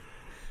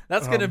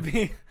 That's gonna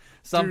be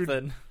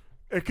something. Dude,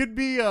 it could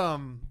be.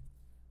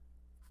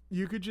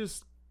 You could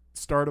just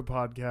start a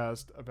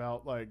podcast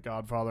about like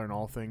Godfather and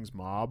all things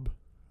mob,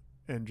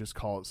 and just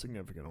call it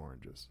Significant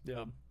Oranges.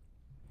 Yeah.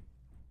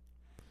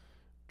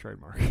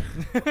 Trademark.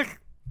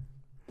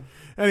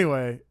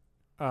 Anyway,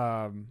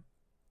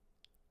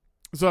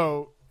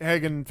 so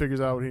Hagen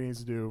figures out what he needs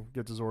to do,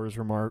 gets his orders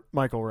from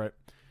Michael, right?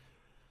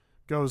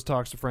 Goes,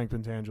 talks to Frank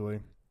Pentangeli.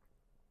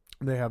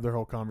 They have their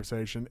whole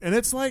conversation. And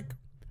it's like,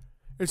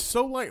 it's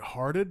so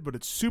lighthearted, but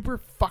it's super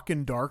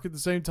fucking dark at the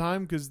same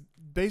time, because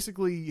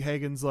basically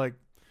Hagen's like,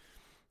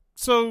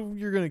 so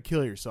you're gonna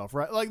kill yourself,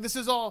 right? Like this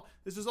is all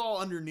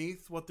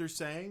underneath what they're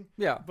saying.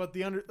 Yeah, but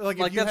the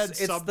if you had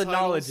subtitles, the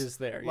knowledge is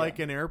there. Like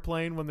an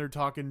airplane when they're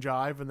talking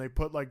jive and they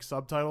put like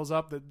subtitles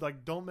up that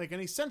like don't make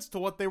any sense to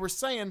what they were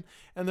saying,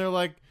 and they're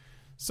like,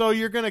 so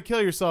you're gonna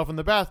kill yourself in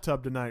the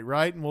bathtub tonight,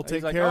 right? And we'll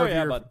take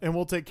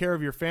we'll take care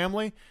of your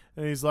family.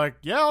 And he's like,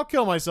 yeah, I'll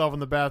kill myself in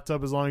the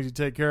bathtub as long as you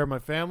take care of my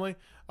family.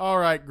 All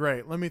right,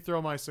 great. Let me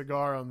throw my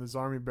cigar on this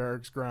army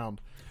barracks ground.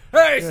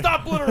 Hey,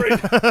 stop littering.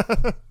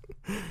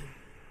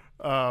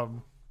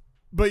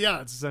 But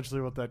yeah, it's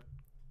essentially what that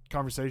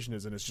conversation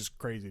is, and it's just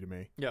crazy to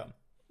me. Yeah,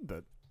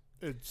 that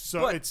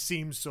it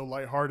seems so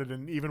lighthearted,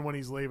 and even when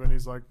he's leaving,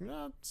 he's like,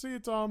 "Yeah, see you,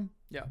 Tom."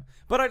 Yeah,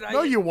 but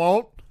no, you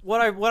won't. What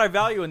I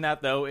value in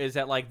that though is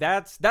that like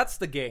that's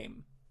the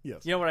game.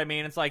 Yes, you know what I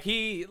mean. It's like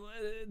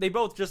they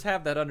both just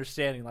have that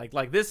understanding.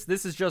 Like this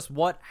is just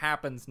what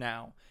happens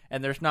now,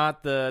 and there's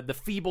not the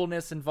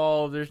feebleness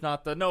involved. There's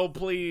not the no,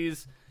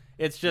 please.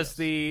 It's just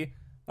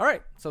all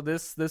right, so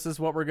this is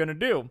what we're gonna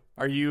do.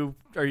 Are you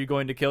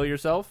going to kill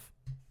yourself?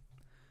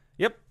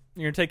 Yep.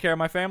 You're gonna take care of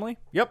my family?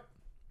 Yep.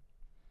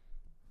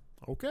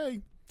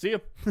 Okay. See ya.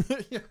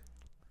 Yeah.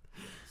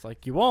 It's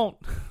like you won't.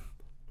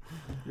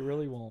 You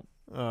really won't.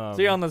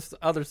 See you on this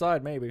other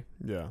side, maybe.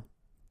 Yeah.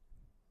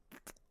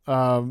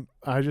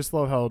 I just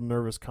love how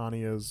nervous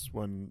Connie is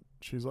when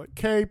she's like,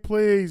 "Kay,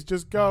 please,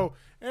 just go.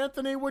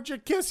 Anthony, would you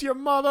kiss your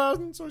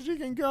mother so she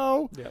can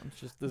go?" Yeah,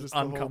 it's just this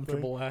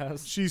uncomfortable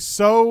ass. She's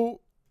so.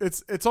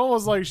 It's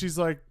almost like she's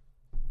like,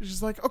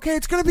 okay,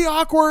 it's gonna be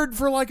awkward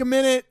for like a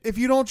minute if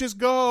you don't just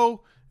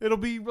go. It'll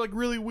be like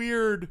really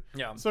weird.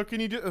 Yeah. So can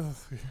you do?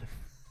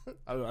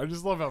 I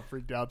just love how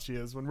freaked out she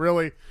is when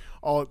really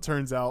all it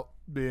turns out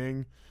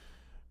being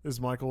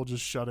is Michael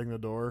just shutting the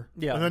door.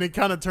 Yeah. And then he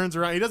kind of turns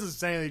around. He doesn't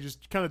say anything. He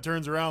just kind of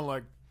turns around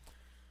like,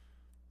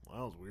 well,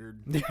 that was weird.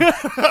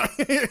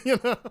 You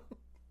know.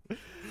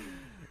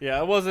 Yeah,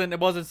 it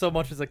wasn't so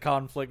much as a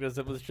conflict as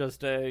it was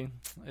just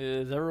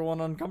is everyone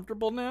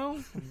uncomfortable now?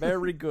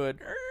 Very good.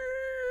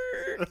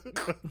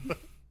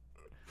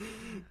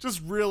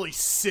 Just really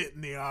sit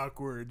in the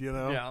awkward, you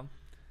know?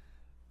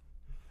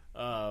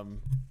 Yeah.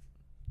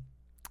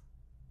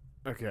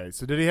 Okay,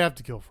 so did he have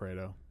to kill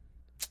Fredo?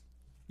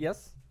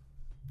 Yes.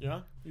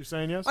 Yeah, you're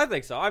saying yes? I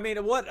think so. I mean,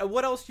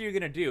 what else are you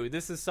gonna do?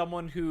 This is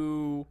someone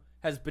who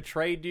has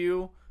betrayed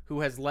you,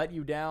 who has let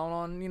you down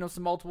on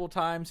some multiple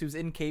times, who's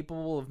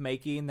incapable of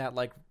making that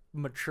like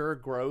mature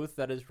growth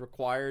that is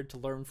required to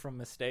learn from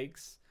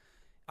mistakes.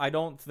 I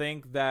don't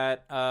think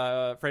that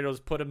Fredo's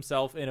put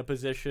himself in a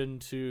position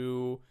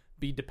to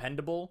be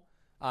dependable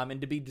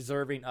and to be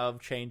deserving of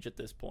change at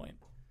this point.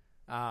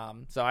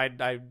 So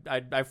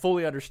I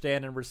fully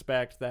understand and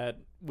respect that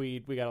we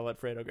gotta let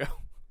Fredo go.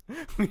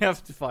 We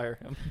have to fire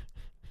him.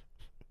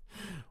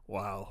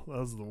 Wow, that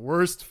was the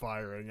worst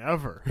firing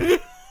ever.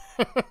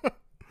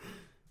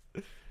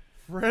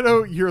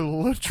 Fredo, you're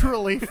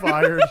literally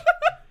fired.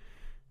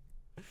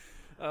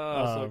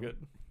 So good.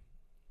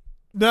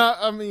 No,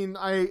 I mean,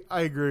 I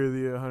agree with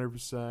you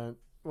 100%.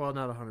 Well,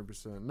 not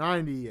 100%.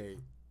 98.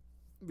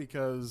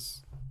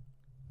 Because...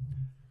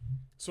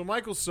 So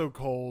Michael's so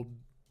cold,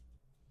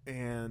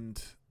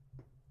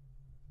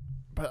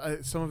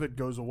 but some of it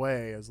goes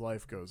away as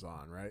life goes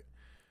on, right?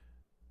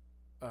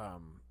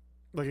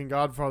 Like in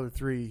Godfather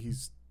 3,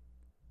 he's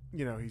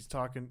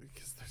talking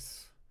because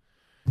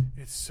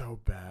it's so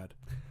bad.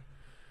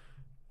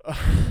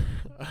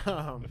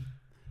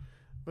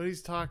 But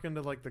he's talking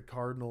to like the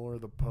cardinal or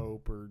the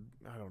pope or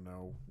I don't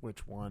know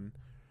which one,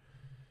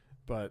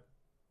 but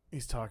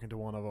he's talking to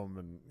one of them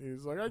and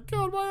he's like, I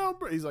killed my own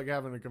brother. He's like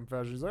having a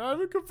confession. He's like, I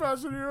have a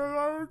confession here.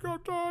 I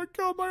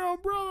killed my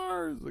own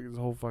brother. It's like his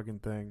whole fucking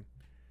thing.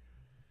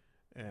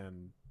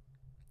 And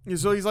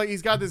so he's like,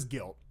 he's got this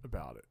guilt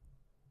about it.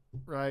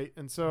 Right.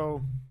 And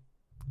so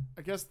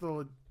I guess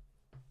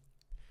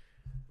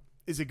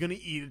is it going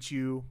to eat at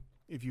you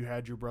if you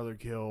had your brother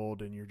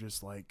killed and you're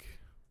just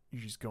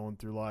going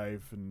through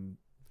life and,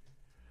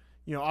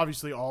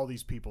 obviously all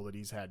these people that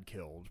he's had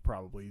killed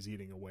probably he's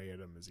eating away at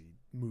him as he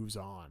moves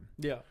on.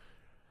 Yeah.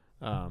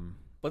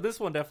 But this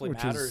one definitely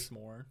matters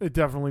more. It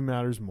definitely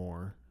matters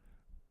more.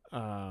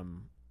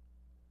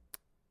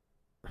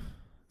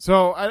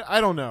 So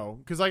I don't know.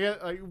 Cause I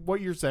get what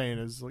you're saying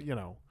is,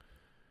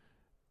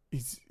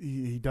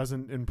 he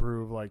doesn't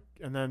improve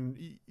and then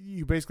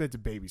you basically have to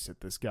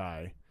babysit this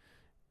guy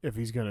if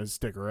he's going to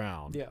stick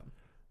around. Yeah.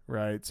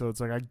 Right. So it's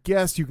like, I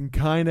guess you can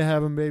kind of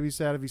have him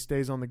babysat if he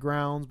stays on the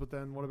grounds. But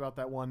then what about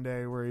that one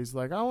day where he's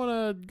like, I want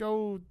to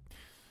go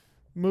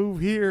move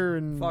here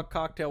and fuck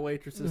cocktail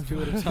waitresses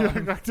 2 at a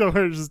time. Cocktail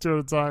waitresses 2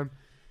 at a time.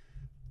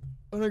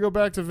 And then go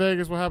back to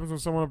Vegas. What happens when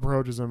someone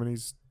approaches him and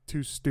he's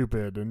too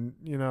stupid? And,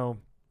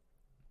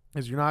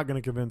 is you're not going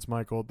to convince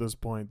Michael at this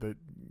point that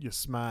you're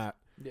smart.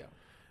 Yeah.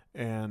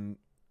 And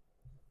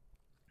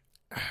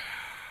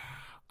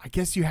I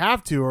guess you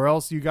have to, or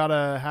else you got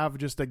to have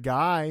just a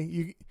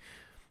guy.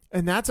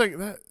 And that's like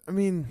that. I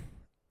mean,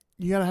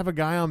 you got to have a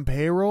guy on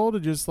payroll to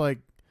just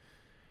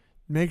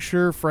make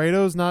sure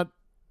Fredo's not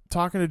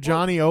talking to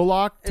Johnny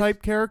Olak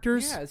type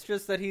characters. Yeah, it's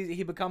just that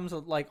he becomes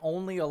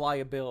only a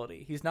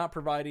liability. He's not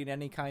providing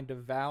any kind of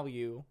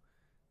value,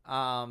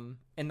 and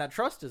that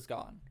trust is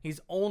gone.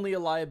 He's only a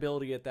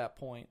liability at that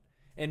point.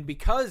 And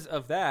because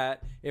of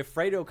that, if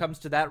Fredo comes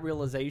to that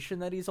realization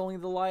that he's only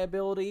the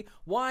liability,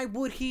 why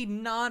would he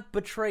not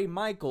betray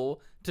Michael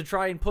to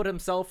try and put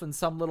himself in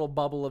some little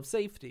bubble of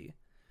safety?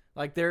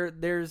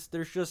 There's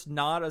just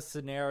not a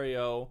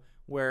scenario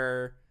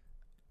where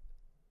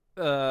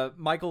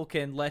Michael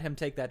can let him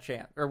take that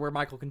chance, or where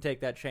Michael can take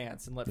that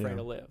chance and let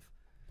Fredo live.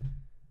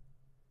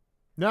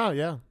 No,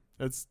 yeah,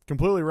 it's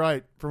completely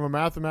right. From a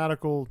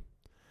mathematical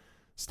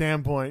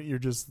standpoint, you're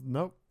just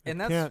nope. And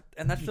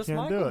that's just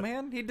Michael,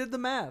 man. He did the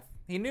math.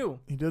 He knew.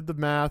 He did the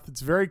math.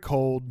 It's very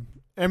cold.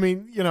 I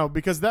mean,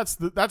 because that's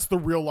the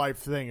real life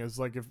thing is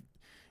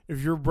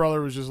if your brother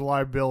was just a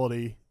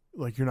liability,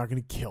 you're not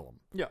going to kill him.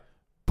 Yeah.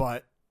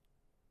 But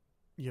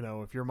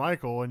if you're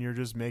Michael and you're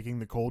just making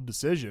the cold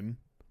decision,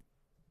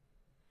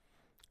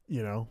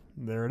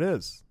 there it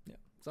is. Yeah.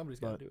 Somebody's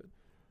got to do it.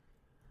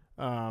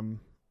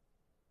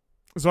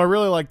 So I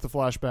really like the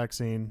flashback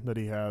scene that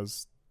he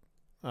has.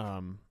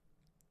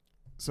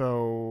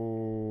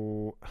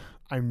 So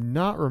I'm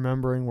not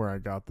remembering where I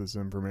got this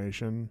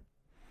information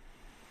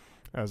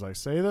as I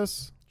say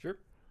this. Sure.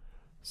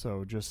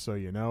 So just so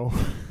you know.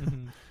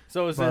 Mm-hmm.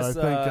 So is this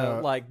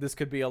this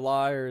could be a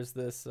lie, or is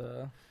this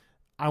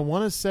I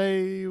want to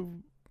say,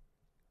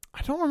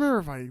 I don't remember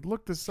if I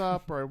looked this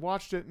up or I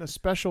watched it in a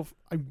special.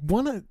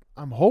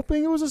 I'm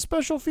hoping it was a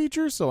special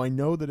feature, so I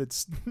know that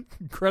it's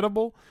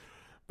credible,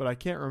 but I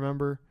can't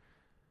remember.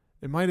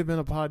 It might have been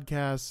a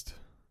podcast.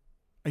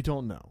 I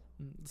don't know.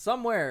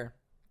 Somewhere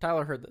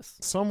Tyler heard this.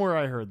 Somewhere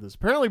I heard this.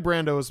 Apparently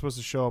Brando was supposed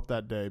to show up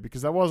that day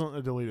because that wasn't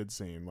a deleted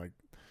scene.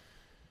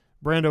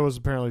 Brando was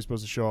apparently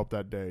supposed to show up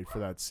that day for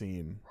that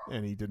scene,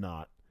 and he did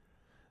not.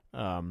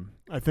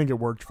 I think it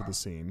worked for the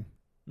scene.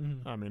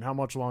 Mm-hmm. I mean, how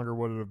much longer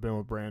would it have been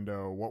with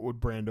Brando? What would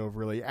Brando have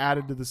really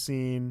added to the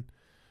scene?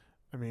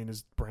 I mean,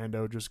 is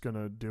Brando just going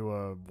to do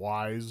a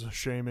wise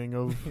shaming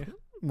of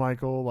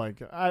Michael?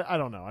 I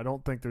don't know. I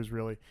don't think there's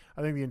really...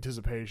 I think the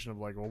anticipation of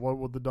what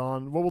will the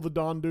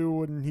Don do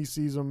when he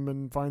sees him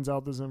and finds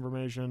out this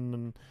information?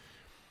 And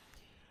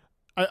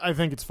I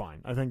think it's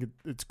fine. I think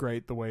it's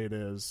great the way it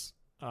is.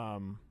 We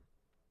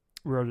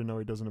already know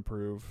he doesn't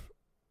approve.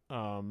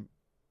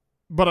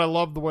 But I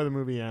love the way the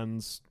movie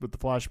ends with the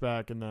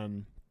flashback, and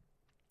then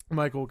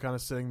Michael kind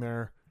of sitting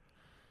there,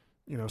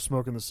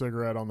 smoking the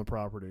cigarette on the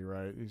property,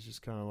 right? He's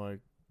just kind of like,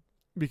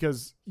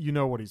 because you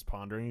know what he's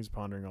pondering. He's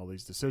pondering all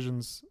these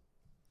decisions,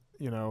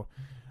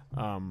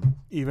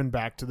 even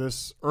back to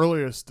this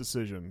earliest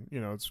decision,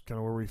 it's kind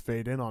of where we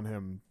fade in on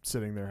him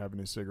sitting there having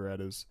his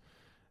cigarette is,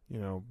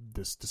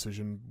 this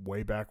decision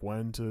way back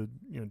when to,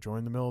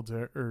 join the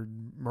military or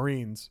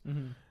Marines.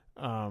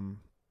 Mm-hmm.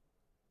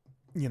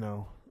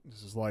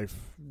 This is life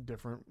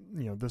different,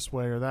 this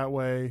way or that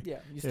way. Yeah,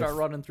 you start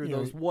running through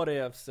those what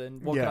ifs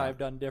and what could I have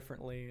done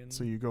differently. And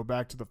so you go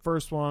back to the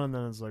first one, and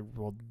then it's like,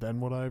 well,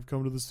 then would I have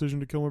come to the decision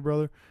to kill my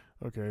brother?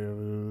 Okay,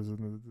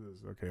 and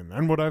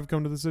then would I have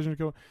come to the decision to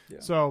kill?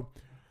 Yeah. So,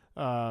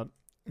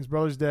 his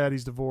brother's dead.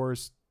 He's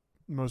divorced.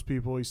 Most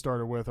people he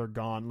started with are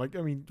gone. Like,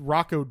 I mean,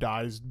 Rocco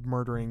dies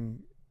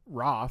murdering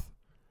Roth.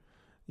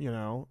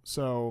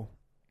 So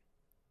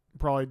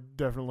probably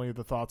definitely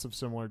the thoughts of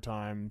similar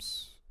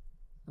times.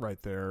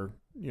 Right there,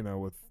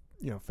 with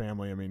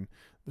family. I mean,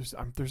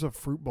 there's a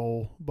fruit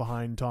bowl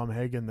behind Tom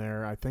Hagen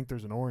there. I think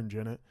there's an orange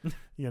in it. I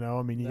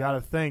mean, you got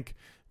to think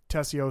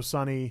Tessio,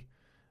 Sonny,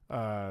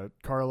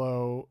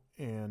 Carlo,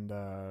 and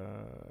Tessio,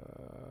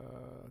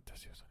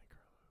 Sonny,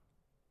 Carlo.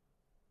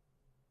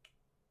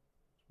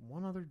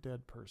 One other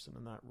dead person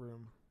in that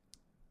room.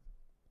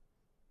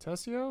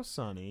 Tessio,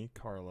 Sonny,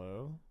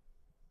 Carlo,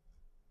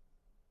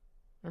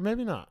 or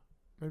maybe not.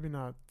 Maybe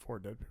not 4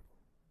 dead people.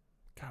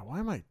 God, why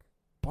am I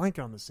blank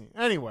on the scene?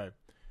 Anyway,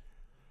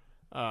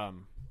 a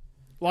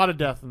lot of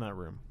death in that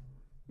room.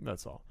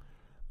 That's all.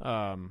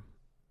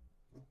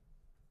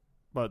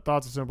 But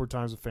thoughts of simpler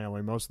times with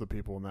family. Most of the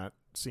people in that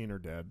scene are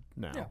dead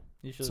now. Yeah,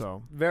 he's just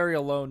very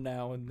alone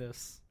now in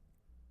this,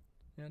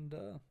 and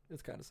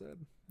it's kind of sad.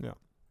 Yeah.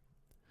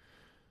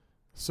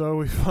 So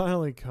we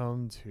finally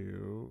come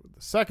to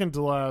the second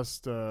to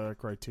last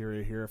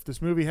criteria here. If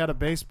this movie had a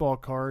baseball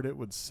card, it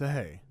would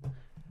say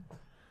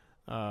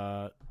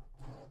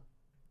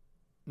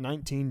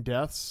 19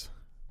 deaths,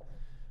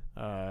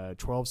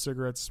 12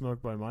 cigarettes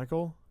smoked by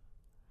Michael,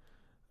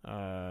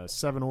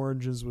 7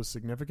 oranges with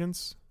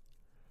significance,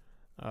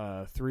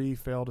 3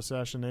 failed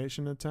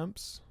assassination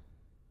attempts,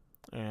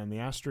 and the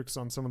asterisks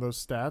on some of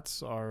those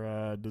stats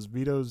are, does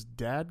Vito's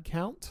dad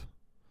count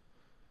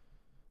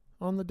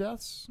on the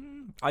deaths?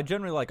 I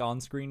generally like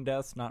on-screen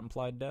deaths, not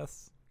implied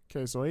deaths.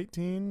 Okay, so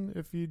 18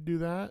 if you do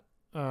that.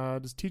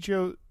 Does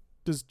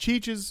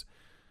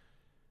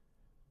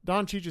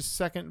Don Cheech's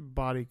second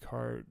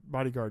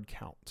bodyguard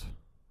count?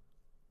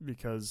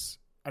 Because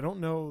I don't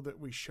know that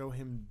we show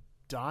him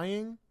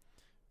dying.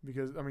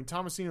 Because, I mean,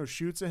 Tomasino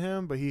shoots at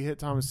him, but he hit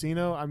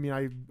Tomasino. I mean,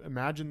 I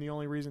imagine the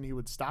only reason he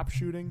would stop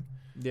shooting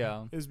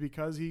is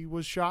because he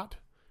was shot.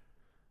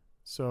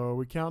 So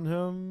we count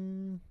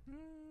him?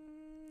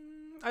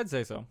 I'd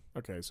say so.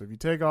 Okay, so if you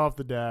take off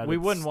the dad... We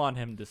wouldn't want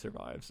him to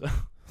survive, so...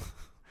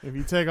 If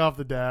you take off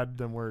the dad,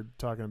 then we're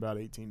talking about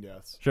 18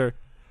 deaths. Sure.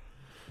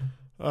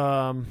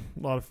 A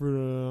lot of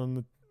fruit on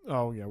the...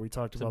 Oh, yeah, we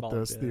talked about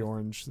this. Death. The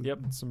orange. Yep.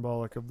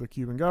 Symbolic of the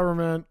Cuban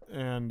government.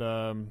 And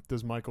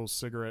does Michael's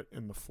cigarette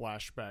in the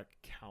flashback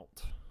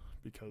count?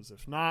 Because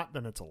if not,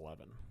 then it's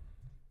 11.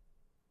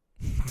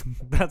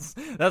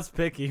 That's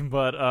picky,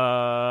 but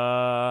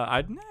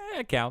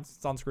it counts.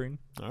 It's on screen.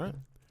 All right.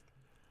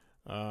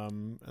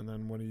 And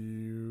then what do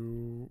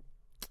you...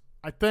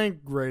 I think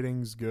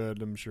rating's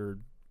good. I'm sure,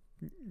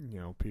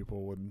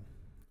 people would...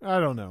 I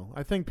don't know.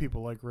 I think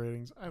people like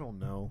ratings. I don't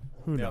know.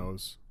 Who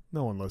knows?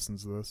 No one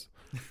listens to this.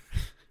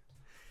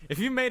 If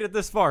you made it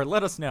this far,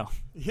 let us know.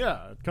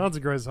 Yeah,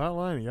 Consequences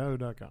Hotline at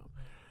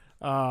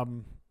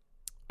yahoo.com.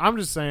 I'm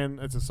just saying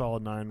it's a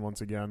solid 9 once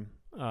again.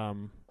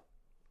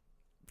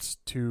 It's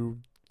 2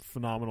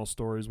 phenomenal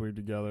stories weaved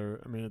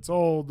together. I mean, it's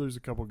old. There's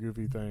a couple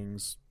goofy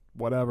things.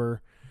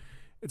 Whatever.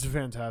 It's a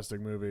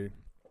fantastic movie.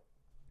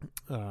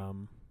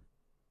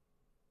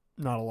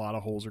 Not a lot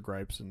of holes or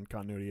gripes and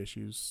continuity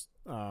issues.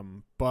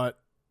 But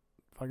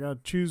if I got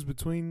to choose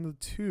between the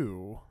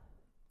 2,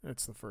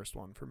 it's the first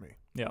one for me.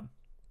 Yeah.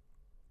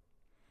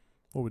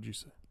 What would you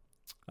say?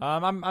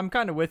 I'm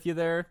kind of with you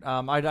there.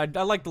 I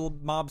like the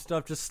mob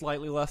stuff just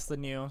slightly less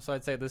than you, so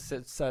I'd say this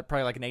sits at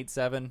probably like an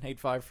 8.7,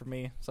 8.5 for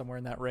me, somewhere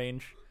in that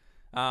range.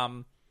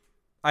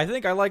 I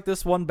think I like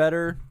this one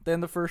better than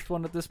the first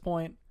one at this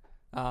point.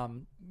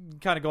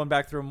 Kind of going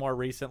back through more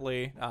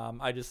recently,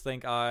 I just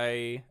think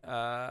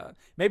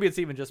maybe it's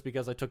even just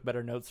because I took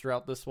better notes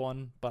throughout this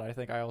one, but I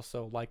think I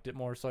also liked it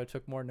more, so I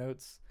took more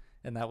notes,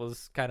 and that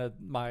was kind of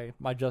my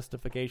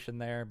justification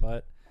there.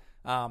 But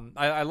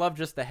I love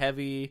just the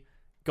heavy,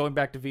 going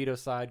back to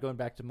Vito's side, going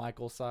back to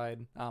Michael's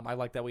side. I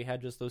like that we had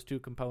just those 2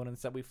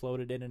 components that we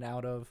floated in and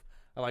out of.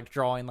 I like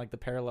drawing like the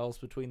parallels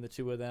between the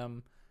 2 of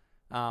them,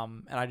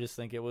 and I just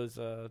think it was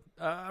a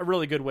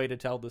really good way to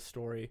tell this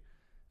story.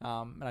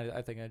 And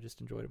I think I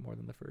just enjoyed it more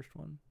than the first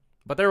one.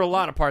 But there were a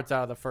lot of parts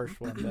out of the first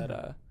one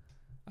that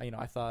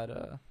I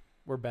thought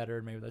were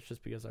better. Maybe that's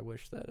just because I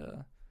wish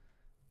that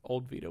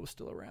old Vito was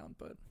still around,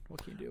 but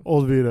what can you do?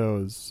 Old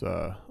Vito is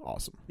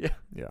awesome. Yeah.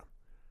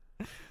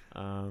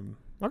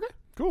 Okay,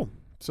 cool.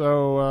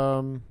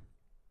 So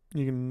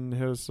you can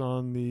hit us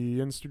on the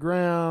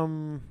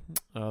Instagram,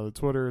 the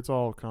Twitter. It's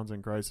all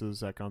Content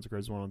Crisis at Content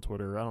Crisis 1 on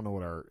Twitter. I don't know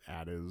what our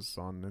ad is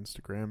on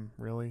Instagram,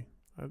 really.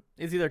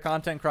 It's either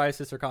Content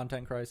Crisis or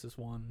Content Crisis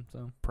 1.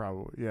 So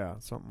Probably, yeah,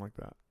 something like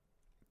that.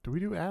 Do we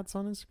do ads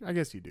on Instagram? I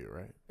guess you do,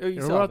 right? you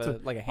Yeah, still we'll have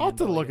have like a I'll have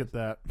to handle, I look guess. at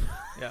that.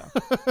 Yeah,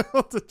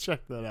 I'll have to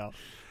check that out.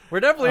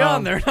 we're definitely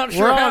on there. Not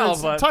sure We're how, on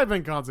it. but Type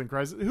in Content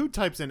Crisis. Who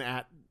types in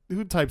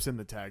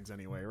the tags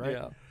anyway, right?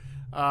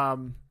 yeah.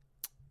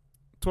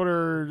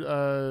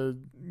 Twitter,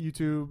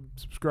 YouTube,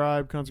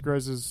 subscribe, Content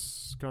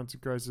Crisis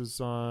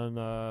on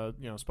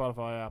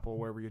Spotify, Apple,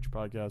 wherever you get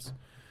your podcasts.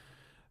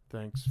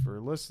 Thanks for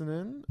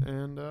listening,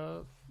 and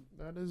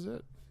that is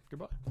it.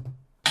 Goodbye.